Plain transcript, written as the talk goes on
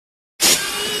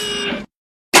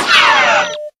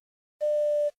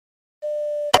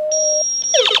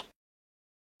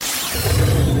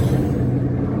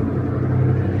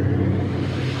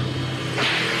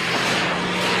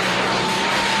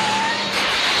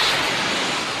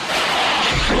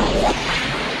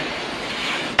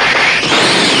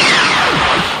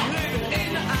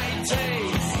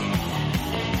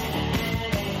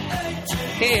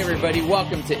everybody.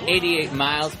 Welcome to 88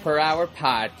 Miles Per Hour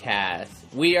Podcast.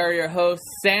 We are your hosts,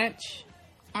 Sanch.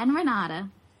 And Renata.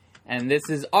 And this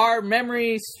is our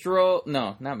memory stroll.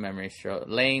 No, not memory stroll.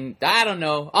 Lane. I don't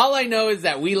know. All I know is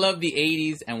that we love the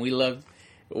 80s and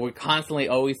we're constantly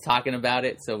always talking about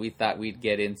it. So we thought we'd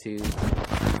get into,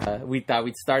 we'd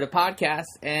start a podcast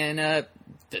and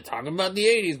talk about the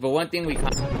 80s. But one thing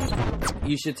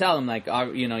you should tell them, like,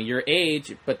 your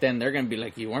age, but then they're going to be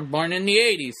like, you weren't born in the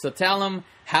 80s. So tell them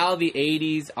how the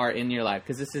 80s are in your life,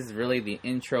 because this is really the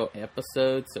intro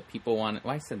episode, so people want to...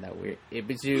 Why I said that weird?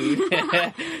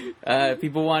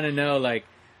 People want to know, like,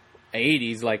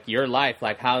 80s, like, your life.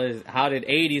 Like, how did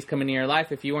 80s come into your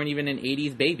life if you weren't even an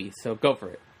 80s baby? So go for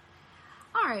it.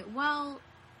 All right, well,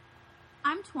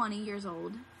 I'm 20 years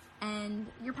old, and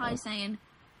you're probably saying...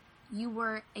 You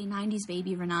were a 90s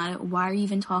baby, Renata. Why are you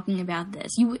even talking about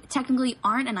this? You technically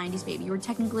aren't a 90s baby. You were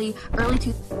technically early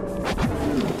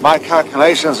 2000s. My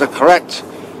calculations are correct.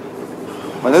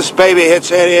 When this baby hits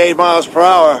 88 miles per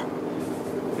hour,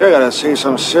 you're gonna see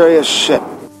some serious shit.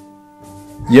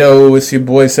 Yo, it's your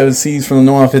boy 7C's from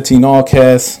the No 15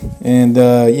 Allcast. And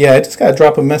I just gotta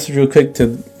drop a message real quick to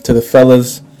the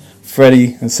fellas,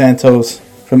 Freddie and Santos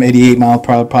from 88 Mile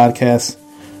Per Hour Podcast.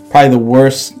 Probably the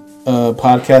worst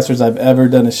podcasters I've ever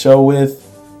done a show with,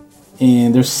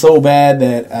 and they're so bad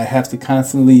that I have to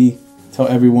constantly tell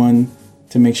everyone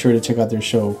to make sure to check out their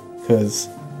show, because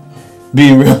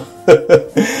being real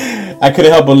I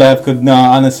couldn't help but laugh, because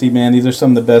honestly, man, these are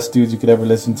some of the best dudes you could ever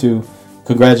listen to.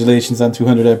 Congratulations on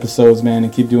 200 episodes, man,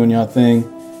 and keep doing your thing,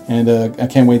 and I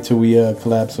can't wait till we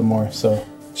collab some more. So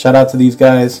shout out to these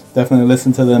guys, definitely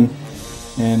listen to them,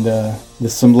 and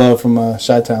there's some love from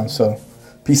Chi-Town. So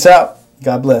peace out.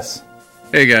 God bless.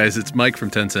 Hey guys, it's Mike from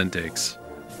 10 Cent Takes.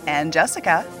 And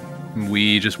Jessica.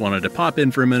 We just wanted to pop in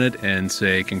for a minute and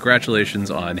say congratulations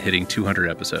on hitting 200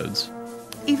 episodes.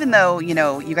 Even though,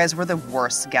 you guys were the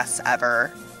worst guests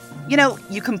ever,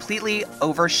 you completely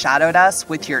overshadowed us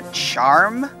with your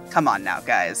charm. Come on now,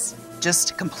 guys.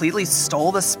 Just completely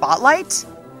stole the spotlight?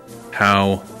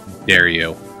 How dare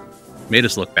you? Made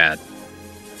us look bad.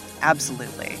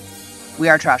 Absolutely. We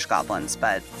are trash goblins,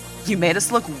 but... You made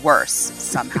us look worse,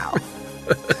 somehow.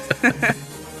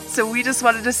 So we just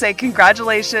wanted to say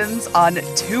congratulations on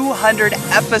 200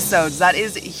 episodes. That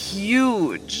is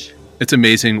huge. It's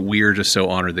amazing. We're just so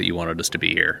honored that you wanted us to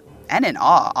be here. And in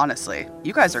awe, honestly.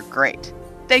 You guys are great.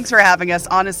 Thanks for having us.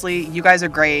 Honestly, you guys are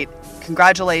great.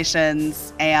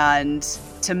 Congratulations. And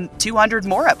to 200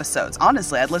 more episodes.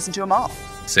 Honestly, I'd listen to them all.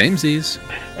 Samesies.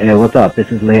 Hey, what's up?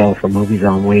 This is Leo from Movies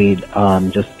on Weed.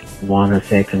 Just want to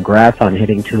say congrats on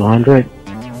hitting 200.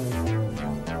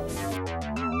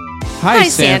 Hi,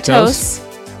 Santos.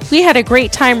 We had a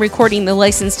great time recording the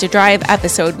License to Drive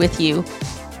episode with you,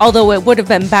 although it would have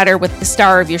been better with the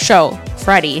star of your show,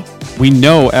 Freddie. We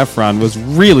know Efren was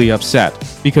really upset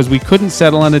because we couldn't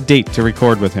settle on a date to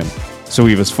record with him, so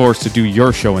he was forced to do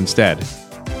your show instead.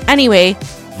 Anyway,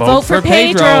 vote for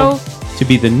Pedro to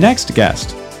be the next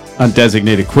guest on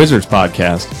Designated Quizzers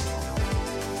Podcast.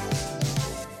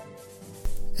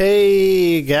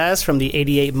 Hey guys from the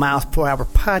 88 Miles Per Hour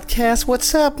Podcast.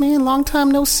 What's up, man? Long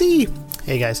time no see.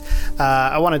 Hey guys,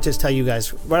 I want to just tell you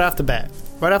guys right off the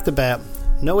bat,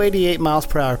 no 88 Miles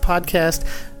Per Hour Podcast,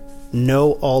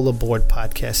 no All Aboard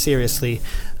Podcast. Seriously,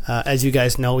 as you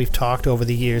guys know, we've talked over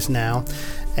the years now,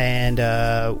 and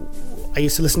I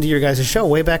used to listen to your guys' show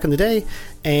way back in the day,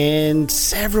 and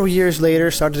several years later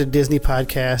started a Disney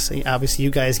podcast. Obviously,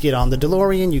 you guys get on the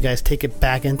DeLorean, you guys take it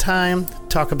back in time,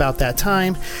 talk about that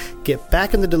time, get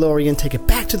back in the DeLorean, take it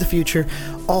back to the future,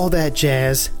 all that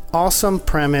jazz. Awesome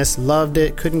premise, loved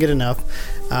it, couldn't get enough.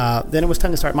 Then it was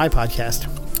time to start my podcast,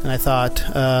 and I thought,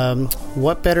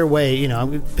 what better way,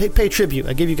 pay tribute,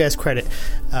 I give you guys credit.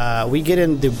 We get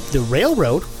in the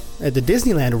railroad, at the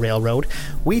Disneyland Railroad.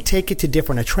 We take it to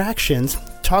different attractions,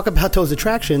 talk about those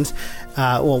attractions,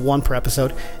 one per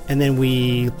episode, and then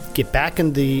we get back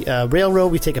in the railroad,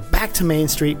 we take it back to Main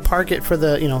Street, park it for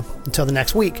until the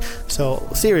next week. So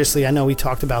seriously, I know we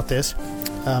talked about this.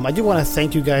 I do want to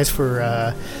thank you guys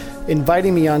for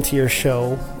inviting me onto your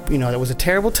show. It was a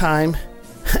terrible time.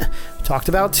 Talked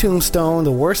about Tombstone,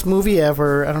 the worst movie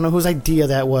ever. I don't know whose idea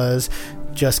that was.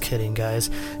 Just kidding, guys.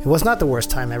 It was not the worst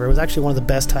time ever. It was actually one of the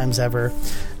best times ever.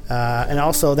 And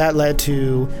also that led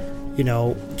to,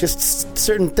 just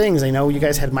certain things. I know you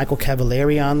guys had Michael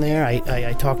Cavallari on there.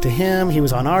 I talked to him. He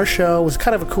was on our show. It was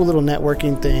kind of a cool little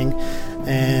networking thing.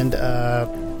 And,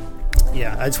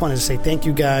 I just wanted to say thank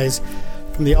you guys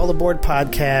from the All Aboard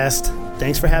Podcast.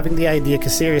 Thanks for having the idea,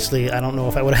 because seriously, I don't know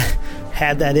if I would have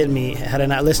had that in me had I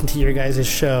not listened to your guys'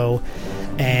 show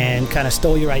and kind of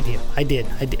stole your idea. I did.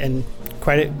 And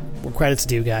credit credit's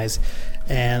due, guys.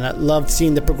 And I loved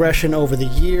seeing the progression over the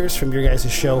years from your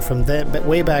guys' show from that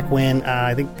way back when.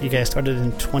 I think you guys started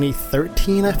in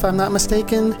 2013, if I'm not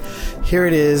mistaken. Here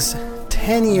it is,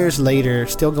 10 years later,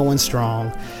 still going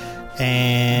strong.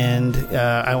 And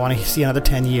I want to see another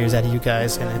 10 years out of you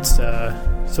guys. And it's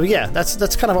so yeah,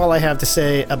 that's kind of all I have to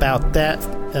say about that.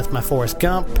 That's my Forrest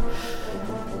Gump.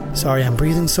 Sorry, I'm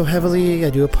breathing so heavily. I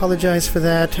do apologize for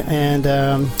that. And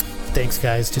thanks,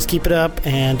 guys. Just keep it up,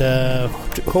 and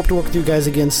hope to work with you guys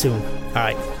again soon. All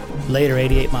right, later.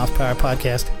 88 Miles Per Hour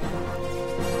podcast.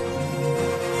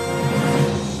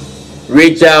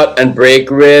 Reach out and break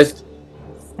wrist.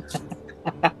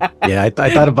 Yeah, I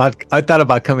thought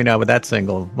about coming out with that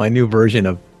single, my new version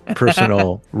of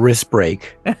personal wrist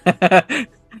break.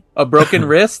 A broken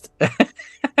wrist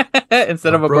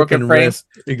instead of a broken frame. Wrist.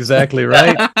 Exactly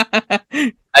right.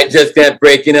 I just can't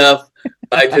break enough.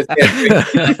 I just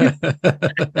can't break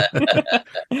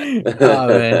enough. Oh,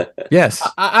 man. Yes.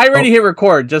 I already hit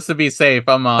record just to be safe.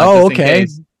 I'm on. Oh, okay.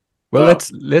 Well,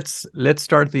 let's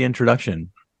start the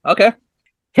introduction. Okay.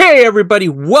 Hey everybody,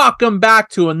 welcome back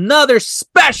to another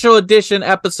special edition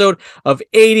episode of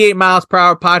 88 Miles Per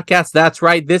Hour podcast. That's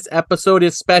right, this episode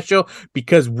is special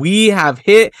because we have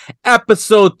hit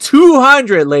episode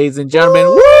 200, ladies and gentlemen.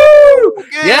 Woo!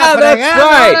 Yeah,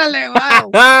 that's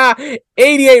right.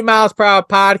 88 Miles Per Hour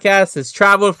podcast has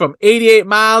traveled from 88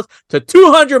 miles to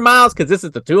 200 miles because this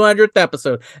is the 200th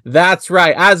episode. That's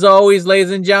right. As always,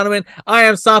 ladies and gentlemen, I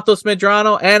am Santos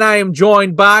Medrano and I am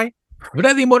joined by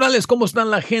Freddy Morales. ¿Cómo están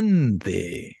la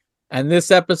gente? And this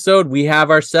episode, we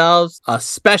have ourselves a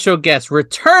special guest,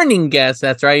 returning guest.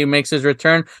 That's right, he makes his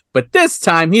return. But this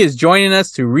time, he is joining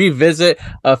us to revisit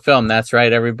a film. That's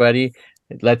right, everybody.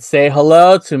 Let's say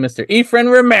hello to Mr.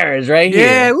 Efren Ramirez right here.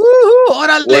 Yeah, woohoo!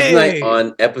 Órale. Wasn't I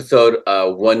on episode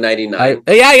 199?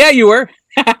 Yeah, you were.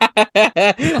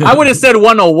 I would have said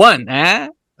 101, huh?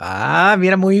 Ah,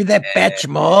 mira, muy Depeche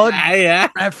Mode. Yeah.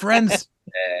 Reference.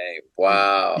 Hey,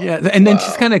 wow. Yeah, and then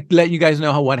just kind of let you guys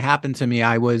know what happened to me.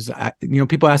 I was,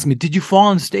 people ask me, "Did you fall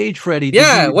on stage, Freddie?"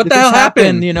 What the hell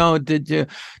happened? Did you?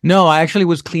 No, I actually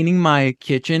was cleaning my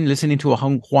kitchen, listening to a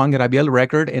Juan Gabriel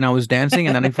record, and I was dancing,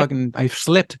 and then I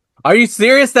slipped. Are you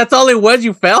serious? That's all it was?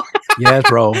 You fell? Yes,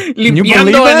 bro. Can you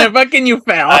believe that? You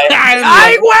fell.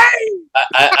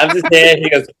 I'm just saying. He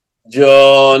goes,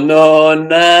 "Yo no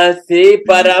nací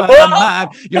para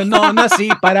amar. Yo no nací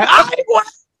para."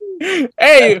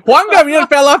 Hey, Juan Gabriel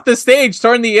fell off the stage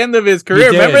toward the end of his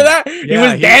career. Remember that? Yeah, he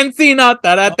was dancing out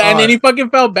and then he fucking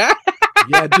fell back.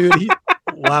 Yeah, dude.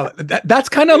 Wow. That's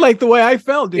kind of like the way I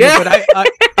felt, dude. Yeah. But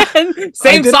I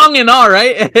Same song and all,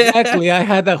 right? Exactly. I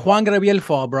had the Juan Gabriel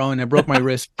fall, bro, and I broke my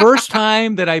wrist. First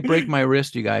time that I break my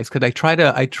wrist, you guys, because I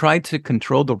tried to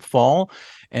control the fall,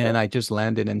 and I just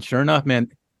landed. And sure enough, man,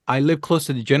 I live close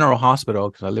to the General Hospital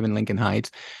because I live in Lincoln Heights.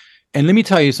 And let me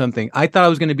tell you something. I thought I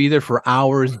was going to be there for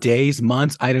hours, days,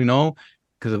 months. I don't know,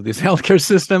 because of this healthcare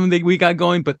system that we got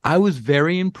going. But I was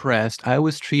very impressed. I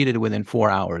was treated within 4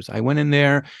 hours. I went in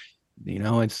there,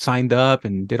 and signed up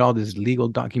and did all these legal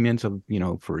documents of,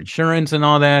 for insurance and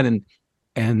all that.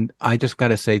 And I just got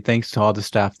to say thanks to all the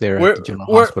staff there at the General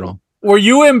Hospital. Were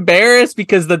you embarrassed?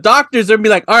 Because the doctors are going to be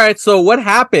like, all right, so what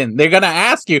happened? They're going to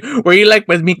ask you. Were you like,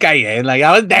 pues mi calle? Like,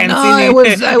 I was dancing. No, I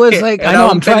was like, I know,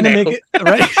 I'm trying to make it,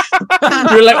 right?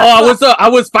 You're like, I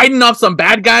was fighting off some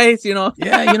bad guys,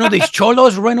 Yeah, these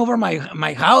cholos ran over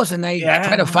my house and I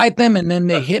tried to fight them and then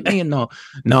they hit me. And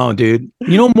no, dude.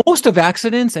 Most of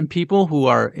accidents and people who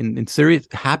are in serious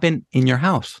happen in your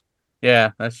house.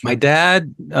 Yeah, that's true. My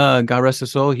dad, God rest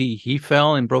his soul, he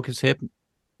fell and broke his hip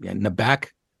in the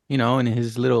back. In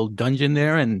his little dungeon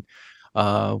there. And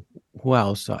who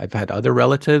else? I've had other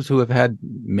relatives who have had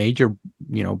major,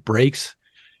 breaks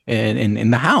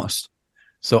in the house.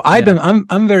 So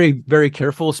I'm very, very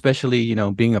careful, especially,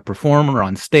 being a performer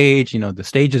on stage, the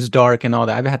stage is dark and all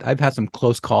that. I've had some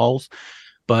close calls,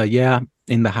 but yeah,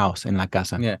 in the house, in la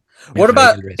casa. Yeah. What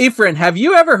about Efren? Have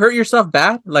you ever hurt yourself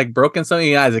bad? Like broken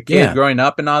something as a kid growing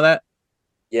up and all that?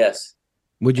 Yes.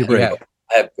 Would you break?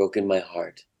 I have broken my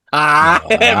heart. El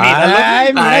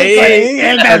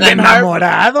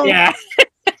enamorado. Yeah.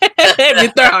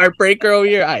 Mr. Heartbreaker over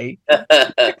here.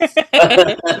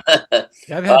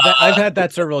 I've had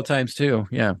that several times too.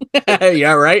 Yeah.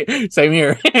 Yeah, right. Same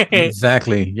here.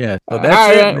 Exactly. Yeah. So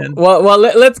that's it, man. Well,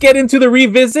 let's get into the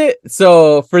revisit.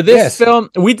 So for this film,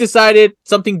 we decided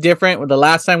something different. With the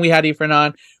last time we had Efren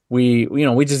on, we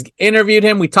just interviewed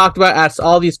him. We talked about, asked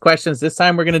all these questions. This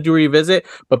time we're going to do revisit,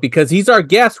 but because he's our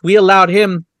guest, we allowed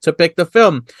him to pick the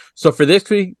film. So for this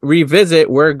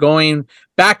revisit, we're going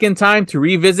back in time to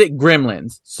revisit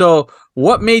Gremlins. So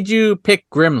what made you pick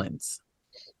Gremlins?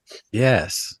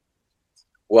 Yes.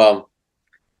 Well,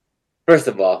 first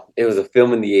of all, it was a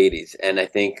film in the 80s. And I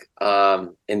think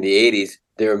in the 80s,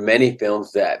 there are many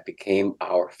films that became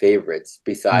our favorites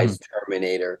besides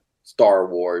Terminator, Star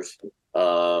Wars,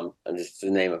 and just to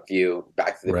name a few,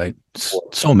 Back to the Future.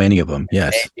 So many of them,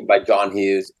 yes. Anything by John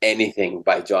Hughes, anything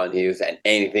by John Hughes, and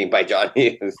anything by John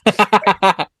Hughes.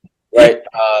 Right?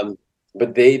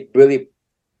 But they really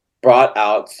brought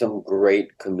out some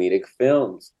great comedic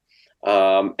films.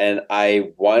 And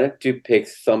I wanted to pick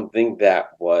something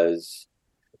that was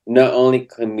not only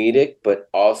comedic, but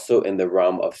also in the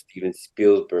realm of Steven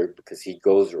Spielberg, because he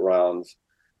goes around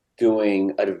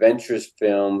doing adventurous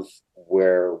films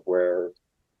where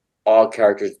all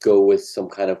characters go with some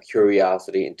kind of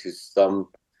curiosity into some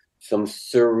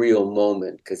surreal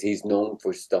moment, because he's known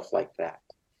for stuff like that.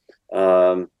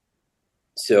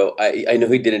 So I know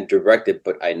he didn't direct it,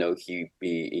 but I know he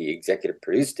executive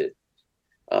produced it.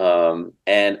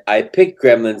 And I picked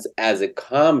Gremlins as a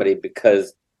comedy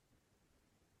because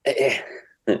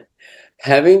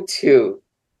having to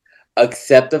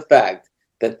accept the fact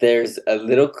that there's a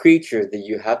little creature that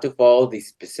you have to follow these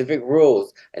specific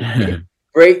rules, and if you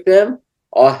break them,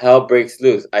 all hell breaks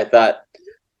loose. I thought,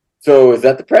 so is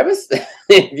that the premise?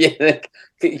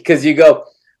 Because you go,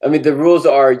 I mean, the rules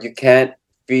are you can't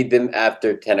feed them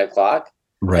after 10 o'clock.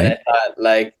 Right. And I thought,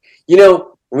 like,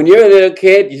 when you're a little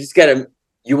kid,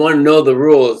 you want to know the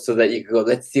rules so that you can go,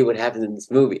 let's see what happens in this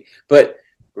movie. But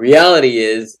reality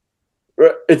is,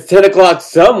 it's 10 o'clock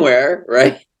somewhere,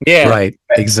 right? Yeah. Right.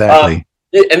 Exactly.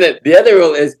 And then the other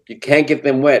rule is you can't get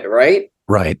them wet, right?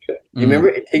 Right. You remember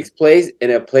it takes place in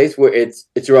a place where it's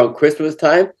around Christmas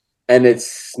time and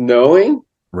it's snowing?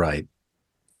 Right.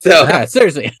 So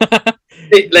seriously.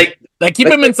 like keep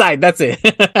him inside. That's it.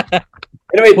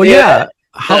 Anyway, well, yeah.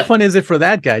 How fun is it for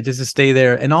that guy just to stay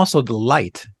there? And also the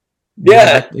light.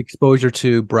 Yeah. Exposure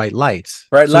to bright lights.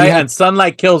 Bright light and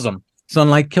sunlight kills him.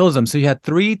 Sunlight kills him. So you had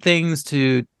three things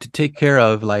to take care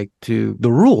of, like to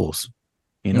the rules.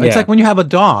 It's like when you have a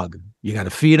dog. You got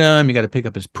to feed him. You got to pick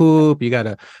up his poop.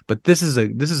 But this is a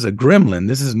gremlin.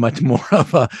 This is much more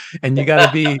of and you got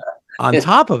to be on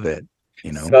top of it.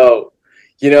 So,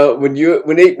 when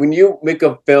you make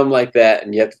a film like that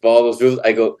and you have to follow those rules,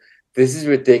 I go, this is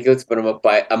ridiculous, but I'm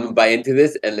gonna buy into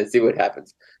this and let's see what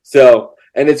happens. So,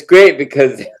 and it's great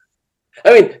because,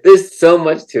 I mean, there's so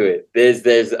much to it.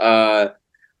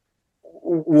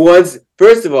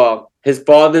 First of all, his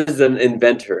father's an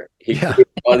inventor. He created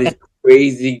all these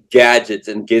crazy gadgets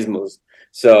and gizmos.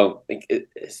 So,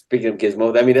 speaking of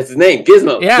Gizmo, I mean, that's his name,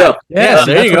 Gizmo. Yeah, so,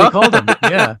 there you go. Called him.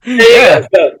 Yeah.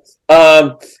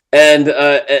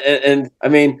 And I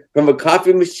mean, from a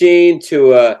coffee machine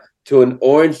to an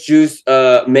orange juice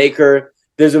maker.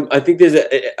 I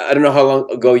don't know how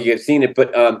long ago you have seen it,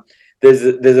 but there's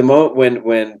a moment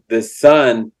when the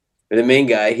son, the main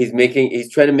guy, he's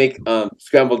trying to make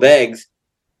scrambled eggs,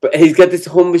 but he's got this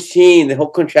whole machine, the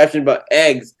whole contraption about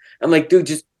eggs. I'm like, dude,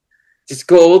 just just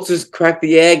crack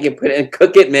the egg and put it and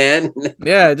cook it, man.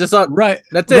 Yeah, just right.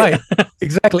 That's it. Right.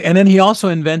 Exactly. And then he also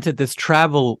invented this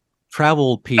travel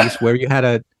piece where you had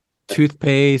a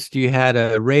toothpaste, you had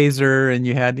a razor, and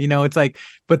you had, it's like,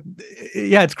 but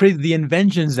yeah, it's crazy. The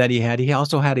inventions that he had. He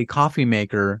also had a coffee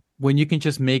maker when you can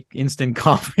just make instant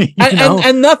coffee.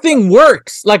 And nothing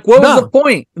works. Like, what was the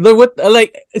point?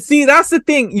 See, that's the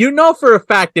thing. For a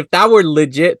fact, if that were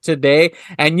legit today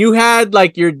and you had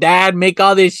like your dad make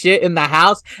all this shit in the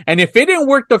house, and if it didn't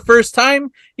work the first time,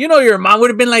 your mom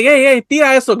would have been like, hey,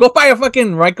 tira eso, go buy a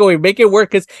fucking microwave, make it work,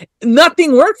 because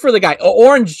nothing worked for the guy.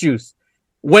 Orange juice.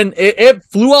 When it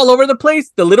flew all over the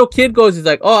place, the little kid goes, he's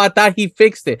like, oh, I thought he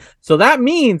fixed it. So that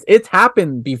means it's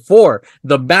happened before.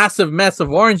 The massive mess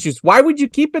of orange juice. Why would you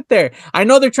keep it there? I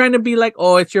know they're trying to be like,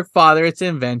 oh, it's your father, it's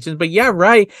inventions. But yeah,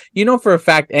 right. For a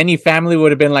fact, any family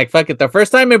would have been like, fuck it. The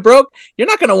first time it broke, you're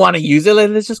not going to want to use it.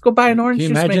 Let's just go buy an orange juice.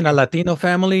 Can you imagine a Latino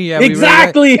family? Yeah,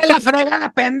 exactly. You messed up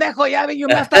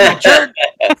my church.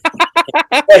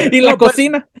 Y la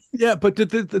cocina. Yeah, but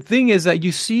the thing is that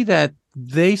you see that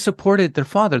they supported their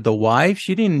father. The wife,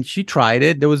 she tried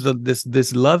it. There was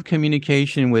this love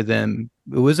communication with them.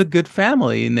 It was a good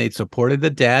family, and they supported the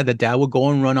dad. The dad would go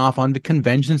and run off on the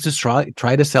conventions to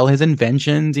try to sell his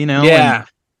inventions, Yeah.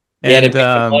 He had to make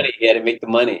the money. He had to make the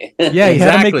money. Yeah, he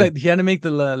had to make the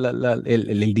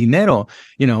el dinero.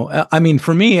 I mean,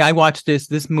 for me, I watched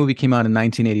this movie came out in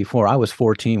 1984. I was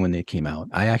 14 when it came out.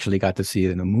 I actually got to see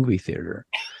it in a movie theater.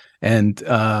 And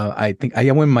I think I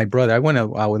went with my brother. I went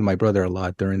out with my brother a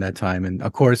lot during that time. And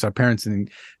of course, our parents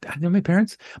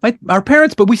our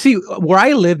parents, but we see where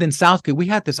I lived in Southgate, we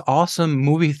had this awesome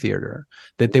movie theater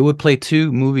that they would play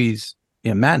two movies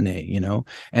in matinee,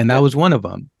 and that was one of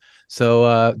them.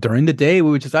 So during the day,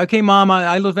 we would just, okay, Mom,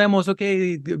 I los vemos.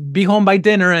 Okay, be home by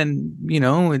dinner. And,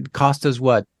 it cost us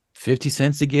what? 50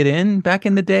 cents to get in back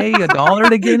in the day, $1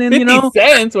 to get in, 50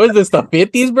 cents? What is this, the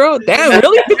 50s, bro? Damn,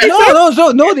 really? 50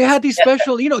 No, they had these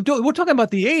special, dude, we're talking about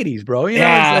the 80s, bro.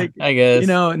 Yeah, it's like, I guess.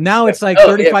 Now it's like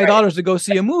 $35 to go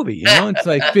see a movie, it's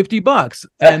like $50.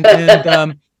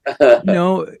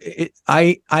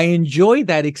 I enjoyed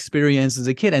that experience as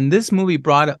a kid. And this movie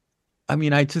brought,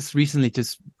 I just recently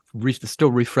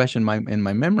still refresh in my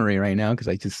memory right now, because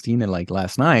I just seen it like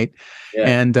last night. Yeah.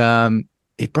 And,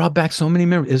 it brought back so many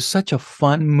memories. It's such a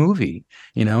fun movie.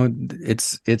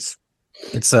 It's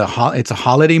a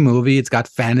holiday movie. It's got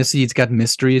fantasy, it's got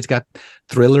mystery, it's got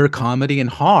thriller, comedy,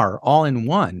 and horror all in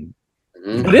one.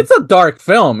 But it's a dark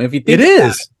film. If you think it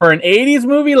is for an 80s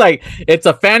movie, like it's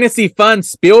a fantasy fun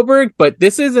Spielberg, but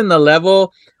this is in the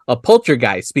level of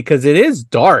Poltergeist because it is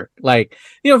dark. Like,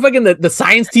 fucking the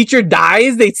science teacher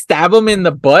dies, they stab him in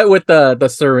the butt with the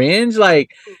syringe. Like,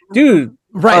 dude.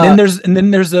 Right, and then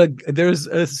there's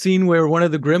a scene where one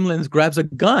of the gremlins grabs a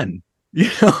gun.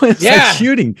 It's like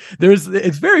shooting.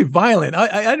 It's very violent.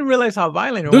 I didn't realize how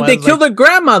violent it was. Dude, they killed the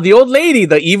grandma, the old lady,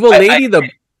 the evil lady.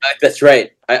 That's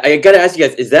right. I gotta ask you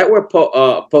guys: is that where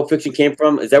Pulp Fiction came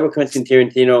from? Is that where Quentin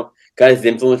Tarantino got his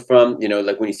influence from?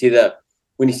 Like when you see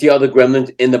all the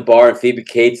gremlins in the bar and Phoebe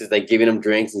Cates is like giving them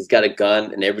drinks and he's got a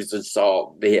gun and everybody's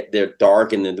all they're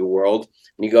dark in the world,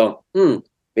 and you go,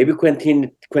 maybe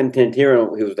Quentin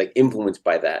Tarantino, he was like influenced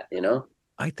by that,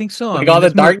 I think so. Like all the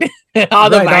darkness, all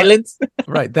the violence.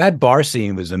 Right. That bar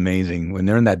scene was amazing when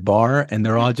they're in that bar and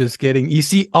they're all just you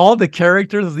see all the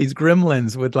characters of these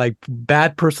gremlins with like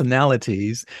bad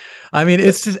personalities.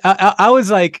 It's just, I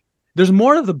was like, there's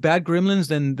more of the bad gremlins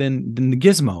than the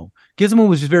Gizmo. Gizmo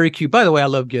was just very cute. By the way, I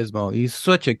love Gizmo. He's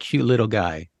such a cute little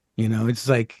guy. It's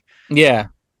like, yeah.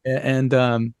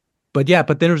 And, but then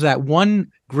there's that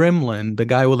one gremlin, the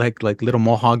guy with like little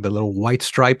mohawk, the little white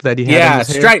stripe that he had. Yeah,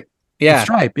 Stripe. Yeah,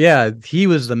 Stripe. Yeah, he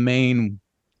was the main.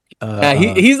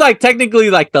 He's like technically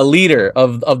like the leader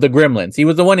of the gremlins. He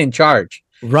was the one in charge.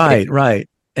 Right.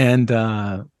 And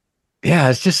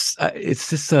it's just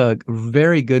a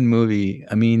very good movie.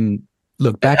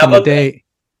 Look, back in the day.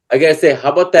 I gotta say,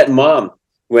 how about that mom?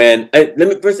 I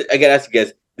gotta ask you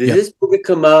guys: did this movie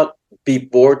come out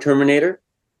before Terminator?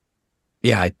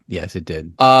 Yeah, yes, it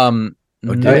did. Right?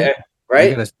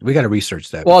 We got to research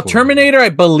that. Well, Terminator, I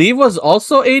believe, was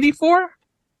also 84.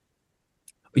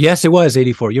 Yes, it was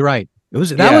 84. You're right.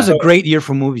 That was a great year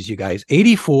for movies, you guys.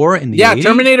 84 in the 80s?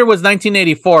 Terminator was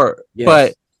 1984. Yes.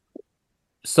 But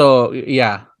same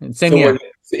year.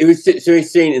 So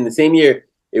he's saying in the same year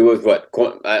it was what?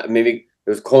 Maybe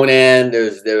there was Conan.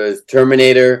 There was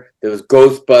Terminator. There was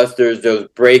Ghostbusters. There was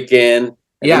Break-In.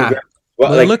 Yeah.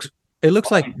 It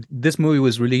looks like this movie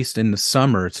was released in the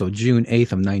summer, so June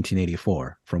 8th of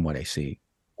 1984, from what I see.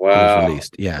 Wow. It was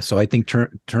released. Yeah, so I think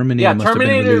Terminator must have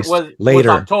been released was later.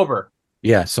 October.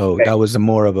 Yeah, so that was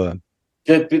more of a...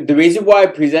 The reason why I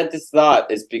present this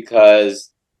thought is because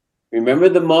remember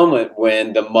the moment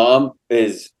when the mom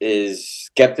is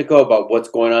skeptical about what's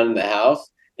going on in the house?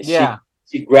 And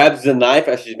she grabs the knife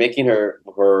as she's making her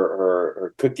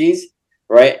cookies,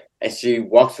 right? And she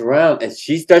walks around and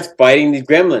she starts fighting these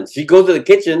gremlins. She goes to the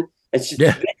kitchen and she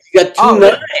got two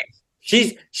knives.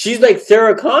 She's like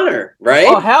Sarah Connor, right?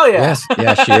 Oh hell yeah! Yes,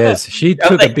 yeah, she is. She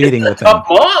took a beating with them. Tough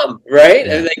mom, right?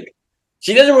 Yeah. And like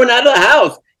she doesn't run out of the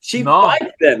house. She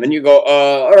fights them, and you go,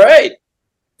 all right.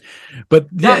 But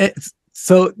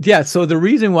so the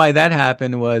reason why that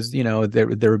happened was, they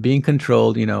were being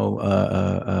controlled.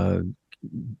 Gizmo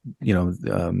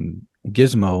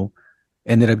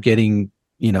ended up getting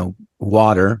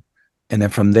water, and then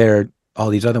from there all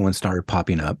these other ones started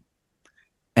popping up,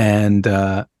 and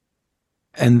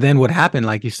then what happened,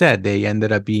 like you said, they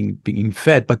ended up being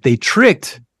fed, but they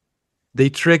tricked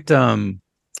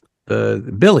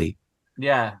Billy.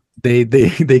 Yeah,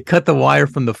 they cut the wire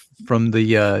from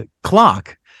the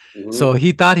clock. Mm-hmm. So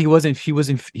he thought he was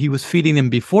feeding him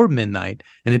before midnight,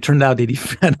 and it turned out that he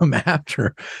fed him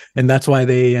after, and that's why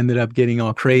they ended up getting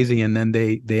all crazy, and then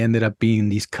they ended up being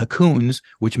these cocoons,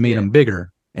 which made them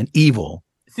bigger and evil.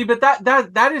 See, but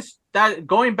that is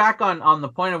going back on the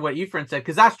point of what Efren said,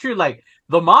 because that's true. Like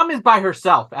the mom is by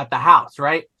herself at the house,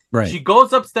 right? Right. She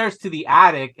goes upstairs to the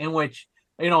attic, in which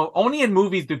only in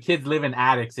movies do kids live in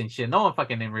attics and shit. No one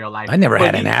fucking in real life. I never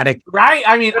had an attic. Right?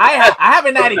 I have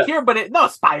an attic here, but no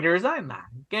spiders. I'm not.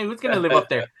 Okay, who's gonna live up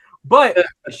there? But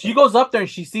she goes up there and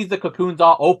she sees the cocoons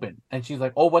all open, and she's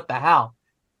like, "Oh, what the hell?"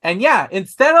 And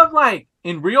instead of like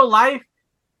in real life,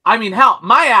 hell,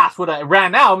 my ass would have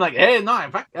ran out. I'm like, "Hey, no,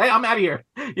 hey, I'm out of here."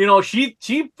 She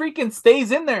freaking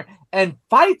stays in there, and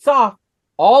fights off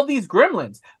all these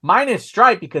gremlins, minus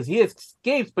Stripe because he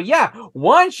escapes. But yeah,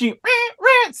 one, she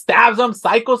stabs him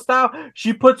psycho style.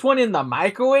 She puts one in the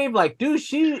microwave. Like, dude,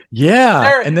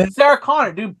 and then Sarah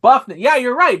Connor, dude, buffness. Yeah,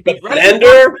 you're right. The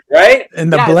blender, right?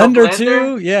 And the blender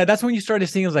too. Yeah, that's when you started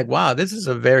seeing. I was like, wow, this is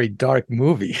a very dark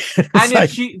movie. And like,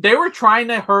 they were trying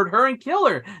to hurt her and kill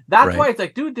her. That's why it's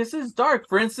like, dude, this is dark.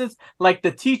 For instance, like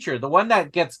the teacher, the one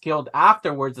that gets killed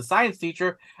afterwards, the science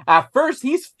teacher. At first,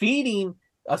 he's feeding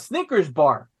a Snickers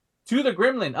bar to the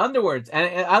gremlin underwards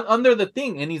and under the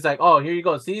thing, and he's like, oh, here you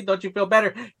go, see, don't you feel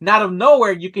better? And out of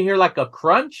nowhere you can hear like a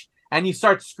crunch and he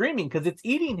starts screaming because it's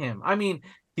eating him. I mean,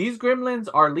 these gremlins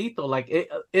are lethal. Like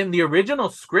in the original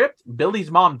script, Billy's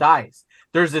mom dies.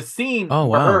 There's a scene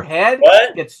where her head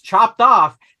gets chopped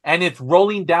off and it's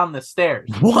rolling down the stairs.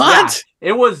 What? Yeah,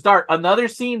 it was dark. Another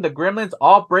scene, the gremlins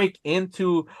all break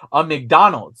into a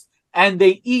McDonald's and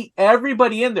they eat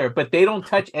everybody in there, but they don't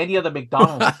touch any of the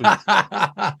McDonald's food.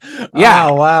 Yeah.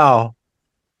 Oh, wow.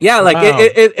 Yeah, like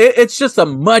it's just a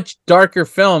much darker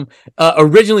film.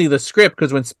 Originally, the script,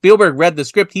 because when Spielberg read the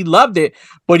script, he loved it,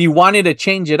 but he wanted to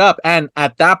change it up. And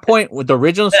at that point, with the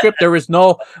original script, there was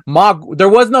no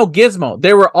Gizmo.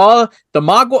 They were all the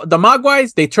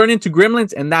Mogwais. They turn into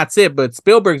gremlins, and that's it. But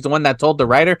Spielberg's the one that told the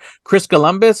writer Chris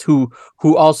Columbus, who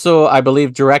also I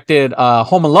believe directed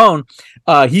Home Alone.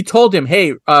 He told him,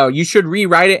 hey, you should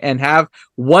rewrite it and have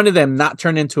one of them not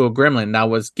turn into a gremlin. That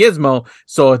was Gizmo,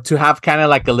 so to have kind of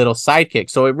like a little sidekick.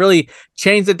 So it really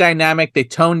changed the dynamic. They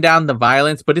toned down the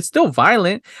violence, but it's still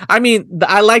violent. I mean,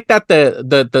 I like that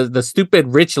the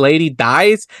stupid rich lady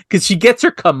dies because she gets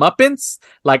her comeuppance.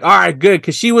 Like, all right, good,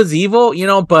 because she was evil,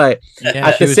 but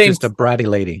at the same, just a bratty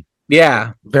lady.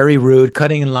 Yeah, very rude,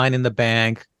 cutting in line in the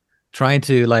bank, trying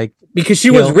to like. Because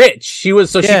she was rich. She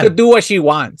could do what she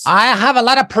wants. I have a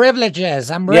lot of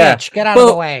privileges. I'm rich. Get out of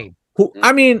the way.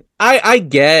 I mean, I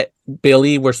get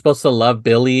Billy. We're supposed to love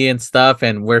Billy and stuff,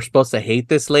 and we're supposed to hate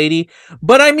this lady.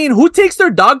 But I mean, who takes their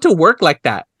dog to work like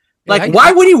that? Like,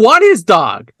 why would he want his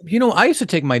dog? I used to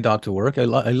take my dog to work. I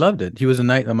loved it. He was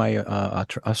my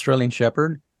Australian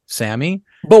Shepherd, Sammy.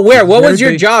 But where? What was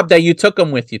your job that you took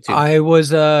him with you to? I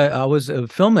was a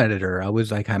film editor. I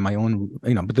was like, I had my own,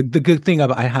 but the good thing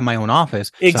about I had my own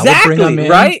office. Exactly, so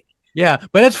right? Yeah,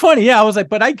 but it's funny. Yeah, I was like,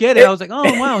 but I get it. I was like,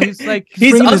 oh wow, he's bringing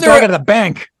his dog out of the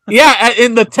bank. Yeah,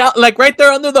 in the like right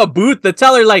there under the booth, the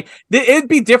teller, like it'd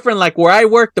be different. Like where I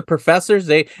work, the professors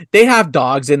they have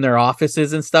dogs in their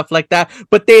offices and stuff like that,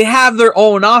 but they have their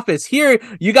own office. Here,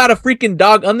 you got a freaking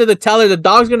dog under the teller. The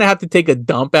dog's gonna have to take a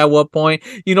dump at one point.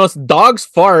 Dogs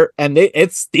fart and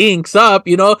it stinks up.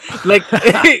 Like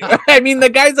I mean, the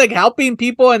guy's like helping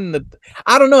people, and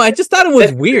I don't know. I just thought it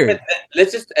was weird.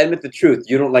 Let's just admit the truth.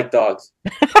 You don't like dogs.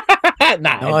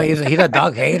 No, he's a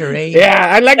dog hater. Eh?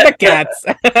 Yeah, I like the cats.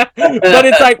 But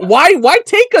it's like, why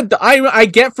take I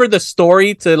get for the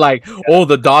story to like, oh,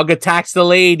 the dog attacks the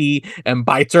lady and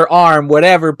bites her arm,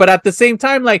 whatever. But at the same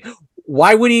time, like,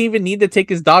 why would he even need to take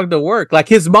his dog to work? Like,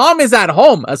 his mom is at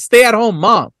home, a stay-at-home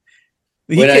mom.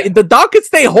 The dog could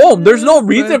stay home. There's no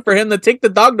reason for him to take the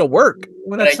dog to work.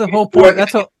 Well, that's the whole point.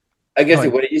 I guess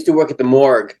when I used to work at the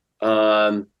morgue,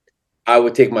 I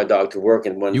would take my dog to work,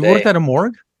 and one day... You worked at a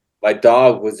morgue? My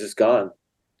dog was just gone.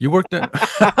 You worked at...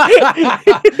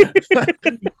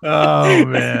 Oh,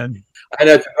 man. I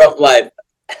know, it's a rough life.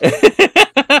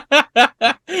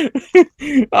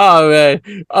 Oh, man.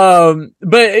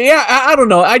 But yeah, I don't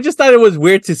know. I just thought it was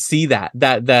weird to see that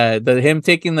him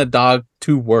taking the dog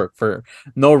to work for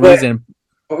no reason.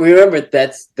 But remember,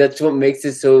 that's what makes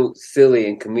it so silly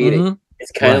and comedic. Mm-hmm.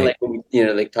 It's kind of like,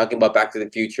 like talking about Back to the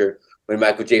Future when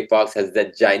Michael J. Fox has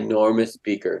that ginormous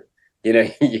speaker.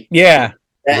 Yeah.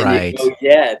 Right.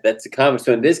 Yeah, that's a comment.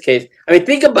 So in this case, I mean,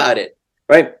 think about it,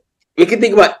 right? You can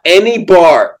think about any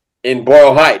bar in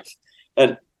Borough Heights,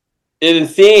 and in a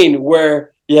scene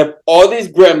where you have all these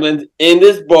gremlins in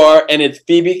this bar, and it's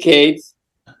Phoebe Cates.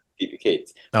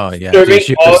 Oh yeah,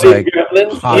 she all these like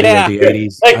gremlins. Yeah, the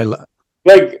 80s.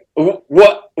 Like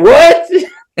what?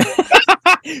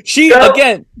 She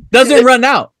again doesn't run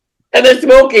out. And they're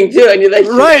smoking too, and you're like,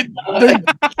 right?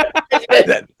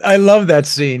 I love that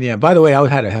scene. Yeah. By the way,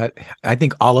 I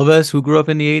think all of us who grew up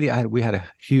in the '80s, we had a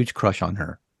huge crush on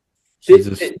her.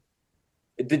 Did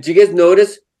you guys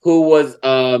notice who was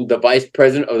the vice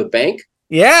president of the bank?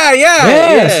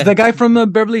 Yeah. The guy from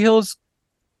Beverly Hills.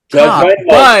 But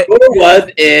who was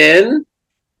in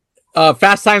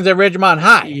Fast Times at Ridgemont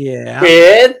High? Yeah,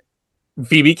 with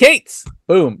Phoebe Cates.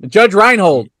 Boom, Judge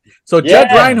Reinhold. So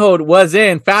Judge Reinhold was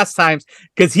in Fast Times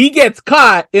because he gets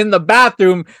caught in the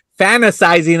bathroom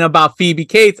fantasizing about Phoebe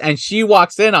Cates, and she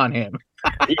walks in on him.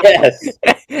 Yes.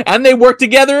 And they worked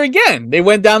together again. They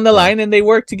went down the line and they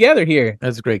worked together here.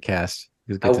 That's a great cast.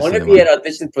 I wonder if he had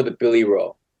auditioned for the Billy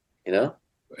role. You know?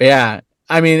 Yeah.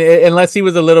 I mean, unless he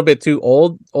was a little bit too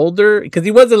older, because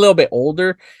he was a little bit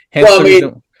older. Well, I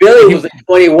mean, Billy was like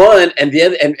 21, and the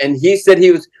other, and he said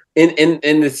he was in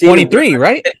the scene 23,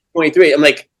 right? 23. I'm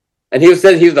like, and he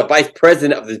said he was the vice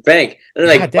president of this bank, and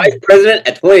they're like, vice president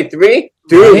at 23,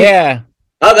 dude. Yeah.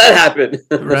 How'd that happen?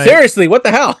 Right. Seriously, what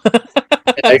the hell?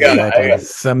 I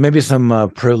got maybe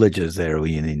some privileges there.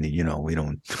 We don't we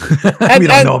don't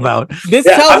know about. This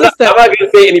tells us that I'm not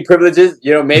going to say any privileges.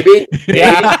 Maybe.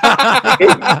 Yeah.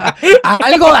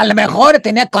 Algo a lo mejor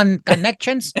tenía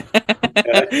connections.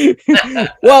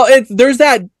 Well, there's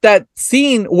that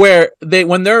scene where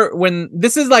when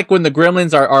this is like when the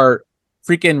Gremlins are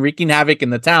freaking wreaking havoc in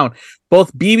the town.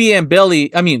 Both BB and Billy,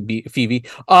 Phoebe.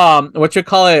 What you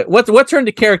call it? What's her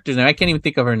into character's name? I can't even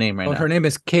think of her name right now. Her name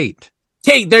is Kate.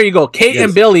 Kate, there you go. Kate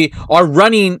and Billy are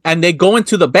running, and they go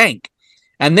into the bank,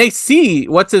 and they see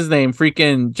what's his name,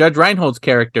 freaking Judge Reinhold's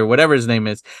character, whatever his name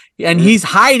is, and he's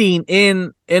hiding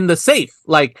in the safe,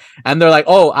 and they're like,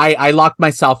 "Oh, I locked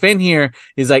myself in here."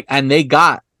 He's like, and they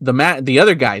got the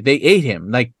other guy. They ate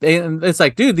him. It's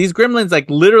like, dude, these Gremlins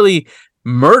literally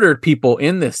murdered people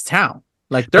in this town.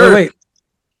 Wait.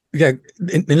 Yeah,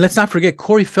 and let's not forget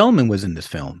Corey Feldman was in this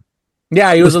film.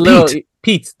 Yeah, he was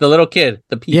Pete, the little kid,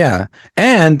 the Pete. Yeah,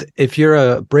 and if you're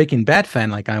a Breaking Bad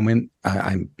fan like I'm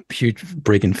a huge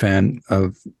Breaking fan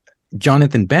of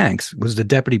Jonathan Banks was the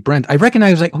Deputy Brent. I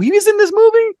recognized he was in this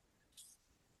movie.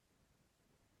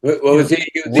 What was he?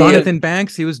 Jonathan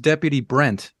Banks. He was Deputy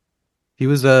Brent. He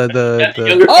was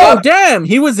the Oh damn!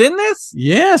 He was in this.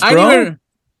 Yes, bro.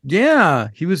 Yeah,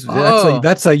 he was.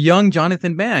 That's a young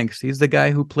Jonathan Banks. He's the guy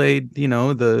who played,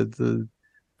 the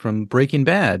from Breaking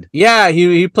Bad. Yeah,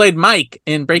 he played Mike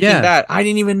in Breaking Bad. I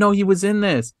didn't even know he was in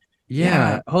this.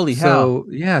 Yeah, holy hell.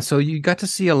 Yeah, so you got to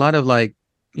see a lot of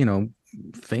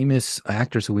famous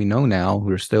actors who we know now who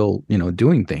are still,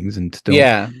 doing things and still.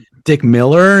 Yeah. Dick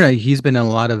Miller, he's been in a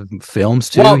lot of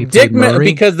films too. Well, Dick Miller,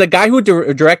 because the guy who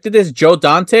directed this, Joe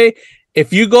Dante.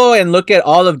 If you go and look at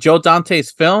all of Joe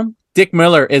Dante's film, Dick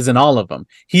Miller is in all of them.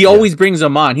 He always brings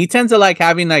them on. He tends to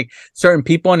having certain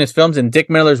people in his films, and Dick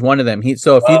Miller's one of them. If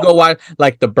you go watch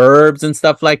The Burbs and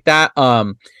stuff like that,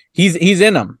 he's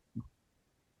in them.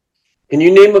 Can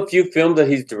you name a few films that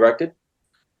he's directed?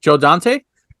 Joe Dante?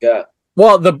 Yeah.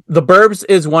 Well, the Burbs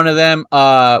is one of them.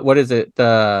 What is it?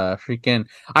 I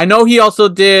know he also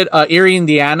did Erie,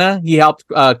 Indiana. He helped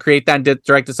create that and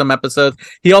directed some episodes.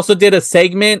 He also did a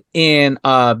segment in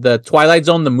the Twilight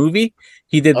Zone, the movie.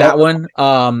 He did that one.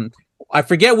 I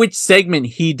forget which segment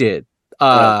he did.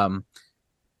 But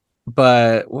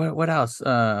what else?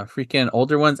 Freaking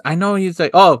older ones. I know he's I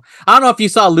don't know if you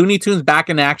saw Looney Tunes Back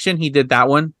in Action. He did that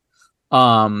one.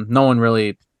 No one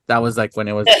really. That was when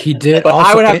it was. He did. But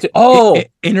I would have to.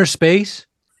 Inner Space.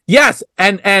 Yes,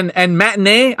 and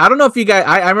Matinee. I don't know if you guys.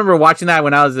 I remember watching that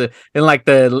when I was in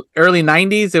the early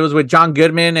 '90s. It was with John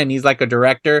Goodman, and he's a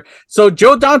director. So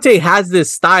Joe Dante has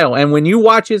this style, and when you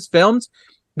watch his films,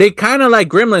 they kind of like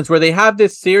Gremlins, where they have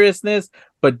this seriousness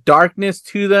but darkness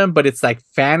to them. But it's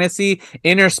fantasy.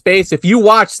 Inner Space. If you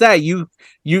watch that, you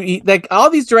all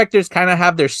these directors kind of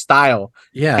have their style.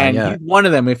 Yeah, and he's one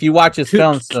of them. If you watch his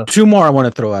films, two more I want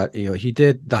to throw out. He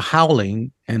did The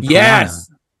Howling and yes.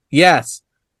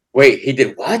 Wait, he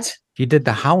did what? He did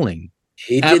The Howling.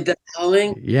 He did The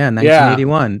Howling? Yeah,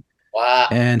 1981. Wow.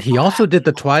 And he also did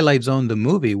The Twilight Zone, the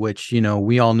movie, which,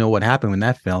 we all know what happened in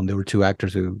that film. There were two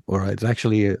actors it's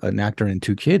actually an actor and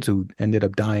two kids who ended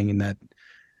up dying in that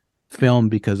film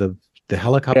because of the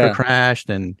helicopter crashed.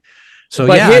 And so,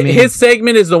 his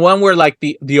segment is the one where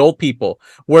the old people,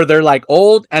 where they're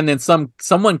old, and then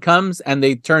someone comes and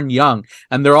they turn young,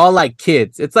 and they're all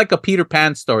kids. It's like a Peter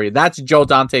Pan story. That's Joe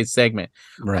Dante's segment.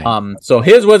 Right. So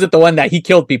his wasn't the one that he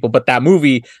killed people, but that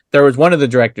movie, there was one of the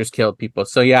directors killed people.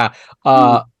 So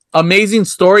amazing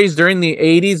stories during the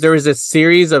 80s. There was a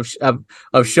series of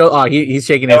show. Oh, he's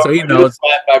shaking it, so he knows.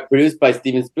 Produced by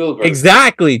Steven Spielberg.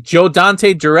 Exactly. Joe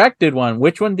Dante directed one.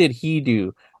 Which one did he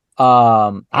do?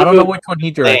 I don't know which one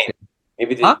he directed.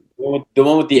 Maybe the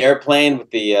one with the airplane with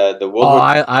the World War.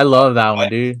 I love that one,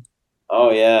 dude.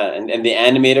 Oh yeah, and the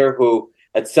animator who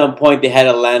at some point they had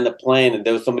to land the plane, and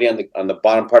there was somebody on the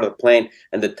bottom part of the plane,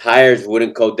 and the tires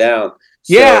wouldn't go down.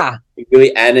 So he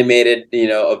really animated,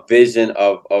 a vision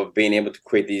of being able to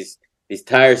create these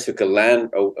tires who could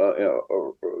land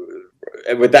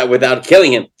without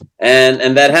killing him,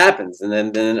 and that happens, and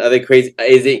then other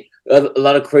crazy. A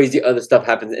lot of crazy other stuff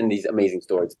happens in these amazing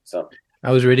stories. So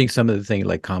I was reading some of the thing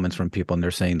like comments from people, and they're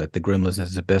saying that the Gremlins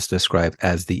is the best described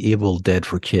as the Evil Dead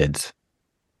for kids.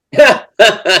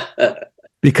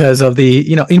 Because of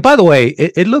the, and by the way,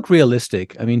 it looked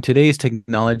realistic. I mean, today's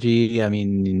technology, I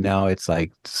mean, now it's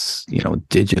like,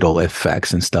 digital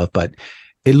effects and stuff, but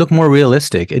it looked more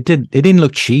realistic. It didn't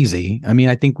look cheesy. I mean,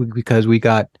 I think because we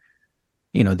got,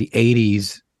 the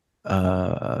 80s,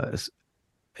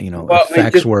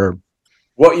 effects were.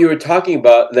 What you were talking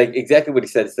about, like exactly what he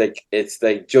said. It's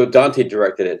like Joe Dante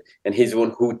directed it, and he's the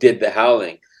one who did The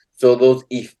Howling. So those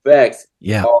effects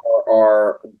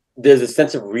are there's a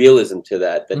sense of realism to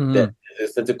that. There's a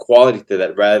sense of quality to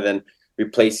that, rather than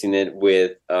replacing it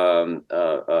with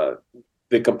the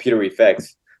computer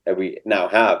effects that we now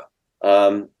have.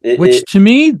 Which to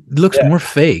me looks more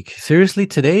fake. Seriously,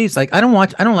 today's like I don't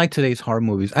like today's horror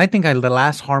movies. I think the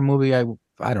last horror movie I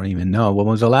don't even know what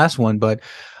was the last one, but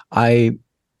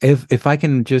if I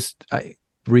can just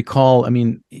recall, I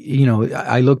mean,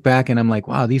 I look back and I'm like,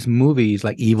 wow, these movies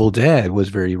like Evil Dead was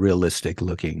very realistic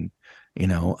looking.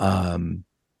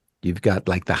 You've got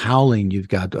like The Howling, you've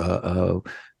got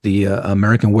the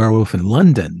American Werewolf in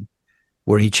London,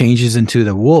 where he changes into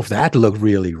the wolf. That looked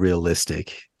really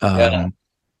realistic. I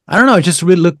don't know, it just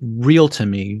really looked real to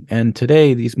me. And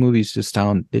today these movies just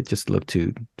look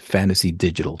too fantasy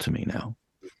digital to me now.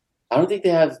 I don't think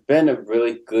there has been a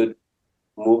really good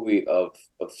movie of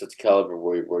such caliber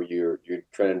where you're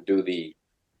trying to do the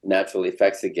natural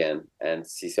effects again and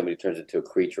see somebody turns into a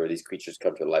creature, or these creatures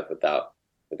come to life without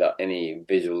any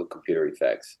visual computer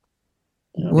effects.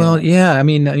 Well, yeah, I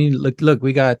mean, look, they're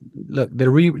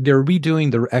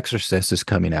redoing The Exorcist is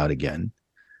coming out again.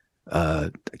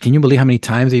 Can you believe how many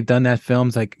times they've done that film?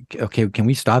 It's like, okay, can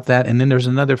we stop that? And then there's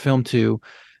another film too.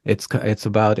 It's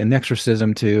about an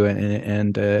exorcism too,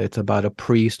 and it's about a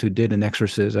priest who did an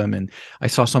exorcism. And I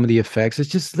saw some of the effects.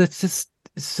 It's just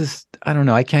I don't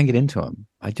know. I can't get into them.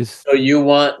 So you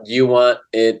want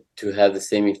it to have the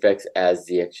same effects as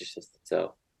The Exorcist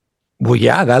itself? Well,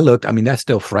 yeah, that's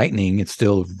still frightening. It's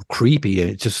still creepy.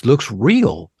 It just looks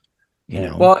real.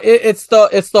 Well, it's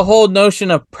the whole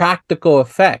notion of practical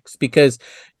effects, because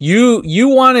you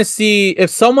want to see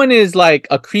if someone is like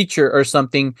a creature or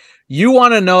something, you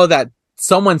want to know that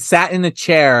someone sat in a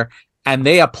chair and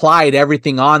they applied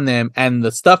everything on them, and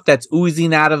the stuff that's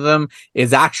oozing out of them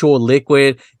is actual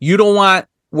liquid. You don't want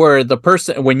where the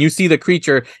person, when you see the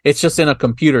creature, it's just in a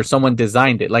computer, someone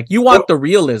designed it. Like, you want the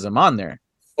realism on there.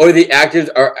 Or the actors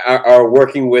are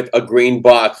working with a green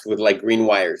box with like green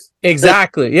wires.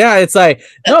 Exactly. Yeah, it's like,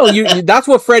 no, that's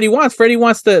what Freddy wants. Freddy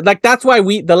wants to, like, that's why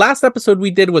the last episode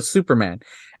we did was Superman,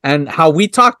 and how we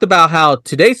talked about how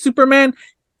today's Superman,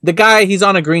 the guy, he's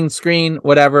on a green screen,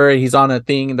 whatever, he's on a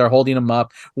thing, they're holding him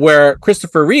up, where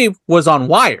Christopher Reeve was on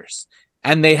wires.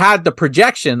 And they had the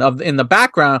projection in the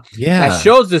background that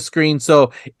shows the screen,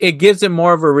 so it gives him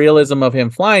more of a realism of him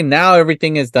flying. Now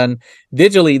everything is done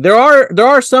digitally. There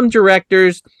are some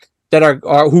directors that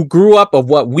are who grew up of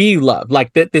what we love,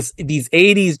 like these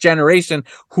 80s generation,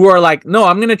 who are like, no,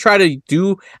 I'm going to try to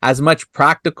do as much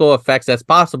practical effects as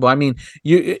possible. I mean,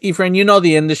 Efren,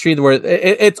 the industry where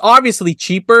it's obviously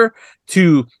cheaper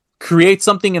to create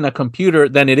something in a computer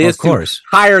than it is to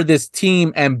hire this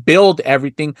team and build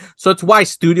everything. So it's why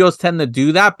studios tend to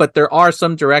do that. But there are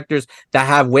some directors that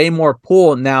have way more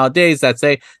pull nowadays that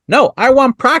say, no, I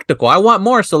want practical. I want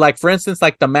more. So like, for instance,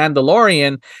 like The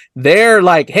Mandalorian, they're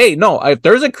like, hey, no, if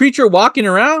there's a creature walking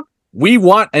around, we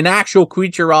want an actual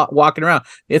creature walking around.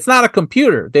 It's not a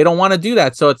computer. They don't want to do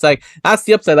that. So it's like, that's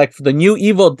the upside. Like for the new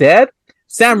Evil Dead,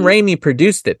 Sam Raimi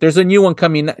produced it. There's a new one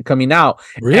coming out,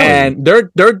 really? And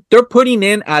they're putting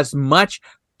in as much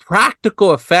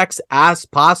practical effects as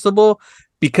possible,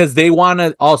 because they want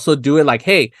to also do it like,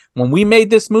 hey, when we made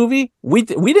this movie, we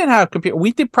didn't have a computer,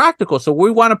 we did practical, so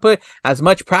we want to put as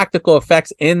much practical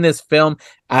effects in this film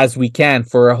as we can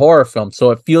for a horror film,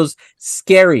 so it feels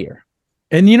scarier.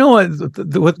 And you know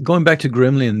what? Going back to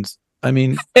Gremlins. I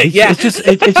mean, it's just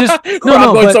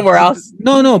no, going somewhere else.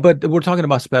 No, but we're talking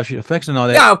about special effects and all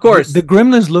that. Yeah, of course. The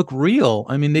Gremlins look real.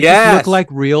 I mean, they just look like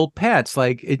real pets.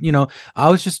 Like I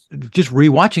was just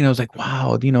rewatching. I was like,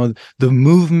 wow, the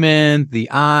movement, the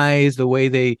eyes, the way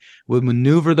they would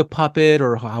maneuver the puppet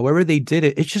or however they did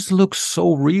it. It just looks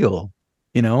so real.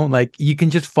 Like you can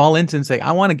just fall into and say,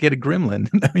 I want to get a gremlin.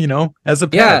 As a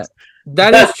pet. Yeah,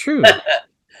 that is true.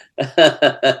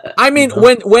 I mean,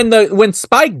 when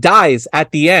Spike dies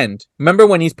at the end, remember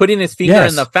when he's putting his finger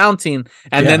in the fountain,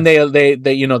 and then they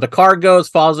the car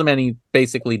follows him, and he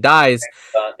basically dies.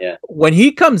 When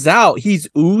he comes out, he's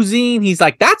oozing. He's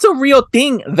like, that's a real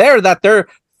thing there that they're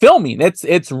filming.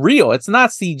 It's real. It's not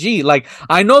CG. Like,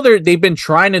 I know they've been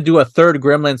trying to do a third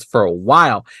Gremlins for a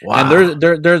while, and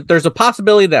there's a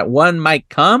possibility that one might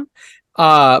come.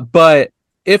 But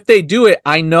if they do it,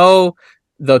 I know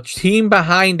the team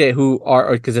behind it, who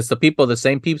are, because it's the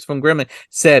same peeps from Gremlin,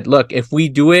 said, look, if we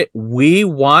do it, we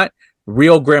want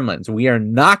real Gremlins. We are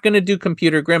not going to do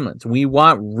computer Gremlins. We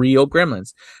want real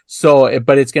Gremlins. So,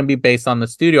 but it's going to be based on the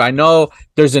studio. I know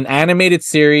there's an animated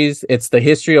series. It's the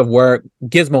history of where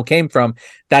Gizmo came from.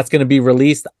 That's going to be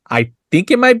released. I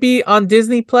think it might be on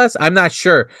Disney Plus. I'm not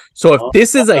sure. So if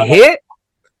this is a hit,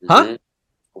 huh?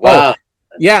 Wow. Oh,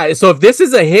 yeah. So if this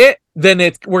is a hit, then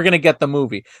we're going to get the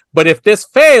movie. But if this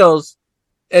fails,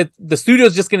 the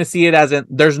studio's just going to see it as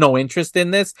there's no interest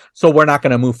in this. So we're not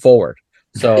going to move forward.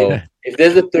 So if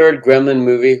there's a third Gremlin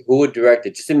movie, who would direct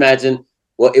it? Just imagine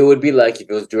what it would be like if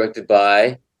it was directed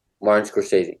by Martin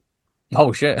Scorsese.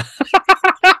 Oh shit!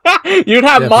 You'd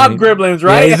have mob Gremlins,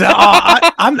 right?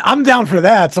 Yeah, I'm down for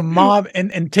that. Some mob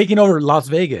and taking over Las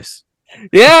Vegas.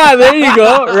 Yeah, there you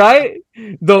go. Right,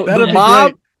 the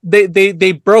mob.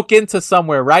 They broke into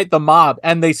somewhere, right? The mob,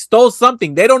 and they stole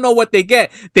something. They don't know what they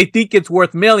get. They think it's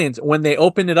worth millions. When they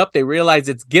open it up, they realize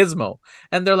it's Gizmo,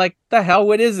 and they're like, "The hell?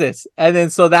 What is this?" And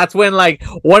then so that's when like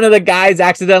one of the guys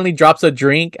accidentally drops a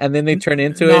drink, and then they turn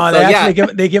into it. So,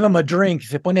 they give him a drink.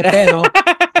 Se pone pedo.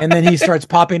 And then he starts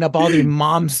popping up all the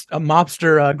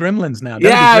mobster Gremlins now.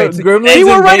 That'd be great. Gremlins. Hey,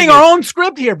 we're running our own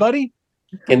script here, buddy.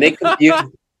 Can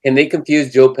they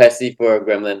confuse Joe Pesci for a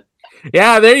Gremlin?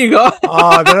 Yeah, there you go.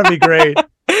 Oh, that'd be great.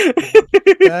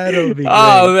 That'll be great.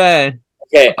 Oh man.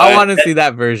 Okay, I want to see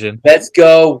that version. Let's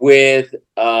go with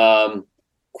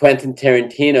Quentin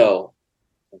Tarantino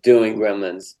doing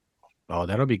Gremlins. Oh,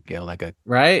 that'll be like a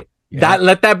right. Yeah.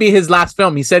 Let that be his last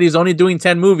film. He said he's only doing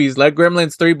 10 movies. Let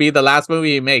Gremlins 3 be the last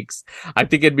movie he makes. I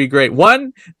think it'd be great.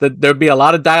 One, there'd be a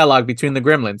lot of dialogue between the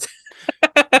Gremlins.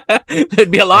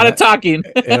 There'd be a lot of talking.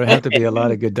 It would have to be a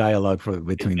lot of good dialogue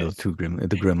between those two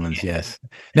the Gremlins. Yes.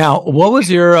 Now, what's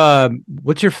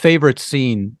your favorite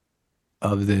scene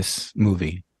of this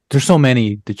movie? There's so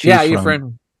many to choose from. Your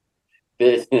friend.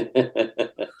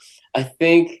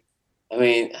 I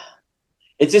mean,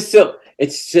 it's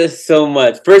just so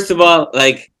much. First of all,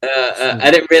 like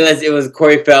I didn't realize it was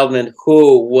Corey Feldman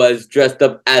who was dressed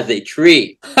up as a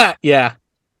tree. Yeah.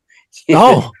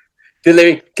 Oh.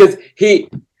 Because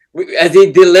as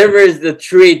he delivers the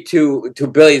tree to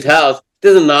Billy's house,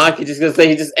 doesn't knock. He just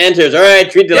enters. All right,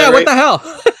 tree delivery. Yeah, what the hell?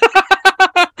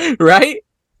 Right?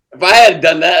 If I had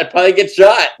done that, I'd probably get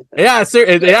shot. Yeah,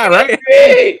 yeah, right.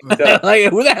 Like,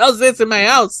 who the hell's this in my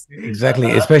house? Exactly,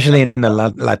 especially in the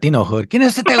Latino hood. ¿Quién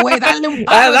es este güey? Dale un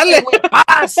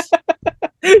paz.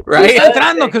 Right?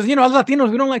 Because as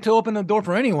Latinos, we don't like to open the door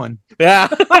for anyone. Yeah.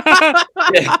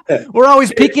 We're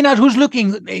always peeking out who's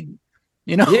looking.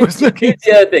 Here's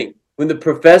the other thing. When the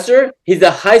professor, he's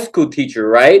a high school teacher,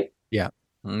 right? Yeah.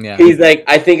 He's like,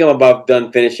 I think I'm about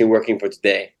done finishing working for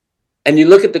today. And you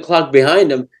look at the clock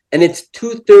behind him, and it's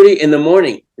 2:30 in the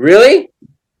morning. Really?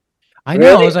 I know.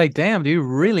 Really? I was like, damn, dude,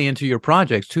 really into your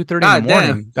projects. 2:30 in the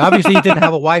morning. Damn. Obviously, he didn't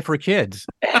have a wife or kids.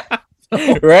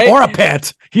 Right? Or a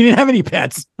pet. He didn't have any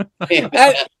pets.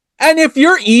 And if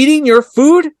you're eating your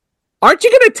food, aren't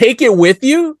you going to take it with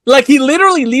you? Like, he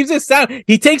literally leaves his sound.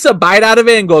 He takes a bite out of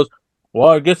it and goes, well,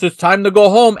 I guess it's time to go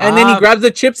home. And then he grabs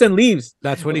the chips and leaves.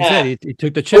 That's what he said. He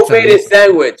took the chips. Who made his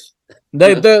sandwich?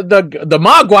 The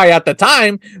Mogwai at the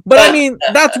time. But I mean,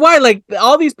 that's why, like,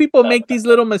 all these people make these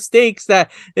little mistakes that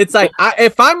it's like,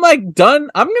 if I'm like done,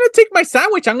 I'm going to take my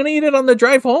sandwich. I'm going to eat it on the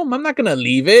drive home. I'm not going to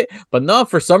leave it. But no,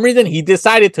 for some reason, he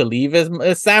decided to leave his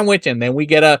sandwich, and then we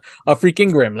get a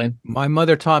freaking gremlin. My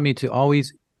mother taught me to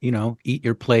always, eat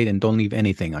your plate and don't leave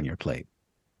anything on your plate.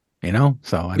 So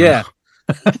I don't know.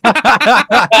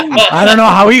 I don't know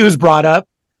how he was brought up.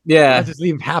 Yeah. I'll just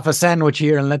leave half a sandwich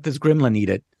here and let this gremlin eat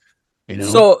it.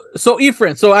 So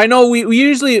Efren, so I know we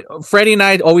usually, Freddie and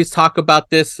I always talk about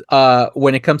this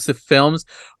when it comes to films.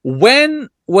 When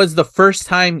was the first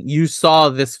time you saw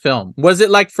this film? Was it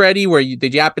like Freddie, where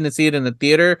did you happen to see it in the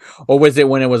theater, or was it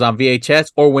when it was on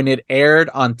VHS, or when it aired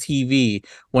on TV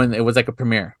when it was like a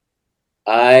premiere?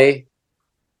 I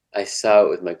saw it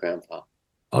with my grandpa.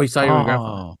 Oh, you saw it with your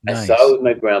grandpa? Nice. I saw it with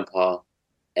my grandpa,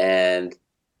 and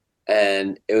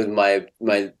it was my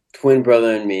twin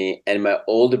brother and me, and my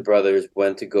older brothers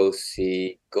went to go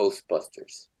see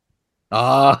Ghostbusters.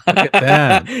 Oh, look at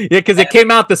that. Yeah, because it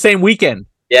came out the same weekend.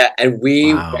 Yeah, and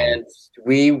we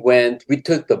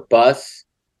took the bus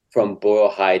from Boyle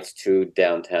Heights to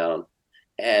downtown,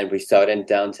 and we saw it in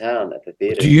downtown at the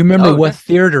theater. Do you remember what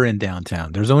theater in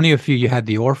downtown? There's only a few. You had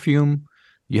the Orpheum,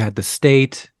 you had the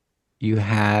State, you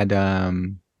had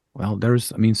Well,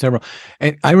 there's, I mean, several,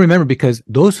 and I remember because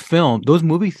those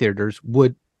movie theaters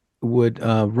would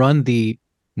run the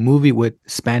movie with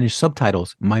Spanish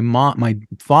subtitles. My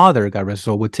father got arrested,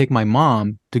 so would take my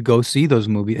mom to go see those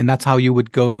movies, and that's how you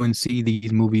would go and see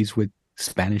these movies with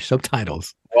Spanish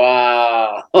subtitles.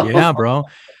 Wow. Yeah, bro.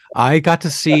 I got to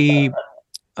see,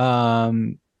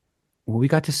 we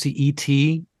got to see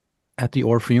E.T. at the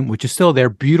Orpheum, which is still there,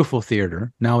 beautiful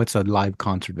theater. Now it's a live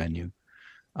concert venue.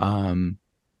 And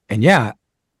yeah,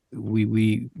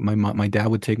 my dad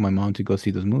would take my mom to go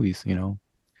see those movies, you know.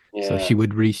 Yeah. So she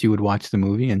would watch the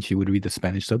movie and she would read the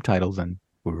Spanish subtitles, and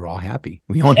we were all happy.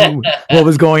 We all knew what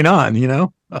was going on, you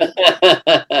know.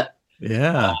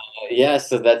 Yeah. Yeah.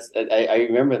 So I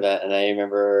remember that, and I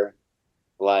remember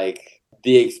like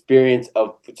the experience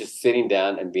of just sitting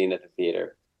down and being at the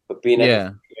theater, but being at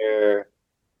the theater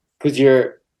because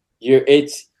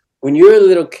it's when you're a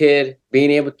little kid,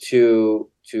 being able to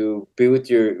be with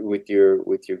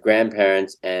your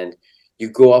grandparents, and you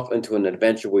go off into an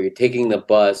adventure where you're taking the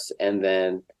bus and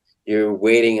then you're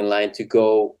waiting in line to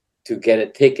go to get a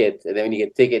ticket, and then when you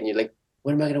get a ticket and you're like,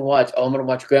 what am I gonna watch? Oh, I'm gonna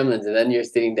watch Gremlins, and then you're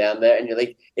sitting down there and you're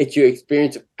like, it's your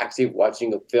experience of actually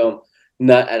watching a film,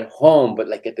 not at home but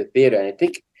like at the theater. And I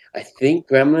think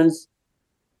Gremlins,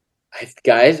 I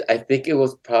think it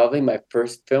was probably my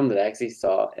first film that I actually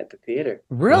saw at the theater.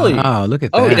 Really? Wow, look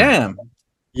at that. Oh, damn.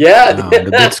 Yeah. Wow,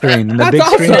 the big screen. The That's big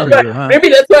awesome. screen for you, huh? Maybe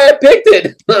that's why I picked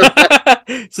it.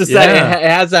 It's just that it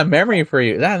has that memory for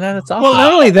you. That's awesome. Well,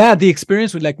 not only that, the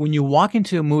experience with, like, when you walk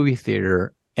into a movie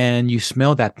theater and you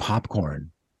smell that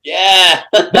popcorn. Yeah.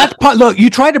 Look, you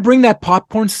try to bring that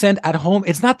popcorn scent at home,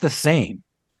 it's not the same.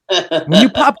 When you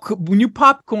pop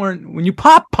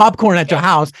popcorn at your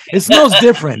house, it smells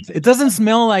different. It doesn't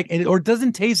smell like it, or it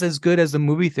doesn't taste as good as the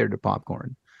movie theater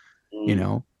popcorn. You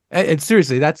know, it's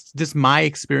seriously, that's just my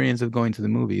experience of going to the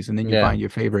movies. And then you find your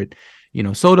favorite, you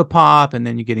know, soda pop, and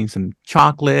then you're getting some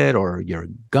chocolate or your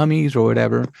gummies or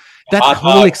whatever. That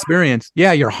whole experience.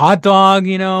 Yeah, your hot dog,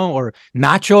 you know, or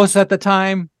nachos at the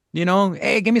time. You know,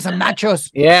 hey, give me some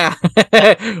nachos. Yeah.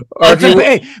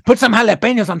 Put some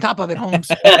jalapenos on top of it, Holmes.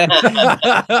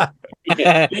 Tapatio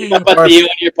on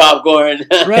your popcorn.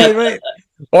 Right.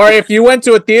 Or if you went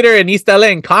to a theater in East LA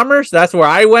in Commerce, that's where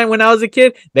I went when I was a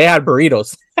kid. They had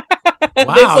burritos.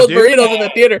 Wow, they sold dude. burritos in the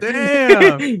theater.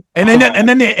 Damn. And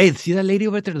then hey, see that lady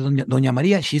over there, Doña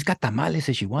Maria? She's got tamales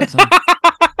if she wants them.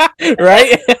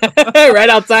 Right? Right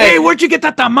outside. Hey, where'd you get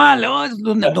that tamal? Oh, it's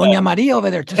Doña Maria over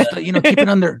there. Just, you know, keep it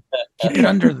under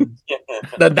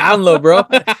the download, bro.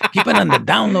 Keep it on the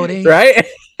download, eh? Right?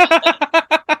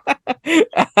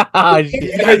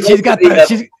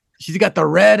 She's got the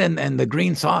red and the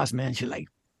green sauce, man. She's like.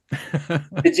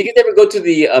 Did you guys ever go to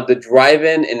the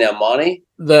drive-in in El Monte?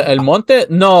 The El Monte?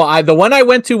 No, the one I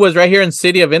went to was right here in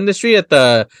City of Industry at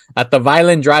the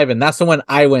Violin Drive-In. That's the one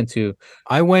I went to.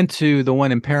 I went to the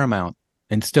one in Paramount,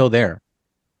 and still there.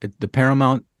 The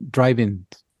Paramount Drive-In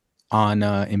on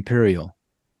Imperial.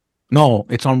 No,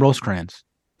 it's on Rosecrans.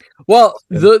 Well,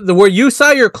 the where you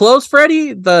saw your clothes,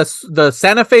 Freddie, the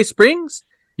Santa Fe Springs.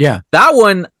 Yeah, that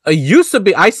one used to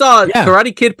be. I saw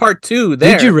Karate Kid Part 2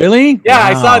 there. Did you really? Yeah,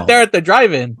 Wow. I saw it there at the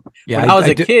drive-in. Yeah, when I was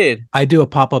a kid. I do a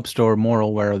pop-up store,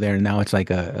 Moralware, there. Now it's like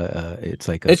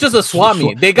it's just a swap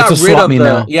meet. They got rid of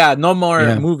no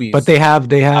more movies. But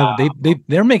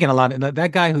they're making a lot of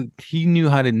that guy he knew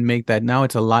how to make that. Now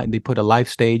it's a lot. They put a live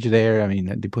stage there. I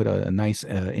mean, they put a nice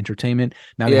entertainment.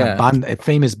 Now they have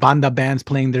famous banda bands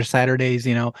playing their Saturdays,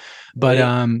 you know. But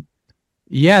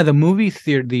the movie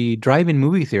theater, the drive-in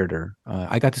movie theater.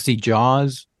 I got to see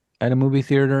Jaws at a movie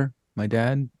theater. My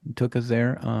dad took us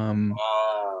there.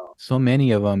 So many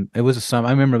of them. It was a summer.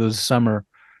 I remember it was a summer,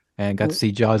 and got to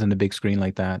see Jaws on the big screen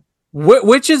like that.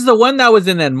 Which is the one that was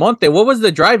in El Monte? What was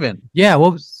the drive-in? Yeah,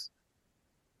 what was?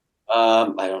 I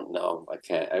don't know. I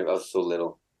can't. I was so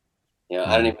little. You know,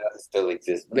 I don't even know if it still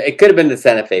exists. But it could have been the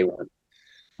Santa Fe one.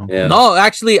 Okay. Yeah. No,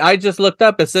 actually, I just looked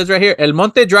up. It says right here, El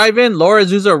Monte Drive-In, Laura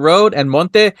Azusa Road, El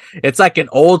Monte. It's like an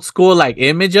old school like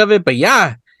image of it, but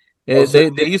yeah, they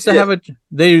used to have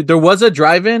there was a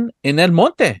drive-in in El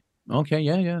Monte. Okay,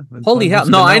 yeah. Holy hell!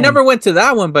 No, I never went to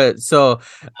that one, but so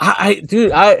I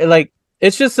like.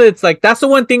 It's like that's the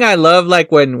one thing I love. Like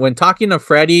when talking to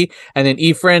Freddie and then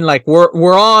Efren, like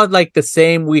we're all like the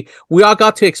same. We all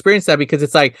got to experience that because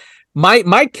it's like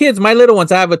my kids, my little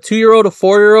ones. I have a 2-year-old, a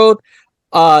 4-year-old.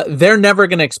 They're never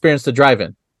gonna experience the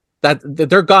drive-in. That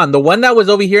they're gone. The one that was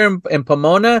over here in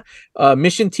Pomona,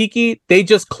 Mission Tiki, they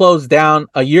just closed down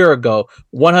a year ago.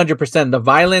 100%. The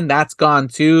Violin, that's gone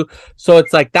too. So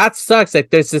it's like that sucks. Like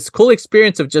there's this cool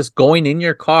experience of just going in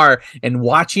your car and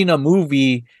watching a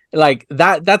movie like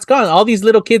that's gone. All these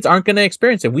little kids aren't going to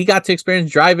experience it. We got to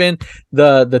experience drive-in,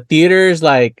 the theaters,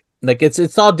 like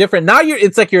it's all different now.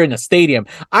 It's like you're in a stadium.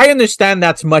 I understand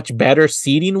that's much better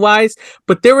seating wise,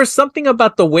 but there was something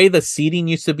about the way the seating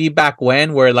used to be back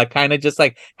when, where like kind of just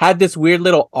like had this weird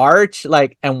little arch,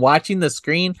 like, and watching the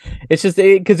screen, it's just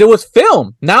because it was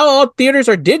film. Now all theaters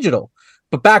are digital.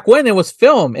 But back when it was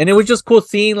film, and it was just cool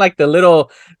seeing like the little,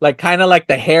 like kind of like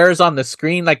the hairs on the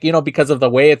screen, like, you know, because of the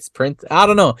way it's printed. I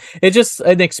don't know. It's just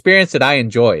an experience that I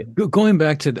enjoyed. Going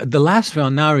back to the last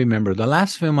film, now I remember the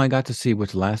last film I got to see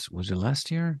was it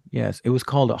last year? Yes, it was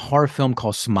called a horror film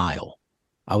called Smile.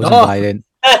 I was invited.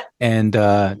 And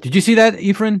did you see that,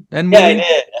 Efren? That movie?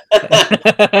 Yeah,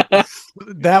 I did.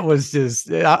 That was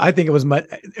just, I think it wasn't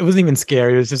even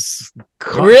scary. It was just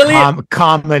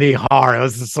comedy horror. It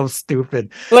was just so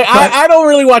stupid. Like, I don't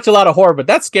really watch a lot of horror, but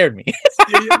that scared me.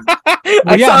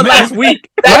 I saw it last week.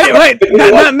 Right.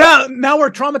 Now we're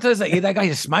traumatized. Like, hey, that guy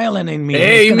is smiling at me.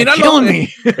 Hey, he's gonna kill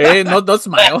me. Hey, no, don't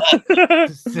smile. Se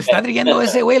está riendo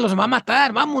ese güey, los va a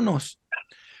matar. Vámonos.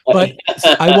 But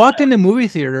I walked in the movie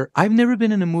theater. I've never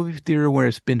been in a movie theater where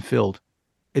it's been filled.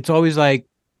 It's always like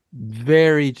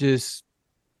very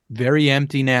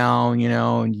empty now, you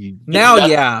know. And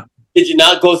Did you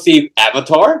not go see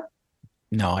Avatar?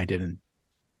 No, I didn't.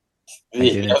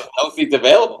 No seats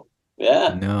available.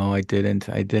 Yeah. No, I didn't.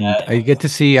 I got to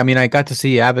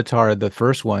see Avatar, the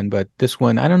first one, but this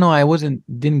one, I don't know.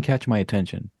 Didn't catch my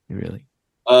attention, really.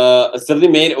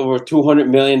 Something made over $200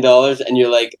 million, and you're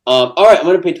like, all right, I'm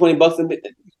gonna pay $20.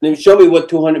 Then show me what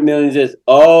 200 million is.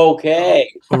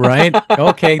 Okay. Right.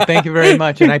 Okay. Thank you very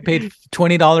much. And I paid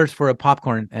 $20 for a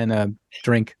popcorn and a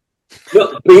drink.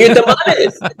 No, bring your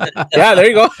tamales. Yeah, there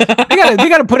you go. They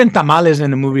gotta put in tamales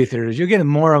in the movie theaters. You're getting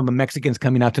more of the Mexicans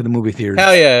coming out to the movie theaters.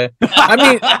 Hell yeah. I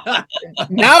mean,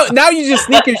 now you just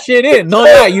sneak your shit in.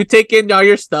 No, you take in all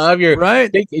your stuff.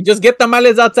 You just get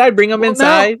tamales outside, bring them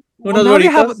inside.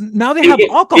 Now they have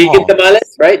alcohol. Vegan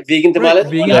tamales, right? Vegan tamales.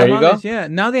 Vegan there tamales, you go. Yeah.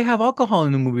 Now they have alcohol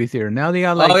in the movie theater. Now they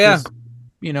got like this,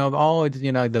 you know,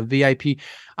 the VIP.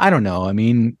 I don't know. I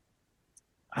mean,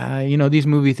 these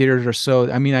movie theaters are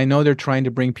so. I mean, I know they're trying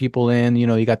to bring people in. You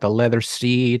know, you got the leather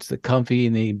seats, the comfy,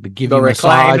 and they give you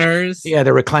recliners. Massage. Yeah,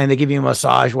 the recliner. They give you a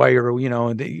massage while you're, you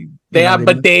know, they have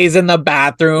bidets in the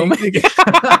bathroom.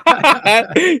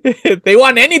 They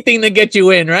want anything to get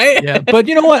you in, right? Yeah, but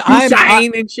you know what?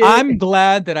 I'm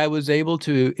glad that I was able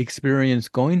to experience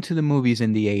going to the movies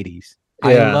in the 80s. Yeah.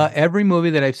 I love every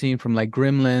movie that I've seen, from like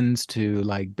Gremlins to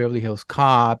like Beverly Hills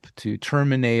Cop to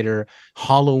Terminator,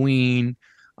 Halloween.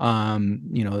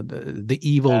 The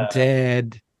Evil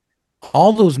Dead,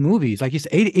 all those movies. Like you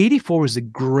said, 84 was a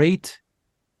great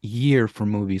year for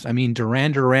movies. I mean,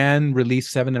 Duran Duran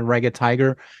released 7 and Ragged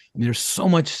Tiger. I mean, there's so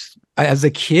much, as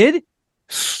a kid,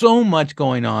 so much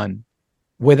going on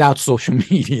without social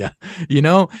media. You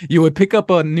know, you would pick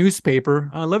up a newspaper.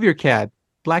 I love your cat,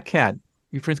 black cat.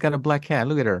 Your friend's got a black cat.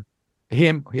 Look at her.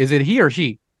 Him. Is it he or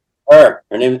she? Her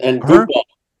name and her?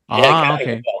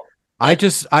 Okay. I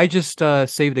just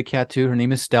saved a cat too. Her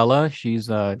name is Stella. She's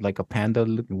like a panda,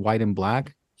 white and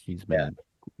black. She's been,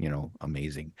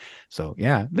 amazing. So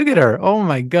yeah, look at her. Oh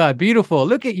my God, beautiful.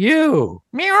 Look at you.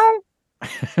 Meow.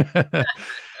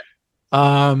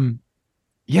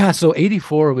 Yeah. So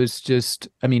 84 was just.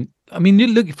 I mean,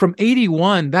 look, from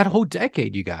 81, that whole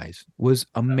decade, you guys, was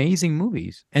amazing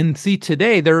movies. And see,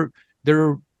 today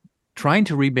they're trying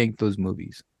to remake those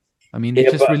movies. I mean, they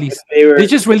just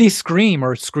released Scream,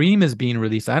 or Scream is being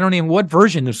released. I don't even what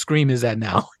version of Scream is that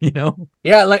now, you know?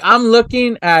 Yeah, like I'm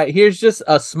looking at, here's just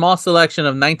a small selection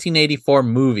of 1984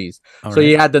 movies. All so right.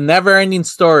 You had The Never-Ending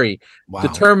Story, The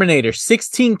Terminator,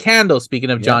 16 Candles, speaking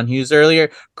of John Hughes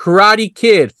earlier, Karate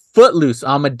Kid, Footloose,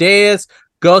 Amadeus,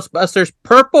 Ghostbusters,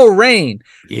 Purple Rain,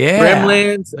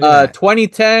 Gremlins,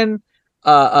 2010,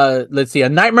 let's see, A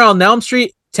Nightmare on Elm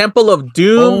Street, Temple of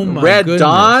Doom, Red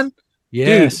Dawn.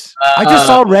 Yes, dude, I just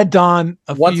saw Red Dawn.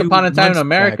 Once Upon a Time in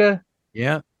America. Back.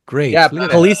 Yeah, great. Yeah,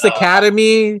 Police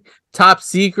Academy, Top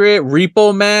Secret,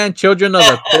 Repo Man, Children of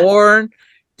the Corn,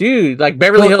 dude. Like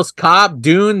Beverly Hills Cop,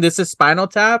 Dune. This is Spinal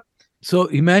Tap. So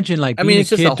imagine, like, being a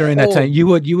kid during that time. You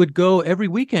would go every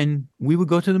weekend. We would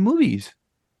go to the movies.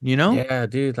 You know? Yeah,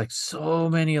 dude. Like so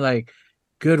many like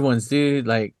good ones, dude.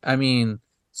 Like I mean.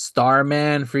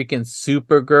 Starman, freaking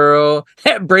Supergirl,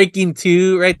 Breaking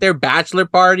 2 right there, Bachelor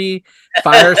Party,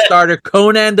 Firestarter,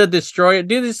 Conan the Destroyer.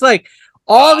 Dude, it's like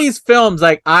all these films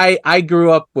like I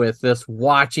grew up with this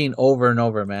watching over and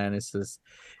over, man. It's just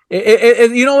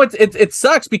You know, it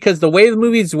sucks because the way the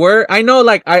movies were, I know,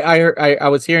 like I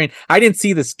was hearing, I didn't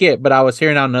see the skit, but I was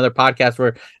hearing on another podcast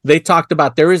where they talked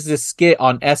about there is this skit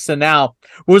on SNL.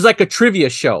 It was like a trivia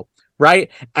show, right?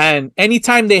 And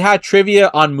anytime they had trivia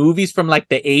on movies from like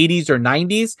the 80s or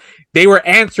 90s, they were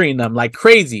answering them like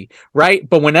crazy, right?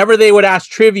 But whenever they would ask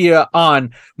trivia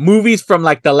on movies from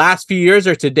like the last few years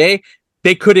or today,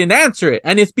 they couldn't answer it.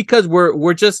 And it's because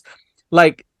we're just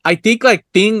like, I think like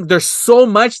there's so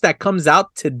much that comes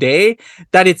out today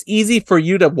that it's easy for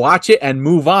you to watch it and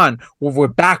move on. Where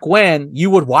back when you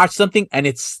would watch something and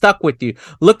it stuck with you.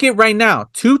 Look at right now,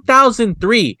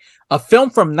 2003, a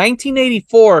film from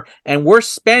 1984, and we're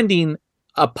spending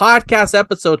a podcast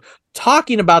episode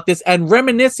talking about this and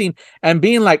reminiscing and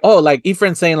being like, oh, like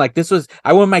Efren saying like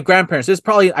I went with my grandparents. This is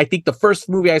probably, I think, the first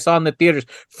movie I saw in the theaters.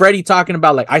 Freddie talking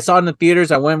about like I saw it in the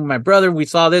theaters. I went with my brother. We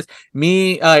saw this.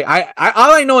 Me, I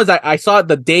all I know is I saw it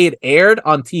the day it aired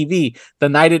on TV, the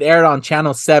night it aired on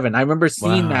Channel 7. I remember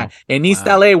seeing that in East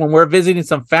LA when we're visiting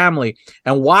some family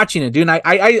and watching it, dude. And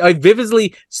I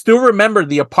vividly still remember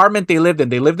the apartment they lived in.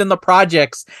 They lived in the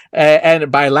projects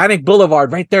and by Atlantic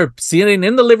Boulevard, right there, sitting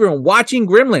in the living room watching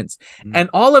Gremlins. And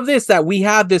all of this, that we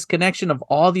have this connection of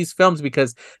all these films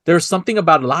because there's something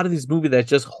about a lot of these movies that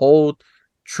just hold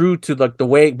true to like the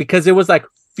way, because it was like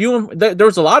there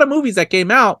was a lot of movies that came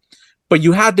out, but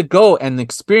you had to go and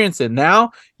experience it.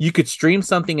 Now you could stream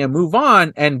something and move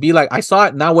on and be like, I saw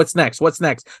it. Now what's next?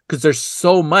 Because there's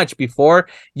so much. Before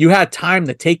you had time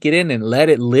to take it in and let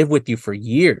it live with you for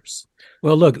years.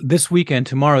 Well, look, this weekend,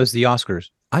 tomorrow is the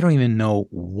Oscars. I don't even know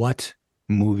what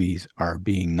movies are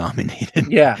being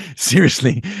nominated. Yeah.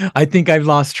 Seriously. I think I've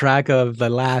lost track of the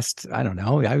last, I don't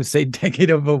know, I would say decade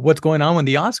of what's going on with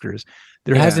the Oscars.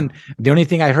 There hasn't, the only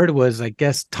thing I heard was, I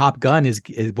guess Top Gun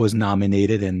was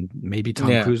nominated and maybe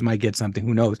Tom Cruise might get something,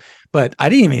 who knows. But I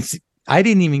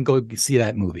didn't even go see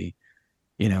that movie,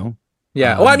 you know?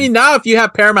 Yeah. Well, I mean, now if you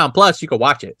have Paramount Plus, you can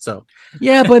watch it. So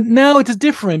yeah, but now it's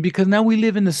different because now we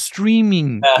live in the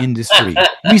streaming industry.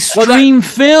 We stream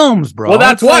films, bro. Well,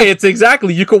 that's why it's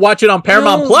exactly, you could watch it on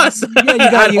Paramount Plus.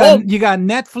 Yeah, you got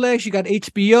Netflix, you got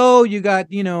HBO, you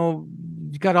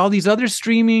got all these other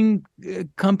streaming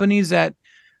companies that,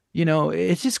 you know,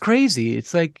 it's just crazy.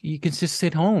 It's like you can just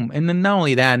sit home. And then not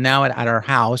only that, now at our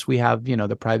house, we have, you know,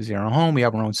 the privacy of our home. We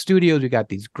have our own studios. We got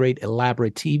these great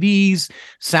elaborate TVs,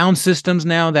 sound systems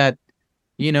now that,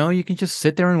 you know, you can just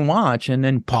sit there and watch and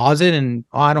then pause it and,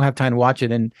 oh, I don't have time to watch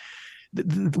it. And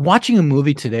watching a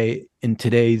movie today in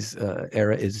today's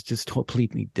era is just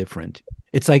completely different.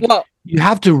 It's like you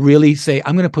have to really say,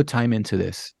 I'm going to put time into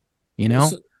this, you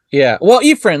know? Yeah. Well,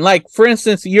 Efren, like, for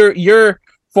instance, you're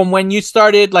from when you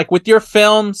started, like, with your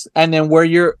films and then where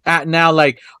you're at now,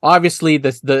 like, obviously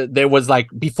there was like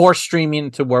before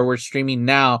streaming to where we're streaming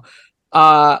now.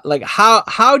 Like,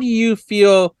 how do you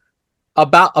feel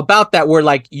about that, where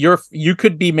like you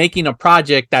could be making a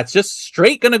project that's just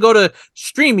straight gonna go to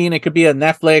streaming? It could be a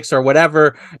Netflix or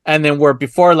whatever, and then where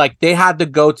before, like, they had to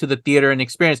go to the theater and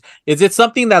experience. Is it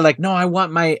something that, like, no, I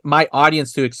want my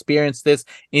audience to experience this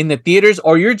in the theaters?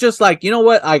 Or you're just like, you know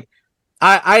what, like,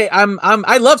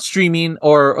 I love streaming,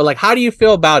 or like, how do you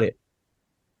feel about it?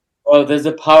 Well, there's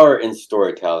a power in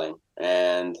storytelling,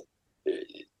 and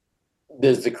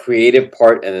there's the creative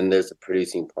part, and then there's the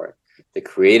producing part. The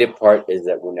creative part is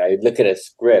that when I look at a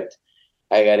script,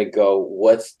 I got to go,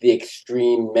 what's the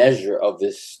extreme measure of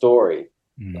this story?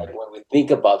 Like when we think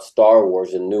about Star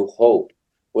Wars and New Hope,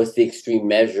 what's the extreme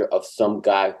measure of some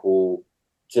guy who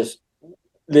just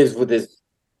lives with his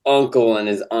uncle and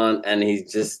his aunt, and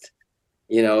he's just,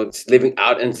 you know, just living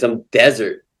out in some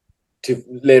desert to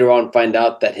later on find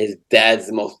out that his dad's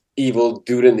the most evil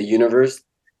dude in the universe.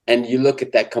 And you look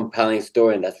at that compelling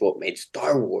story, and that's what made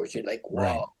Star Wars. You're like, wow.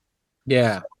 Right.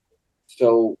 Yeah.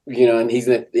 So, you know, and he's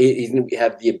gonna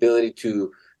have the ability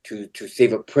to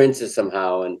save a princess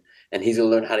somehow, and he's gonna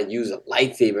learn how to use a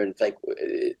lightsaber. And it's like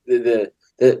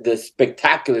the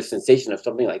spectacular sensation of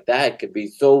something like that could be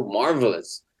so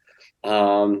marvelous.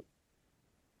 When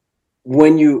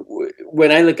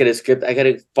I look at a script, I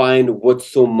gotta find what's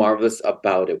so marvelous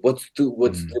about it. What's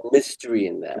the mystery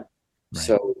in that? Right.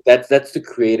 So that's the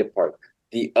creative part.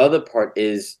 The other part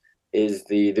is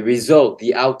the result,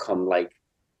 the outcome. Like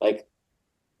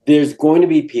there's going to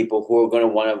be people who are going to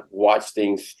want to watch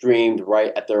things streamed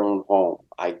right at their own home.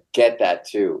 I get that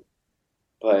too.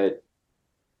 But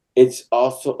it's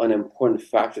also an important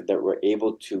factor that we're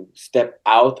able to step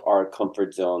out our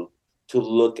comfort zone to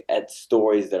look at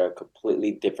stories that are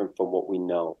completely different from what we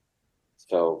know.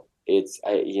 So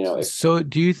So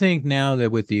do you think now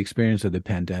that with the experience of the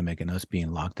pandemic and us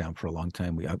being locked down for a long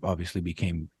time, we obviously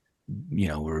became, you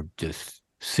know, we're just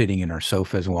sitting in our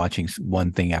sofas watching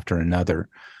one thing after another.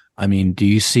 I mean, do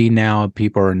you see now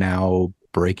people are now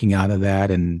breaking out of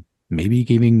that and maybe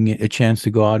giving a chance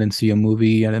to go out and see a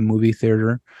movie at a movie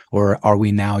theater? Or are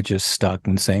we now just stuck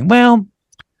and saying, well,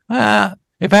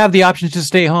 if I have the option to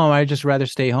stay home, I'd just rather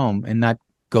stay home and not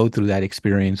go through that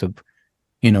experience of,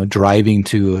 driving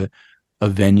to a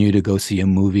venue to go see a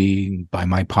movie, buy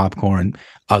my popcorn,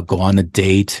 go on a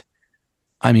date.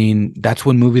 I mean, that's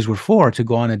what movies were for, to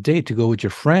go on a date, to go with your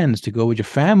friends, to go with your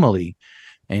family.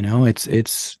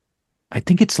 I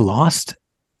think it's lost.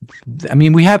 I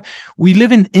mean, we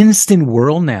live in instant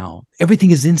world now.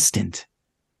 Everything is instant.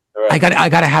 Right. I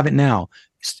gotta have it now.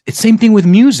 It's same thing with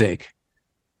music.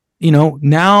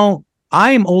 Now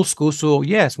I'm old school. So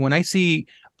yes, when I see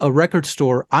a record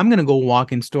store, I'm going to go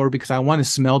walk in store because I want to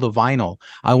smell the vinyl.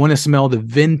 I want to smell the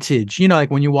vintage, like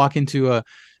when you walk into a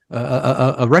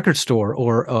record store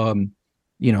or, an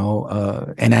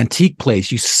antique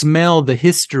place, you smell the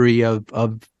history of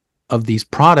these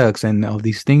products and of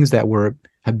these things that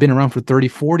have been around for 30,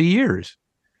 40 years,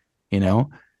 and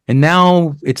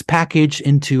now it's packaged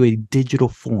into a digital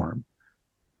form.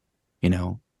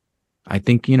 I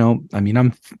think,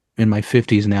 I'm in my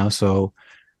 50s now, so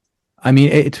I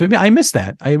mean, I miss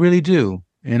that. I really do.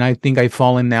 And I think I've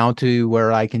fallen now to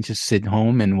where I can just sit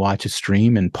home and watch a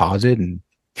stream and pause it and,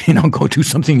 go do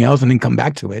something else and then come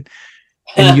back to it.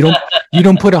 And you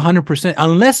don't put 100%,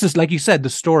 unless it's like you said, the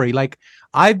story. Like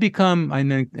I've become, I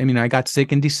got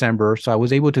sick in December, so I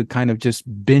was able to kind of just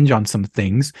binge on some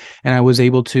things. And I was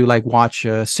able to like watch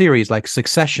a series like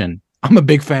Succession. I'm a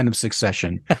big fan of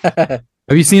Succession.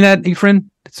 Have you seen that, Efren?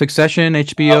 Succession,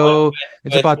 HBO.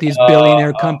 It's about these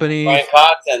billionaire companies. Brian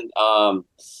Cox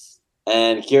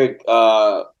and Kieran,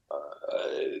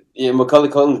 Macaulay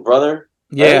Culkin's brother.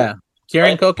 Yeah, right?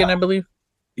 Kieran Culkin, I believe.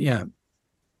 Yeah.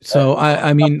 So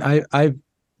I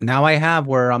now I have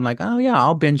where I'm like, oh yeah,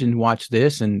 I'll binge and watch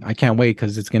this, and I can't wait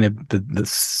because it's the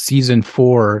season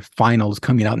 4 finals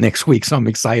coming out next week, so I'm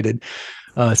excited.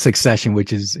 Succession,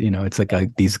 which is it's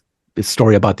like these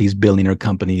story about these billionaire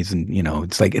companies, and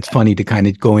it's funny to kind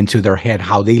of go into their head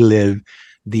how they live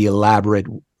the elaborate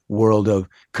world of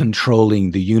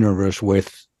controlling the universe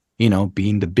with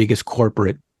being the biggest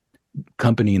corporate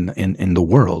company in the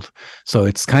world. So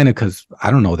it's kind of, because I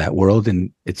don't know that world,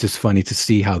 and it's just funny to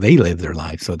see how they live their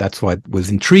life. So that's what was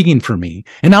intriguing for me.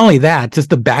 And not only that,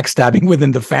 just the backstabbing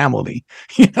within the family.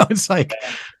 It's like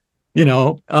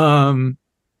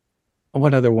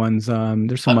what other ones?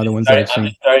 There's some other ones that I've seen.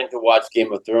 I'm starting to watch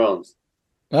Game of Thrones.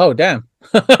 Oh, damn.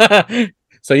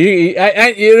 So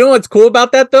you know what's cool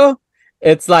about that though?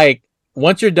 It's like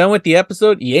once you're done with the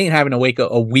episode, you ain't having to wait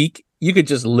a week. You could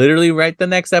just literally write the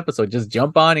next episode. Just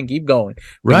jump on and keep going.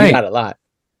 Right. You got a lot.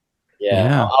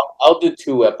 Yeah. I'll do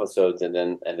 2 episodes and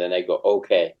then I go,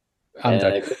 okay. I'm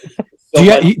done.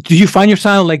 Do you find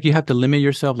yourself like you have to limit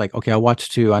yourself? Like, okay, I'll watch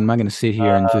 2. I'm not going to sit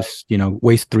here and just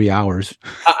waste 3 hours.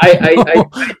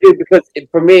 I do, because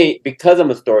for me, because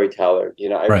I'm a storyteller,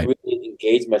 I Right. really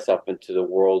engage myself into the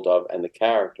world and the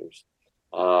characters.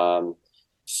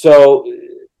 So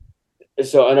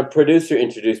and a producer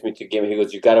introduced me to Game. He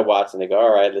goes, "You got to watch," and they go,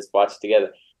 "All right, let's watch it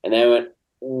together." And I went,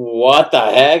 "What the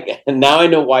heck?" And now I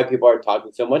know why people are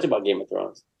talking so much about Game of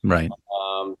Thrones. Right.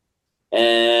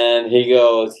 And he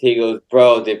goes,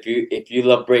 "Bro, if you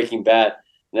love Breaking Bad,"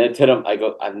 and I told him,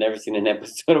 "I've never seen an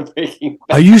episode of Breaking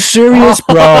Bad." Are you serious,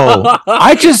 bro?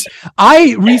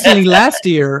 I recently last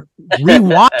year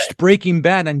rewatched Breaking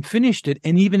Bad and finished it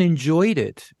and even enjoyed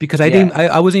it because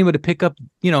I wasn't able to pick up,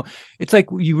 it's like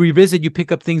you revisit, you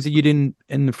pick up things that you didn't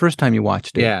in the first time you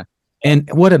watched it. Yeah. And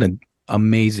what an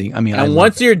amazing, and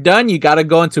once you're done, you got to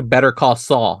go into Better Call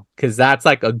Saul, because that's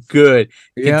like a good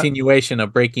continuation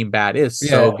of Breaking Bad. It's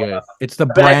so good. It's the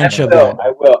branch of it.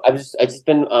 I will. I just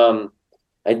been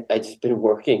I just been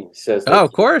working. So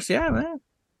of course, yeah, man.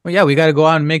 Well, yeah, we got to go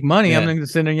out and make money. I'm going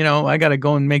to I got to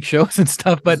go and make shows and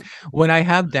stuff. But when I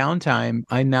have downtime,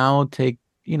 I now take,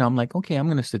 I'm like, okay, I'm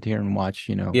going to sit here and watch,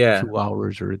 2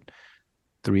 hours or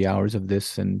 3 hours of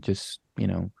this, and just,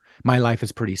 my life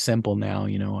is pretty simple now.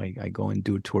 I go and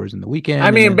do tours in the weekend.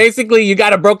 I mean, basically, you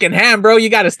got a broken hand, bro. You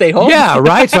got to stay home. Yeah,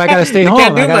 right. So I got to stay home.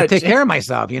 I got to take care of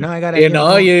myself. I got to.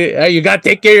 You got to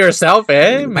take care of yourself,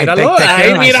 eh? Míralo.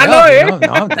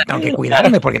 No, tengo que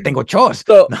cuidarme porque tengo chos.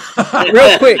 So,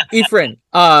 real quick, Efren,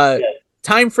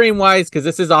 time frame wise, because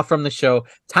this is off from the show.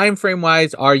 Time frame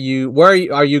wise, are you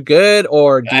good,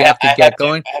 or do you have to get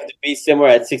going? I have to be somewhere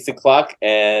at 6:00,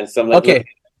 and some. Okay.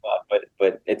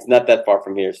 But it's not that far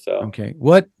from here, so okay.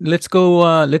 Let's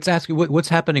go. Let's ask you what's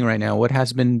happening right now. What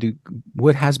has been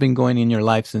going in your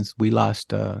life since we last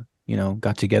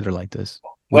got together like this?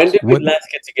 When did we last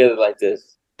get together like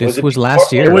this? This was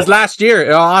last year. It was last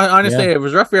year. Honestly, it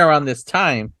was roughly around this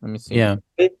time. Let me see. Yeah.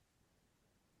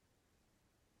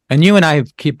 And you and I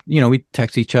we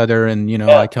text each other, and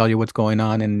I tell you what's going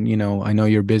on, and I know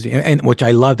you're busy, and which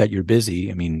I love that you're busy.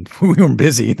 I mean, if we weren't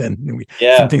busy, then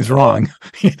something's wrong.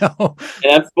 And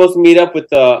I'm supposed to meet up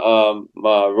with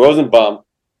Rosenbaum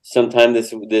sometime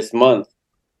this month.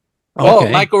 Oh,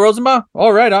 okay. Michael Rosenbaum.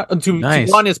 All right, to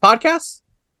go on his podcast.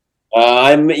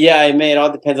 I may. It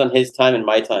all depends on his time and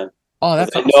my time. Oh,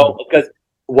 that's awesome. I know, because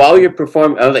while you're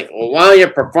performing, I was like, while you're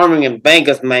performing in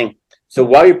Vegas, man. So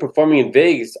while you're performing in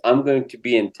Vegas, I'm going to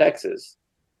be in Texas.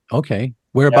 Okay.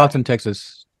 Whereabouts in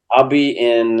Texas? I'll be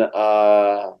in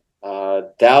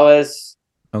Dallas,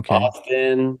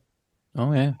 Austin.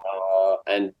 Oh, yeah.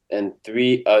 And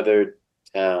 3 other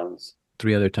towns.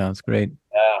 3 other towns. Great.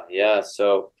 Yeah.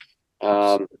 So,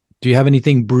 do you have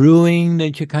anything brewing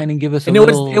that you kind of give us? And it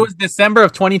was December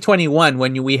of 2021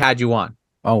 when we had you on.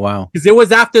 Oh, wow. Because it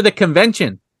was after the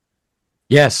convention.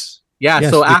 Yes. Yeah,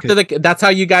 yes, so after that's how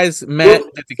you guys met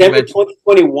at the convention.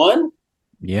 2021?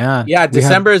 Yeah. Yeah,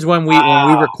 December is when we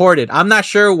recorded. I'm not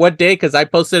sure what day because I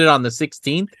posted it on the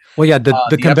 16th. Well, yeah,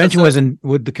 the convention was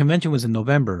in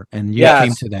November, and you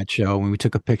came to that show when we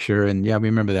took a picture, and we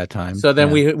remember that time. So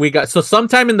then we got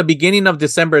sometime in the beginning of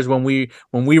December is when we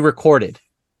recorded.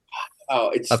 Oh,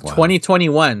 it's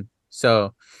 2021.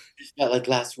 So it's not like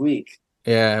last week.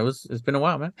 Yeah, it's been a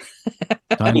while, man.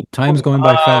 Time's going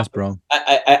by fast, bro.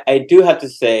 I do have to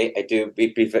say,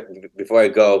 before I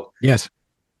go. Yes.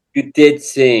 You did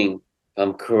sing,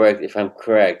 if I'm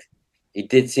correct, you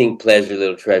did sing Pleasure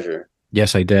Little Treasure.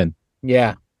 Yes, I did.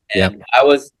 Yeah. And I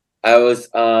was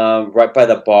right by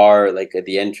the bar, like at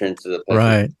the entrance of the place.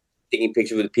 Right. Taking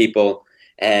pictures with people.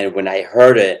 And when I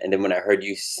heard it, and then when I heard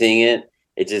you sing it,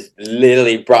 it just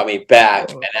literally brought me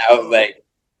back. And I was like,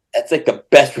 that's like the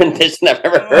best rendition I've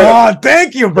ever heard. Oh,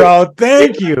 thank you, bro.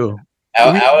 Thank you. I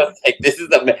was like, this is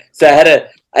the. So I had to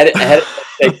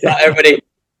like, tell everybody,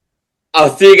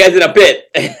 I'll see you guys in a bit.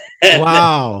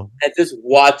 Wow. And just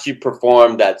watch you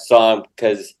perform that song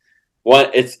because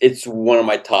it's one of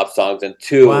my top songs, and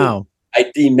 2, wow. I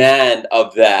demand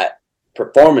of that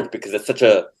performance because it's such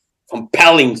a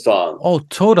compelling song. Oh,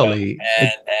 totally.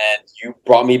 And you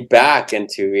brought me back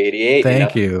into 88.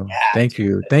 Thank you. Yeah, thank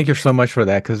you. Thank you so much for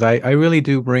that. Cause I really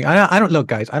do bring, I don't look,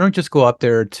 guys, I don't just go up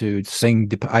there to sing.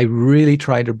 I really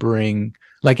try to bring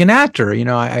like an actor,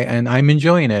 and I'm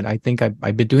enjoying it. I think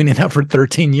I've been doing it now for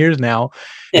 13 years now.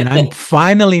 And I'm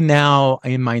finally now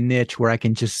in my niche where I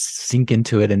can just sink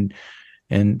into it.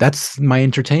 And that's my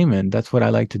entertainment. That's what I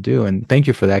like to do. And thank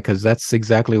you for that, because that's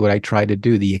exactly what I try to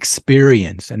do, the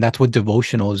experience. And that's what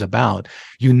devotional is about.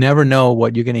 You never know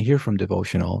what you're going to hear from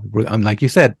devotional. Like you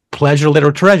said, Pleasure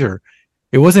Little Treasure.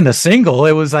 It wasn't a single.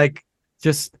 It was like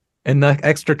just an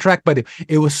extra track. But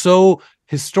it was so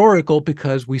historical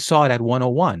because we saw it at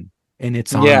 101. And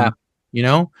it's on,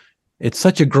 it's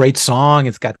such a great song.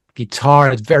 It's got guitar.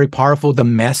 It's very powerful. The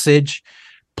message,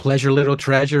 Pleasure Little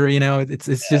Treasure,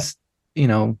 it's just,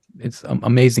 it's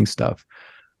amazing stuff.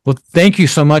 Well, thank you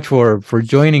so much for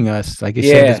joining us. Like I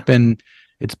said,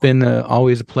 it's been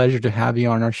always a pleasure to have you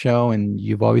on our show, and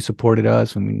you've always supported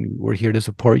us, and we're here to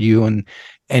support you on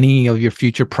any of your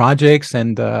future projects.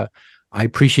 And I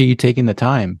appreciate you taking the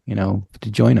time,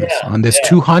 to join us on this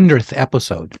 200th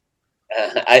episode.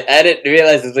 I didn't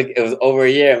realize it was over a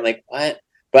year. I'm like, what?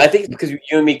 But I think it's because you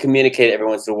and me communicate every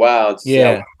once in a while.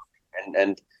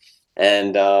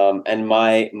 And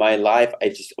my life,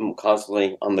 I'm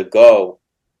constantly on the go.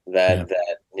 That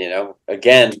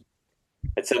again,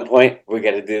 at some point we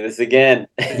got to do this again.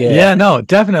 No,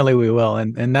 definitely we will.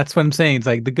 And that's what I'm saying. It's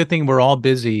like the good thing we're all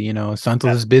busy.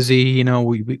 Santos is busy.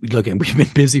 We've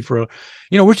been busy for,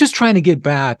 we're just trying to get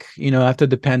back. After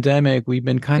the pandemic, we've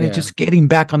been kind of just getting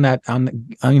back on that on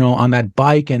that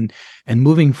bike and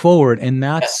moving forward. And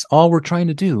that's all we're trying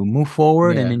to do: move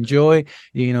forward and enjoy.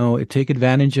 Take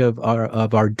advantage of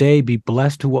our day. Be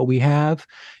blessed to what we have.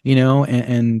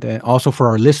 And also for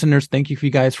our listeners, thank you for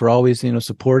you guys for always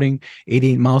supporting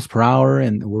 88 miles per hour,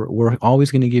 and we're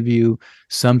always going to give you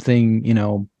something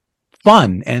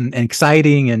fun and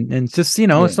exciting and just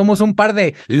somos un par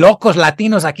de locos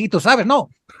latinos aquí, tú sabes, no?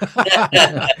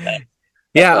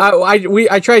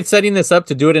 I tried setting this up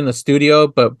to do it in the studio,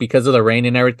 but because of the rain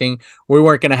and everything, we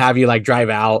weren't gonna have you like drive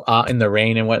out in the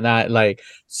rain and whatnot.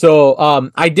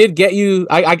 I did get you.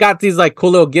 I got these like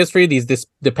cool little gifts for you. These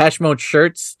Depeche Mode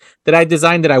shirts that I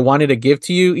designed that I wanted to give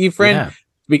to you, Efren,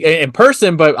 in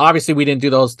person. But obviously we didn't do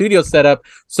the whole studio setup,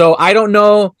 so I don't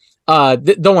know.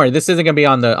 don't worry, this isn't gonna be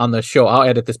on the show. I'll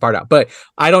edit this part out. But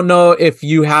I don't know if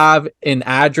you have an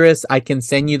address. I can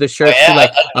send you the shirts to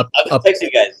like I'll text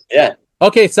you guys. Yeah.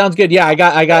 Okay, sounds good. Yeah,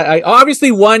 I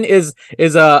obviously one is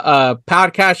a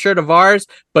podcast shirt of ours,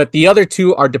 but the other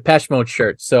two are Depeche Mode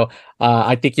shirts. So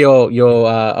I think you'll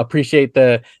appreciate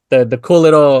the cool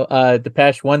little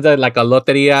Depeche. One's like a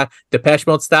loteria Depeche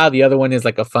Mode style. The other one is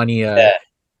like a funny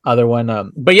other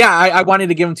one. But yeah, I wanted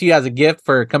to give them to you as a gift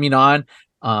for coming on.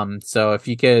 So if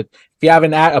you have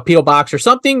a PO box or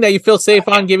something that you feel safe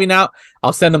on giving out,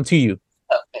 I'll send them to you.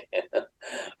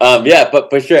 Yeah, but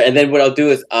for sure. And then what I'll do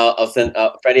is I'll send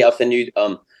Freddie. I'll send you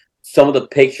some of the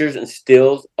pictures and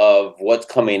stills of what's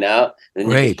coming out. And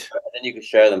Great. Then you can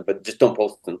share them, but just don't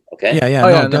post them. Okay?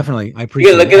 Yeah, definitely. I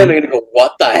appreciate. You look at them, you're gonna go,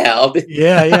 "What the hell?"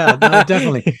 Yeah, no,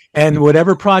 definitely. And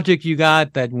whatever project you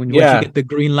got, that once you get the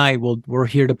green light, we're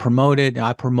here to promote it.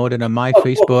 I promote it on my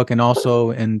Facebook and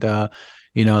also, and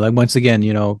like once again,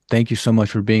 thank you so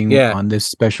much for being on this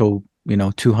special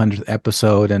 200th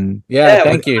episode. And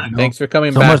thank you. Thanks for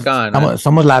coming back on.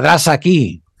 Somos la raza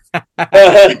aquí.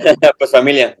 Pues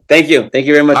familia. Thank you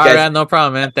very much, guys. All right, no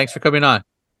problem, man. Thanks for coming on.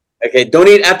 Okay, don't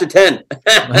eat after 10.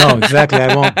 No, exactly.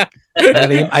 I won't.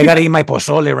 I gotta eat my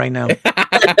pozole right now.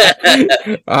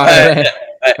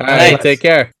 All right, take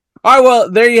care. All right,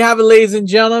 well, there you have it, ladies and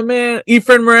gentlemen.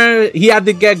 Efren Ramirez, he had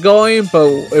to get going,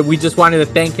 but we just wanted to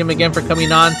thank him again for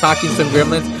coming on, talking some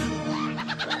Gremlins.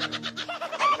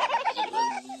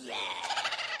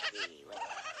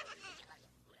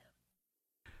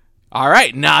 All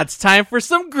right, now it's time for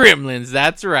some Gremlins.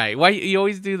 That's right. Why you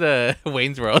always do the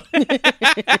Wayne's World? We're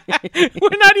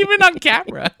not even on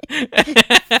camera.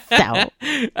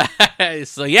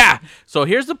 So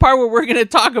here's the part where we're going to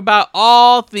talk about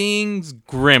all things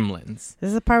Gremlins. This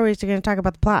is the part where you're going to talk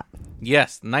about the plot.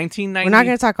 Yes, 1990. We're not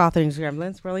going to talk all things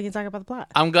Gremlins. We're only going to talk about the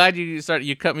plot. I'm glad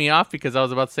you cut me off because I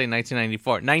was about to say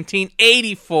 1994.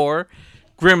 1984,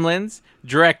 Gremlins,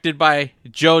 directed by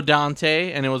Joe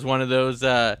Dante, and it was one of those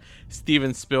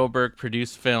Steven Spielberg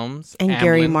produced films. And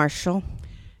Gary Marshall.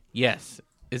 Yes.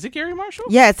 Is it Gary Marshall?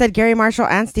 Yeah, it said Gary Marshall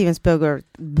and Steven Spielberg,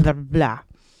 blah, blah.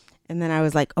 And then I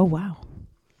was like, oh, wow.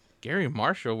 Gary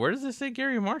Marshall? Where does it say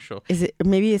Gary Marshall? Is it?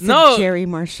 Maybe it said Jerry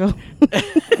Marshall.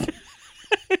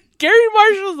 Gary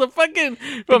Marshall's the fucking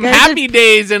from Happy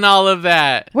Days and all of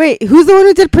that. Wait, who's the one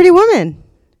who did Pretty Woman?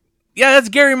 Yeah, that's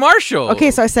Gary Marshall.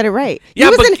 Okay, so I said it right. Yeah,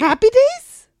 he was in Happy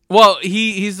Days? Well,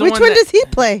 he's the Which one does he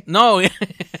play? No,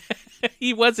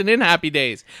 he wasn't in Happy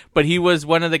Days, but he was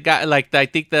one of the guys. Like I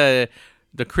think the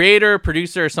creator,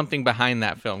 producer, or something behind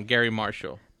that film. Gary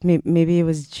Marshall. Maybe it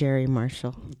was Jerry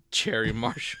Marshall. Jerry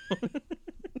Marshall.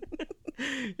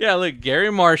 Yeah, look,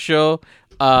 Gary Marshall.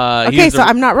 Okay, so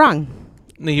I'm not wrong.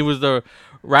 He was the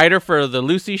writer for the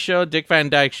Lucy Show, Dick Van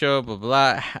Dyke Show,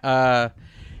 blah blah.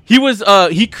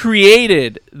 He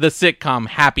created the sitcom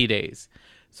Happy Days.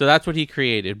 So that's what he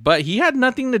created. But he had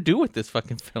nothing to do with this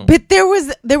fucking film. But there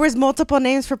was multiple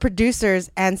names for producers,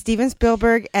 and Steven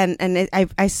Spielberg, and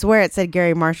I swear it said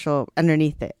Gary Marshall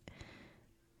underneath it.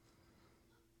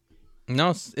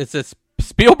 No, it says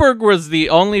Spielberg was the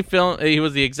only film. He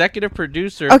was the executive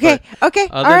producer. Okay.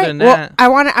 All right. Than that, I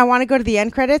want to go to the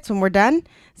end credits when we're done,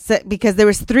 because there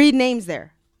was 3 names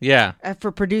there. Yeah.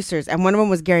 For producers, and one of them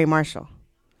was Gary Marshall.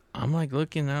 I'm like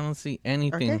looking. I don't see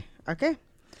anything. Okay.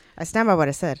 I stand by what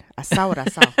I said. I saw what I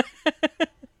saw.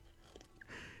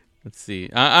 Let's see.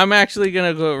 I'm actually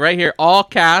going to go right here, all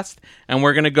cast, and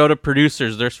we're going to go to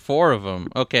producers. There's 4 of them.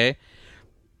 Okay.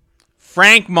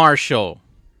 Frank Marshall.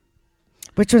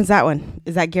 Which one's that one?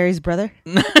 Is that Gary's brother?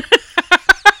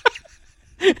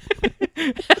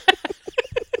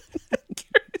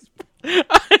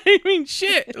 I mean,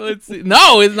 shit. Let's see.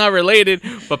 No, it's not related.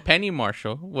 But Penny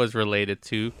Marshall was related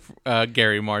to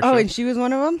Gary Marshall. Oh, and she was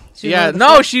one of them?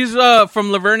 She's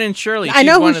from Laverne and Shirley. I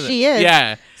know who she is.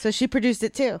 Yeah. So she produced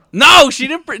it too. No, she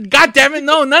didn't. God damn it.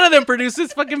 No, none of them produced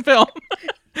this fucking film.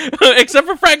 Except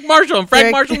for Frank Marshall. And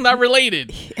Frank Marshall's not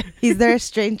related. He's their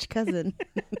strange cousin.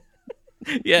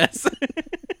 Yes.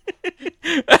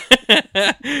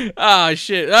 Oh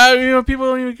shit! People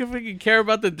don't even fucking care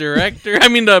about the director. I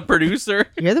mean, the producer.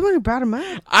 You're the one who brought him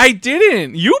up. I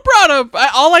didn't. You brought up.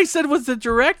 All I said was the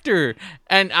director,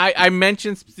 and I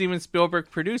mentioned Steven Spielberg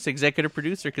executive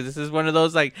producer, because this is one of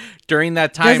those like during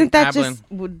that time.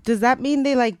 Does that mean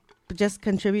they just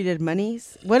contributed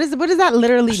monies? What does that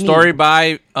literally mean? Story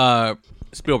by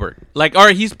Spielberg. Or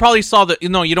he's probably saw the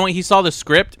he saw the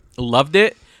script, loved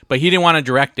it, but he didn't want to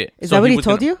direct it. Is that what he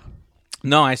told you?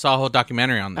 No, I saw a whole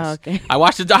documentary on this. Oh, okay. I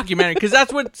watched the documentary because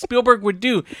that's what Spielberg would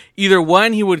do. Either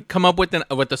one, he would come up with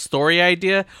a story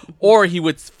idea, or he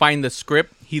would find the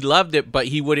script. He loved it, but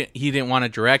he didn't want to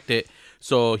direct it,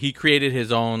 so he created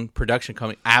his own production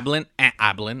company.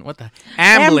 Amblin. What the?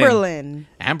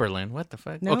 Amberlin. What the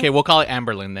fuck? No? Okay, we'll call it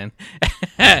Amberlin then.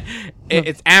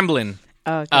 It's Amblin.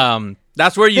 Oh, okay.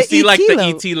 That's where you The see E.T. like the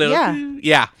logo. ET little.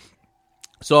 Yeah.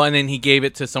 So, and then he gave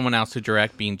it to someone else to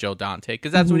direct, being Joe Dante,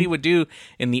 because that's what he would do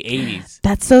in the 80s.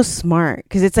 That's so smart,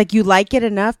 because it's like you like it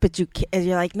enough, but you're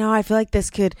like, no, I feel like this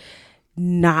could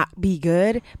not be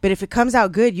good. But if it comes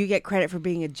out good, you get credit for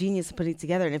being a genius and putting it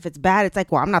together. And if it's bad, it's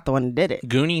like, well, I'm not the one who did it.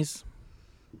 Goonies.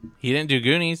 He didn't do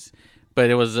Goonies, but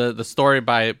it was the story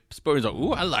by Spielberg. He's like,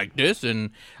 ooh, I like this.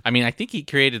 And I mean, I think he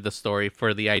created the story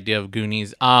for the idea of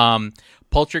Goonies.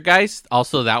 Poltergeist,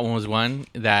 also that one was one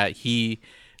that he...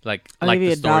 I'll give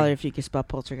you $1 if you can spell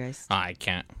poltergeist. Oh, I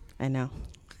can't. I know.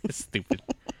 It's stupid.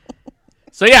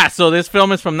 So this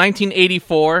film is from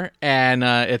 1984, and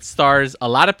it stars a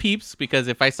lot of peeps, because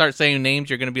if I start saying names,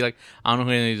 you're going to be like, I don't know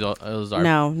who any of those are.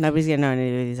 No, nobody's going to know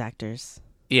any of these actors.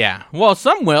 Yeah. Well,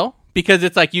 some will, because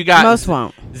it's like you got... Most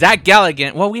won't. Zach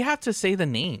Galligan. Well, we have to say the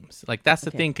names. Like, that's the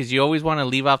thing, because you always want to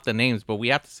leave off the names, but we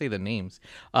have to say the names.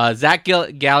 Zach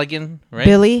Galligan,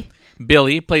 right?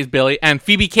 Billy plays Billy, and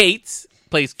Phoebe Cates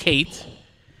plays Kate.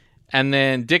 And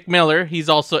then Dick Miller, he's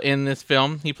also in this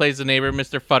film. He plays the neighbor,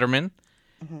 Mr. Futterman.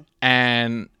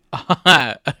 And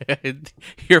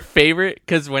your favorite,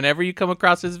 because whenever you come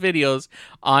across his videos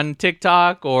on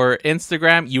TikTok or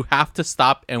Instagram, you have to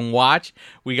stop and watch.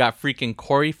 We got freaking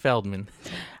Corey Feldman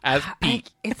as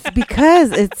Pete. It's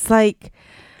because it's like,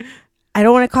 I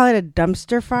don't want to call it a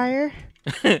dumpster fire,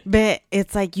 but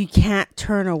it's like you can't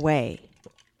turn away.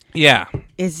 Yeah.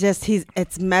 It's just,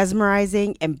 it's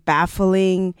mesmerizing and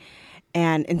baffling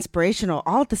and inspirational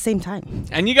all at the same time.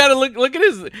 And you gotta look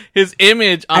at his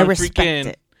image on freaking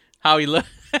it. How he looks.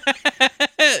 All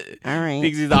right.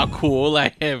 Thinks he's all cool,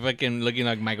 like fucking looking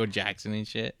like Michael Jackson and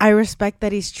shit. I respect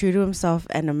that he's true to himself,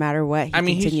 and no matter what, he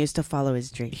continues to follow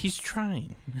his dream. He's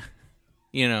trying.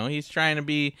 You know, he's trying to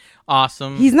be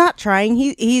awesome. He's not trying.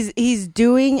 He's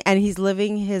doing, and he's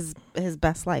living his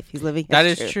best life. He's living his That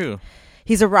is truth. true.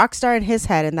 He's a rock star in his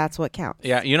head, and that's what counts.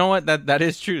 Yeah, you know what? That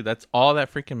is true. That's all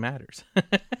that freaking matters.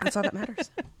 That's all that matters.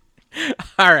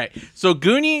 All right. So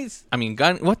Goonies,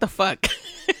 what the fuck?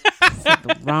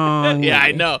 Wrong. Yeah,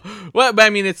 I know. Well, but I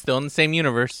mean, it's still in the same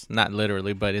universe. Not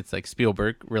literally, but it's like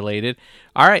Spielberg related.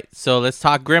 All right. So let's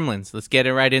talk Gremlins. Let's get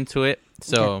it right into it.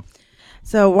 So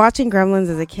watching Gremlins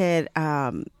as a kid,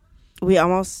 I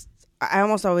almost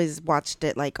always watched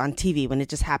it like on TV when it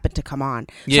just happened to come on.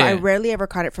 Yeah. So I rarely ever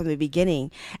caught it from the beginning.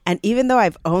 And even though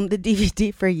I've owned the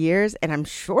DVD for years, and I'm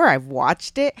sure I've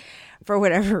watched it, for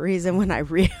whatever reason, when I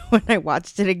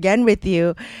watched it again with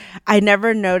you, I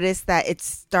never noticed that it's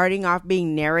starting off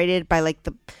being narrated by like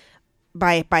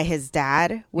by his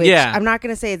dad, which I'm not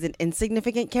going to say is an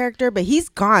insignificant character, but he's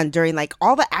gone during like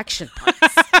all the action parts.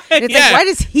 And it's like, why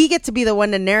does he get to be the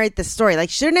one to narrate the story? Like,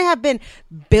 shouldn't it have been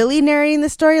Billy narrating the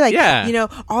story? Like, you know,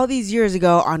 all these years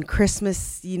ago on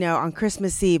Christmas, on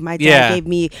Christmas Eve, my dad gave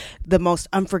me the most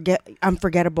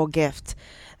unforgettable gift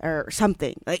or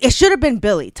something. Like, it should have been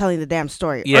Billy telling the damn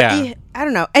story. Yeah. Or I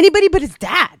don't know. Anybody but his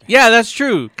dad. Yeah, that's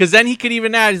true. Because then he could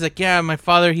even add, he's like, yeah, my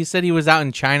father, he said he was out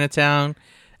in Chinatown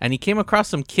and he came across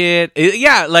some kid.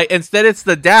 Yeah, like, instead it's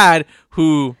the dad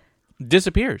who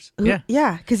disappears.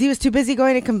 Yeah, because he was too busy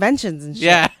going to conventions and shit.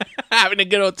 Yeah, having a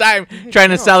good old time trying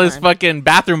to sell his fucking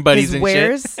bathroom buddies his and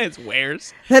wares. shit. His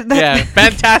wares. Yeah,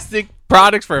 fantastic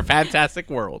products for a fantastic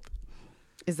world.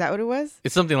 Is that what it was?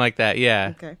 It's something like that,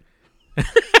 yeah. Okay.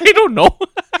 I don't know.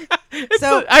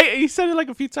 You said it like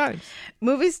a few times.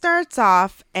 Movie starts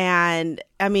off, and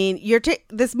I mean,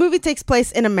 this movie takes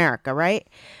place in America, right?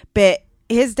 But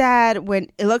his dad,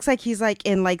 when it looks like he's like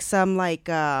in like some like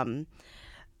it's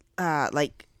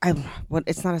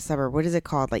not a suburb, what is it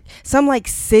called, like some like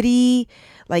city,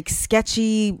 like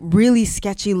sketchy, really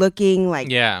sketchy looking, like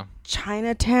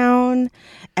Chinatown.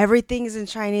 Everything is in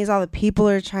Chinese, all the people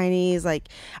are Chinese. Like,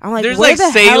 I'm like, there's like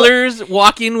sailors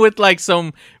walking with like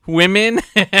some women.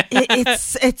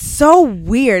 it's so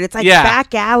weird. It's like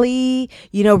back alley,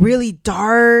 really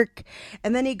dark.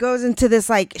 And then he goes into this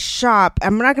like shop.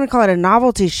 I'm not gonna call it a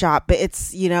novelty shop, but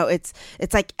it's it's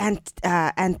like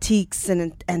antiques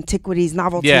and antiquities,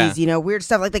 novelties, weird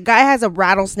stuff. Like the guy has a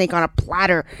rattlesnake on a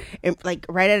platter, like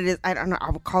right at his, I don't know,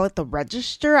 I'll call it the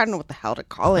register. I don't know what the hell to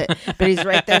call it, but he's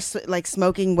right there like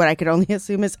smoking what I could only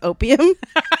assume is opium.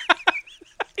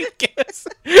 I guess.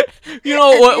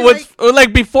 What's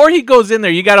like before he goes in there,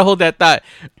 you gotta hold that thought.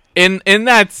 in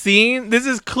that scene, this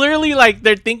is clearly like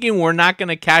they're thinking we're not going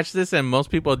to catch this, and most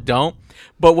people don't.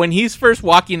 But when he's first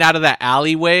walking out of that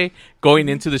alleyway, going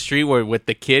into the street with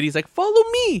the kid, he's like, "Follow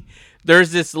me."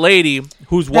 There's this lady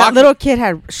who's walking. That little kid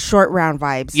had short round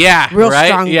vibes. Yeah, real right?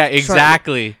 strong. Yeah,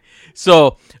 exactly.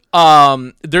 So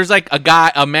there's like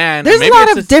a man. There's a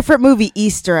lot of different movie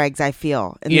Easter eggs, I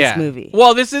feel, in this movie.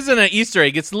 Well, this isn't an Easter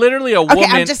egg. It's literally a woman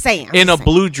I'm just saying, in a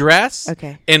blue dress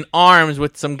Okay. in arms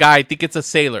with some guy. I think it's a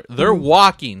sailor. They're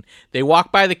walking. They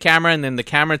walk by the camera, and then the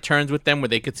camera turns with them where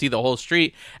they could see the whole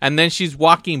street. And then she's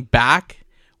walking back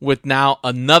with now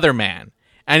another man.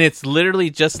 And it's literally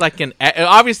just like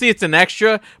obviously it's an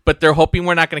extra, but they're hoping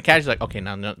we're not going to catch it. Like, okay,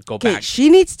 now no, go back. She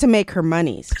needs to make her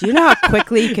monies. Do you know how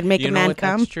quickly you can make a man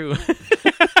come? That's true. That's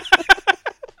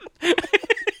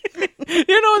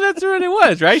what it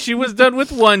was, right? She was done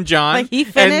with one John. Like he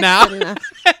finished.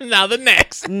 And now the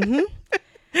next. Mm-hmm.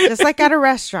 Just like at a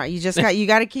restaurant. You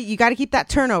got to keep that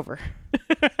turnover.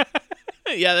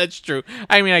 Yeah, that's true.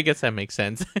 I mean, I guess that makes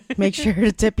sense. Make sure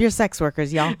to tip your sex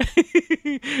workers, y'all.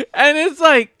 And it's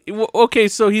like, okay,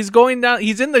 so he's going down.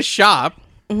 He's in the shop.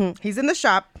 Mm-hmm. He's in the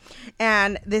shop,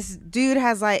 and this dude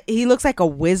he looks like a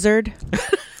wizard,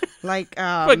 like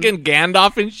fucking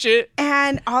Gandalf and shit.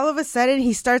 And all of a sudden,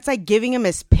 he starts like giving him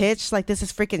his pitch, like this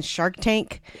is freaking Shark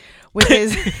Tank. With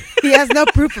his, he has no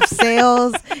proof of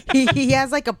sales. He has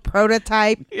like a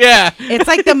prototype. Yeah, it's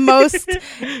like the most,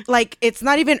 like it's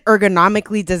not even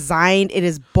ergonomically designed. It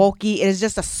is bulky. It is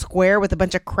just a square with a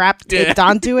bunch of crap taped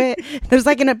onto it. There's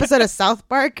like an episode of South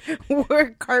Park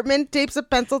where Cartman tapes a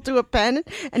pencil to a pen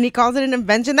and he calls it an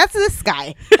invention. That's this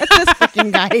guy. That's this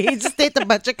freaking guy. He just taped a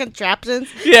bunch of contraptions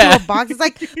to a box. It's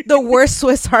like the worst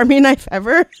Swiss Army knife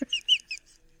ever.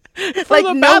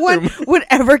 Like no one would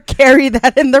ever carry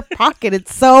that in their pocket.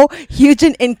 It's so huge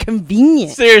and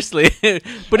inconvenient. Seriously.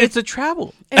 But it's a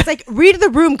travel. It's like, read the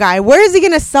room, guy. Where is he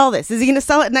going to sell this? Is he going to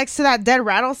sell it next to that dead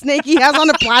rattlesnake he has on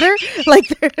a platter? Like,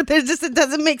 there's just, it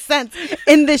doesn't make sense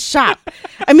in this shop.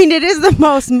 I mean, it is the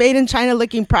most made in China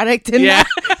looking product in that,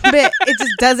 but it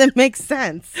just doesn't make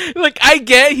sense. Like, I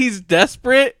get he's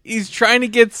desperate. He's trying to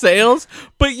get sales.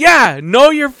 But yeah, know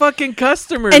your fucking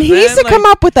customers. And he needs to come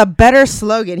up with a better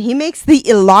slogan. He makes the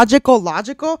illogical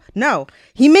logical. No,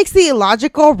 he makes the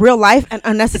illogical real life and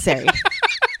unnecessary.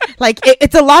 Like,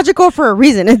 it's illogical for a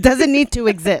reason. It doesn't need to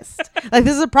exist. Like,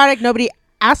 this is a product nobody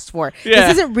asked for. Yeah.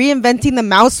 This isn't reinventing the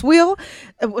mouse wheel.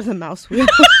 It was a mouse wheel.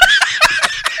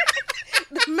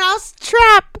 The mouse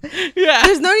trap. Yeah.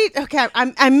 There's no need. Okay,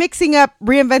 I'm mixing up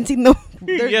reinventing the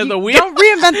wheel. Don't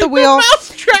reinvent the wheel. The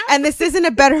mouse trap. And this isn't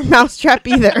a better mouse trap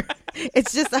either.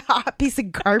 It's just a hot piece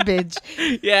of garbage.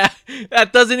 Yeah,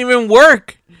 that doesn't even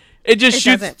work. It just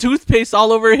shoots toothpaste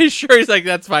all over his shirt. He's like,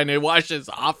 that's fine. It washes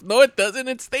off. No, it doesn't.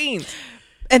 It stains.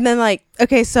 And then, like,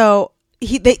 okay, so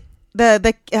the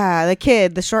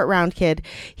kid, the short round kid,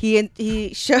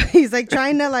 he's like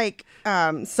trying to like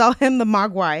sell him the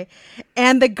Mogwai,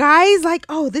 and the guy's like,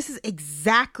 oh, this is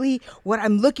exactly what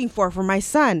I'm looking for my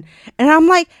son. And I'm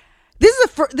like, this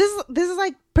is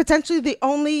like potentially the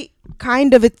only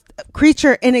kind of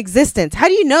creature in existence. How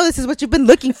do you know this is what you've been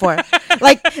looking for?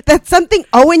 Like, that's something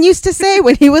Owen used to say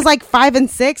when he was like 5 and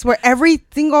 6, where every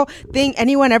single thing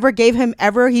anyone ever gave him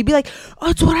he'd be like, oh,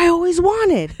 it's what I always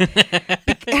wanted.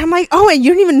 And I'm like, Owen,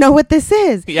 you don't even know what this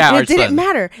is. Yeah, and it didn't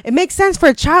matter. It makes sense for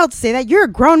a child to say that. You're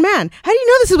a grown man. How do you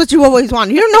know this is what you always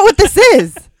wanted? You don't know what this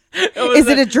is. Is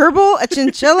it a gerbil, a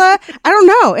chinchilla? I don't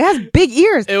know. It has big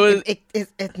ears.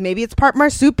 Maybe it's part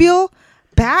marsupial,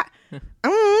 bat.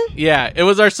 Yeah, it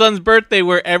was our son's birthday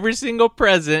where every single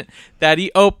present that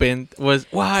he opened was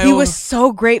He was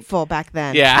so grateful back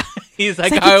then. Yeah, he's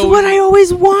like, it's what I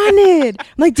always wanted. I'm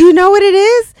like, do you know what it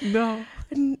is? No.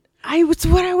 It's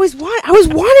what I always wanted. I always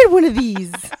wanted one of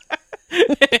these.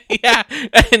 Yeah,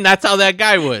 and that's how that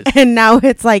guy was. And now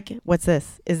it's like, what's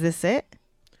this? Is this it?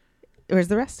 Where's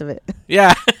the rest of it?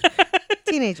 Yeah.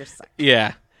 Teenagers suck.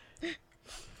 Yeah.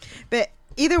 But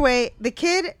either way, the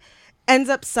kid ends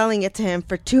up selling it to him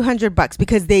for $200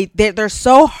 because they're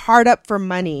so hard up for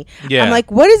money. Yeah. I'm like,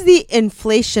 what is the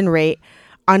inflation rate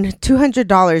on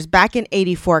 $200 back in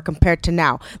 84 compared to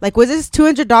now? Like, was this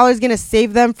 $200 going to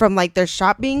save them from like their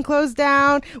shop being closed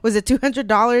down? Was it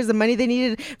 $200 the money they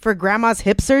needed for grandma's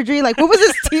hip surgery? Like, what was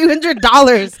this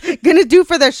 $200 going to do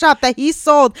for their shop that he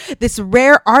sold this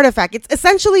rare artifact? It's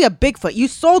essentially a Bigfoot. You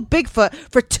sold Bigfoot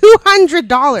for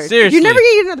 $200. Seriously. You're never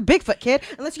going to get another Bigfoot, kid,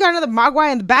 unless you got another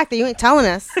Mogwai in the back that you ain't telling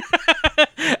us.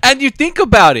 And you think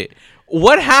about it.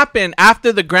 What happened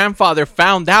after the grandfather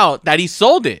found out that he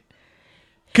sold it?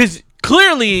 Because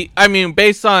clearly, I mean,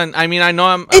 based on, I mean, I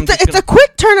know it's a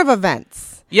quick turn of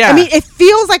events. Yeah. I mean, it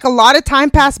feels like a lot of time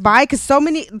passed by because so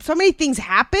many things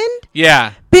happened.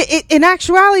 Yeah. But in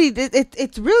actuality,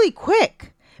 it's really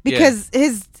quick because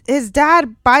his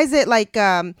dad buys it like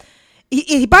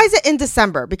he buys it in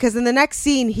December because in the next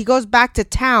scene he goes back to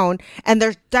town and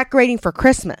they're decorating for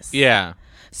Christmas. Yeah.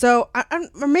 So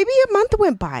or maybe a month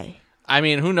went by. I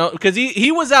mean, who knows? Because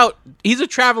he was out. He's a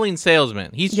traveling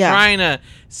salesman. He's trying to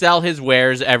sell his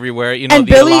wares everywhere. You know,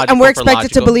 and we're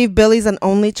expected to believe Billy's an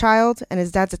only child, and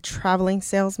his dad's a traveling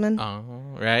salesman. Oh,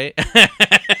 right. Yeah,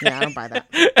 I don't buy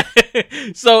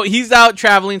that. So he's out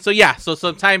traveling. So so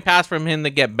some time passed for him to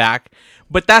get back.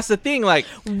 But that's the thing. Like,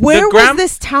 where was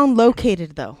this town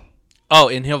located, though? Oh,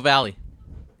 in Hill Valley.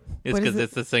 It's because it?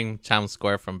 it's the same town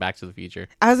square from Back to the Future.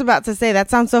 I was about to say,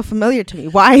 that sounds so familiar to me.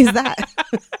 Why is that?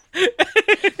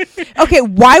 Okay,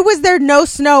 why was there no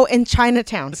snow in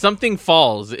Chinatown? Something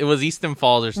Falls. It was Easton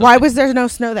Falls or something. Why was there no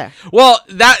snow there? Well,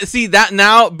 that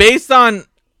now, based on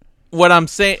what I'm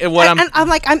saying,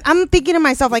 I'm thinking to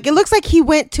myself, like, it looks like he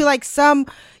went to like some,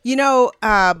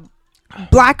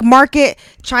 black market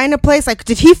China place. Like,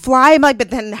 did he fly? I'm like, but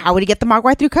then how would he get the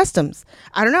Mogwai through customs?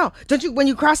 I don't know. Don't you, when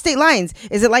you cross state lines,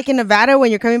 is it like in Nevada when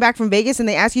you're coming back from Vegas and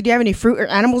they ask you, do you have any fruit or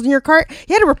animals in your cart?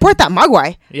 You had to report that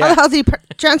Mogwai. Yeah. How the hell did he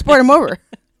transport him over?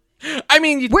 I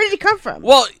mean, where did he come from?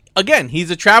 Well, again,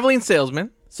 he's a traveling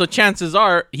salesman. So chances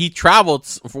are he traveled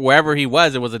wherever he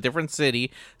was. It was a different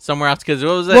city, somewhere else. Because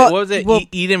what was it?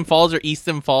 Eden Falls or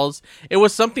Easton Falls? It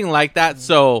was something like that.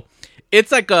 So it's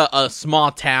like a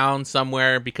small town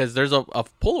somewhere because there's a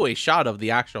pull-away shot of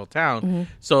the actual town. Mm-hmm.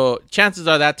 So chances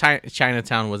are that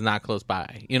Chinatown was not close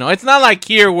by. You know, it's not like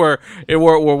here where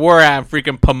we're at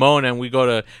freaking Pomona and we go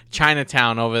to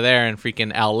Chinatown over there in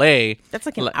freaking L.A. That's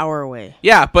like an hour away.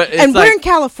 Yeah, but and we're in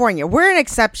California. We're an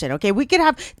exception, okay? We could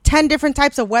have 10 different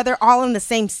types of weather all in the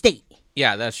same state.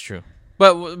 Yeah, that's true.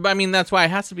 But I mean, that's why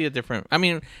it has to be a different... I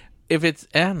mean... If it's,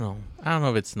 I don't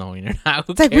know if it's snowing or not.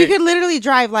 It's like we could literally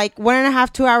drive like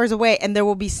 1.5, 2 hours away and there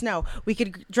will be snow. We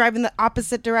could drive in the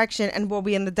opposite direction and we'll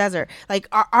be in the desert. Like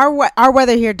our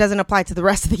weather here doesn't apply to the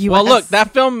rest of the U.S. Well, look,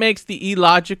 that film makes the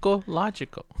illogical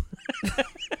logical.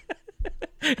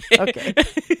 Okay.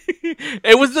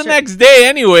 It was the next day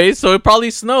anyway, so it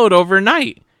probably snowed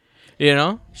overnight. You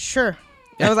know? Sure.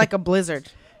 It was like a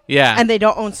blizzard. Yeah. And they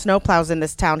don't own snowplows in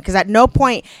this town because at no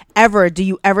point ever do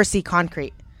you ever see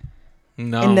concrete.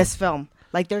 No. In this film.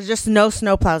 Like, there's just no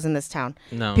snowplows in this town.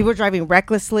 No. People are driving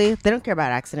recklessly. They don't care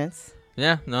about accidents.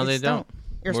 Yeah, no, they don't.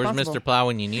 Where's Mr. Plow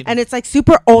when you need him? And it's like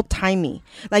super old-timey.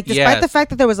 Like, despite the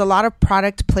fact that there was a lot of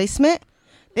product placement,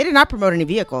 they did not promote any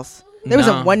vehicles. There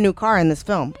wasn't one new car in this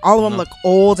film. All of them look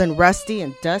old and rusty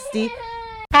and dusty.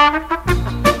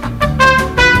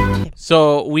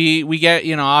 So we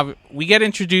get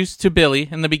introduced to Billy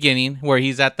in the beginning where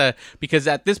he's because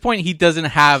at this point he doesn't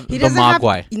have the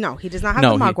Mogwai. No, he does not have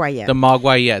the Mogwai yet. The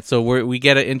Mogwai yet. So we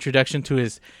get an introduction to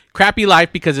his crappy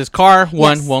life because his car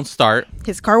won't start.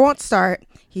 His car won't start.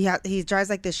 He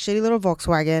drives like this shitty little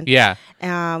Volkswagen. Yeah.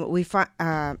 We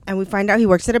find out he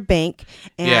works at a bank,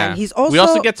 and we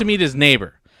also get to meet his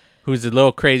neighbor, who's a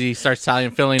little crazy. He starts filling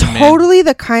him in. Totally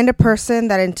the kind of person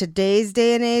that in today's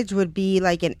day and age would be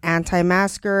like an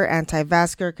anti-masker,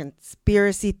 anti-vaxxer,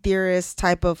 conspiracy theorist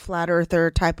type of flat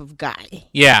earther type of guy.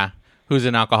 Yeah. Who's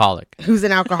an alcoholic.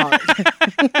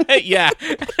 Yeah.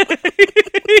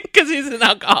 Because he's an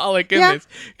alcoholic in this.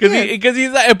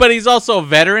 But he's also a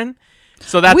veteran.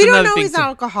 So that's we don't know he's an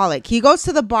alcoholic. He goes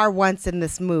to the bar once in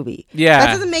this movie. Yeah.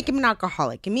 That doesn't make him an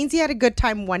alcoholic. It means he had a good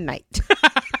time one night.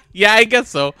 Yeah, I guess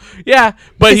so. Yeah,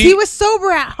 but he was sober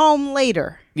at home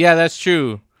later. Yeah, that's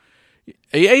true.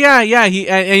 Yeah.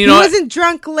 He wasn't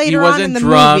drunk later on in the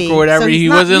movie. He wasn't drunk or whatever. He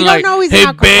wasn't like, hey,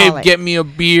 babe, get me a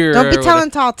beer. Don't be telling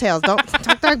tall tales. Don't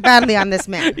talk badly on this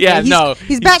man. Yeah,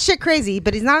 he's batshit crazy,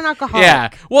 but he's not an alcoholic. Yeah.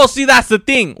 Well, see, that's the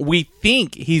thing. We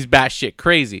think he's batshit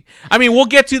crazy. I mean, we'll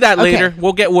get to that later.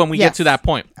 We'll get when we get to that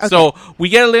point. Okay. So we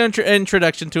get a little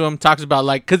introduction to him. Talks about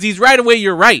because he's right away.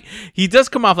 You're right. He does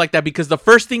come off like that because the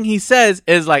first thing he says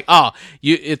is like, "Oh,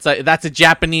 it's like that's a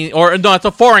Japanese or no, it's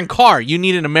a foreign car. You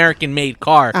need an American-made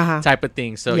car type of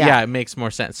thing." So yeah, it makes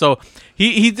more sense. So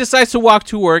he decides to walk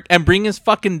to work and bring his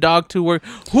fucking dog to work.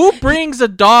 Who brings a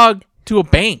dog to a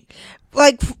bank?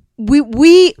 Like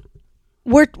we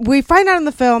find out in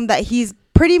the film that he's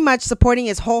pretty much supporting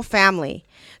his whole family.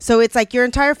 So it's like your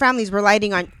entire family's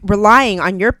relying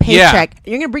on your paycheck.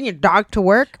 You're gonna bring your dog to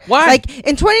work. Why? Like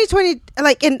in 2020,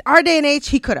 like in our day and age,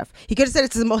 he could have said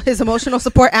it's his emotional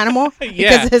support animal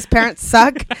because his parents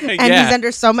suck and he's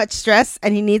under so much stress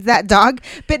and he needs that dog.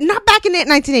 But not back in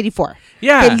 1984.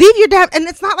 Yeah. Okay, leave your damn, and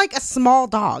it's not like a small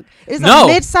dog. It's a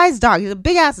mid-sized dog. He's a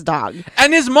big ass dog.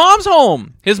 And his mom's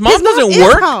home. His mom doesn't is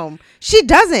work. Home. She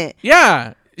doesn't.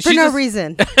 Yeah. For no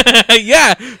reason.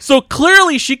 Yeah. So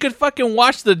clearly she could fucking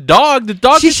watch the dog. The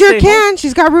dog. She sure can. Home.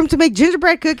 She's got room to make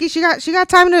gingerbread cookies. She got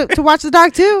time to watch the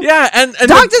dog too. Yeah, and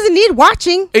dog doesn't need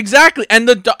watching. Exactly.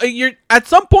 And you're at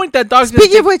some point that dog's.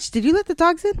 Speaking of which, did you let the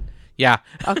dogs in? Yeah.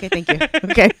 Okay, thank you.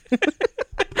 Okay.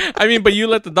 I mean, but you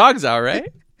let the dogs out,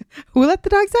 right? Who let the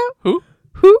dogs out? Who?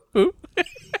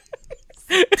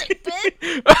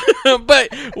 Stupid. But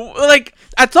like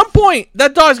at some point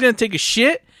that dog's gonna take a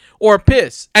shit or a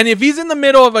piss, and if he's in the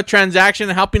middle of a transaction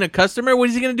and helping a customer, what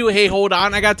is he gonna do? Hey, hold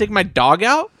on, I gotta take my dog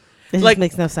out. This like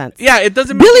makes no sense. Yeah, it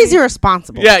doesn't. Billy's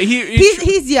irresponsible. Yeah,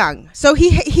 he's young, so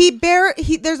he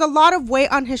there's a lot of weight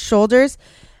on his shoulders.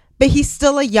 But he's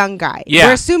still a young guy. Yeah.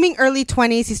 We're assuming early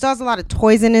 20s. He still has a lot of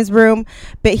toys in his room,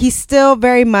 but he's still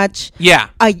very much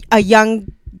a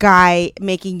young guy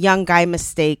making young guy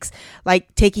mistakes,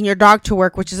 like taking your dog to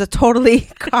work, which is a totally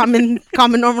common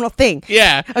normal thing.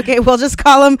 Yeah. Okay, we'll just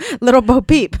call him Little Bo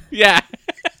Peep. Yeah.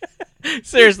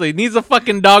 Seriously, needs a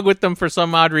fucking dog with them for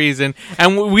some odd reason.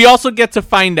 And we also get to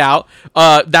find out,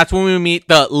 that's when we meet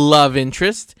the love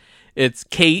interest. It's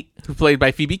Kate, who's played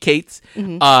by Phoebe Cates.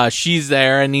 Mm-hmm. She's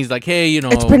there, and he's like, hey, you know.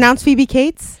 It's pronounced Phoebe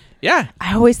Cates? Yeah.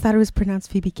 I always thought it was pronounced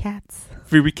Phoebe Cats.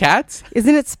 Phoebe Cats?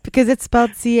 Isn't it because it's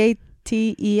spelled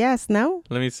Cates, no?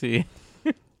 Let me see.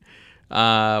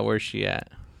 Where's she at?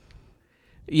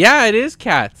 Yeah, it is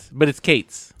Cats, but it's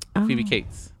Cates. Oh. Phoebe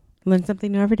Cates. Learn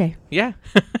something new every day. Yeah.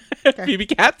 Phoebe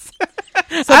Cats?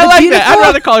 So I like that. I'd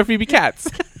rather call her Phoebe Cats.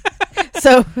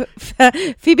 So,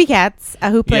 Phoebe Cats,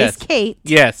 who plays Kate.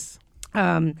 Yes.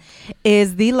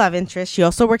 Is the love interest. She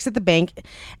also works at the bank.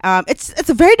 It's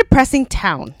a very depressing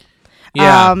town.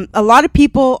 Yeah. A lot of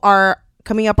people are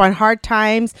coming up on hard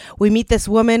times. We meet this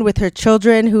woman with her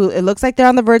children who it looks like they're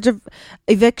on the verge of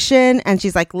eviction, and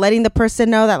she's like letting the person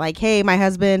know that like, hey, my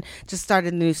husband just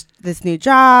started this new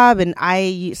job, and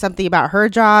something about her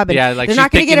job, and yeah, like they're she's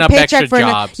not going to picking get a up paycheck extra for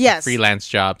jobs, freelance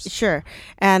jobs. Sure,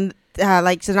 and.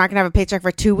 Like she's not gonna have a paycheck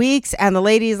for 2 weeks, and the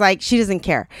lady's like she doesn't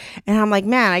care, and I'm like,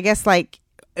 man, I guess like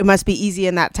it must be easy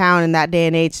in that town in that day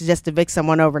and age to just evict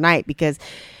someone overnight, because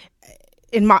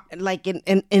in our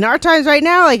times right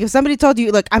now, like if somebody told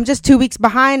you, look, I'm just 2 weeks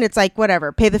behind, it's like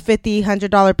whatever, pay the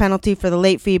 $50-$100 penalty for the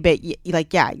late fee, but pay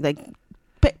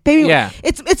me. Yeah,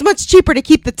 it's much cheaper to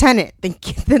keep the tenant than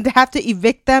to have to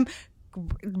evict them.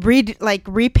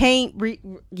 Repaint,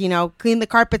 clean the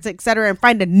carpets, etc., and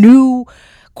find a new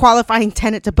qualifying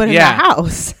tenant to put in the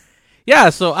house. Yeah,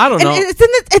 so I don't know.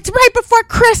 It's right before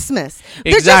Christmas.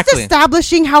 They're just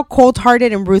establishing how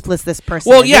cold-hearted and ruthless this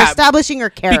person is. They're establishing her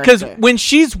character. Because when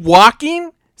she's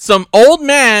walking, some old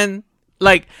man,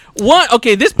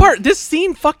 this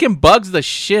scene fucking bugs the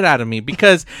shit out of me,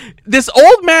 because this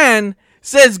old man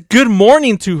says good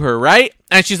morning to her, right?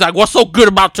 And she's like, what's so good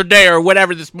about today or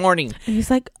whatever this morning? And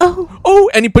he's like, oh.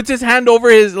 And he puts his hand over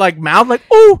his like mouth like,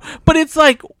 oh. But it's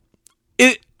like,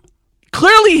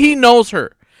 clearly he knows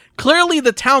her. Clearly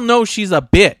the town knows she's a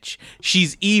bitch.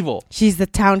 She's evil. She's the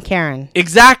town Karen.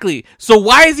 Exactly. So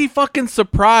why is he fucking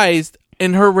surprised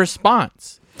in her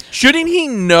response? Shouldn't he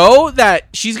know that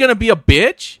she's going to be a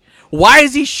bitch? Why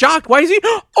is he shocked? Why is he,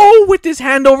 with his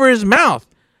hand over his mouth?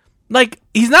 Like,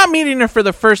 he's not meeting her for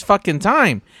the first fucking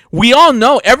time. We all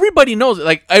know. Everybody knows.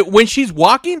 Like, when she's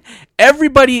walking,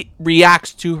 everybody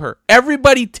reacts to her.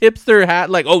 Everybody tips their hat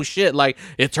like, oh, shit. Like,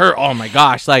 it's her. Oh, my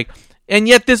gosh. Like, and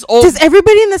yet this old... Does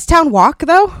everybody in this town walk,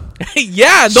 though?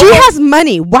 Yeah. She has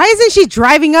money. Why isn't she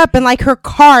driving up in, like, her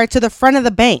car to the front of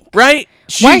the bank? Right?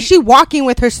 Why is she walking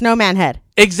with her snowman head?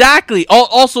 Exactly.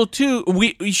 Also, too,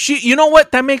 you know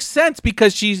what? That makes sense,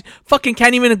 because she's fucking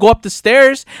can't even go up the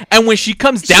stairs. And when she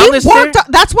comes down the stairs...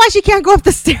 That's why she can't go up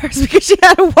the stairs, because she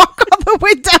had to walk all the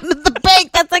way down to the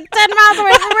bank. That's like 10 miles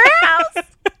away from her house.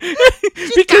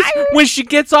 Because when she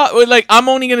gets off, like, I'm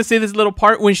only going to say this little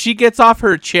part. When she gets off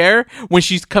her chair, when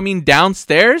she's coming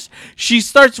downstairs, she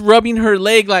starts rubbing her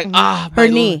leg like, her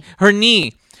knee. Her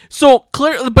knee. So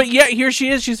clearly, but yet here she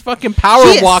is. She's fucking power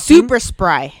walking. Super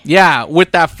spry. Yeah,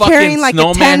 with that fucking carrying like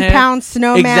snowman a 10-pound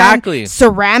snowman. Exactly.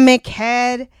 Ceramic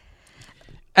head.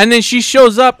 And then she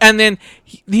shows up, and then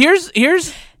here's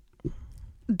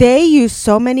they use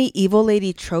so many evil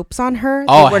lady tropes on her.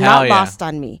 Oh, they were hell not yeah. lost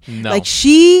on me. No. Like,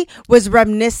 she was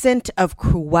reminiscent of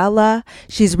Cruella.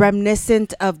 She's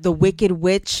reminiscent of the Wicked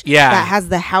Witch that has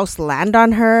the house land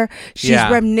on her. She's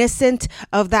reminiscent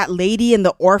of that lady in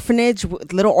the orphanage,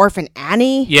 little orphan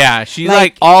Annie. Yeah, she's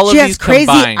like all of she these has crazy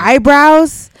combined.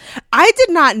 eyebrows. I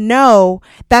did not know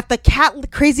that the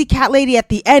crazy cat lady at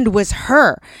the end was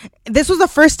her. This was the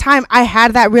first time I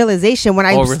had that realization when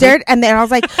I stared, and then I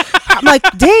was like, I'm like,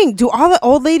 dang, do all the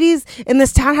old ladies in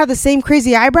this town have the same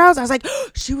crazy eyebrows? I was like,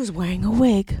 she was wearing a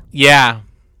wig. Yeah.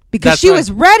 Because she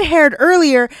was red-haired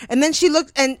earlier, and then she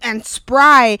looked and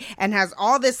spry and has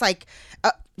all this, like,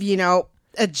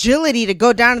 agility to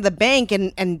go down to the bank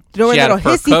and throw a little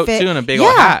hissy fit. Too, and a big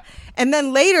old hat. And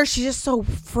then later, she's just so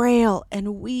frail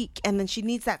and weak. And then she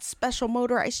needs that special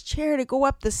motorized chair to go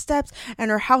up the steps.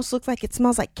 And her house looks like it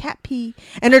smells like cat pee.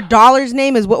 And her dollar's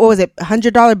name is, what was it,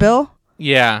 $100 bill?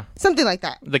 Yeah. Something like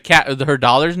that. The cat, her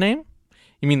dollar's name?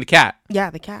 You mean the cat? Yeah,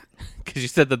 the cat. Because you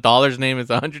said the dollar's name is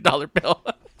 $100 bill.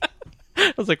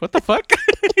 I was like, what the fuck?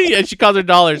 Yeah, she calls her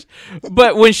dollars.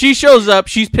 But when she shows up,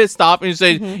 she's pissed off and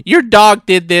says, your dog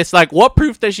did this. Like, what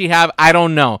proof does she have? I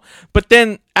don't know. But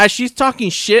then as she's talking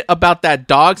shit about that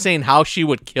dog, saying how she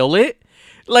would kill it,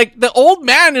 like, the old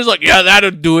man is like, yeah,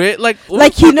 that'll do it. Like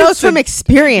he knows from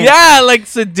experience. Yeah, like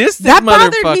sadistic that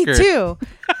motherfucker. Bothered me too.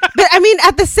 But I mean,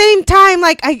 at the same time,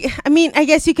 like, I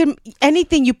guess you can,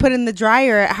 anything you put in the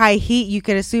dryer at high heat, you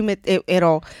could assume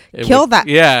it'll kill that.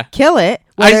 Yeah. Kill it.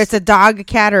 Whether it's a dog, a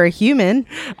cat, or a human.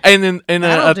 And in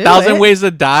a thousand ways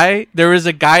to die, there was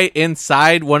a guy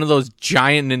inside one of those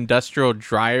giant industrial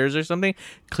dryers or something,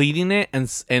 cleaning it, and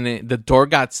the door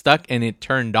got stuck and it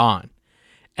turned on.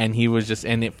 And he was just,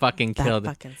 and it fucking killed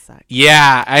That fucking sucks.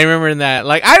 Yeah, I remember that.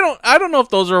 Like, I don't know if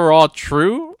those are all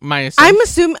true. I'm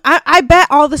assuming, I bet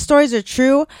all the stories are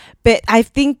true, but I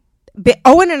think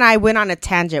Owen and I went on a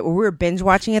tangent where we were binge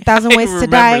watching 1,000 Ways to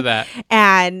Die. That.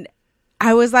 And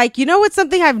I was like, you know what?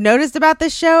 Something I've noticed about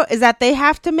this show is that they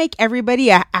have to make everybody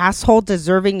an asshole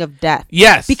deserving of death.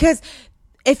 Yes, because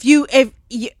if you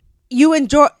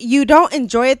don't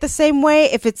enjoy it the same way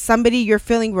if it's somebody you're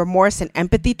feeling remorse and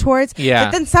empathy towards. Yeah.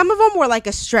 But then some of them were like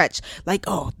a stretch. Like,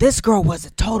 oh, this girl was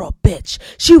a total bitch.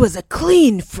 She was a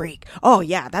clean freak. Oh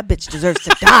yeah, that bitch deserves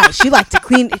to die. She liked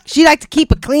to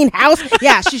keep a clean house.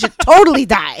 Yeah, she should totally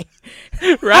die.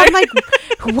 Right? I'm like,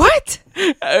 what?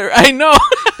 I know.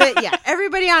 But yeah,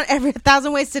 everybody on every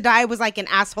 1,000 Ways to Die was like an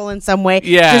asshole in some way.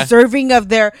 Yeah. Deserving of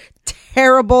their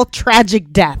terrible,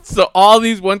 tragic death. So all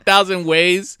these 1,000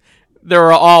 ways,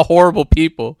 they're all horrible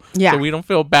people. Yeah. So we don't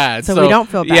feel bad. So we don't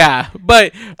feel bad. Yeah.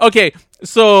 But okay.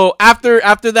 So after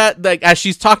that, like, as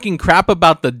she's talking crap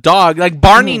about the dog, like,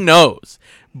 Barney knows.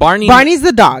 Barney's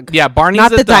the dog. Yeah, Barney's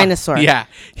not the dog. dinosaur. Yeah.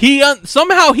 He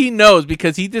somehow he knows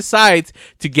because he decides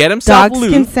to get himself Dogs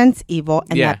loose. can sense evil,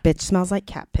 and that bitch smells like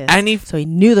cat piss. And so he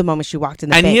knew the moment she walked in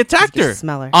the bank. And he attacked her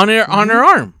on her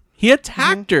arm. He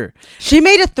attacked her. She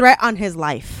made a threat on his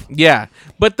life. Yeah,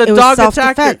 but the dog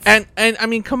attacked her. And I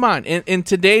mean, come on. In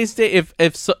today's day,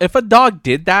 if a dog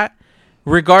did that,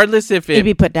 regardless if it'd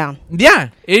be put down. Yeah,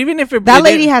 even if that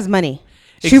lady has money.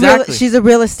 Exactly. She's a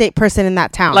real estate person in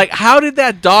that town. Like, how did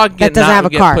that dog get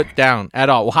put down at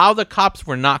all? How the cops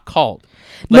were not called?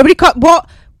 Like, nobody called. Well,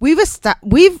 we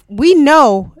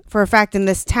know for a fact in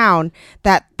this town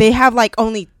that they have like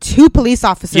only 2 police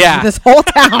officers in this whole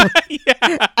town.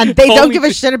 And they don't give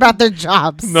a shit about their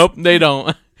jobs. Nope, they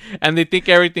don't. And they think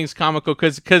everything's comical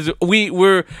because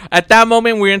we're at that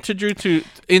moment we're introduced to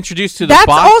the That's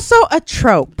boss. Also a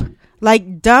trope.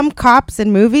 Like dumb cops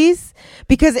in movies,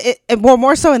 because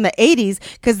more so in the 80s,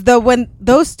 because when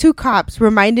those 2 cops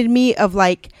reminded me of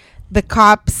like the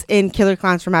cops in Killer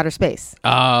Clowns from Outer Space.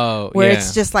 Oh, where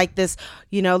it's just like this,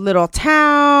 little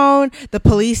town. The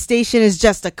police station is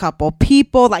just a couple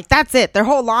people. Like, that's it. Their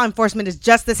whole law enforcement is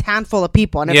just this handful of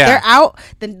people. And if they're out,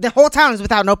 then the whole town is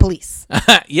without no police.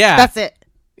 Yeah. That's it.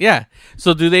 Yeah.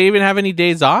 So do they even have any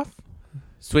days off?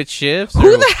 Switch shifts?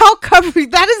 Who the hell covers?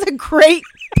 That is a great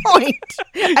point.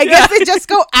 I guess they just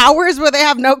go hours where they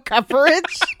have no coverage.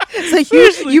 So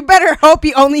you better hope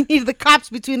you only need the cops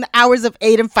between the hours of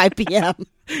 8 and 5 p.m.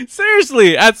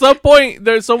 Seriously, at some point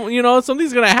there's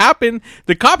something's gonna happen.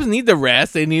 The cops need the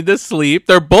rest. They need the sleep.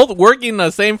 They're both working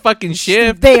the same fucking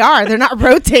shift. They are. They're not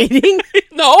rotating.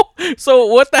 No. So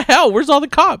what the hell? Where's all the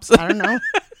cops? I don't know.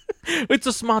 It's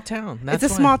a small town. It's a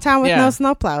small town with no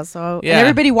snowplows. So and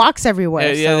everybody walks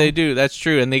everywhere. Yeah, they do. That's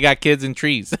true. And they got kids in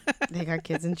trees. They got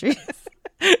kids in trees.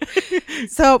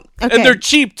 So okay. And they're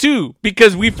cheap too,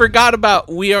 because we forgot about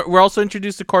we're also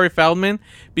introduced to Corey Feldman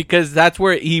because that's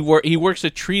where he works a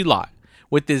tree lot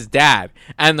with his dad.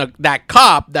 And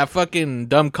that fucking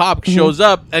dumb cop shows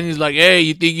up and he's like, hey,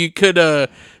 you think you could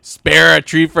spare a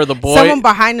tree for the boy? Someone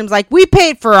behind him's like, we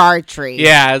paid for our tree.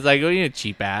 Yeah, it's like, oh, you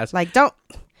cheap ass. Like,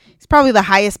 he's probably the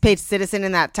highest paid citizen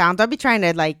in that town. Don't be trying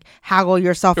to like haggle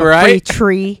yourself a free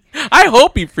tree. I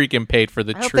hope he freaking paid for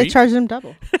the tree. I hope they charged him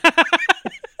double.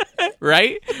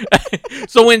 Right?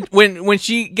 So when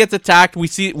she gets attacked,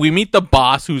 we meet the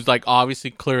boss, who's like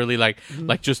obviously clearly like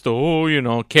just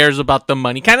cares about the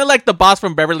money, kind of like the boss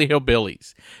from Beverly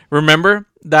Hillbillies. Remember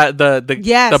that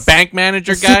the bank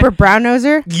manager guy, super brown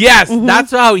noser. Yes,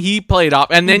 that's how he played off.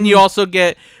 And then you also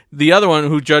get the other one,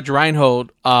 who Judge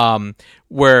Reinhold,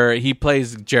 where he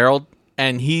plays Gerald,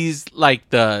 and he's like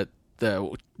the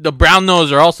brown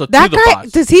noser also to the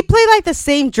boss. Does he play like the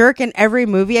same jerk in every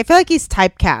movie? I feel like he's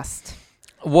typecast.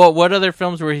 What other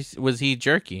films was he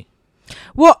jerky?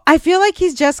 Well, I feel like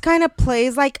he just kind of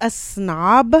plays like a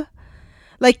snob.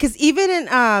 Like, because even in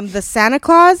the Santa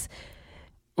Claus...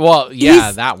 Well,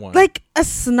 yeah, that one. Like a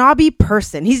snobby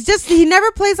person. He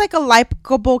never plays like a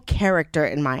likable character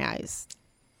in my eyes.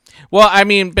 Well, I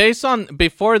mean, based on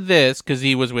before this, because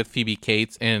he was with Phoebe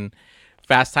Cates in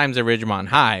Fast Times at Ridgemont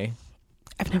High.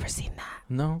 I've never seen that.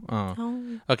 No? Oh.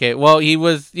 No. Okay, well, he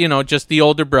was, just the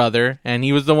older brother, and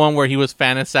he was the one where he was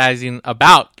fantasizing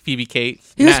about Phoebe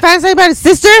Cates. He was fantasizing about his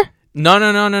sister?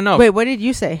 No. Wait, what did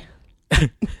you say?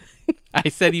 I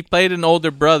said he played an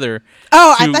older brother.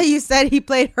 Oh, I thought you said he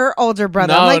played her older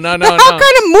brother. No. What kind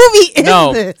of movie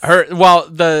is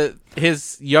this?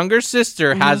 His younger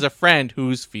sister has a friend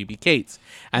who's Phoebe Cates,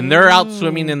 and they're out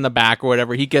swimming in the back or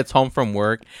whatever. He gets home from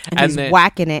work, and he's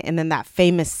whacking it, and then that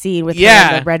famous scene with her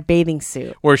in the red bathing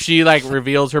suit, where she like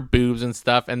reveals her boobs and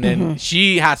stuff, and then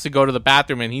she has to go to the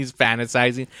bathroom, and he's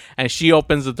fantasizing, and she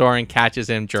opens the door and catches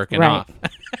him jerking off.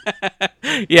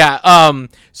 Yeah.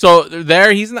 So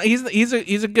there, he's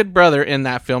a good brother in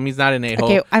that film. He's not an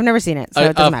a-hole. Okay, I've never seen it, so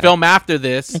it doesn't matter. Film after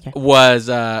this was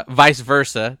Vice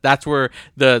Versa. That's where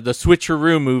the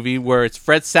switcheroo movie, where it's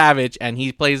Fred Savage and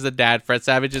he plays the dad. Fred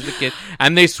Savage is the kid,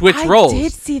 and they switch roles. I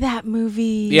did see that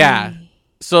movie. Yeah.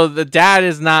 So the dad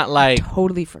is not like... I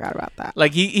totally forgot about that.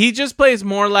 Like, he just plays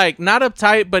more like, not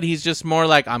uptight, but he's just more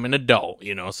like, I'm an adult,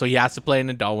 So he has to play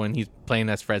an adult when he's playing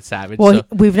as Fred Savage. Well,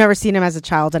 we've never seen him as a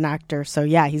child and actor, so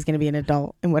yeah, he's going to be an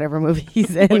adult in whatever movie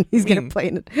he's in. He's going to play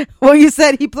in it. Well, you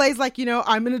said he plays like,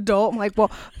 I'm an adult. I'm like,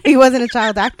 well, he wasn't a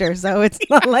child actor, so it's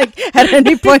not like at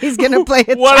any point he's going to play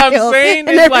a what child. I'm saying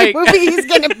in is every movie he's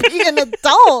going to be an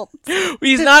adult.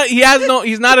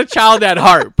 He's not a child at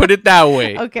heart. Put it that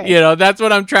way. Okay. That's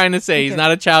what I'm trying to say. He's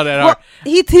not a child at heart.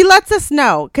 He lets us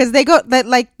know, because they go that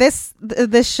like this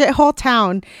shithole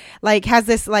town like has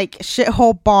this like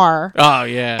shithole bar. Oh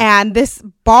yeah. And this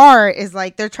bar is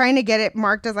like, they're trying to get it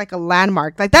marked as like a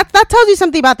landmark. Like that tells you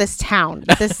something about this town.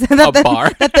 Bar.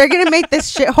 That they're gonna make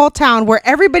this shithole town where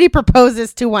everybody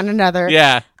proposes to one another.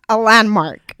 Yeah. A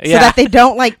landmark, so that they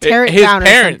don't like tear it down or something.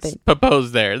 His parents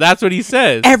proposed there. That's what he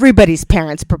says. Everybody's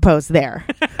parents proposed there.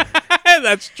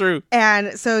 That's true.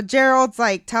 And so Gerald's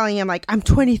like telling him like, I'm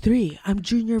 23, I'm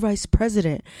junior vice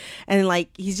president, and like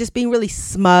he's just being really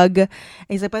smug, and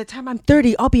he's like, by the time I'm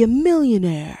 30 I'll be a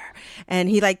millionaire. And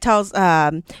he like tells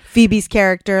Phoebe's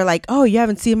character like, oh, you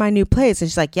haven't seen my new place, and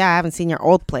she's like, yeah, I haven't seen your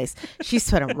old place. She's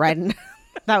put him right in.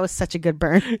 That was such a good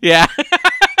burn. Yeah.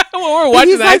 Well, we're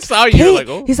watching that. I saw you like,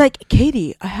 oh. He's like,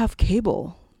 Katie, I have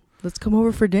cable. Let's come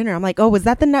over for dinner. I'm like, oh, was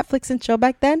that the Netflix and chill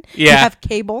back then? Yeah. You have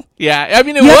cable? Yeah. I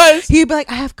mean, it was. He'd be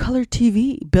like, I have color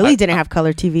TV. Billy didn't have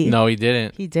color TV. No, he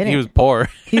didn't. He didn't. He was poor.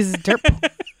 He was dirt poor.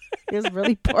 He was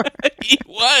really poor. He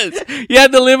was. He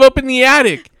had to live up in the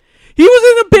attic. He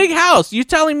was in a big house. You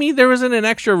telling me there wasn't an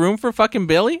extra room for fucking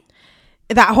Billy?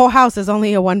 That whole house is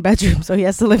only a 1-bedroom, so he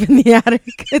has to live in the attic.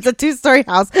 It's a 2-story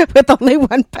house with only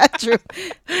 1 bedroom.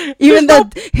 Even though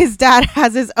his dad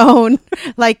has his own,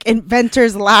 like,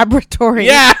 inventor's laboratory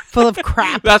full of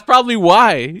crap. That's probably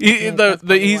why.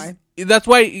 That's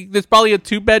why there's probably a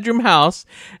 2-bedroom house.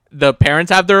 The parents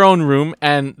have their own room,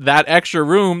 and that extra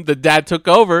room the dad took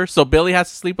over, so Billy has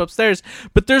to sleep upstairs.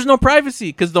 But there's no privacy,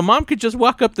 because the mom could just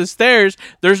walk up the stairs.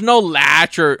 There's no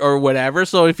latch or whatever,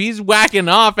 so if he's whacking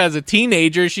off as a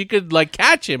teenager, she could like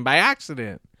catch him by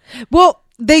accident. Well,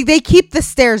 they keep the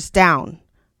stairs down.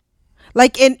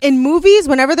 Like in movies,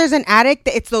 whenever there's an attic,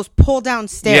 it's those pull down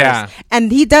stairs. Yeah. And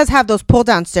he does have those pull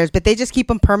down stairs, but they just keep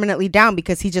him permanently down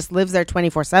because he just lives there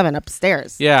 24/7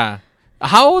 upstairs. Yeah.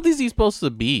 How old is he supposed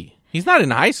to be? He's not in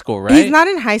high school, right? He's not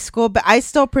in high school, but I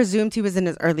still presumed he was in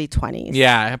his early 20s.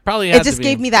 Yeah, it probably It just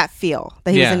gave me that feel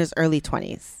that he was in his early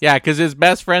 20s. Yeah, because his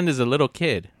best friend is a little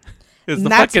kid. It's the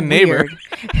fucking neighbor.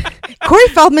 Corey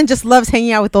Feldman just loves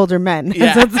hanging out with older men.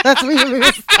 Yeah. That's what we've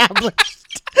established.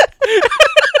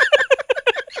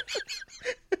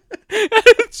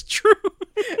 It's true.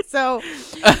 So,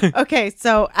 okay,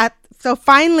 so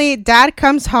finally, Dad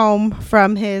comes home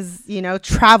from his,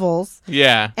 travels.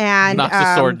 Yeah, and knocks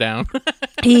the sword down.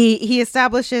 he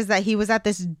establishes that he was at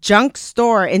this junk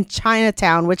store in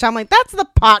Chinatown, which I'm like, that's the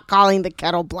pot calling the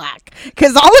kettle black,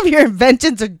 because all of your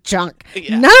inventions are junk.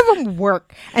 Yeah. None of them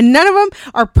work, and none of them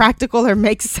are practical or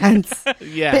make sense.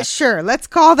 Yeah, but sure, let's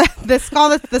call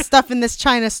the stuff in this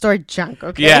China store junk.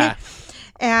 Okay. Yeah,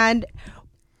 and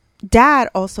Dad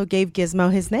also gave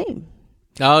Gizmo his name.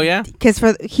 Oh yeah, because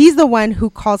he's the one who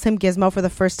calls him Gizmo for the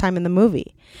first time in the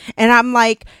movie, and I'm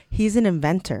like, he's an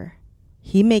inventor.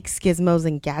 He makes gizmos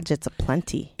and gadgets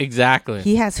aplenty. Exactly.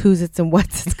 He has who's its and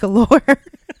what's its galore.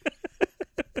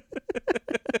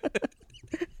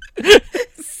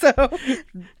 So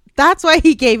that's why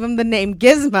he gave him the name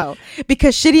Gizmo,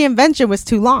 because Shitty Invention was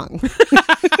too long.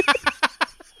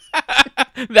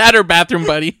 That or Bathroom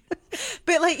Buddy.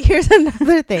 But here's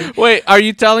another thing. Wait, are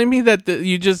you telling me that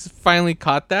you just finally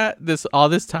caught that all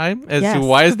this time as to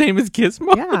why his name is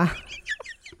Gizmo? Yeah,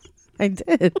 I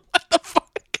did. What the fuck?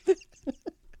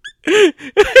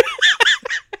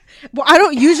 Well, I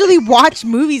don't usually watch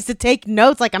movies to take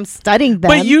notes like I'm studying them.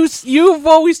 But you've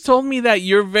always told me that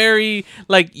you're very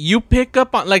you pick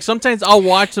up on sometimes I'll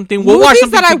watch something. We'll watch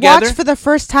something together. Movies that I watched for the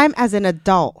first time as an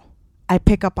adult, I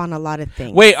pick up on a lot of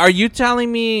things. Wait, are you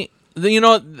telling me?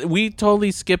 We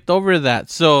totally skipped over that.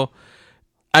 So,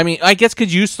 I mean, I guess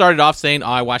because you started off saying, "Oh,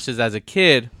 I watched this as a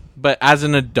kid," but as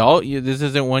an adult, this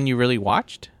isn't one you really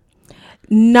watched.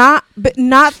 Not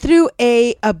through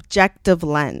a objective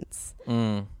lens.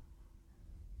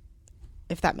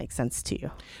 If that makes sense to you.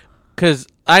 Because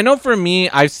I know for me,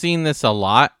 I've seen this a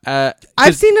lot.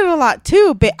 I've seen it a lot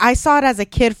too, but I saw it as a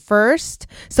kid first.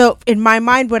 So in my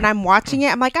mind, when I'm watching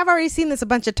it, I'm like, I've already seen this a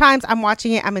bunch of times. I'm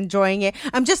watching it. I'm enjoying it.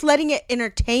 I'm just letting it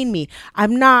entertain me.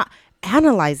 I'm not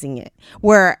analyzing it.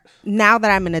 Where now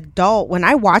that I'm an adult, when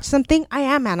I watch something, I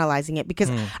am analyzing it because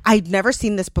I've never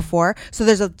seen this before. So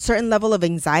there's a certain level of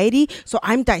anxiety. So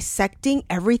I'm dissecting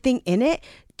everything in it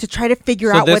to try to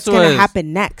figure out what's going to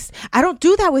happen next. I don't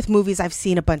do that with movies I've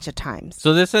seen a bunch of times.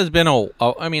 So this has been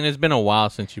it's been a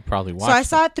while since you probably watched it. So I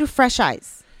saw it through fresh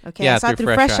eyes. Okay, yeah, I saw it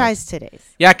through fresh eyes today.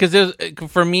 Yeah, because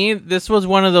for me, this was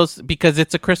one of those, because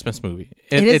it's a Christmas movie.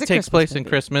 It takes place in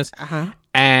Christmas.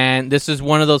 And this is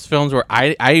one of those films where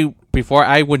before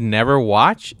I would never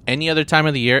watch any other time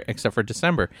of the year except for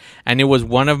December. And it was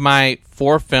one of my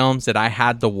 4 films that I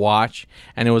had to watch.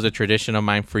 And it was a tradition of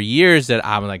mine for years that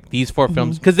I'm like, these 4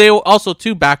 films. Because they also,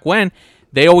 too, back when,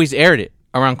 they always aired it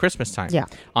around Christmas time. Yeah.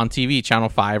 On TV, Channel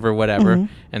 5 or whatever.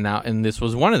 And this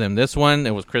was one of them. This one,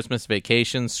 it was Christmas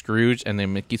Vacation, Scrooge, and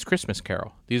then Mickey's Christmas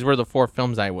Carol. These were the 4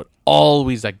 films I would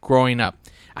always, growing up,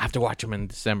 I have to watch them in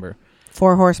December.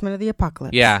 4 Horsemen of the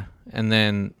Apocalypse. Yeah. And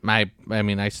then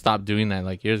I stopped doing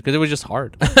that years because it was just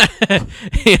hard,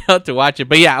 to watch it.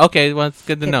 But yeah, okay, well, it's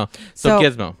good to know. So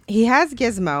Gizmo. He has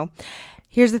Gizmo.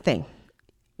 Here's the thing.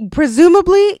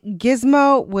 Presumably,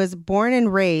 Gizmo was born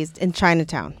and raised in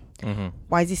Chinatown.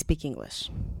 Why does he speak English?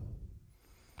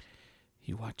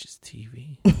 He watches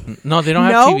TV. No, they don't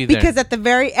have TV there. Because at the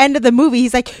very end of the movie,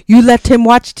 he's like, you let him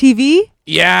watch TV?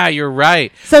 Yeah, you're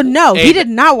right. So no, he did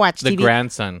not watch TV.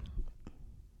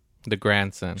 The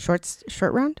grandson.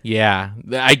 Short round? Yeah.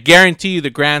 I guarantee you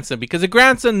the grandson, because the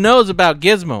grandson knows about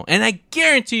Gizmo. And I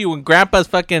guarantee you when Grandpa's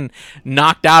fucking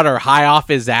knocked out or high off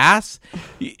his ass,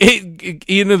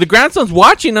 the grandson's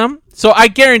watching him. So I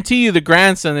guarantee you the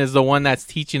grandson is the one that's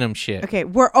teaching him shit. Okay,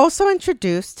 we're also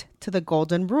introduced to the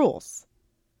golden rules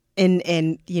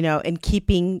in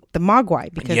keeping the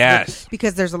Mogwai,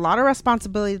 because there's a lot of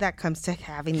responsibility that comes to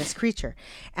having this creature.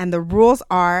 And the rules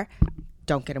are,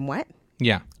 don't get him wet.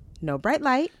 Yeah. No bright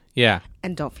light. Yeah.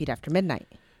 And don't feed after midnight.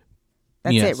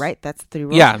 That's it, right? That's the 3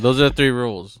 rules. Yeah, those are the 3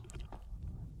 rules.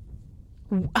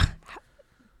 The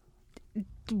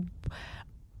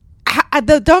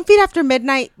don't feed after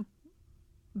midnight,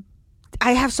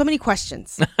 I have so many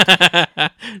questions.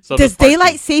 Does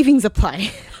daylight savings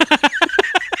apply?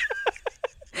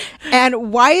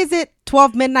 And why is it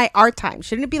 12 midnight our time?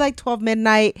 Shouldn't it be 12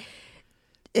 midnight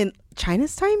in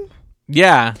China's time?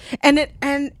 Yeah. And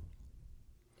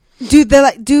do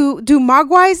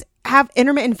Mogwais have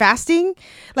intermittent fasting?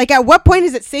 At what point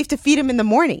is it safe to feed them in the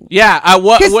morning? Yeah.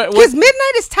 Because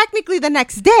midnight is technically the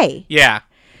next day. Yeah.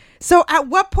 So at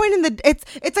what point in the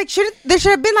there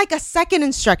should have been a second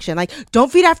instruction,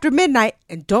 don't feed after midnight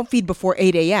and don't feed before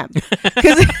 8 a.m.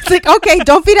 Because it's okay,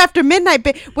 don't feed after midnight,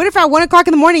 but what if at 1 o'clock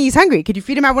in the morning he's hungry? Could you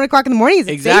feed him at 1 o'clock in the morning? Is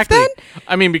it exactly safe then?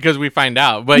 I mean, because we find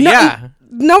out, but yeah.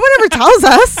 No one ever tells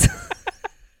us.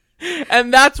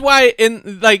 And that's why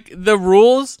in like the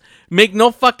rules make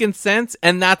no fucking sense,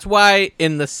 and that's why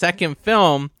in the second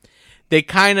film they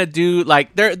kind of do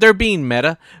like they're being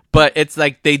meta, but it's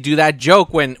like they do that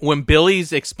joke when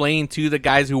Billy's explaining to the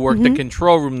guys who work the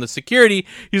control room, the security,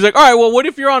 he's like, all right, well, what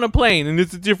if you're on a plane and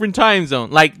it's a different time zone?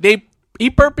 Like he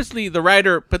purposely, the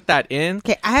writer put that in.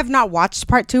 Okay, I have not watched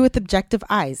part 2 with objective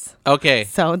eyes. Okay.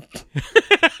 So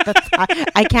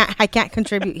I can't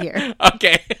contribute here.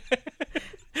 Okay.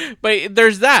 But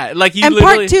there's that. Like and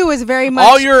part 2 is very much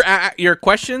all your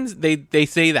questions, they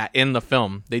say that in the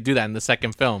film. They do that in the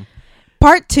second film.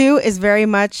 Part 2 is very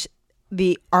much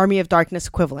the Army of Darkness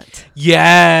equivalent.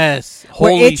 Yes.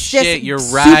 Holy shit, you're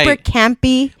right. Super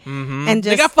campy and just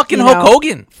they got fucking Hulk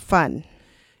Hogan. Fun.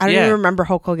 I don't even remember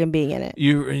Hulk Hogan being in it.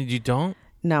 You don't?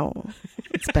 No.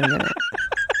 It's been a minute.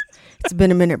 It's been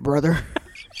a minute, brother.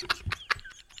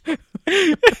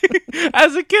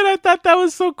 As a kid, I thought that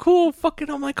was so cool. Fucking,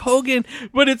 I'm like Hogan.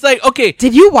 But it's like, okay.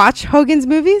 Did you watch Hogan's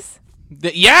movies?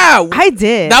 Yeah. I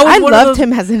did. I loved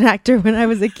him as an actor when I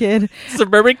was a kid.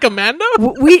 Suburban Commando?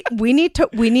 We need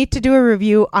to do a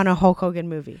review on a Hulk Hogan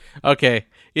movie. Okay.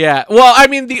 Yeah. Well, I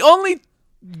mean, the only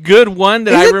good one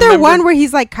that I remember. Isn't there one where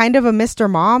he's like kind of a Mr.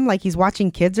 Mom, like he's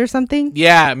watching kids or something?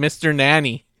 Yeah, Mr.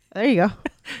 Nanny. There you go.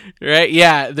 Right?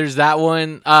 Yeah, there's that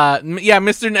one. Yeah,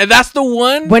 Mr. That's the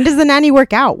one. When does the nanny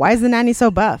work out? Why is the nanny so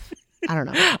buff? I don't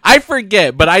know. I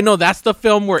forget, but I know that's the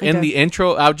film where in the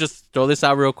intro, I'll just throw this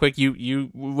out real quick. You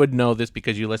would know this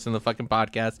because you listen to the fucking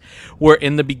podcast. Where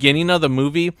in the beginning of the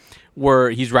movie,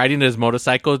 where he's riding his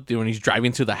motorcycle when he's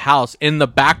driving to the house, in the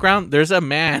background, there's a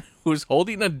man who's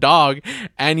holding a dog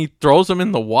and he throws him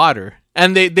in the water.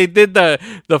 And they did the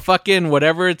fucking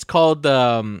whatever it's called,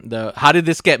 the How Did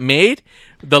This Get Made?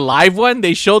 The live one,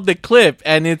 they showed the clip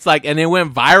and it's like, and it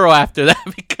went viral after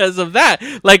that because of that.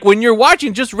 Like when you're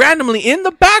watching just randomly in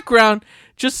the background,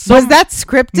 was that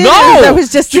scripted? No, that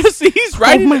was just he's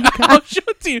writing. I'll show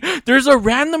it to you. There's a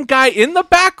random guy in the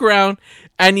background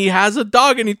and he has a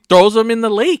dog and he throws him in the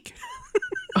lake.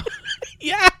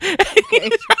 Yeah, he's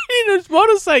riding his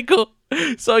motorcycle.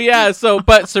 So yeah,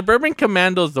 but Suburban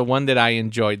Commando is the one that I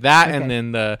enjoyed. That and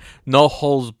then the No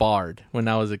Holds Barred when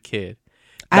I was a kid.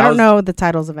 I don't know the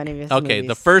titles of any of his movies.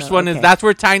 The first one is that's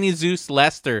where Tiny Zeus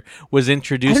Lester was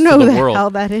introduced to the world. I don't know who the hell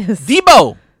that is.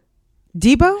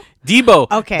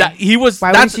 Debo. Okay. He was.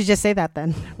 Why wouldn't you just say that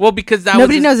then? Well, because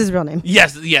nobody knows his real name.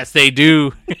 Yes, they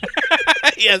do.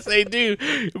 Yes, they do.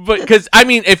 But because I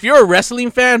mean, if you're a wrestling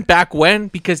fan back when,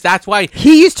 because that's why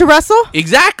he used to wrestle.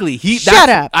 Exactly. Shut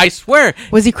up. I swear.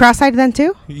 Was he cross-eyed then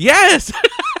too? Yes.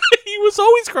 He was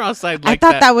always cross-eyed. I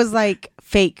thought that was like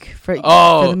fake for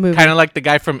the movie. Kind of like the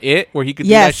guy from It, where he could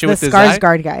do that shit with his eye. Yes, the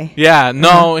Skarsgård guy. Yeah,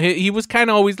 no, he was kind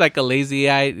of always like a lazy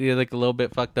eye, like a little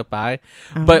bit fucked up eye.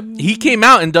 But he came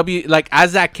out in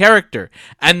as that character,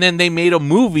 and then they made a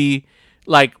movie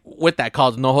like with that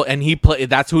called No, and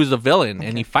that's who's the villain,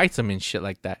 and he fights him and shit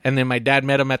like that. And then my dad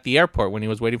met him at the airport when he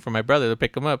was waiting for my brother to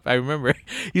pick him up. I remember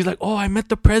he's like, "Oh, I met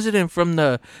the president from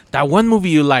that one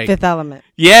movie you like, Fifth Element."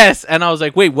 Yes, and I was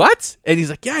like, "Wait, what?" And he's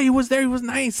like, "Yeah, he was there. He was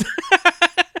nice."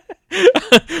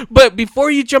 But before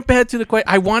you jump ahead to the question,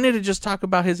 I wanted to just talk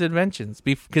about his inventions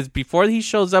because before he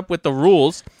shows up with the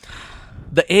rules,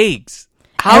 the eggs,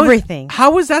 everything.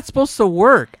 How is that supposed to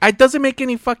work? It doesn't make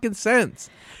any fucking sense.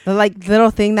 The like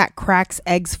little thing that cracks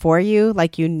eggs for you,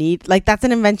 like you need, like that's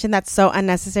an invention that's so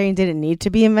unnecessary and didn't need to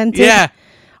be invented. Yeah.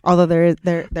 Although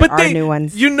there are new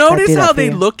ones. You notice how they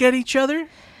look at each other?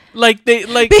 But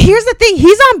here's the thing,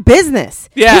 he's on business.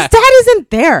 Yeah. His dad isn't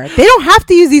there. They don't have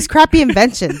to use these crappy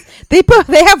inventions. They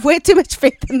have way too much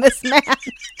faith in this man.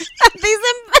 These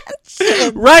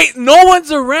inventions. Right. No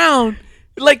one's around.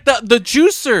 Like the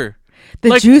juicer. The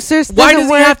juicer. Why does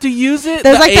he have to use it?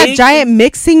 There's like that giant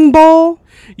mixing bowl.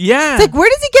 Yeah. It's like, where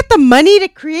does he get the money to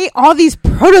create all these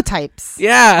prototypes?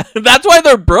 Yeah, that's why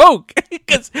they're broke.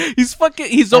 Because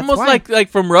he's almost like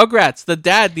from Rugrats, the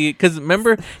dad. Because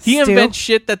remember, he invents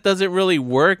shit that doesn't really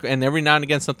work, and every now and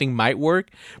again something might work.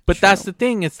 But that's the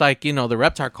thing. It's like, the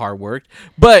Reptar car worked.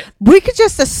 But we could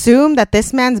just assume that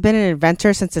this man's been an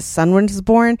inventor since his son was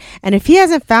born. And if he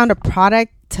hasn't found a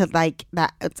product to like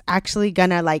that it's actually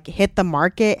gonna like hit the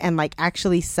market and like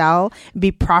actually sell,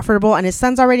 be profitable, and his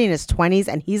son's already in his 20s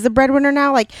and he's the breadwinner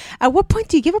now, like at what point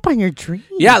do you give up on your dream?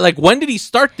 Yeah, like when did he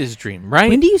start this dream, right?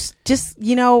 When do you just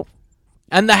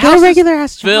and the house regular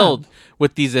is filled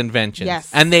with these inventions.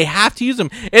 Yes. And they have to use them.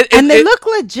 And they look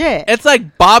legit. It's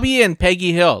like Bobby and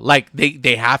Peggy Hill. Like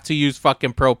they have to use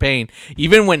fucking propane.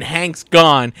 Even when Hank's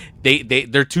gone,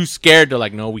 they're too scared. They're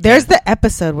like, no, we There's can't. the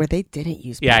episode where they didn't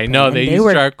use propane. Yeah, I know. They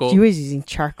used charcoal. He was using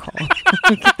charcoal.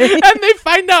 And they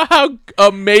find out how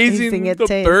amazing the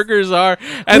tastes. burgers are.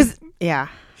 And yeah.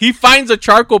 He finds a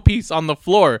charcoal piece on the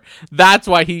floor. That's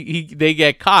why they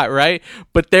get caught, right?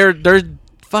 But they're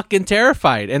fucking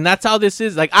terrified, and that's how this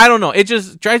is. Like, I don't know. It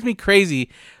just drives me crazy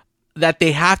that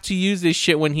they have to use this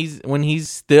shit when he's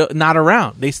still not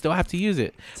around. They still have to use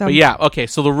it. But yeah, okay.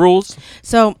 So the rules.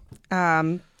 So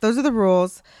those are the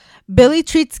rules. Billy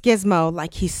treats Gizmo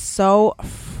like he's so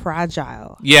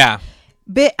fragile. Yeah.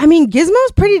 But I mean,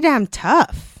 Gizmo's pretty damn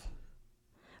tough.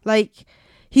 Like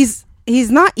he's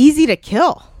not easy to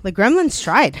kill. The Gremlins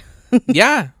tried.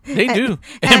 Yeah, they do.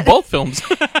 In both films.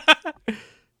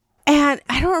 And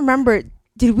I don't remember.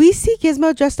 Did we see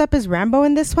Gizmo dressed up as Rambo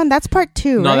in this one? That's part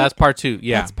 2, No, right? that's part 2.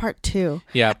 Yeah. That's part 2.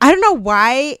 Yeah. I don't know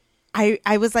why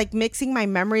I was like mixing my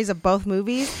memories of both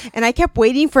movies, and I kept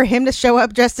waiting for him to show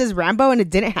up dressed as Rambo, and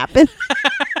it didn't happen.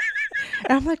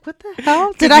 And I'm like, what the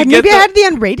hell? Maybe I had the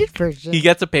unrated version. He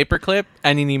gets a paperclip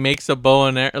and then he makes a bow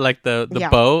and arrow, like the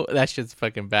bow. That shit's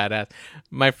fucking badass.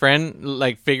 My friend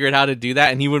like figured how to do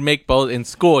that, and he would make bows in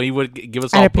school. He would give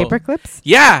us all paperclips.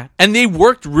 Yeah, and they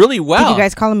worked really well. Did you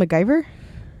guys call him MacGyver?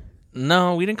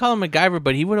 No, we didn't call him MacGyver,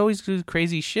 but he would always do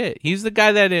crazy shit. He's the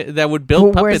guy that would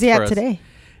build puppets. Where's he for at us. today?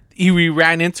 We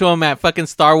ran into him at fucking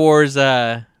Star Wars.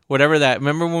 Whatever that.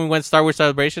 Remember when we went Star Wars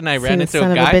Celebration? I ran into a guy.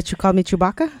 Son of a bitch who called me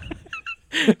Chewbacca.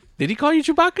 Did he call you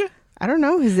Chewbacca? I don't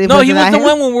know. No, he was the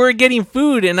one when we were getting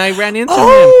food, and I ran into him.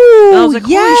 And I was like,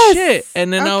 yes. holy shit.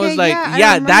 And then I was like,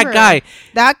 yeah, that guy.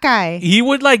 That guy. He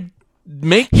would like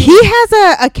make... He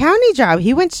has a county job.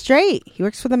 He went straight. He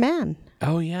works for the man.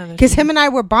 Oh, yeah. Because him and I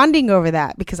were bonding over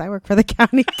that because I work for the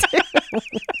county too.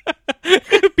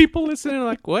 People listening are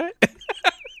like, what?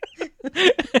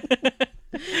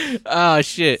 Oh,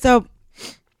 shit. So,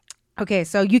 okay,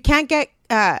 so you can't get...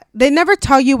 they never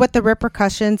tell you what the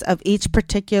repercussions of each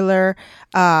particular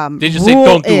they just say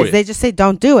don't do it. They just say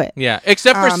don't do it. Yeah,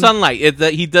 except for sunlight.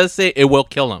 He does say it will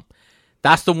kill him.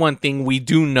 That's the one thing we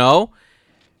do know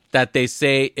that they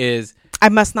say is... I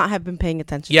must not have been paying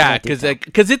attention. Yeah,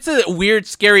 because it's a weird,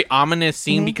 scary, ominous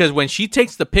scene because when she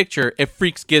takes the picture, it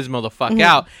freaks Gizmo the fuck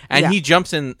out. And he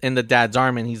jumps in the dad's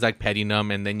arm and he's like petting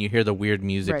him. And then you hear the weird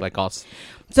music like all...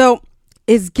 So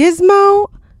is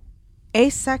Gizmo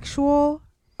asexual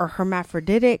or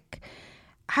hermaphroditic?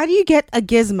 How do you get a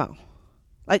Gizmo?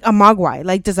 Like a Mogwai?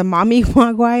 Like, does a mommy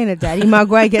Mogwai and a daddy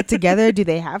Mogwai get together? Do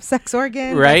they have sex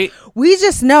organs? Right. Like, we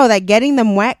just know that getting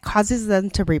them wet causes them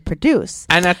to reproduce.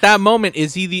 And at that moment,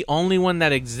 is he the only one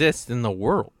that exists in the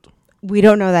world? We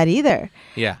don't know that either.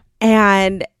 Yeah.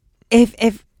 And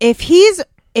if he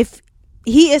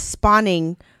is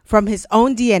spawning from his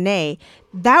own DNA,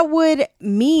 that would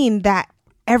mean that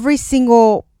every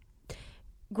single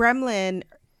gremlin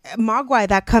Mogwai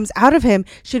that comes out of him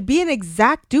should be an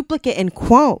exact duplicate and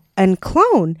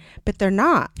clone, but they're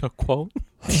not. A quote?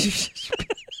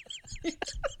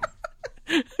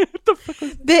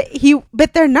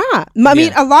 But they're not. I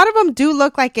mean, a lot of them do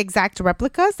look like exact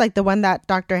replicas, like the one that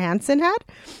Dr. Hansen had,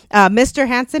 Mr.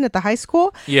 Hansen at the high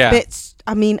school. Yeah. But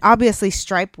I mean, obviously,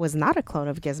 Stripe was not a clone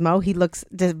of Gizmo. He looks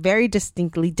very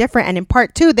distinctly different. And in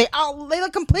part 2, they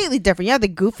look completely different. You have the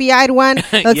goofy-eyed one.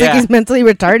 Looks like he's mentally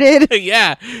retarded.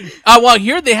 Yeah. Well,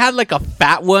 here they had like a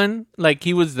fat one. Like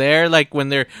he was there. Like when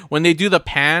they do the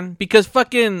pan, because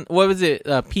fucking what was it?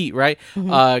 Pete, right?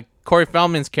 Mm-hmm. Corey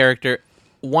Feldman's character.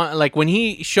 Like when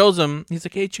he shows him, he's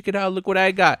like, "Hey, check it out! Look what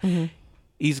I got." Mm-hmm.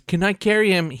 Can I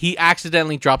carry him? He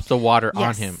accidentally drops the water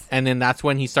on him, and then that's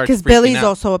when he starts. Because Billy's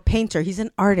also a painter. He's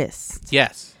an artist.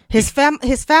 Yes. His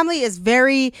family is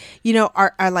very,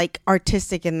 are like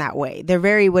artistic in that way. They're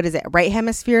very, what is it? Right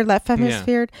hemisphere, left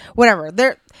hemisphere, whatever.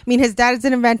 His dad is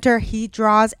an inventor. He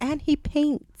draws and he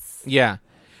paints. Yeah.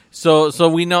 So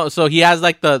we know. So he has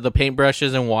like the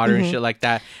paintbrushes and water and shit like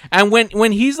that. And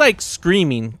when he's like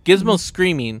screaming, Gizmo's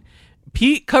screaming,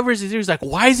 Pete covers his ears like,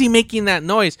 why is he making that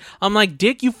noise? I'm like,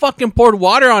 Dick, you fucking poured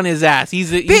water on his ass. He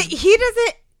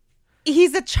doesn't.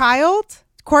 He's a child.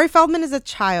 Corey Feldman is a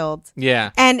child.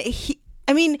 Yeah. And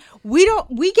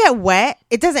we get wet.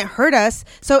 It doesn't hurt us.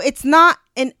 So it's not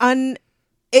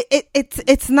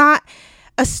it's not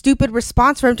a stupid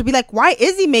response for him to be like, why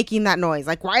is he making that noise?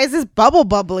 Like, why is this bubble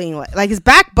bubbling? Like his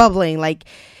back bubbling? Like,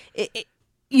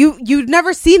 you've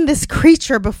never seen this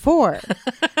creature before.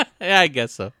 Yeah, I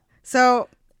guess so. So,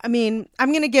 I mean,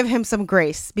 I'm going to give him some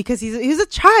grace because he's a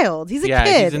child. He's a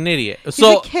kid. He's an idiot.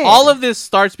 All of this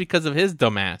starts because of his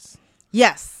dumbass.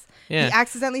 Yes. Yeah. He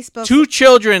accidentally spilled. 2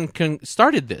 children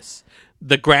started this.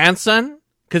 The grandson,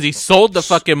 because he sold the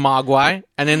fucking Mogwai,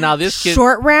 and then now this kid.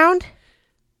 Short Round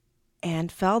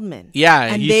and Feldman. Yeah,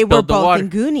 and he they were spilled the both water. in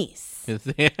Goonies.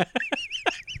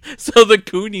 So the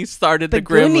Goonies started the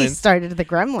Gremlins. Goonies started the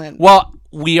Gremlins. Well,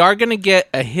 we are going to get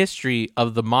a history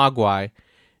of the Mogwai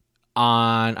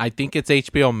on, I think it's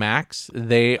HBO Max.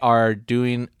 They are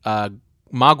doing a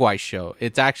Mogwai show.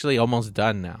 It's actually almost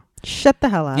done now. Shut the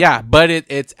hell up. Yeah, but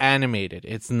it's animated.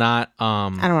 It's not I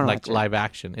don't like watch it. live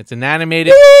action. It's an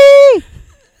animated.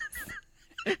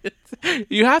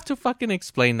 You have to fucking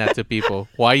explain that to people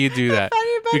why you do that,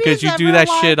 because you do that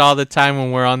shit all the time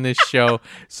when we're on this show.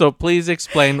 So please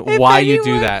explain why you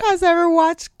do that. Has ever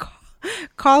watched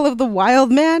Call of the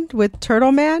Wild Man with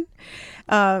Turtle Man?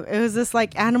 It was this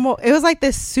like animal. It was like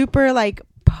this super like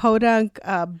podunk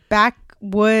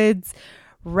backwoods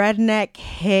redneck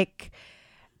hick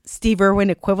Steve Irwin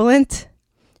equivalent,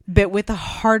 but with a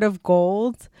heart of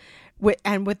gold.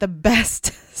 And with the best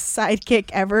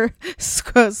sidekick ever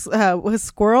was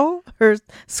Squirrel or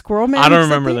Squirrel Man. I don't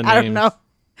remember the names. I don't know.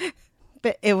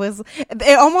 But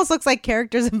it almost looks like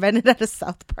characters invented at a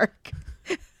South Park.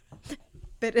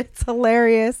 But it's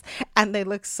hilarious. And they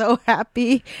look so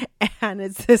happy. And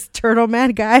it's this Turtle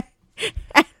Man guy.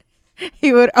 And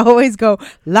he would always go,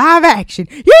 live action.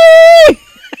 Yay!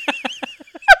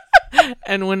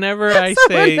 And whenever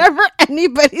whenever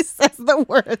anybody says the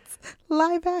words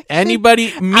live action,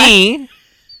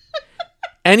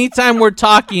 anytime we're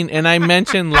talking and I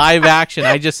mention live action,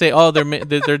 I just say, oh,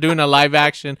 they're doing a live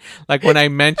action. Like when I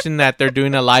mention that they're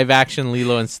doing a live action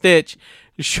Lilo and Stitch,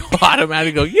 she'll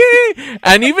automatically go, yay!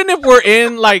 And even if we're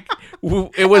in like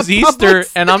it was Easter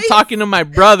and I'm talking to my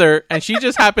brother and she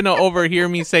just happened to overhear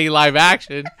me say live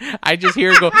action, I just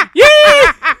hear her go,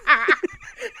 yay!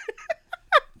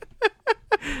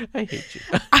 I hate you.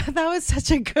 That was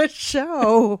such a good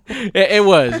show. It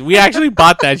was. We actually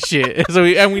bought that shit. So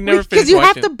we never finished because you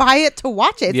have watching to buy it to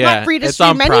watch it. It's not free to it's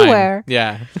on stream Prime. anywhere.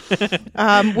 Yeah.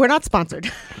 We're not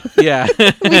sponsored. Yeah.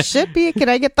 We should be. Can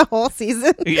I get the whole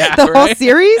season? Yeah, the whole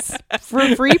series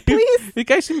for free, please? The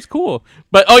guy seems cool.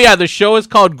 But the show is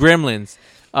called Gremlins.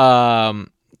 What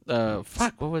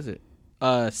was it?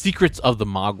 Secrets of the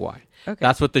Mogwai. Okay.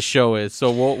 That's what the show is. So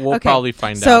we'll probably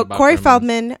find out. So about Corey Gremlins.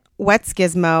 Feldman wets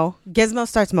Gizmo. Gizmo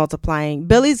starts multiplying.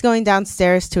 Billy's going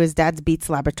downstairs to his dad's Beats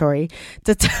laboratory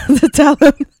to tell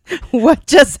him what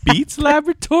just Beats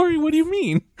laboratory? What do you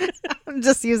mean? I'm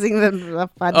just using the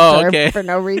fun term for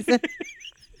no reason.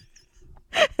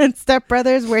 And Step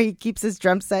Brothers, where he keeps his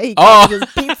drum set, he calls his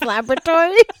Beats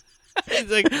laboratory.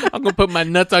 He's like, I'm gonna put my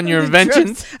nuts on your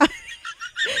inventions.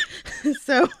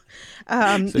 So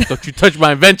don't you touch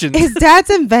my inventions. His dad's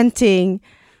inventing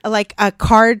like a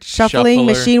card shuffling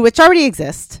machine, which already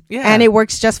exists. Yeah. And it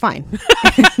works just fine.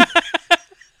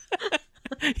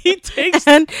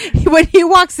 And when he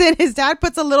walks in, his dad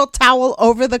puts a little towel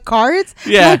over the cards.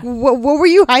 Yeah. Like, what were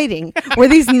you hiding? Were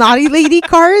these naughty lady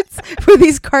cards? Were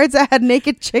these cards that had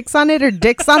naked chicks on it or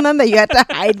dicks on them that you had to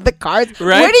hide the cards?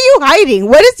 Right. What are you hiding?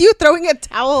 What is you throwing a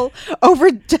towel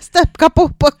over just a couple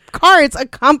book cards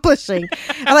accomplishing?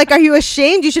 Like, are you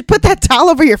ashamed? You should put that towel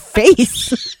over your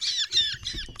face.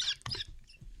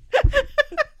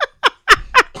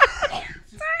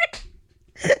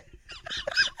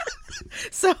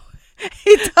 So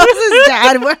he tells his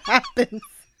dad what happened.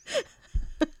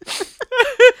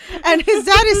 And his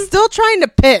dad is still trying to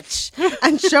pitch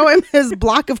and show him his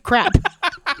block of crap.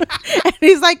 And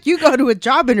he's like, you go to a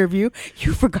job interview,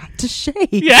 you forgot to shave.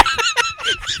 Yeah.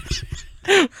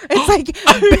 It's like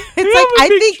I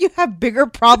think you have bigger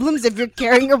problems if you're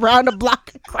carrying around a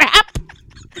block of crap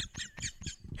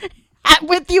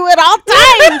with you at all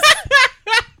times.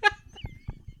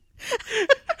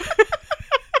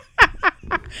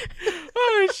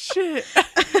 Oh shit.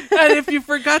 And if you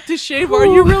forgot to shave, are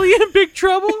you really in big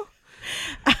trouble?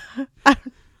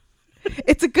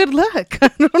 It's a good look. I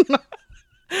don't know.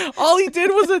 All he did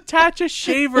was attach a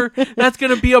shaver that's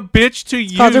going to be a bitch to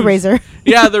use. Called a razor.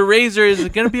 Yeah, the razor is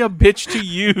going to be a bitch to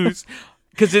use.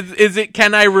 Because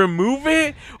can I remove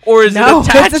it? Or is it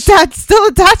attached? It's still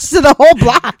attached to the whole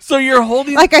block. So you're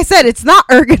holding... Like I said, it's not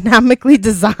ergonomically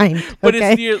designed. But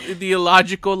okay? It's the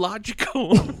illogical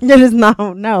logical. It is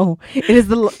no. It is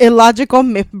the illogical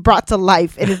brought to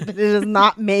life. It is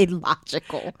not made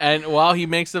logical. And while he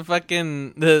makes the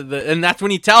fucking... and that's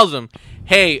when he tells him,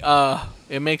 hey,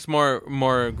 it makes more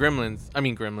gremlins. I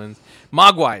mean gremlins.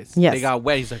 Mogwais. Yes. They got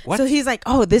wet. He's like, what? So he's like,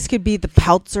 oh, this could be the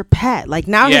Peltzer pet. Like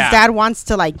now his dad wants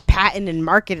to like patent and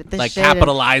market it. Like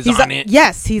capitalize on it.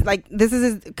 Yes. He's like, this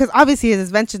is because obviously his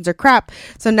inventions are crap.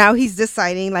 So now he's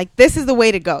deciding like, this is the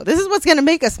way to go. This is what's going to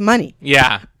make us money.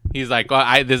 Yeah. He's like,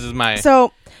 well, this is my.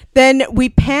 So then we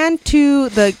pan to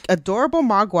the adorable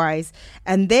Mogwais,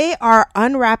 and they are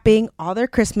unwrapping all their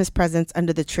Christmas presents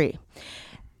under the tree.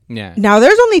 Yeah. Now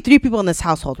there's only 3 people in this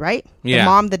household, right? Yeah. The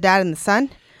mom, the dad, and the son.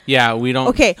 Yeah, we don't.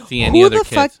 Okay, see any who other the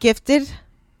kids. fuck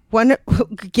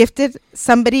gifted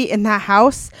somebody in that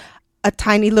house a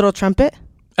tiny little trumpet?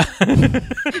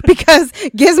 Because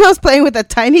Gizmo's playing with a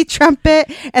tiny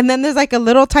trumpet, and then there's like a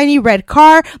little tiny red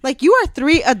car. Like, you are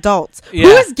 3 adults. Yeah.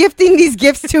 Who is gifting these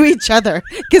gifts to each other?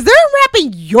 Because they're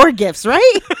unwrapping your gifts,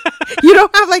 right? You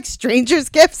don't have like strangers'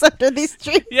 gifts under these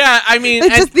trees. Yeah, I mean,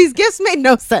 it's just these gifts made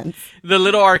no sense. The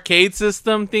little arcade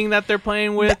system thing that they're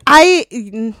playing with.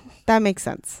 That makes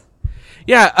sense.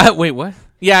 Yeah. Wait, what?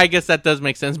 Yeah, I guess that does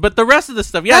make sense. But the rest of the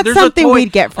stuff, yeah, That's there's something a toy,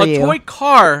 we'd get for you. A toy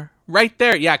car right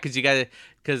there. Yeah, because you got it.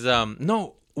 Because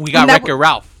no, we got Wreck-It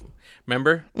Ralph.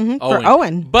 Remember? Mm-hmm, for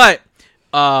Owen. But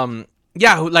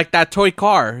yeah, like that toy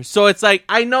car. So it's like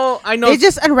I know. They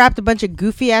just unwrapped a bunch of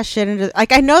goofy ass shit into.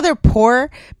 Like, I know they're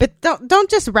poor, but don't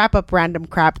just wrap up random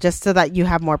crap just so that you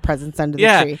have more presents under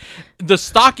the tree. The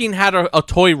stocking had a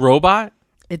toy robot.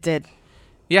 It did.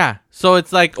 Yeah, so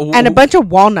it's like and a bunch of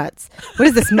walnuts. What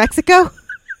is this, Mexico?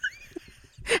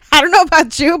 I don't know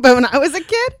about you, but when I was a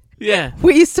kid, yeah,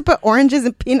 we used to put oranges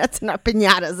and peanuts in our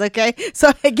piñatas. Okay,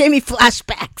 so it gave me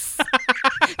flashbacks.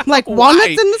 Like walnuts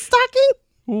in the stocking.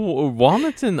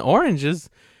 Walnuts and oranges.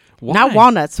 Why? Not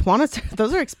walnuts. Walnuts.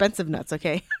 Those are expensive nuts.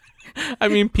 Okay. I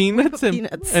mean peanuts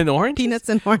and oranges. Peanuts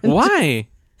and oranges. Why?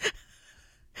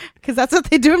 Because that's what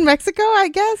they do in Mexico, I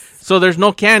guess. So there's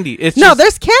no candy.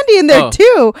 There's candy in there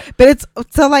too, but it's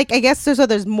so like I guess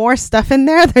there's more stuff in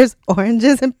there. There's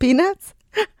oranges and peanuts.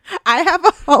 I have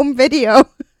a home video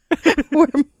where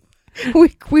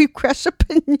we crush a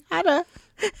piñata,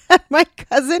 and my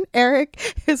cousin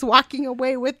Eric is walking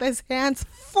away with his hands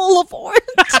full of oranges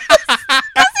because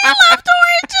he loved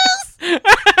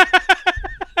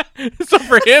oranges. So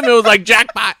for him, it was like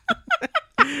jackpot.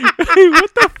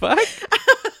 What the fuck?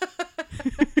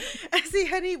 See,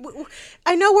 honey,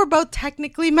 I know we're both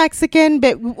technically Mexican,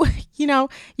 but you're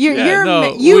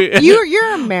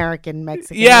American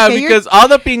Mexican. Yeah, okay? because all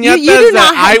the piñatas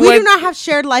we do not have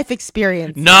shared life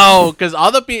experience. No, because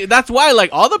that's why like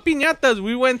all the piñatas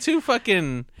we went to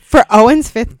fucking. For Owen's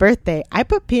 5th birthday, I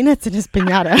put peanuts in his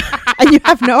piñata, and you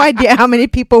have no idea how many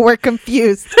people were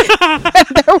confused. And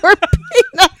there were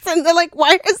peanuts, and they're like,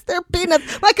 "Why is there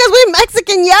peanuts?" Like, because we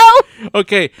Mexican, yo.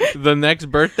 Okay, the next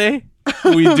birthday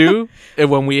we do, and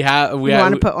when we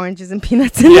want to put oranges and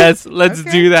peanuts in. Yes, let's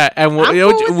do that, and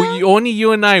only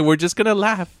you and I. We're just gonna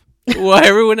laugh. Well,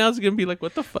 everyone else is gonna be like,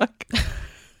 "What the fuck?"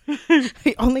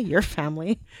 Only your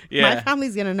family. Yeah, my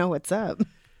family's gonna know what's up.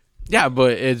 Yeah,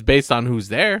 but it's based on who's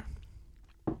there.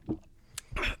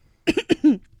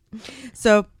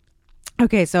 So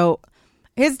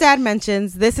his dad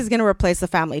mentions this is going to replace the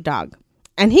family dog.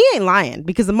 And he ain't lying,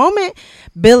 because the moment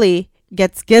Billy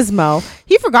gets Gizmo,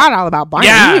 he forgot all about Barney.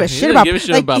 Yeah, he gave a shit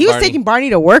about he was taking Barney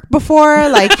to work before.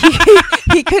 Like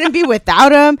he couldn't be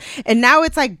without him. And now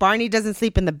it's like Barney doesn't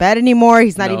sleep in the bed anymore.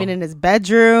 He's not even in his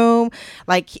bedroom.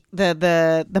 Like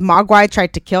the Mogwai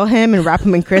tried to kill him and wrap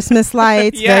him in Christmas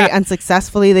lights very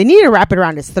unsuccessfully. They needed to wrap it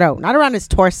around his throat, not around his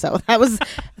torso. That was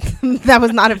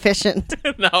not efficient.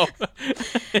 No.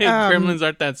 Gremlins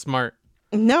aren't that smart.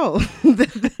 No.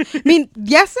 I mean,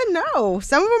 yes and no.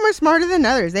 Some of them are smarter than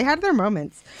others. They had their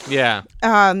moments. Yeah.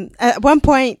 At one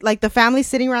point, like, the family's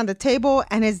sitting around the table,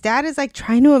 and his dad is like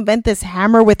trying to invent this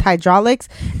hammer with hydraulics,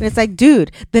 and it's like,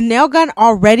 dude, the nail gun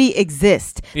already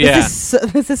exists. Yeah.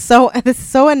 This is so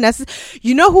unnecessary.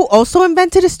 You know who also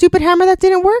invented a stupid hammer that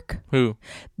didn't work? Who?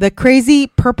 The crazy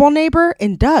purple neighbor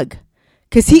in Doug.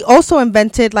 Because he also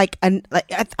invented I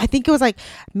think it was like,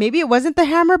 maybe it wasn't the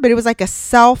hammer, but it was like a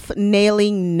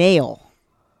self-nailing nail.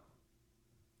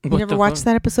 You never watched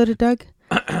that episode of Doug?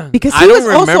 Because he was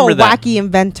also a wacky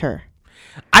inventor.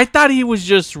 I thought he was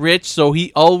just rich, so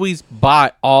he always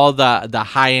bought all the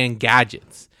high-end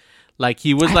gadgets. Like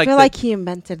he was I feel like he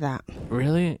invented that.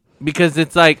 Really? Because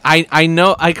it's like I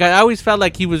know I always felt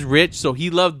like he was rich, so he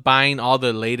loved buying all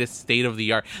the latest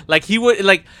state-of-the-art. Like he would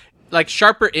like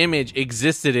Sharper Image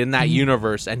existed in that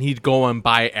universe, and he'd go and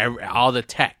buy all the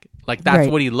tech. Like that's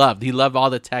what he loved. He loved all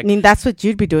the tech. I mean, that's what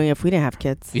you'd be doing if we didn't have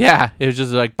kids. Yeah, it was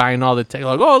just like buying all the tech.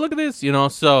 Like, oh, look at this,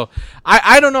 So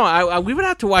I don't know. We would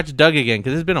have to watch Doug again,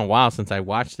 because it's been a while since I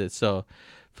watched it. So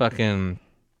fucking,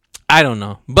 I don't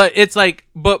know. But it's like,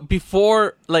 but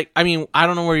before, like, I mean, I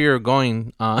don't know where you're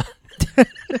going. I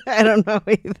don't know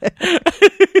either.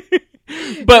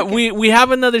 But we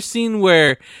have another scene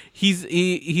where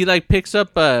he like picks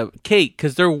up Kate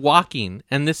because they're walking,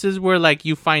 and this is where like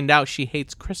you find out she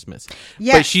hates Christmas.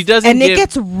 Yes, but she doesn't. And it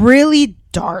gets really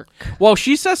dark. Well,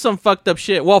 she says some fucked up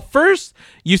shit. Well, first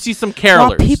you see some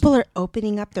carolers. While people are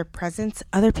opening up their presents,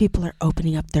 other people are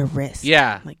opening up their wrists.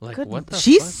 Yeah, like what the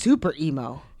she's fuck? super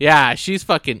emo. Yeah, she's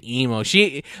fucking emo.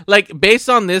 She like based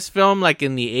on this film, like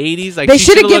in the 80s, like they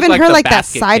she should have given her the like that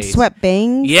basket side case. swept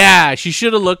bangs. Yeah, she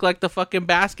should have looked like the fucking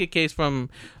basket case from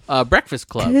Breakfast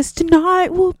Club. Because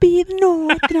tonight will be the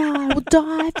night that I will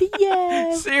die for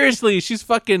you. Seriously, she's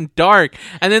fucking dark.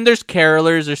 And then there's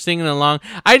carolers, they're singing along.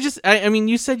 I mean,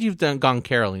 you said you've gone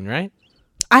caroling, right?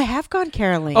 I have gone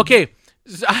caroling. Okay,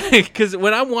 because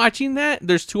when I'm watching that,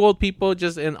 there's two old people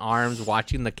just in arms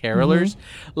watching the carolers.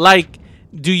 Mm-hmm. Like,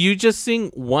 do you just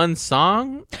sing one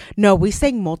song? No, we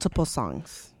sang multiple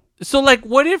songs. So, like,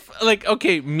 what if, like,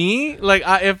 okay, me, like,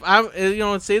 if I'm, you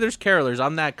know, say there's carolers,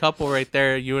 I'm that couple right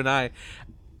there, you and I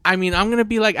mean, I'm going to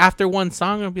be like, after one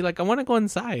song, I'm going to be like, I want to go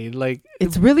inside. Like,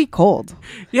 it's really cold.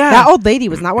 Yeah. That old lady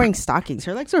was not wearing stockings.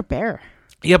 Her legs were bare.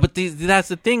 Yeah, but that's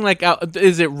the thing. Like,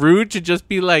 is it rude to just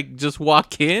be like, just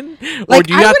walk in? Like, or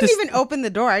do you I have wouldn't to even open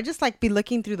the door. I just like be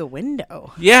looking through the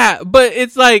window. Yeah, but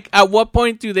it's like, at what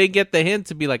point do they get the hint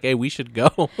to be like, hey, we should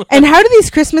go? And how do these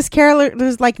Christmas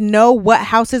carolers like know what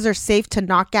houses are safe to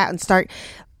knock at and start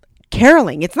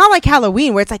caroling? It's not like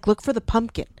Halloween where it's like, look for the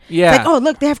pumpkin. Yeah. It's like, oh,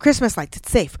 look, they have Christmas lights.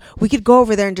 It's safe. We could go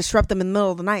over there and disrupt them in the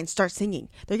middle of the night and start singing.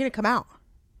 They're going to come out.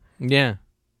 Yeah.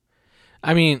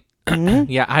 I mean,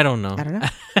 yeah, I don't know. I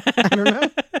don't know.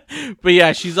 But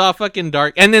yeah, she's all fucking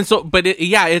dark. And then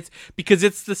it's because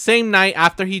it's the same night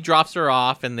after he drops her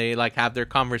off and they like have their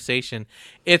conversation.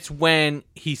 It's when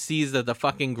he sees that the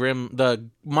fucking the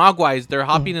Mogwais, they're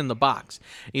hopping in the box.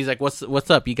 He's like, what's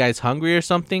up? You guys hungry or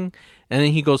something? And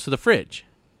then he goes to the fridge.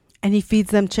 And he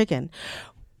feeds them chicken.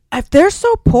 If they're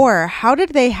so poor, how did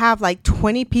they have like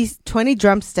 20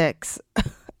 drumsticks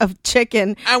of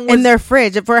chicken in their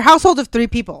fridge for a household of 3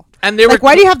 people? And they were like,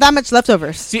 why do you have that much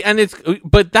leftovers? See,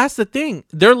 but that's the thing.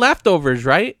 They're leftovers,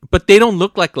 right? But they don't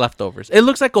look like leftovers. It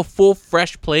looks like a full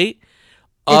fresh plate.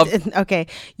 Okay,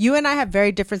 you and I have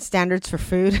very different standards for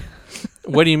food.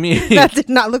 What do you mean? That did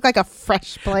not look like a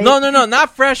fresh plate. No,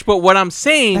 not fresh. But what I'm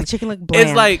saying, that chicken looked bland.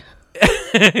 Is like,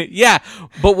 yeah.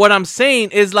 But what I'm saying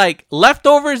is like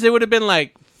leftovers. It would have been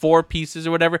like 4 pieces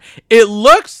or whatever. It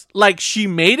looks like she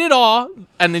made it all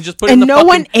and then just put it in the no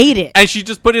one ate it. And she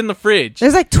just put it in the fridge.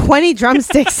 There's like 20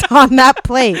 drumsticks on that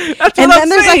plate. That's and what then I'm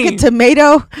there's saying. like a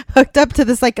tomato hooked up to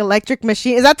this like electric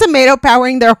machine. Is that tomato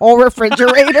powering their whole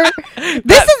refrigerator?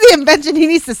 This is the invention he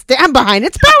needs to stand behind.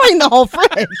 It's powering the whole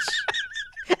fridge.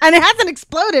 And it hasn't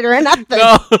exploded or nothing.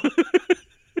 No.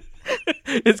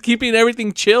 It's keeping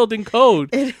everything chilled and cold.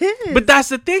 It is. But that's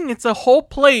the thing. It's a whole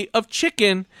plate of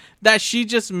chicken that she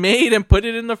just made and put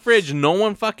it in the fridge. No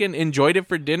one fucking enjoyed it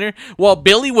for dinner. Well,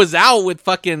 Billy was out with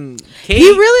fucking Kate. He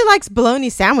really likes bologna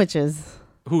sandwiches.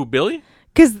 Who, Billy?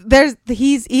 Because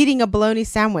he's eating a bologna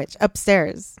sandwich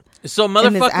upstairs. So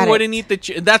motherfucker wouldn't eat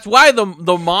the that's why the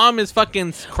mom is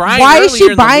fucking crying. Why is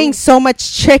she buying so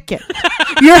much chicken?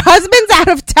 Your husband's out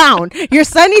of town. Your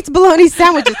son eats bologna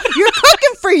sandwiches. You're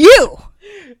cooking for you.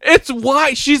 It's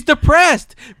why she's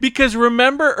depressed, because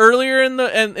remember earlier in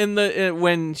the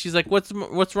when she's like,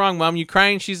 what's wrong, Mom? You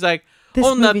crying? She's like,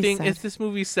 nothing. Sad. It's this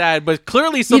movie's sad, but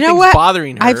clearly something's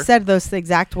bothering her. I've said those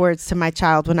exact words to my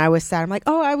child when I was sad. I'm like,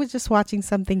 oh, I was just watching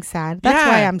something sad. That's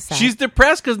why I'm sad. She's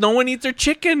depressed because no one eats her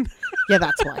chicken. Yeah,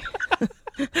 that's why.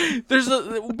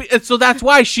 So that's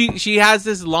why she has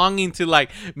this longing to like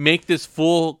make this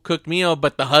full cooked meal,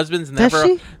 but the husband's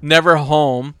never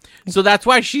home. So that's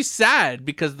why she's sad,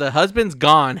 because the husband's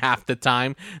gone half the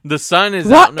time. The son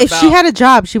is out and about. If she had a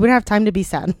job, she wouldn't have time to be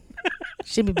sad.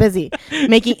 She'd be busy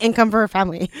making income for her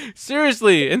family.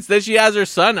 Seriously, instead she has her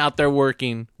son out there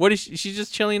working. What is she's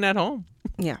just chilling at home?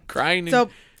 Yeah, crying. So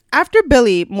after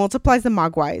Billy multiplies the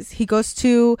Mogwais, he goes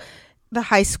to the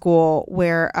high school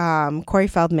where Corey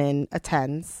Feldman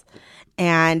attends,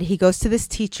 and he goes to this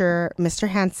teacher, Mr.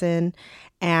 Hansen,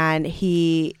 and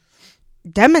he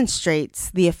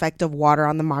demonstrates the effect of water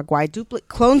on the Mogwai.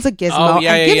 Clones a gizmo. Oh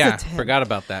yeah, and gives yeah. It to him. Forgot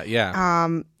about that.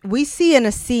 Yeah. We see in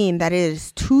a scene that it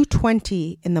is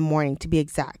 2:20 in the morning, to be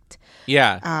exact.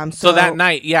 Yeah. So that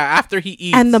night, after he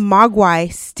eats, and the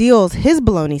Mogwai steals his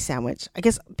bologna sandwich. I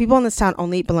guess people in this town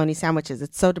only eat bologna sandwiches.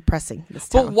 It's so depressing. This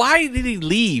town. But why did he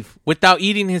leave without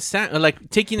eating his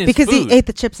taking his because food? He ate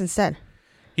the chips instead.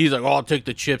 He's like, I'll take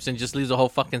the chips, and just leaves the whole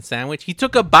fucking sandwich. He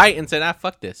took a bite and said,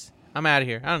 fuck this. I'm out of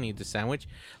here. I don't need this sandwich.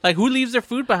 Like, who leaves their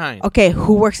food behind? Okay,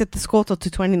 who works at the school till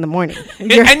 2:20 in the morning?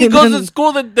 And he goes to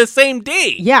school the same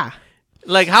day. Yeah.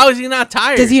 Like, how is he not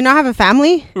tired? Does he not have a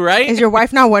family? Right? Is your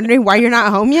wife not wondering why you're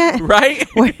not home yet? Right?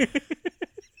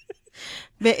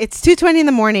 But it's 2:20 in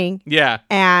the morning. Yeah.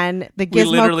 And the Gizmo we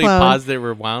literally clone, paused it,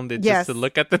 rewound it just to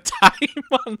look at the time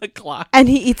on the clock. And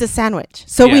he eats a sandwich.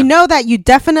 So we know that you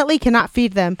definitely cannot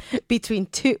feed them between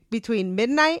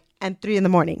midnight and 3 in the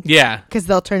morning. Yeah. Because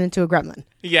they'll turn into a gremlin.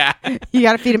 Yeah. You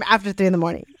got to feed them after 3 in the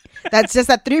morning. That's just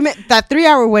that 3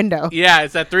 hour window. Yeah,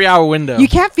 it's that 3 hour window. You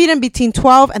can't feed them between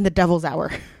 12 and the devil's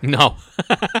hour. No.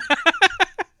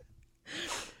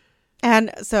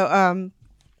 And so,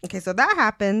 okay, so that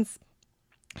happens.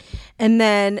 And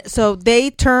then, so they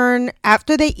turn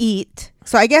after they eat.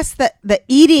 So I guess that the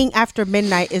eating after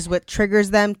midnight is what triggers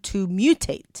them to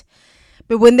mutate.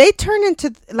 But when they turn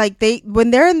into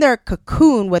when they're in their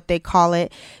cocoon, what they call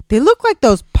it, they look like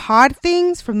those pod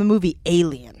things from the movie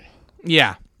Alien.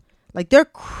 Yeah. Like they're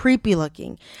creepy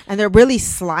looking and they're really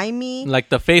slimy. Like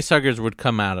the facehuggers would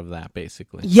come out of that,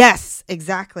 basically. Yes,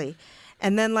 exactly.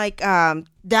 And then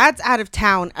Dad's out of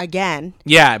town again.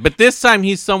 Yeah, but this time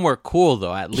he's somewhere cool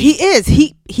though. At least he is.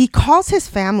 He calls his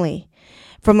family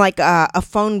from a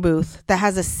phone booth that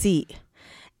has a seat,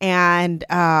 and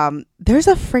there's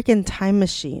a freaking time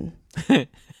machine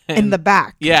in the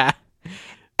back. Yeah,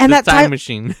 and that time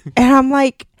machine. And I'm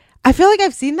like, I feel like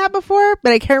I've seen that before,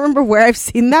 but I can't remember where I've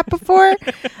seen that before.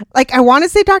 I want to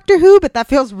say Doctor Who, but that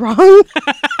feels wrong.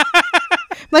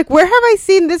 Where have I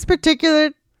seen this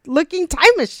particular looking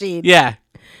time machine? Yeah.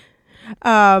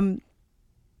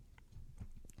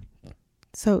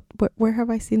 So where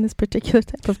have I seen this particular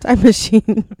type of time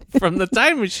machine? From the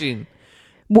time machine.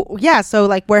 Well, yeah. So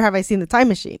where have I seen the time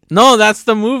machine? No, that's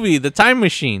the movie, The Time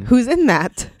Machine. Who's in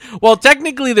that? Well,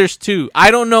 technically there's two.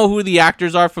 I don't know who the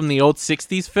actors are from the old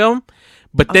 60s film,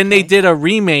 but then they did a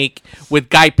remake with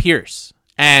Guy Pearce.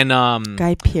 And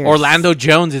Guy Pearce. Orlando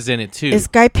Jones is in it too. Is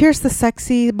Guy Pearce the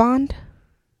sexy Bond?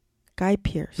 Guy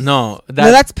Pearce. No,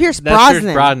 that's Pierce Brosnan.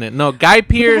 Pierce Brosnan. No, Guy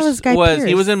Pearce Pierce?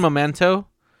 He was in Memento.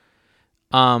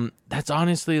 That's all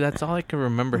I can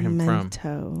remember him from.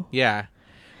 Memento. Yeah.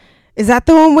 Is that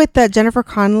the one with Jennifer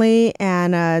Connelly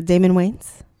and Damon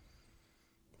Wayans?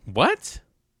 What?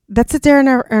 That's a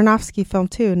Darren Aronofsky film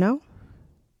too, no?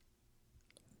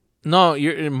 No,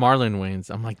 you're Marlon Wayans.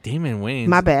 I'm like, Damon Wayans.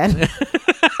 My bad.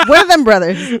 One of them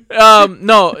brothers. But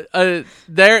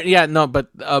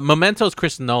Memento's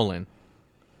Chris Nolan.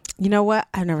 You know what?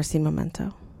 I've never seen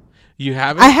Memento. You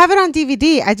haven't? I have it on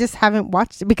DVD. I just haven't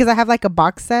watched it because I have a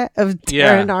box set of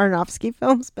Darren Aronofsky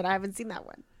films, but I haven't seen that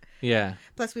one. Yeah.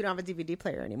 Plus, we don't have a DVD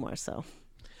player anymore, so.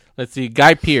 Let's see.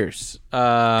 Guy Pearce.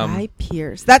 Guy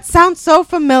Pearce. That sounds so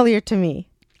familiar to me.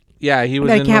 Yeah, he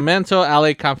was in Memento,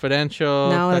 LA Confidential.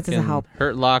 No, that doesn't help.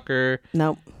 Hurt Locker.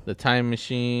 Nope. The Time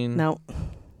Machine. Nope.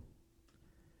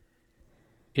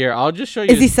 Here, I'll just show you.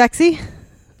 Is he sexy?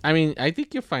 I mean, I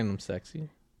think you'll find him sexy.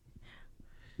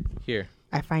 Here.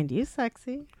 I find you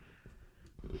sexy.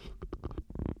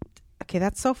 Okay,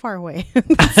 that's so far away.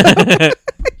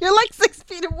 You're 6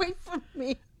 feet away from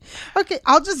me. Okay,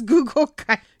 I'll just Google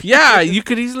Guy Pearce. Yeah, you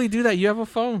could easily do that. You have a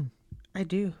phone. I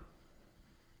do.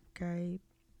 Guy.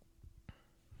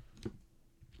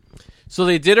 So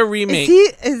they did a remake.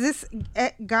 Is this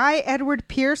Guy Edward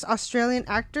Pearce, Australian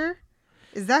actor?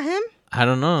 Is that him? I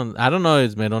don't know. I don't know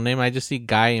his middle name. I just see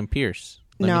Guy and Pearce.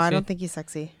 No, I don't think he's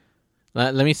sexy.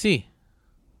 Let me see.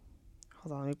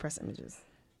 Hold on, let me press images.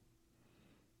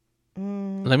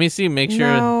 Let me see. Make sure.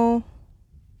 No.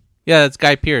 Yeah, that's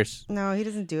Guy Pearce. No, he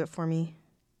doesn't do it for me.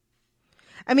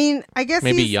 I mean, I guess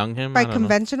maybe young him by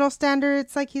conventional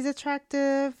standards, he's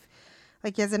attractive.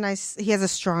 He has a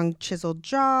strong chiseled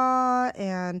jaw,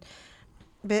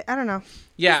 but I don't know.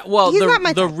 Yeah, well,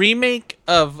 the remake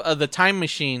of the Time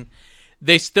Machine,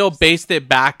 they still based it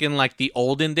back in the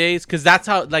olden days because that's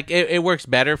how it works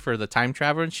better for the time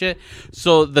travel and shit.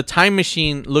 So the Time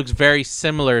Machine looks very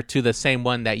similar to the same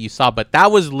one that you saw, but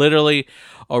that was literally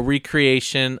a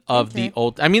recreation of the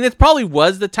old. I mean, it probably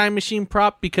was the Time Machine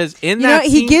prop because in that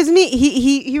scene, he gives me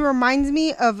he reminds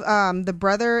me of the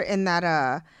brother in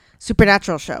that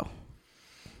Supernatural show.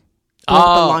 With the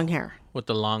long hair. With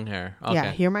the long hair. Okay.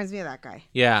 Yeah, he reminds me of that guy.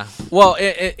 Yeah. Well,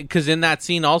 because in that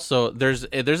scene also, there's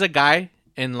a guy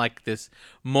in this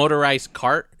motorized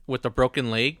cart with a broken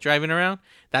leg driving around.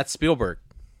 That's Spielberg.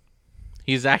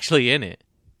 He's actually in it.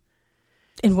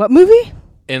 In what movie?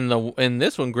 In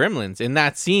this one, Gremlins. In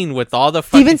that scene with all the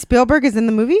Steven Spielberg is in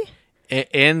the movie?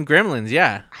 In Gremlins,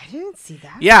 yeah. I didn't see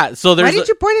that. Yeah, so there's. Why did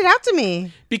you point it out to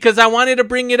me? Because I wanted to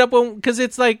bring it up because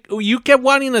it's you kept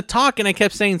wanting to talk and I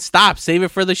kept saying stop, save it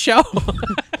for the show.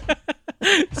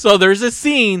 So there's a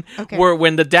scene where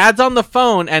when the dad's on the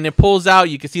phone and it pulls out,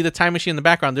 you can see the time machine in the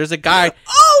background. There's a guy.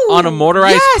 Oh on a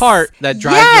motorized cart that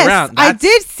drives around. I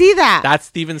did see that. That's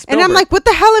Steven Spielberg. And I'm like, what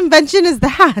the hell invention is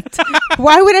that?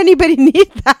 Why would anybody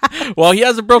need that? Well, he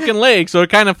has a broken leg, so it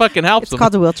kind of fucking helps him. It's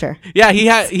called a wheelchair. Yeah, he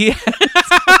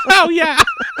oh, yeah.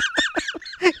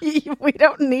 We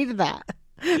don't need that.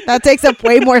 That takes up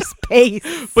way more space.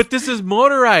 But this is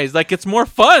motorized. Like, it's more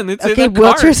fun. It's okay, in a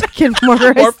cart. wheelchairs can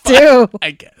motorized too. I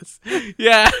guess.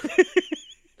 Yeah.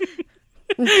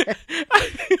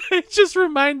 It just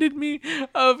reminded me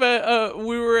of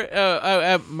we were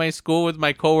at my school with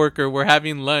my coworker. We're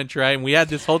having lunch, right? And we had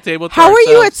this whole table to How ourselves.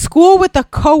 are you at school with a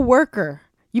coworker?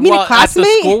 You mean a classmate? At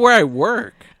the school where I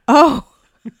work. Oh.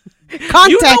 Context.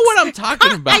 You know what I'm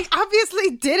talking about. I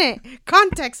obviously didn't.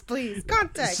 Context, please.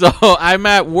 Context. So I'm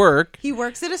at work. He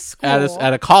works at a school.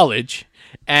 At a college.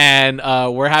 And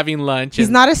we're having lunch. He's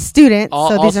and not a student, so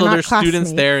these also are not there's students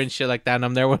classmates. there and shit like that. And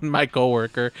I'm there with my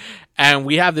coworker. And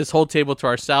we have this whole table to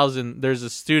ourselves. And there's a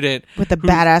student. With a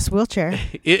badass wheelchair.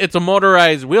 It's a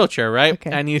motorized wheelchair, right?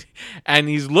 Okay. And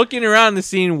he's looking around the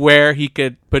scene where he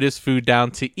could put his food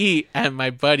down to eat. And my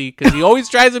buddy, because he always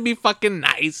tries to be fucking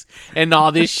nice and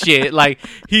all this shit. Like,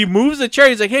 he moves the chair.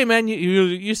 He's like, hey, man,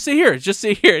 you sit here. Just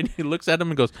sit here. And he looks at him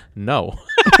and goes, no.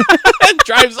 And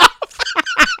drives off.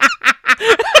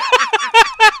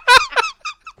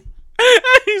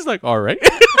 He's like, all right.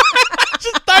 I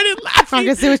just started laughing. I'm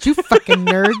gonna say what you fucking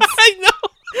nerds. I know.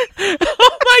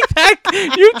 Oh my god,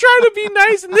 you try to be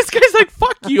nice, and this guy's like,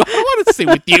 "Fuck you! I don't want to sit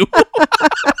with you."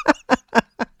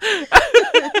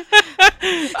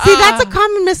 See, that's a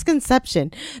common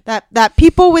misconception that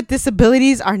people with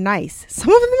disabilities are nice.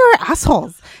 Some of them are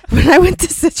assholes. When I went to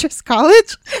Citrus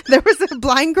College, there was a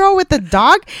blind girl with a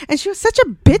dog, and she was such a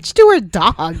bitch to her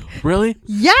dog. Really?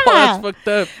 Yeah. Oh, that's fucked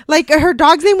up. Like, her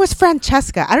dog's name was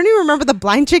Francesca. I don't even remember the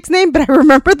blind chick's name, but I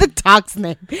remember the dog's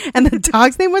name. And the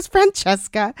dog's name was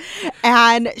Francesca.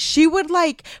 And she would,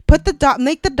 like,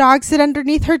 make the dog sit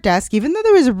underneath her desk, even though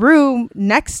there was room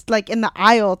next, like, in the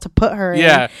aisle to put her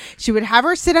in. She would have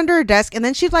her sit under her desk, and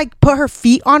then she'd, like, put her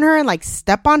feet on her and, like,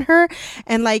 step on her.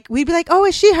 And, like, we'd be like, oh,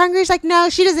 is she hungry? She's like, no,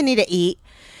 she doesn't need to eat.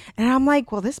 And I'm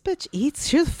like, well, this bitch eats.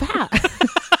 She's fat.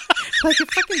 Like, a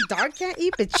fucking dog can't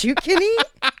eat, but you can eat.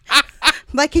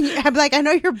 Like, can you? I'm like, I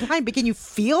know you're blind, but can you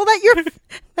feel that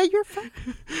you're fat?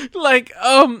 Like,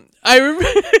 I remember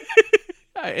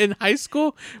in high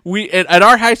school, at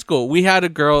our high school, we had a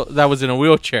girl that was in a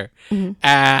wheelchair,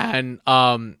 and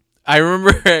I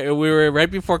remember we were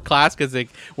right before class because like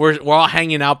we're all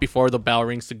hanging out before the bell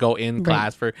rings to go in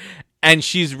class for. And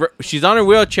she's on her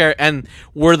wheelchair, and